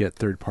that you can get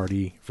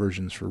third-party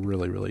versions for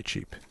really, really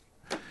cheap.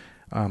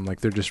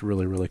 Like they're just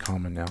really, really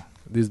common now.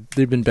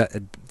 They've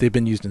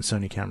been used in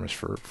Sony cameras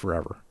for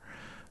forever,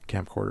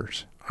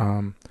 camcorders.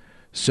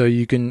 So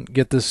you can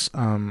get this,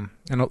 and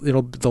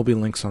there'll be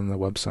links on the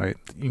website.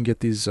 You can get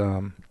these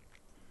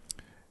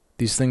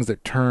things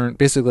that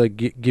basically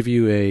give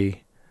you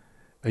a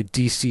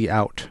DC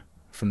out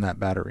from that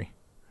battery.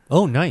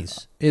 Oh,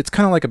 nice. It's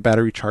kind of like a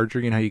battery charger.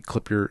 You know how you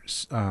clip your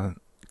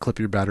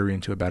battery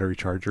into a battery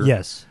charger?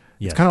 Yes.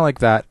 It's kind of like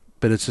that,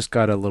 but it's just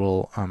got a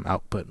little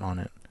output on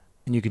it.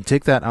 And you can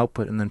take that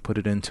output and then put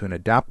it into an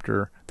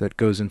adapter that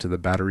goes into the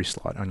battery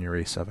slot on your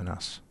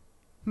A7S.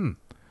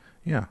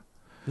 Yeah.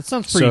 That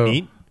sounds pretty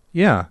neat.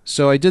 Yeah.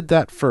 So I did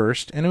that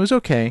first, and it was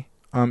okay.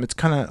 It's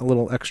kind of a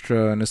little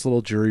extra, and it's a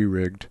little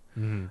jury-rigged.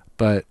 Mm-hmm.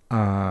 But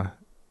I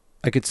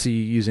could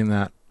see using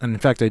that. And in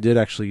fact, I did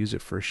actually use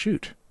it for a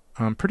shoot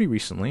pretty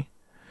recently.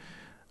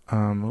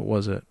 What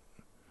was it?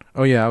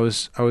 Oh, yeah, I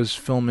was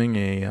filming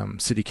a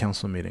city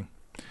council meeting.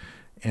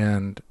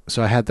 And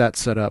so I had that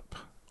set up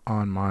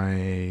on my,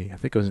 I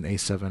think it was an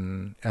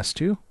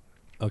A7S2.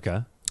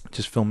 Okay.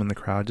 Just filming the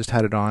crowd. Just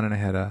had it on, and I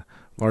had a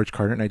large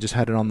card, and I just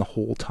had it on the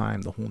whole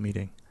time, the whole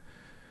meeting,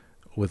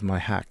 with my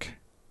hack.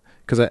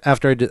 Because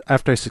after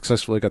I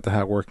successfully got the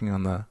hack working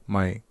on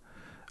my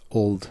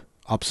old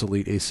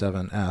obsolete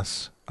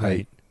A7S,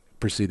 right, I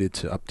proceeded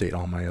to update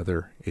all my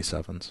other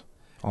A7s,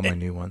 all my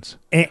new ones.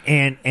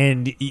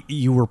 And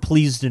you were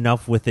pleased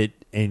enough with it,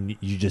 and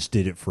you just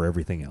did it for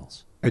everything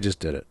else. I just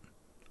did it.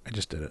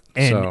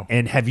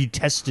 And have you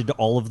tested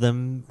all of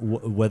them,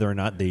 whether or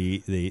not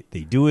they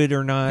do it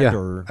or not? Yeah.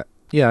 Or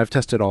Yeah, I've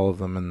tested all of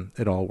them, and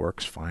it all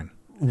works fine.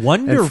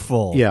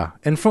 Wonderful.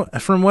 And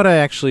from what I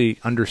actually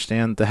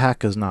understand, the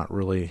hack is not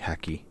really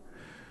hacky.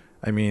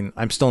 I mean,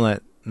 I'm still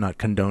not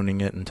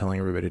condoning it and telling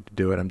everybody to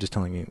do it. I'm just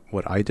telling you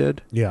what I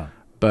did. Yeah.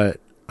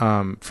 But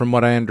from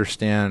what I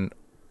understand,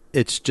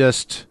 it's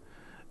just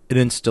an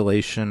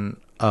installation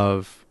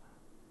of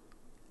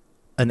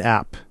an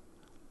app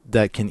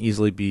that can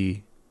easily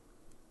be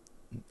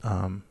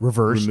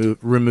reversed,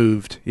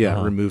 removed.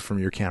 Yeah, removed from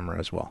your camera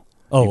as well.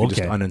 Oh, you can okay.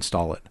 just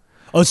uninstall it.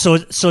 Oh, so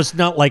it's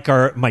not like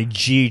my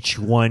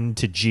GH1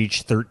 to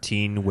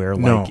GH13 where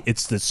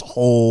it's this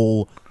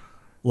whole,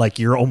 like,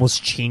 you're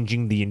almost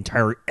changing the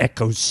entire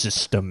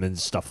ecosystem and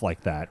stuff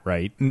like that,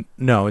 right?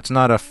 No, it's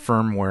not a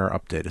firmware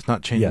update. It's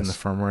not changing Yes.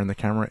 the firmware in the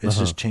camera. It's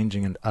just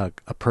changing a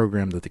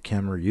program that the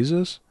camera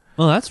uses.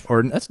 Oh,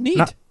 that's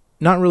neat.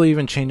 Not really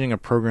even changing a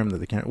program that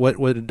the camera.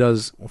 What it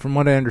does, from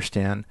what I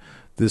understand,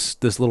 this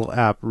little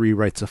app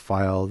rewrites a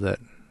file that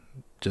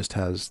just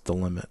has the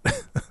limit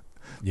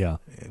Yeah.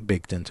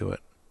 baked into it,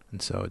 and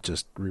so it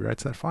just rewrites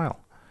that file.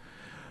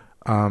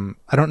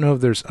 I don't know if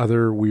there's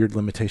other weird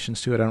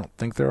limitations to it. I don't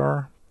think there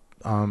are,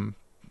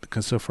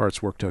 because so far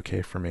it's worked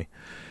okay for me.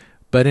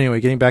 But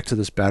anyway, getting back to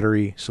this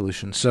battery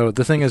solution. So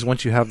the thing is,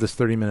 once you have this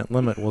 30-minute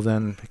limit, well,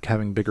 then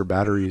having bigger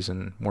batteries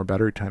and more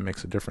battery time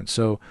makes a difference.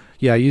 So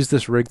yeah, I used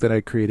this rig that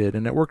I created,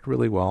 and it worked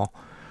really well.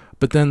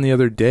 But then the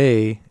other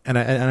day, and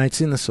I'd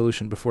seen the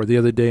solution before. The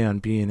other day on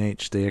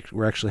B&H, they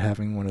were actually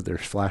having one of their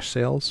flash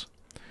sales,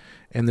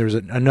 and there's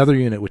another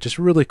unit which is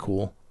really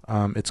cool.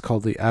 It's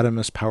called the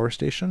Adamus Power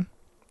Station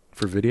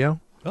for video.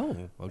 Oh,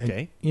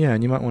 okay.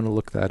 And you might want to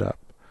look that up.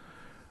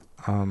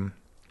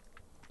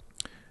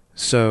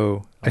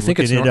 So I think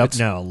it's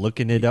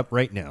looking it up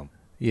right now.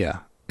 Yeah,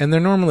 and they're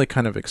normally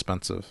kind of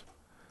expensive.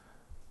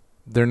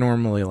 They're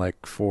normally like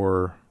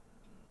over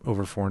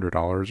 $400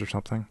 or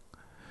something.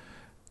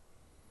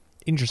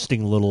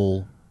 Interesting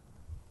little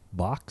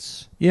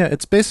box. Yeah,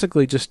 it's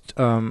basically just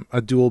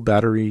a dual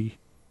battery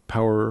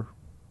power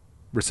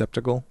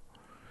receptacle,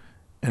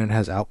 and it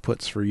has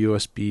outputs for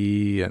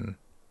USB and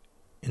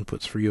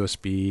inputs for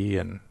USB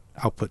and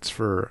outputs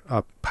for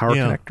power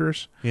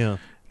connectors. Yeah.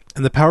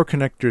 And the power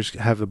connectors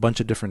have a bunch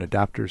of different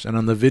adapters. And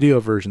on the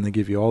video version, they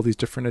give you all these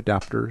different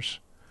adapters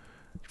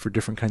for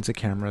different kinds of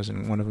cameras.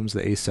 And one of them is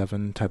the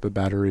A7 type of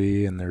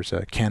battery, and there's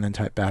a Canon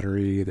type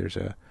battery.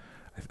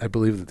 I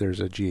believe that there's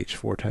a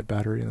GH4 type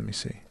battery. Let me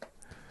see.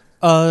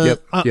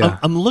 Yep.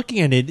 I'm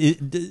looking at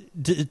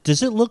it.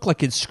 Does it look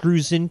like it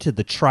screws into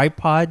the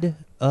tripod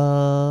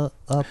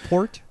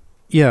port?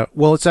 Yeah.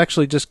 Well, it's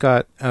actually just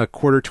got a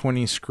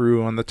 1/4-20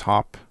 screw on the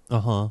top.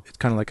 It's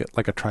kind of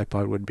like a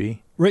tripod would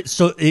be. Right.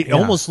 So it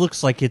almost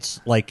looks like it's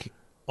like,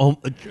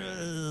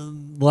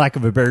 lack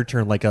of a better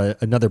term, like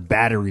another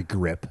battery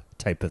grip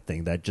type of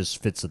thing that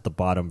just fits at the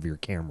bottom of your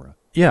camera.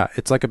 Yeah,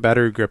 it's like a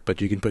battery grip,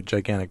 but you can put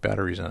gigantic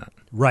batteries in it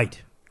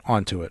Right.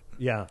 onto it.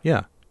 Yeah.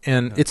 Yeah,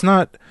 and it's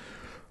not.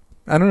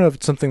 I don't know if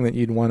it's something that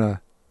you'd want to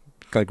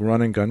like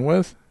run and gun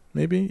with.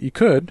 Maybe you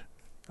could.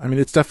 I mean,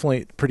 it's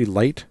definitely pretty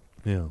light.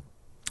 Yeah.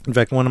 In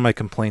fact, one of my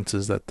complaints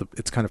is that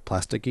it's kind of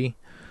plasticky,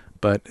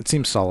 but it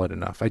seems solid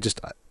enough. I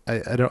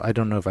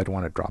don't know if I'd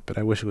want to drop it.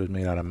 I wish it was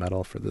made out of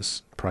metal for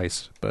this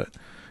price, but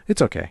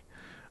it's okay.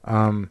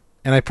 And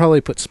I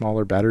probably put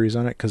smaller batteries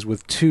on it because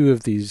with two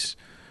of these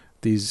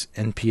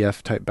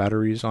NPF type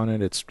batteries on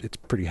it, it's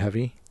pretty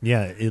heavy.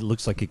 Yeah, it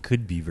looks like it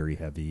could be very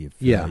heavy if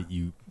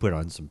you put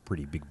on some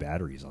pretty big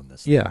batteries on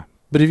this. Yeah,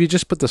 but if you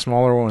just put the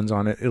smaller ones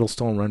on it, it'll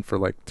still run for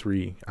like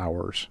 3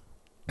 hours.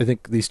 I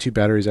think these two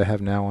batteries I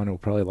have now on it will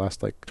probably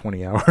last like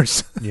 20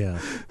 hours. Yeah.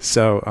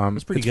 So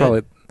it's pretty good.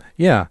 probably,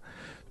 yeah.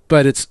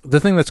 But it's the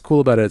thing that's cool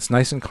about it. It's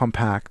nice and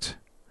compact,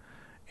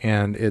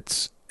 and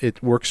it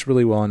works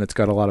really well, and it's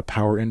got a lot of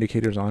power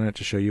indicators on it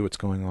to show you what's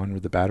going on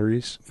with the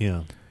batteries.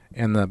 Yeah.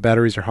 And the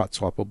batteries are hot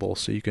swappable,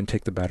 so you can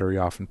take the battery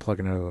off and plug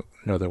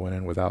another one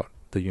in without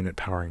the unit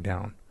powering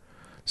down.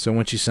 So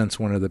once you sense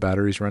one of the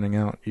batteries running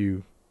out,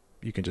 you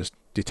can just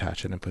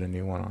detach it and put a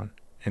new one on,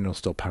 and it'll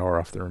still power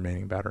off the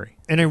remaining battery.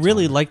 And I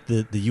really like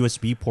the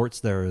USB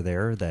ports that are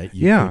there that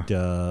you could,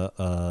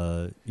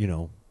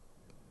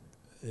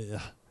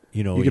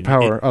 you could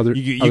power other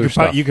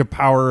stuff. You could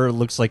power.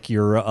 Looks like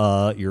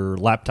your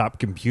laptop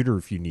computer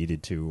if you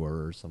needed to,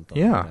 or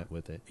something. Like that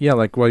with it. Yeah,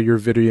 like while you're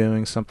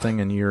videoing something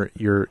and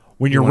you're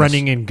when you're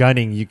running and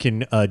gunning, you can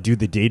do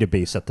the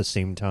database at the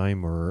same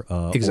time, or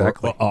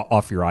exactly or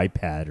off your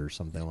iPad or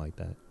something like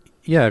that.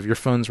 Yeah, if your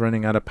phone's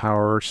running out of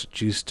power,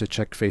 choose to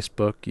check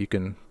Facebook, you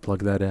can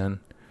plug that in.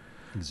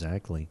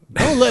 Exactly.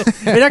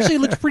 It actually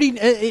looks pretty.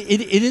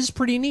 It is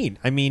pretty neat.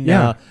 I mean,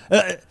 yeah.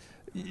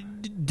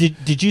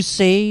 Did you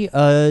say?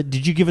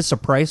 Did you give us a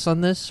price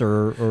on this,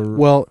 or?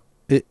 Well,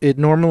 it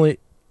normally,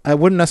 I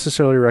wouldn't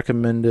necessarily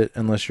recommend it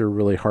unless you're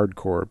really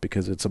hardcore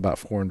because it's about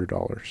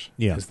 $400.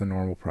 Yeah, is the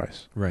normal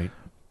price. Right.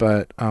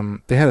 But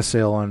they had a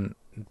sale on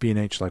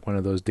B&H, like one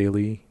of those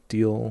daily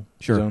deal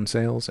zone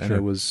sales, and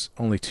it was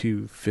only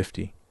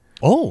 $250.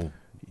 Oh,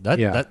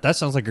 that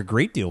sounds like a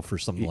great deal for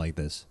something like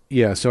this.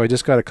 Yeah, so I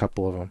just got a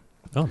couple of them.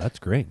 Oh, that's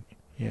great.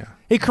 Yeah.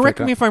 Hey, correct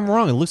me if I'm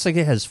wrong. It looks like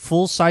it has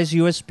full size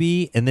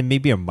USB and then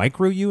maybe a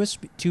micro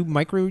USB, 2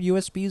 micro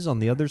USBs on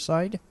the other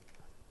side.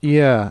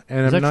 Yeah,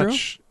 and Is I'm that not.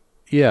 true?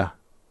 Yeah.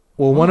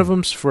 Well, one of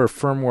them's for a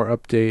firmware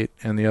update,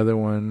 and the other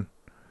one,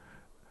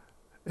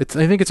 I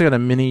think it's got a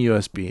mini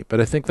USB,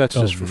 but I think that's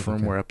just for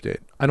firmware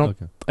update. I don't.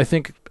 Okay.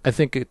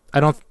 I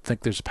don't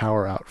think there's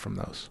power out from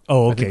those.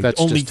 Oh, okay.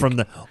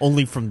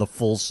 Only from the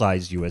full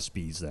size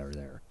USBs that are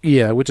there.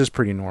 Yeah, which is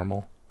pretty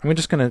normal. I'm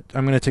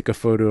gonna take a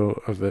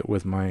photo of it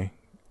with my.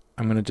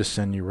 I'm gonna just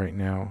send you right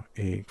now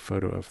a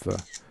photo of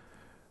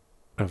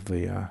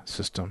the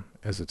system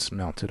as it's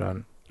mounted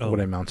on what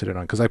I mounted it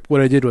on. Because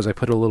what I did was I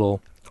put a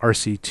little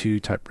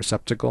RC2 type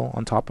receptacle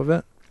on top of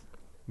it.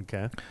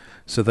 Okay.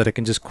 So that I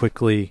can just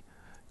quickly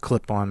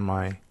clip on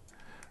my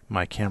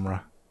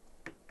camera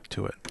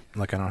to it.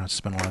 Like I don't have to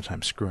spend a lot of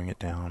time screwing it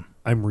down.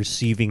 I'm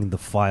receiving the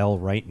file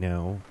right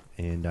now,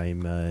 and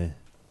and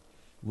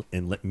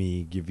let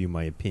me give you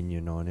my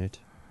opinion on it.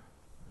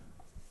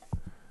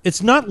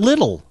 It's not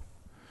little.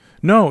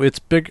 No, it's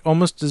big,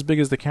 almost as big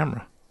as the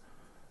camera.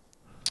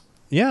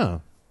 Yeah,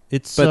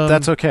 but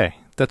that's okay.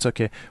 That's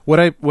okay. What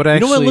I actually, you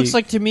know what it looks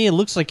like to me? It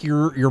looks like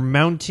you're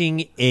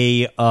mounting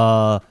a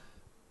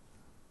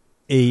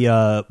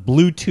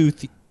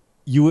Bluetooth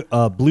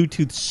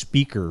Bluetooth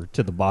speaker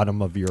to the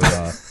bottom of your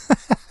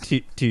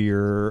to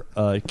your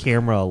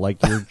camera,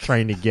 like you're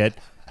trying to get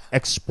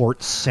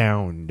export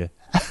sound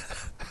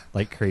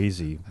like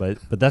crazy. But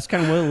that's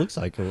kind of what it looks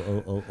like a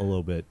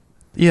little bit.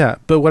 Yeah,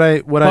 but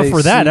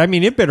that, I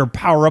mean, it better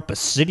power up a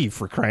city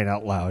for crying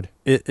out loud.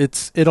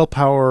 It'll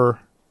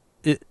power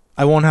it.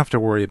 I won't have to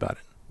worry about it.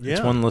 Yeah.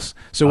 It's one less.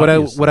 So what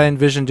I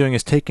envision doing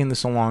is taking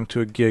this along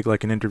to a gig,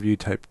 like an interview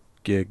type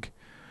gig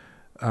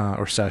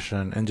or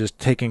session, and just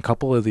taking a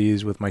couple of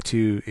these with my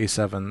 2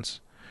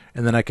 A7s,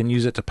 and then I can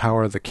use it to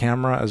power the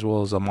camera as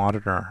well as a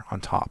monitor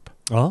on top.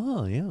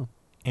 Oh, yeah.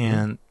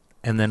 And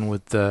then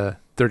with the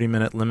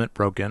 30-minute limit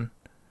broken,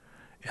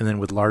 and then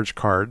with large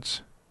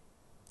cards.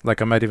 Like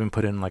I might even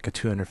put in like a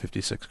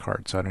 256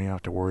 card, so I don't even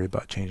have to worry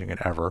about changing it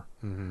ever.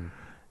 Mm-hmm.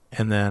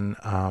 And then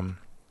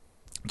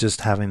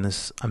just having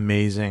this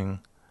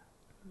amazing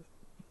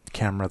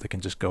camera that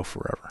can just go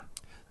forever.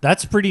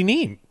 That's pretty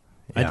neat.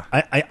 Yeah.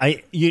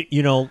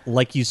 You know,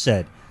 like you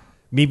said,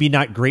 maybe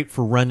not great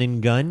for run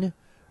and gun,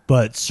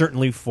 but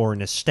certainly for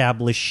an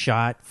established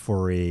shot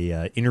for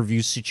a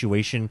interview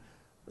situation,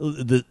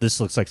 this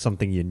looks like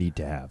something you need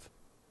to have.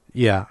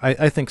 Yeah,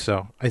 I think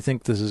so. I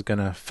think this is going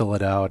to fill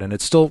it out, and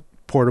it's still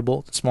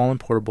portable. It's small and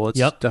portable. It's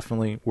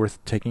definitely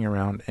worth taking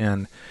around,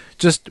 and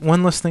just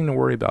one less thing to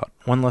worry about,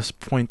 one less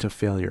point of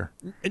failure.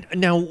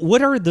 Now,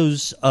 what are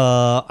those?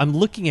 I'm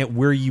looking at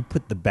where you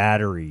put the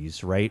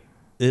batteries, right?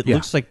 It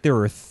looks like there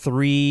are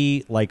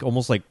 3, like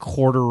almost like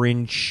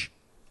 1/4-inch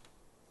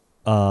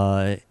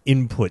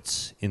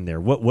inputs in there.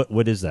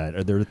 What is that?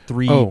 Are there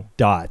three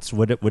dots?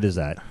 What is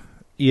that?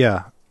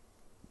 Yeah.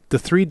 The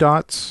 3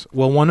 dots,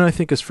 well, one I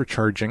think is for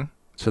charging.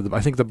 So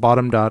I think the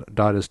bottom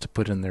dot is to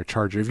put in their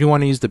charger. If you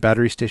want to use the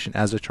battery station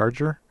as a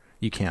charger,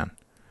 you can.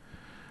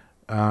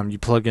 You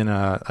plug in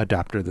an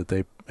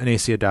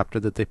AC adapter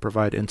that they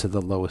provide into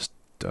the lowest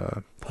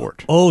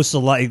port. Oh,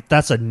 so like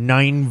that's a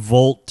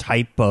 9-volt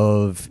type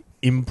of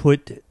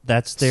input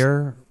that's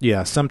there?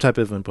 Yeah, some type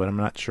of input. I'm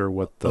not sure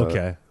what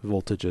the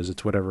voltage is.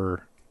 It's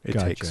whatever it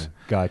takes.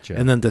 Gotcha.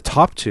 And then the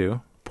top 2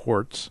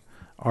 ports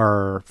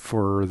are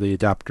for the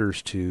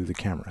adapters to the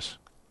cameras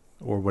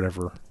or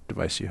whatever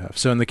device you have.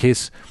 So in the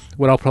case,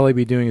 what I'll probably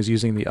be doing is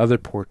using the other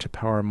port to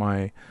power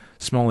my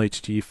small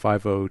HD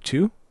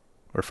 502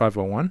 or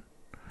 501.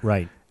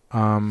 Right.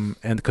 And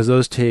because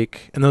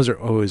those are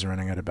always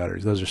running out of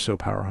batteries. Those are so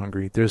power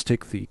hungry. Those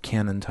take the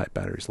Canon type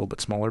batteries, a little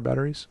bit smaller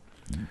batteries.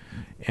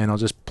 And I'll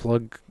just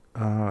plug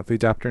the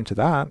adapter into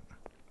that,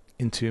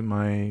 into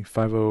my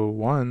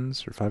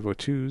 501s or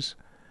 502s.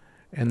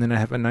 And then I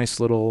have a nice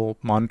little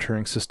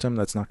monitoring system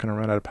that's not going to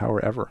run out of power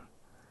ever.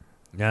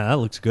 Yeah, that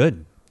looks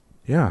good.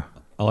 Yeah.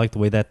 I like the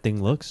way that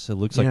thing looks. It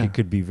looks like it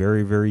could be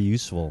very, very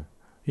useful.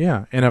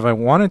 Yeah. And if I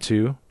wanted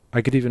to,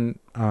 I could even,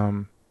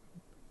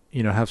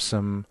 have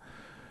some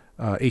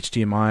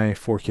HDMI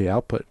 4K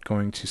output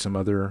going to some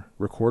other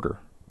recorder.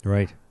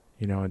 Right.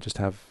 And just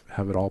have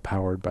it all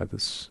powered by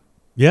this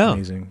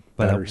amazing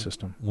by battery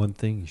system. One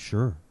thing,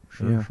 sure.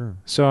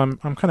 So I'm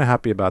kind of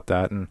happy about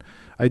that, and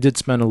I did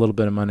spend a little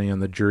bit of money on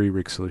the jury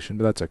rig solution,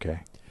 but that's okay.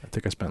 I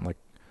think I spent like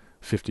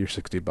 $50 or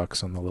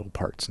 $60 on the little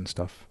parts and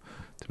stuff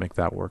to make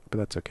that work, but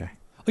that's okay.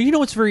 Oh, you know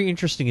what's very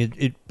interesting?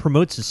 It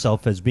promotes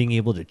itself as being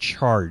able to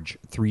charge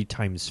 3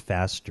 times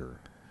faster.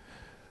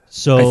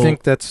 So I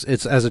think it's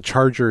as a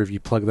charger. If you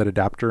plug that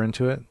adapter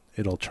into it,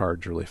 it'll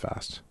charge really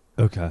fast.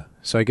 Okay.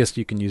 So I guess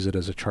you can use it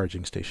as a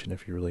charging station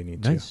if you really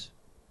need to.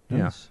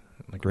 Nice.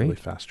 Like a really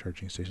fast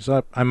charging station.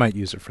 So I might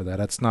use it for that.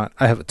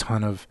 I have a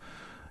ton of,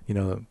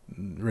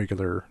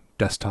 regular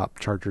desktop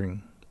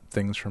charging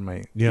things from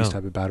these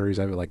type of batteries.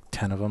 I have like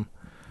 10 of them.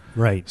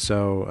 Right.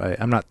 So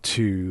I'm not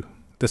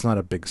that's not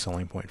a big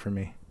selling point for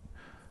me.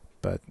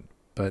 But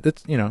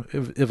it's,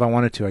 if I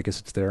wanted to, I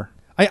guess it's there.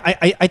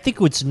 I think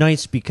what's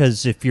nice,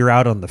 because if you're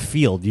out on the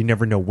field, you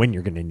never know when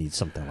you're going to need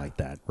something like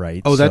that,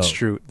 right? Oh, that's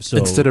true. So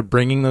instead of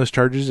bringing those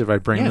chargers, if I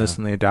bring this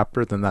in the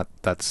adapter, then I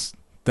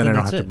don't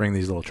have to bring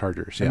these little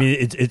chargers. Yeah. I mean,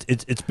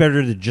 it's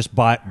better to just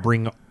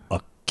bring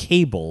a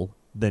cable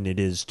than it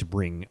is to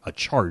bring a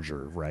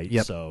charger, right?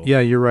 Yep. So yeah,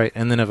 you're right.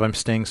 And then if I'm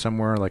staying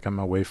somewhere, like I'm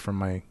away from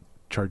my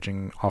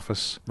charging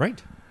office, right?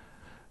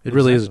 It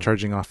really is a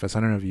charging office. I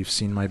don't know if you've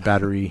seen my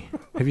battery.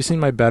 Have you seen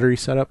my battery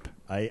setup?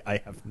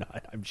 I have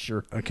not. I'm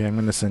sure. Okay, I'm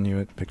going to send you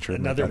a picture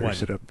of my battery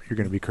setup. You're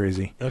going to be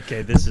crazy.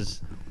 Okay, this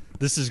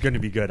is going to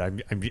be good.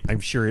 I'm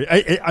sure.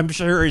 I'm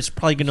sure it's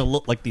probably going to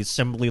look like the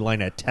assembly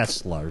line at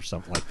Tesla or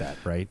something like that,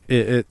 right?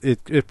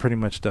 It pretty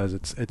much does.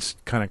 It's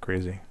kind of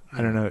crazy.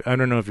 I don't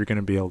know if you're going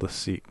to be able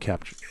to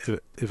capture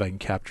if I can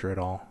capture it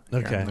all.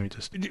 Okay, here, let me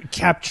just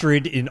capture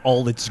it in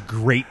all its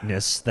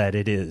greatness that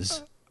it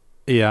is.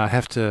 Yeah, I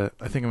think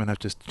I'm gonna have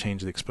to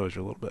change the exposure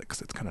a little bit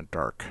because it's kind of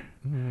dark.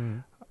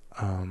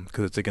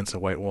 Because it's against a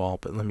white wall.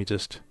 But let me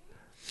just.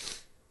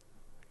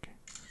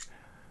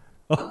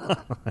 Okay.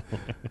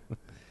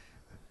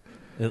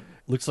 It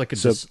looks like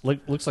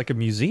looks like a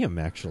museum.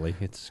 Actually,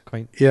 it's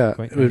quite Quite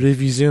nice.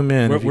 If you zoom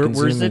in,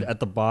 where is it? At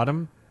the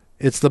bottom.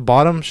 It's the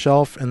bottom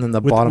shelf and then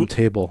the bottom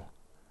table.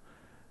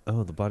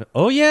 Oh, the bottom.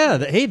 Oh yeah.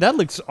 Hey, that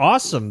looks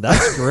awesome.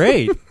 That's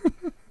great.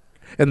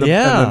 And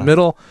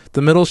the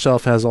middle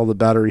shelf has all the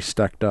batteries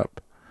stacked up.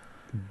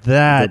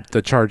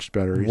 The charged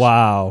batteries.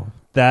 Wow,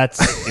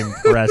 that's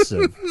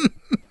impressive.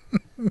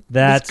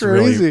 That's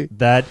crazy.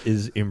 That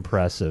is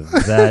impressive.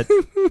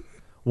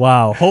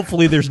 Wow.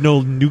 Hopefully, there's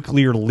no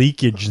nuclear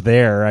leakage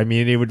there. I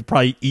mean, it would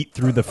probably eat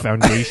through the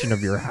foundation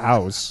of your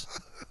house.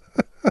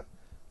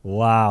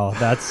 Wow,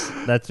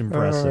 that's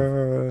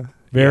impressive.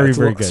 Very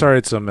good. Sorry,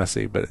 it's so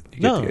messy, but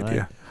you get the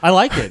idea. I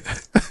like it.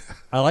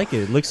 I like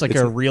it. It looks like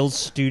a real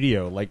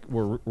studio, like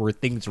where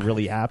things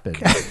really happen.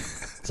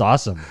 It's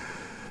awesome.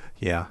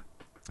 Yeah,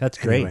 that's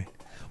great. Anyway,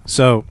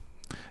 so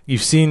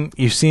you've seen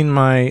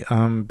my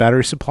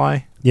battery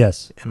supply.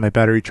 Yes, and my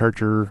battery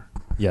charger.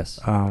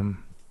 Yes.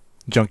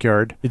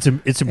 Junkyard. It's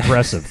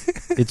impressive.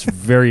 It's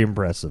very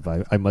impressive.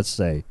 I must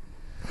say.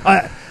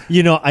 I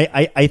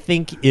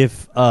think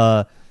if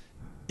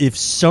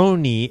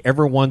Sony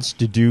ever wants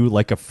to do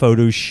like a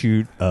photo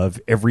shoot of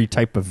every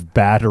type of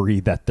battery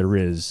that there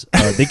is,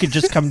 they could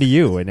just come to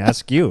you and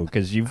ask you,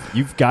 because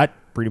you've got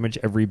pretty much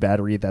every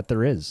battery that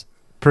there is.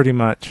 Pretty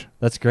much.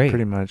 That's great.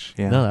 Pretty much.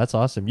 Yeah. No, that's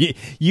awesome.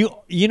 You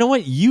know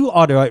what? You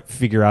ought to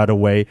figure out a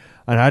way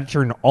on how to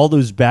turn all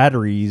those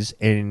batteries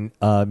and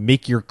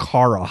make your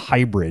car a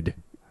hybrid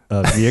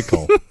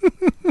vehicle.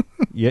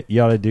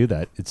 You ought to do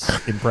that.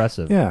 It's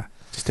impressive. Yeah.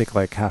 Just take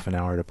like half an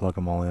hour to plug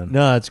them all in.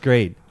 No, that's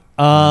great.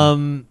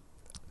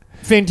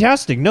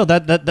 Fantastic! No,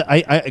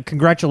 I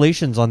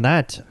congratulations on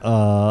that.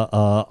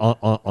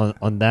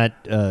 On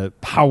that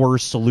power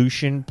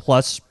solution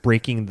plus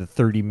breaking the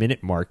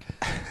 30-minute mark.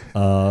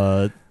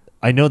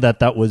 I know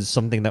that was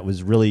something that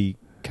was really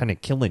kind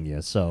of killing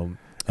you. So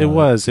it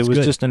was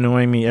good. just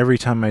annoying me every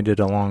time I did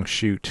a long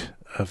shoot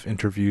of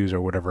interviews or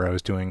whatever I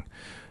was doing.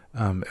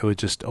 It would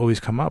just always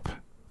come up,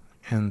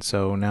 and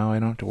so now I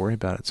don't have to worry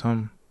about it. So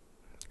I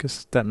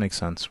guess that makes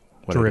sense.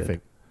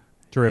 Terrific.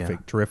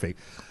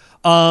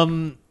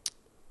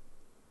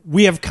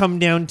 We have come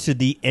down to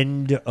the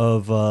end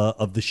of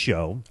the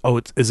show. Oh,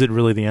 is it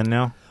really the end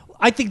now?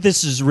 I think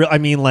this is real. I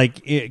mean,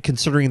 like,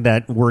 considering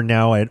that we're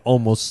now at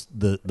almost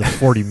the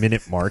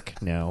 40-minute mark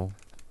now,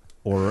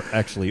 or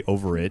actually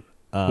over it.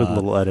 With a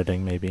little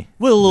editing, maybe.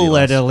 With a little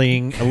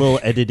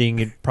editing,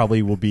 it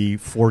probably will be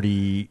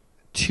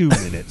 42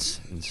 minutes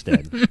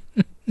instead.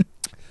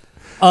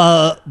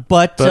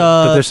 But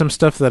there's some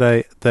stuff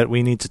that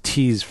we need to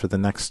tease for the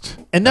next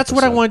and that's episode.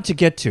 what I wanted to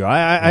get to.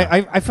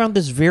 I found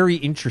this very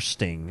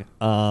interesting,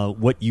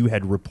 what you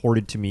had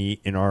reported to me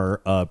in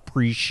our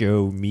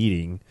pre-show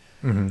meeting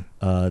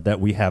that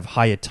we have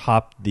high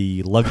atop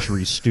the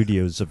luxury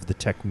studios of the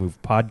Tech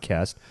Move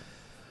podcast.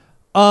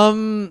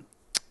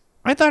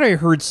 I thought I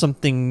heard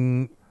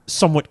something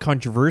somewhat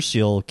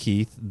controversial,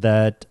 Keith,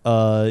 that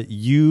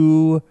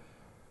you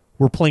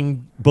were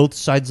playing both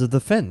sides of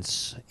the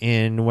fence.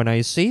 And when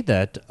I say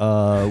that,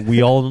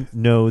 we all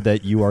know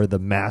that you are the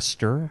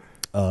master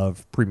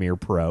of Premiere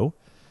Pro.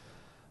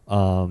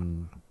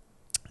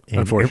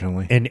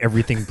 Unfortunately. And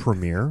everything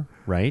Premiere,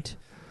 right?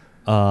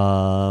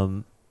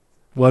 Well,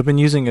 I've been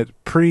using it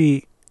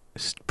pretty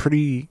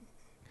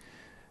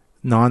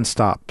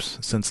non-stop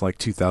since like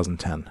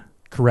 2010.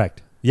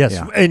 Correct. Yes.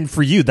 Yeah. And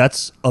for you,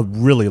 that's a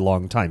really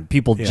long time.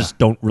 People just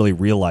don't really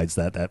realize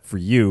that for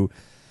you,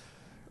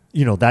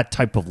 you know, that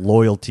type of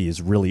loyalty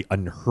is really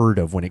unheard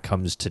of when it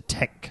comes to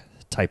tech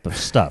type of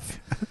stuff.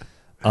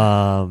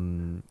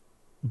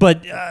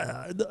 But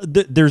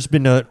there's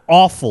been an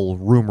awful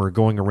rumor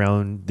going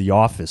around the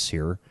office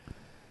here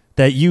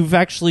that you've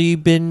actually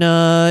been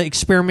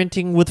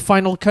experimenting with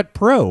Final Cut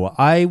Pro.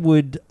 I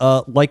would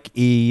like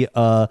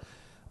a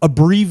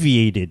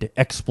abbreviated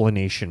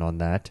explanation on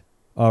that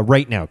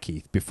right now,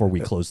 Keith, before we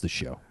close the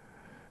show.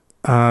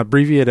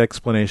 Abbreviated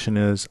explanation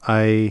is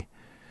I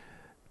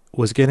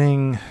was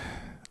getting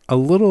a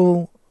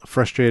little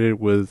frustrated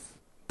with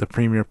the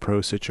Premiere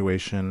Pro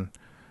situation,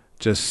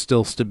 just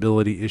still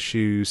stability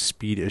issues,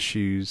 speed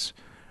issues.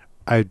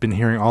 I've been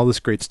hearing all this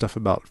great stuff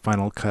about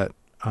Final Cut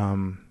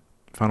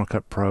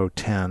Pro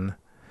 10,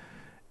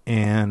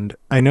 and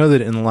I know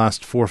that in the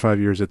last 4 or 5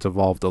 years it's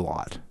evolved a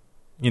lot.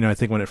 You know, I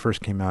think when it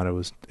first came out it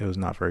was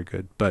not very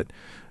good, but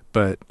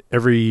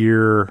every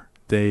year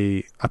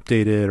they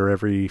update it, or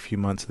every few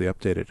months they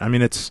update it. I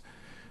mean, it's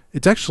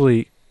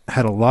actually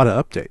had a lot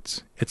of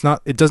updates.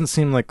 It doesn't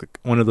seem like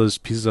one of those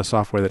pieces of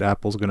software that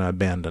Apple's going to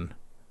abandon.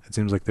 It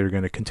seems like they're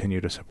going to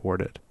continue to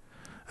support it.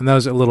 And that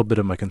was a little bit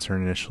of my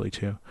concern initially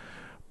too.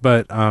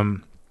 But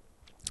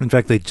in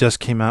fact, they just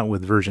came out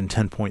with version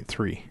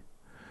 10.3,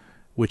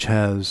 which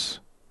has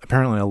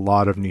apparently a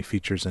lot of new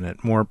features in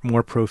it.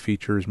 More pro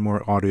features,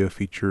 more audio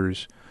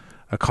features,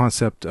 a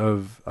concept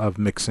of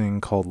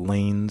mixing called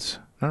lanes.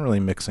 Not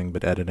really mixing,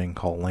 but editing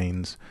called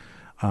lanes.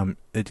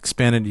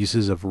 Expanded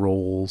uses of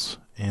roles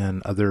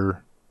and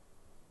other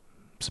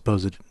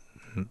supposed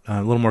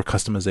a little more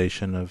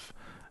customization of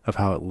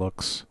how it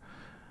looks.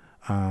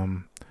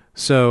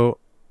 So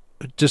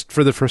just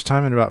for the first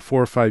time in about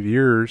 4 or 5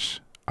 years,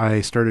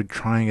 I started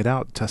trying it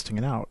out, testing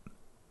it out.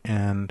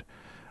 And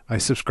I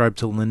subscribed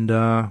to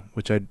Lynda,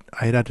 which I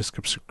had a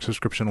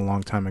subscription a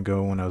long time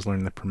ago when I was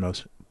learning the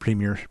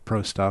Premiere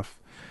Pro stuff.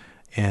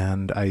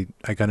 And I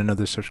got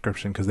another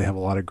subscription because they have a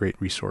lot of great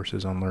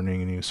resources on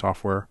learning new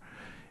software.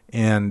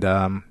 And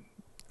I'm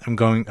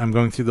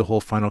going through the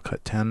whole Final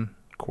Cut 10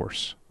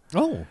 course.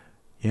 Oh.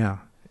 Yeah.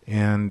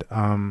 And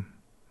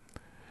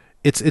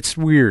it's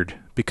weird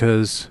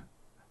because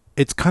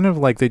it's kind of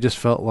like they just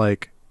felt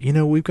like, you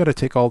know, we've got to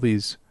take all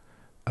these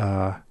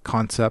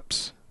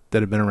concepts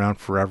that have been around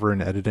forever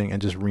in editing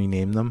and just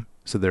rename them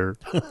so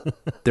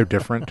they're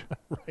different.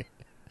 Right.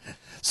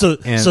 So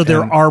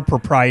there are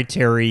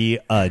proprietary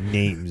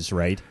names,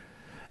 right?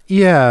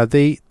 Yeah,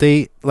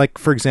 they like,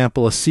 for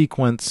example, a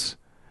sequence,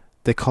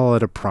 they call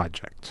it a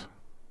project.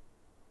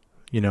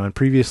 You know, and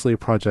previously a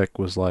project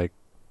was like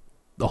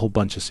a whole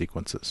bunch of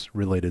sequences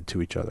related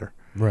to each other.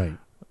 Right.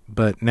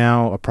 But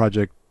now a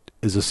project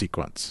is a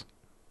sequence,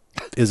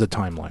 is a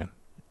timeline,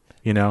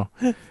 you know?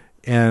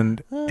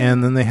 And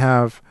then they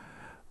have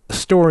a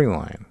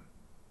storyline.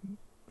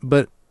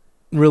 But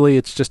really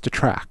it's just a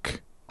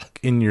track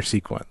in your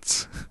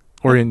sequence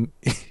or in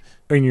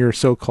your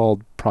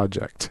so-called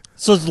project.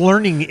 So it's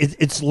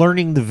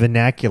learning the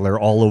vernacular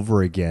all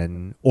over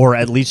again, or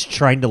at least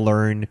trying to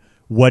learn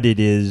what it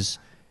is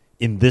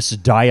in this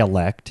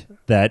dialect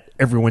that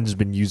everyone's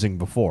been using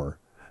before.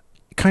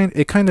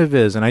 It kind of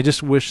is, and I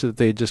just wish that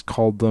they just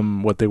called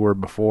them what they were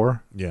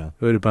before. Yeah.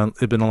 It would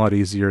have been a lot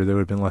easier. There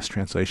would have been less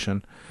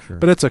translation. Sure.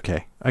 But it's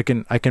okay. I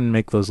can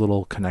make those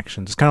little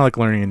connections. It's kind of like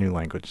learning a new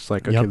language. It's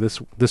like, okay,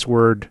 Yep. this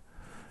word,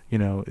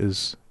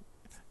 is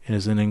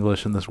in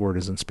English and this word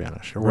is in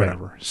Spanish or Right.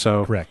 whatever.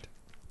 So Correct.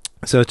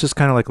 so it's just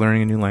kind of like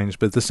learning a new language,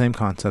 but the same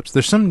concepts.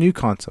 There's some new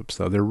concepts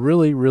though. They're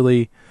really,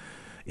 really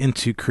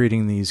into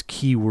creating these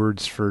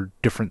keywords for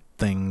different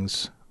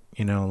things.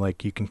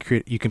 Like you can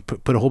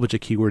put a whole bunch of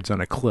keywords on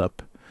a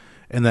clip,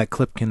 and that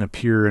clip can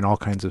appear in all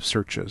kinds of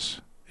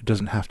searches. It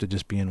doesn't have to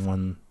just be in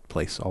one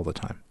place all the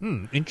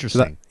time.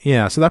 Interesting.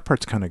 So that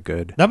part's kind of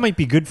good. That might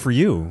be good for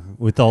you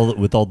with all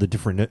the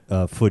different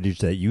footage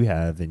that you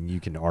have, and you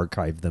can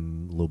archive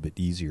them a little bit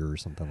easier or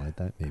something like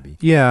that. Maybe.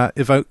 Yeah,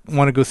 if I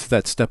want to go through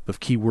that step of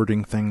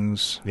keywording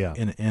things Yeah.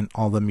 in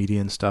all the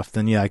media and stuff,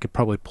 then I could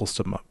probably pull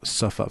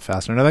stuff up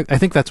faster. And I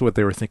think that's what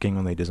they were thinking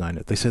when they designed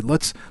it. They said,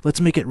 let's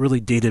make it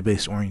really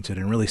database oriented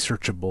and really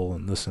searchable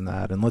and this and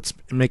that, and let's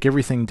make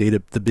everything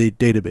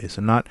database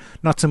and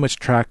not so much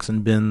tracks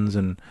and bins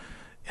and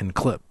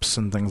clips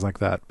and things like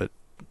that, but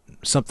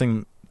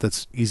something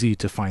that's easy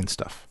to find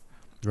stuff.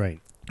 Right.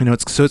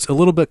 It's a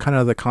little bit kind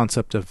of the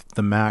concept of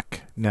the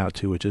Mac now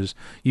too, which is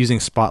using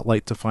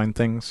Spotlight to find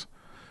things.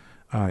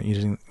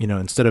 Using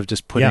instead of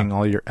just putting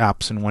all your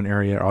apps in one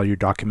area, all your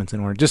documents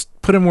in one, just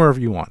put them wherever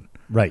you want.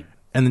 Right.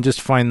 And then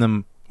just find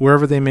them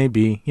wherever they may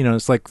be.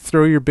 It's like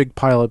throw your big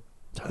pile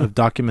of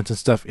documents and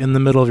stuff in the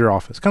middle of your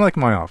office, kind of like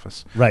my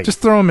office. Right. Just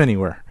throw them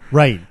anywhere.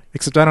 Right.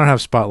 Except I don't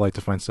have Spotlight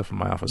to find stuff in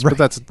my office, Right.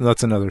 but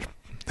that's another.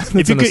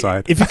 If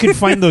you could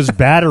find those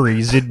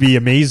batteries, it'd be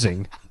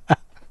amazing.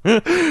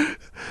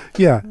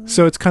 Yeah,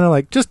 so it's kind of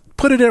like just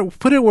put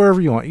it wherever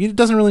you want. It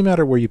doesn't really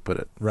matter where you put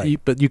it, Right?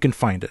 But you can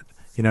find it,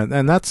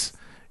 and that's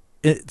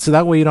it. So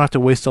that way you don't have to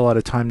waste a lot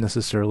of time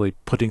necessarily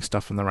putting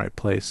stuff in the right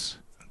place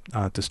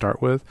to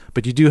start with.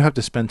 But you do have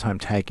to spend time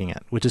tagging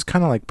it, which is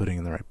kind of like putting it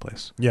in the right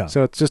place. Yeah.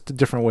 So it's just a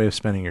different way of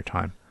spending your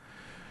time.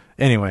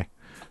 Anyway,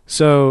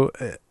 so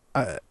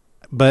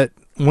but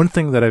one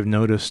thing that I've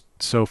noticed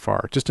so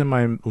far, just in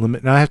my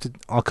limit, and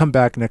I'll come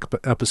back next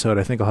episode.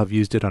 I think I'll have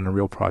used it on a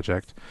real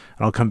project,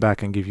 and I'll come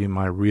back and give you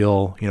my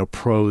real,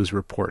 pros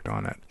report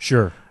on it.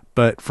 Sure.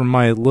 But from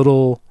my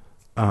little,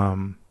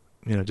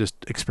 just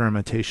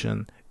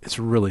experimentation, it's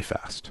really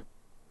fast.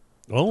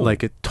 Oh.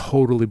 Like it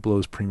totally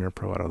blows Premiere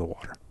Pro out of the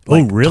water.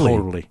 Oh, really?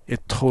 Totally.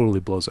 It totally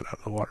blows it out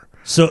of the water.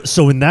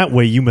 So in that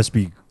way, you must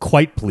be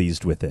quite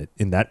pleased with it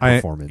in that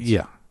performance.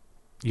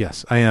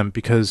 Yes, I am,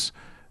 because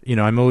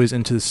I'm always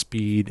into the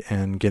speed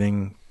and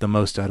getting the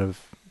most out of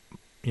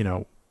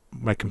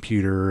my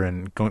computer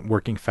and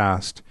working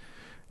fast.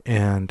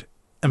 And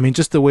I mean,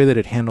 just the way that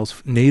it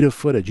handles native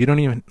footage. You don't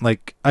even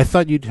I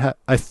thought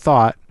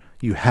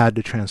you had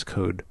to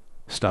transcode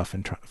stuff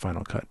in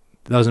Final Cut.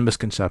 That was a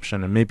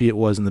misconception, and maybe it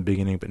was in the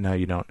beginning, but now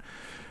you don't.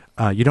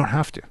 You don't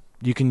have to.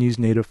 You can use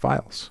native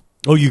files.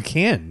 Oh, you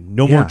can.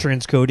 No more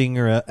transcoding,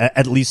 or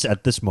at least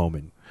at this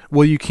moment.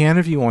 Well, you can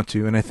if you want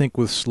to, and I think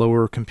with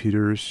slower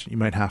computers, you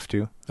might have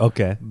to.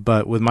 Okay.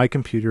 But with my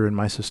computer and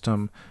my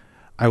system,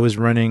 I was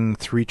running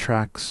 3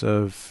 tracks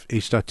of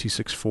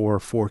H.264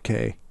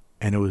 4K,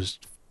 and it was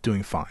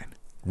doing fine.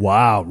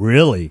 Wow,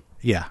 really?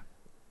 Yeah.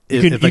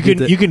 You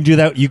can do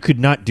that. You could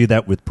not do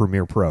that with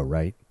Premiere Pro,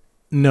 right?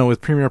 No,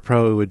 with Premiere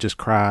Pro, it would just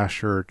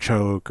crash or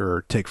choke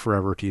or take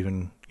forever to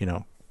even,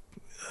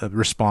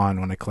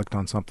 respond when I clicked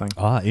on something.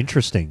 Ah,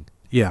 interesting.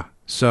 Yeah.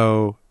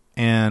 So,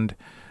 and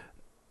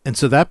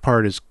so that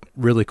part is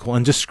really cool.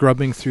 And just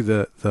scrubbing through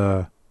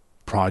the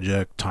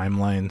project,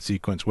 timeline,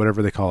 sequence,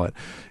 whatever they call it.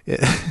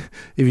 If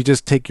you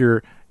just take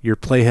your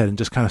playhead and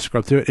just kind of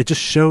scrub through it, it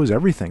just shows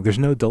everything. There's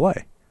no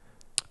delay.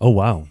 Oh,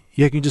 wow.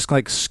 Yeah, you can just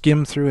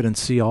skim through it and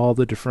see all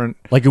the different...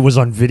 Like it was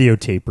on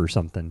videotape or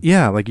something.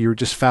 Yeah, like you were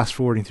just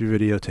fast-forwarding through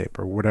videotape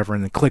or whatever,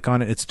 and then click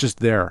on it, it's just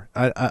there.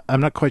 I'm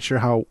not quite sure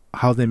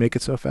how they make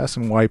it so fast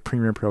and why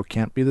Premiere Pro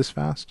can't be this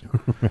fast.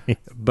 Right.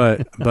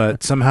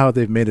 But somehow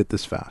they've made it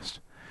this fast.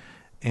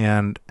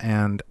 And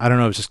I don't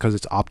know if it's just because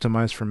it's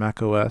optimized for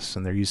Mac OS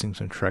and they're using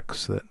some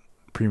tricks that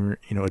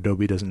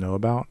Adobe doesn't know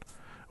about,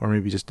 or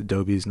maybe just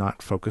Adobe's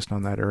not focused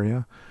on that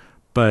area.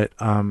 But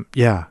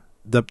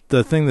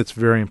the thing that's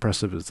very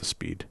impressive is the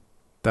speed.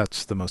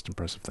 That's the most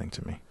impressive thing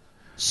to me.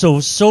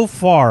 So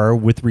far,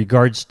 with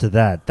regards to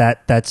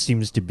that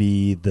seems to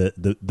be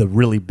the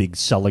really big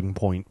selling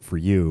point for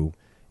you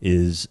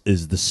is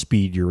the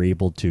speed you're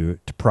able to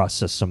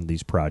process some of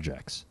these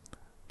projects.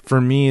 For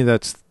me,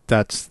 that's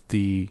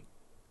the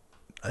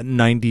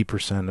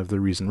 90% of the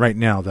reason right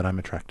now that I'm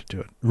attracted to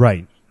it.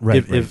 Right.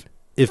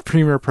 If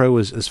Premiere Pro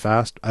was as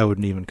fast, I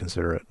wouldn't even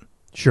consider it.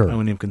 Sure. I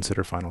wouldn't even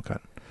consider Final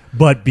Cut.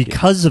 But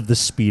because of the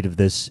speed of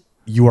this,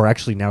 you are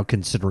actually now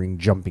considering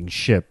jumping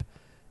ship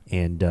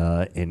and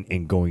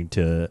going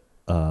to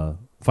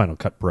Final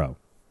Cut Pro.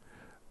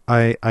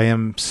 I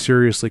am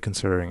seriously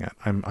considering it.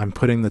 I'm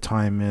putting the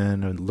time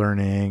in and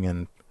learning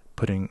and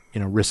putting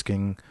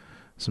risking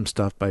some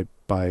stuff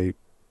by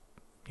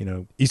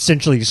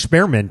essentially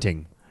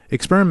experimenting.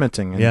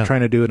 experimenting and Yeah.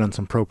 trying to do it on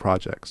some pro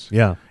projects.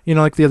 Yeah. You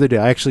know, like the other day,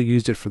 I actually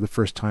used it for the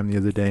first time the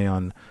other day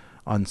on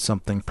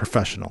something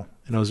professional,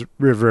 and it was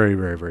very,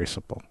 very, very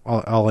simple.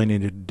 All I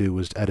needed to do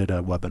was edit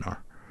a webinar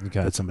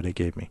Okay. that somebody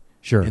gave me,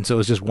 Sure. and so it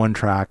was just one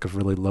track of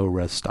really low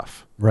res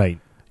stuff. Right.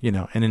 You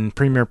know, and in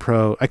Premiere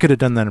Pro, I could have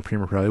done that in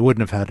Premiere Pro. I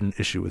wouldn't have had an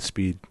issue with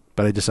speed,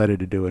 but I decided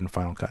to do it in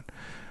Final Cut.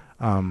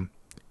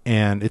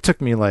 And it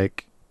took me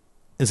like,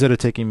 instead of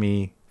taking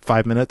me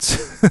 5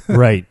 minutes,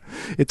 Right.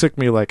 it took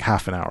me like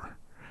half an hour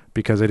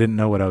because I didn't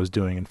know what I was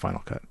doing in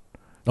Final Cut.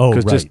 Oh,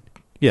 'Cause right.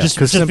 Yeah, just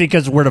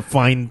because where to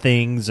find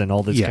things and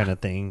all this Yeah. kind of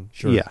thing.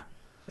 Sure. Yeah.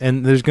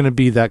 And there's going to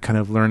be that kind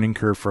of learning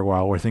curve for a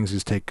while where things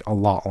just take a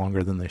lot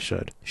longer than they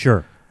should.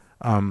 Sure.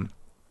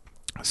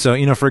 So,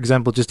 you know, for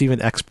example, just even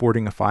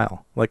exporting a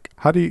file. Like,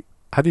 how do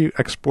you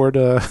export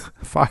a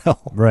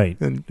file Right.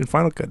 in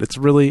Final Cut? It's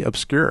really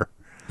obscure.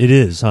 It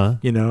is, huh?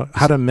 You know,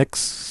 how to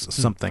mix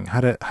something, how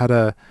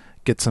to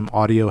get some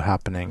audio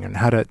happening, and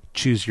how to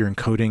choose your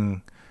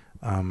encoding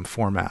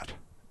format.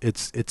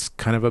 It's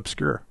kind of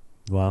obscure.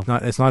 Wow.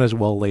 It's not as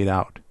well laid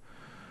out.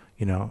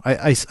 You know,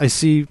 I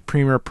see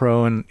Premiere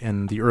Pro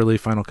and the early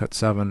Final Cut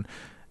 7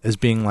 as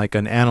being like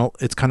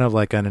it's kind of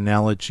like an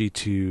analogy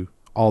to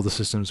all the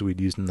systems we'd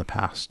used in the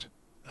past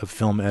of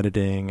film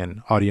editing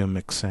and audio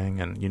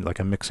mixing and, you know, like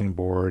a mixing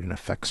board and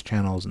effects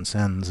channels and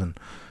sends and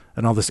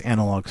all this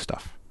analog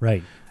stuff.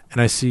 Right.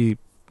 And I see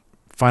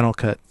Final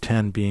Cut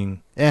 10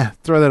 being,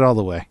 throw that all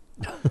the way.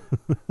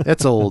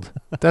 That's old.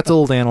 That's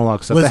old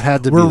analog stuff. That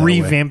had to be We're that way.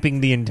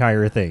 revamping the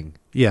entire thing.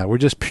 Yeah, we're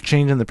just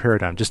changing the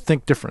paradigm. Just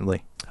think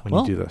differently when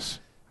Well, you do this.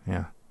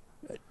 Yeah.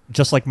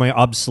 Just like my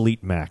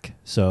obsolete Mac.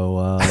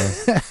 So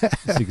it's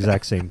the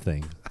exact same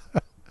thing.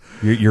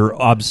 Your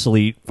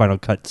obsolete Final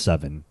Cut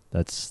 7.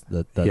 That's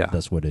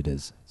what it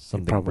is.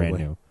 Something Probably.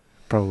 brand new.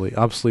 Probably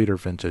obsolete or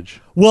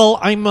vintage. Well,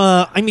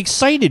 I'm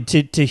excited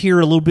to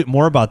hear a little bit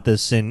more about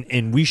this,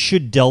 and we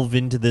should delve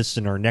into this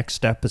in our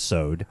next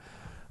episode.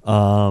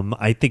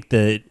 I think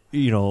that,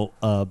 you know,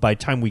 by the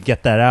time we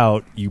get that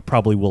out, you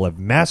probably will have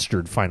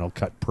mastered Final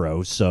Cut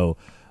Pro. So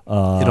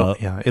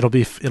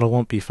it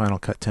won't be Final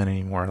Cut 10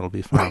 anymore. It'll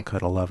be Final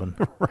Cut 11.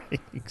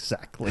 right,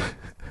 exactly.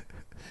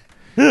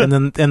 and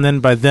then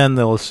by then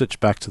they'll switch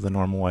back to the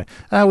normal way.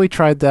 We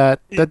tried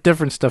that. That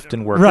different stuff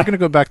didn't work. Right. We're going to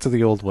go back to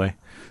the old way.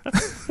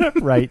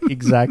 Right,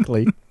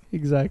 exactly.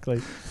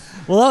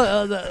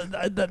 Well,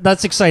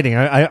 that's exciting.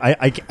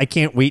 I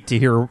can't wait to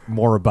hear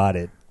more about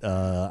it.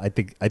 I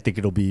think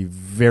it'll be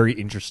very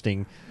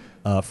interesting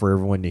for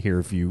everyone to hear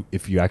if you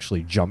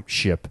actually jump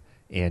ship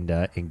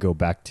and go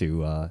back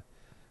to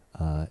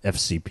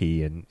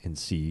FCP and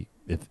see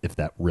if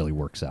that really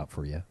works out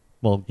for you.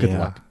 Well, good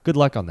luck. Good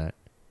luck on that.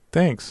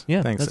 Thanks.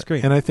 Yeah, Thanks. that's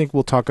great. And I think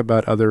we'll talk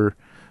about other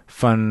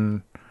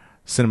fun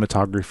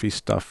cinematography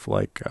stuff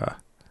like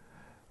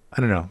I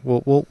don't know.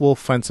 We'll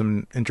find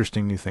some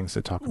interesting new things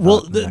to talk about.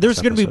 Well, in the next there's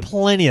going to be episode.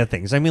 plenty of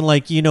things. I mean,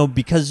 like, you know,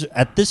 because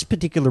at this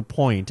particular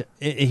point,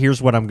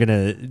 here's what I'm going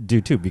to do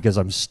too, because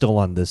I'm still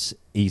on this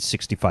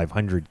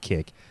A6500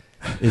 kick,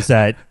 is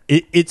that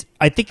it's.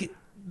 I think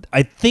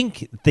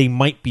they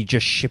might be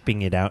just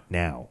shipping it out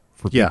now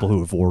for people who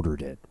have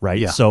ordered it, right?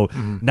 Yeah. So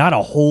not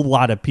a whole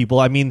lot of people.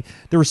 I mean,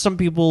 there were some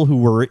people who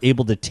were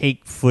able to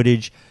take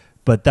footage,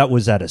 but that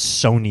was at a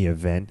Sony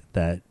event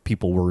that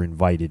people were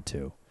invited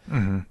to.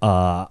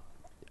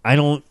 I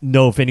don't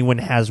know if anyone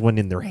has one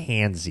in their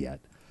hands yet,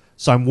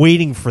 so I'm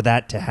waiting for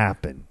that to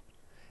happen.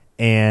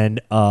 And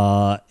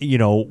you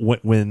know,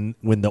 when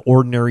the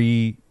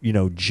ordinary, you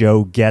know,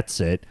 Joe gets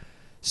it,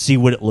 see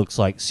what it looks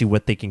like, see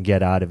what they can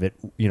get out of it,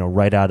 you know,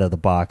 right out of the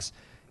box,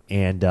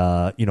 and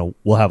you know,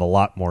 we'll have a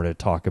lot more to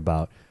talk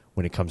about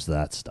when it comes to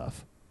that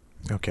stuff.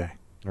 Okay.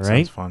 All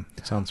right.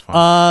 Sounds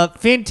fun.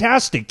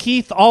 Fantastic,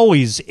 Keith.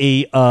 Always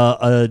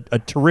a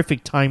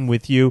terrific time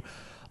with you.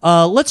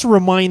 Let's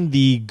remind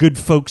the good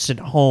folks at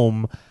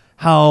home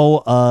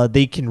how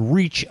they can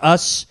reach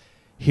us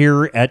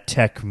here at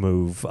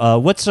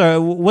TechMove. What's our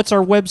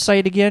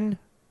website again?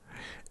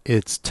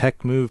 It's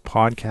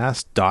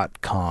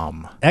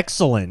techmovepodcast.com.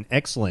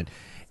 Excellent.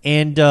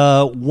 And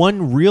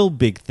one real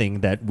big thing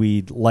that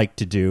we'd like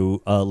to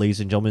do, ladies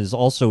and gentlemen, is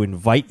also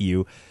invite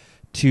you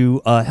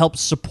to help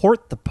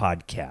support the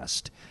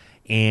podcast.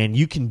 And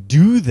you can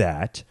do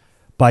that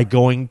by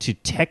going to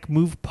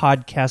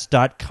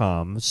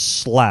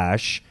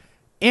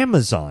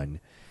techmovepodcast.com/Amazon.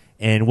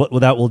 And what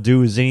that will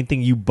do is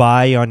anything you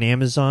buy on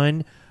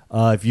Amazon,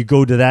 if you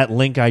go to that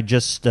link I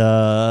just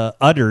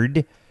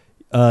uttered,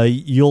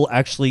 you'll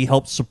actually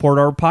help support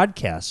our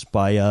podcast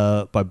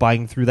by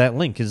buying through that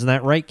link. Isn't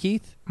that right,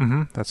 Keith?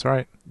 Mm-hmm. That's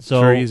right. So,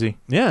 it's very easy.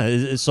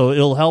 Yeah, so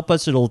it'll help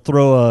us. It'll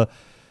throw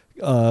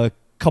a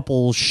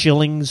couple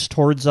shillings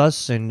towards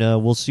us, and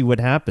we'll see what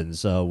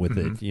happens with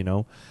it. You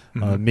know,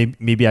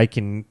 maybe I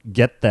can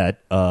get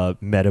that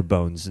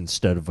Metabones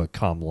instead of a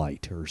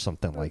Comlight or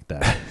something like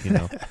that. You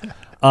know.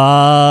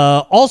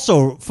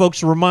 Also,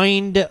 folks,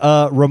 reminder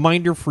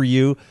for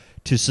you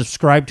to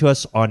subscribe to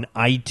us on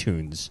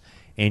iTunes.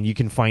 and you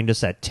can find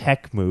us at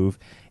TechMove.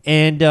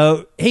 And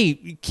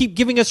hey, keep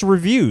giving us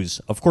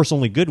reviews. Of course,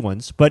 only good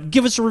ones, but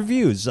give us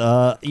reviews.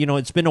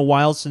 It's been a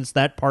while since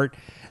that part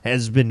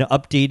has been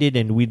updated,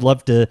 and we'd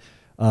love to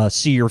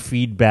see your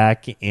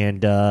feedback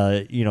and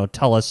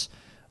tell us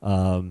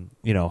how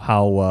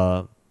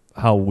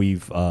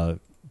we've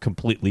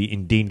completely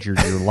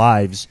endangered your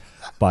lives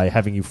by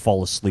having you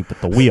fall asleep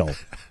at the wheel.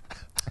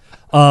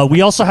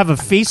 We also have a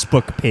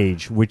Facebook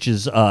page, which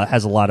has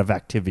a lot of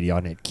activity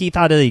on it. Keith,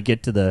 how do they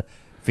get to the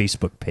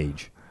Facebook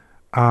page?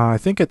 I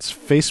think it's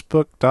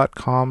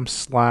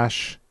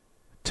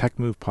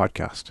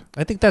facebook.com/TechMovePodcast.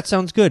 I think that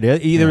sounds good.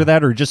 Either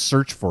that or just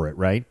search for it,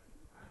 right?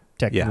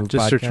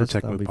 Just search for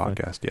TechMove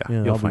Podcast.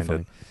 Yeah, you'll find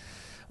it.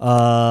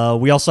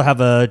 We also have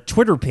a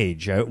Twitter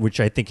page, which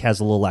I think has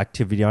a little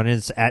activity on it.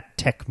 It's at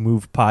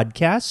TechMove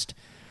Podcast.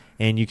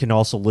 And you can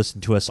also listen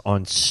to us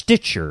on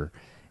Stitcher.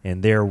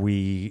 And there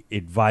we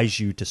advise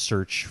you to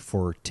search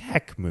for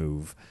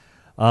TechMove.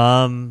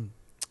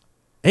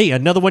 Hey,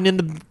 another one in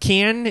the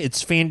can.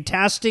 It's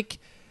fantastic.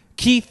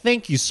 Keith,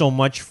 thank you so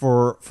much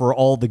for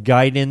all the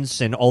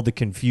guidance and all the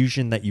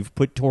confusion that you've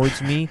put towards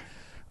me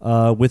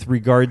with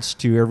regards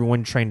to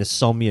everyone trying to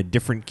sell me a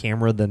different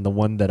camera than the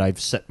one that I've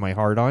set my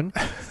heart on.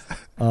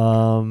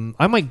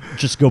 I might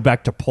just go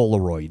back to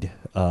Polaroid,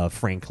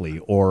 frankly,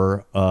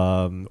 or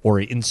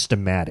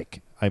Instamatic.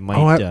 I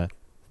might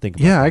think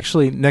about that.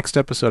 Actually, next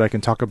episode I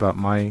can talk about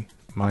my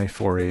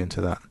foray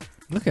into that.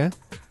 Okay.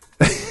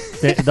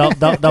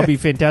 That'll be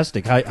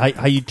fantastic.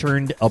 How you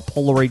turned a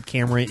Polaroid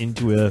camera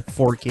into a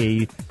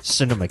 4K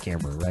cinema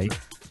camera, right?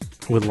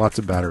 With lots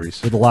of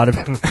batteries. With a lot of...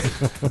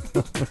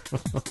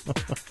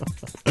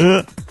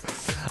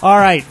 All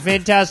right,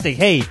 fantastic.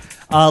 Hey,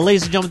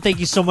 ladies and gentlemen, thank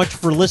you so much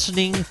for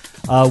listening.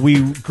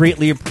 We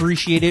greatly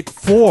appreciate it.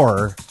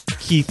 For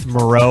Keith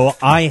Moreau,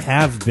 I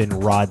have been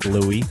Rod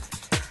Louie,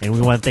 and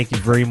we want to thank you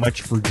very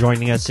much for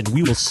joining us, and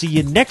we will see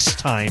you next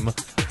time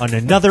on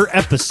another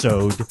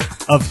episode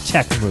of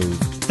Tech Move.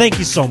 Thank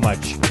you so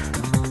much.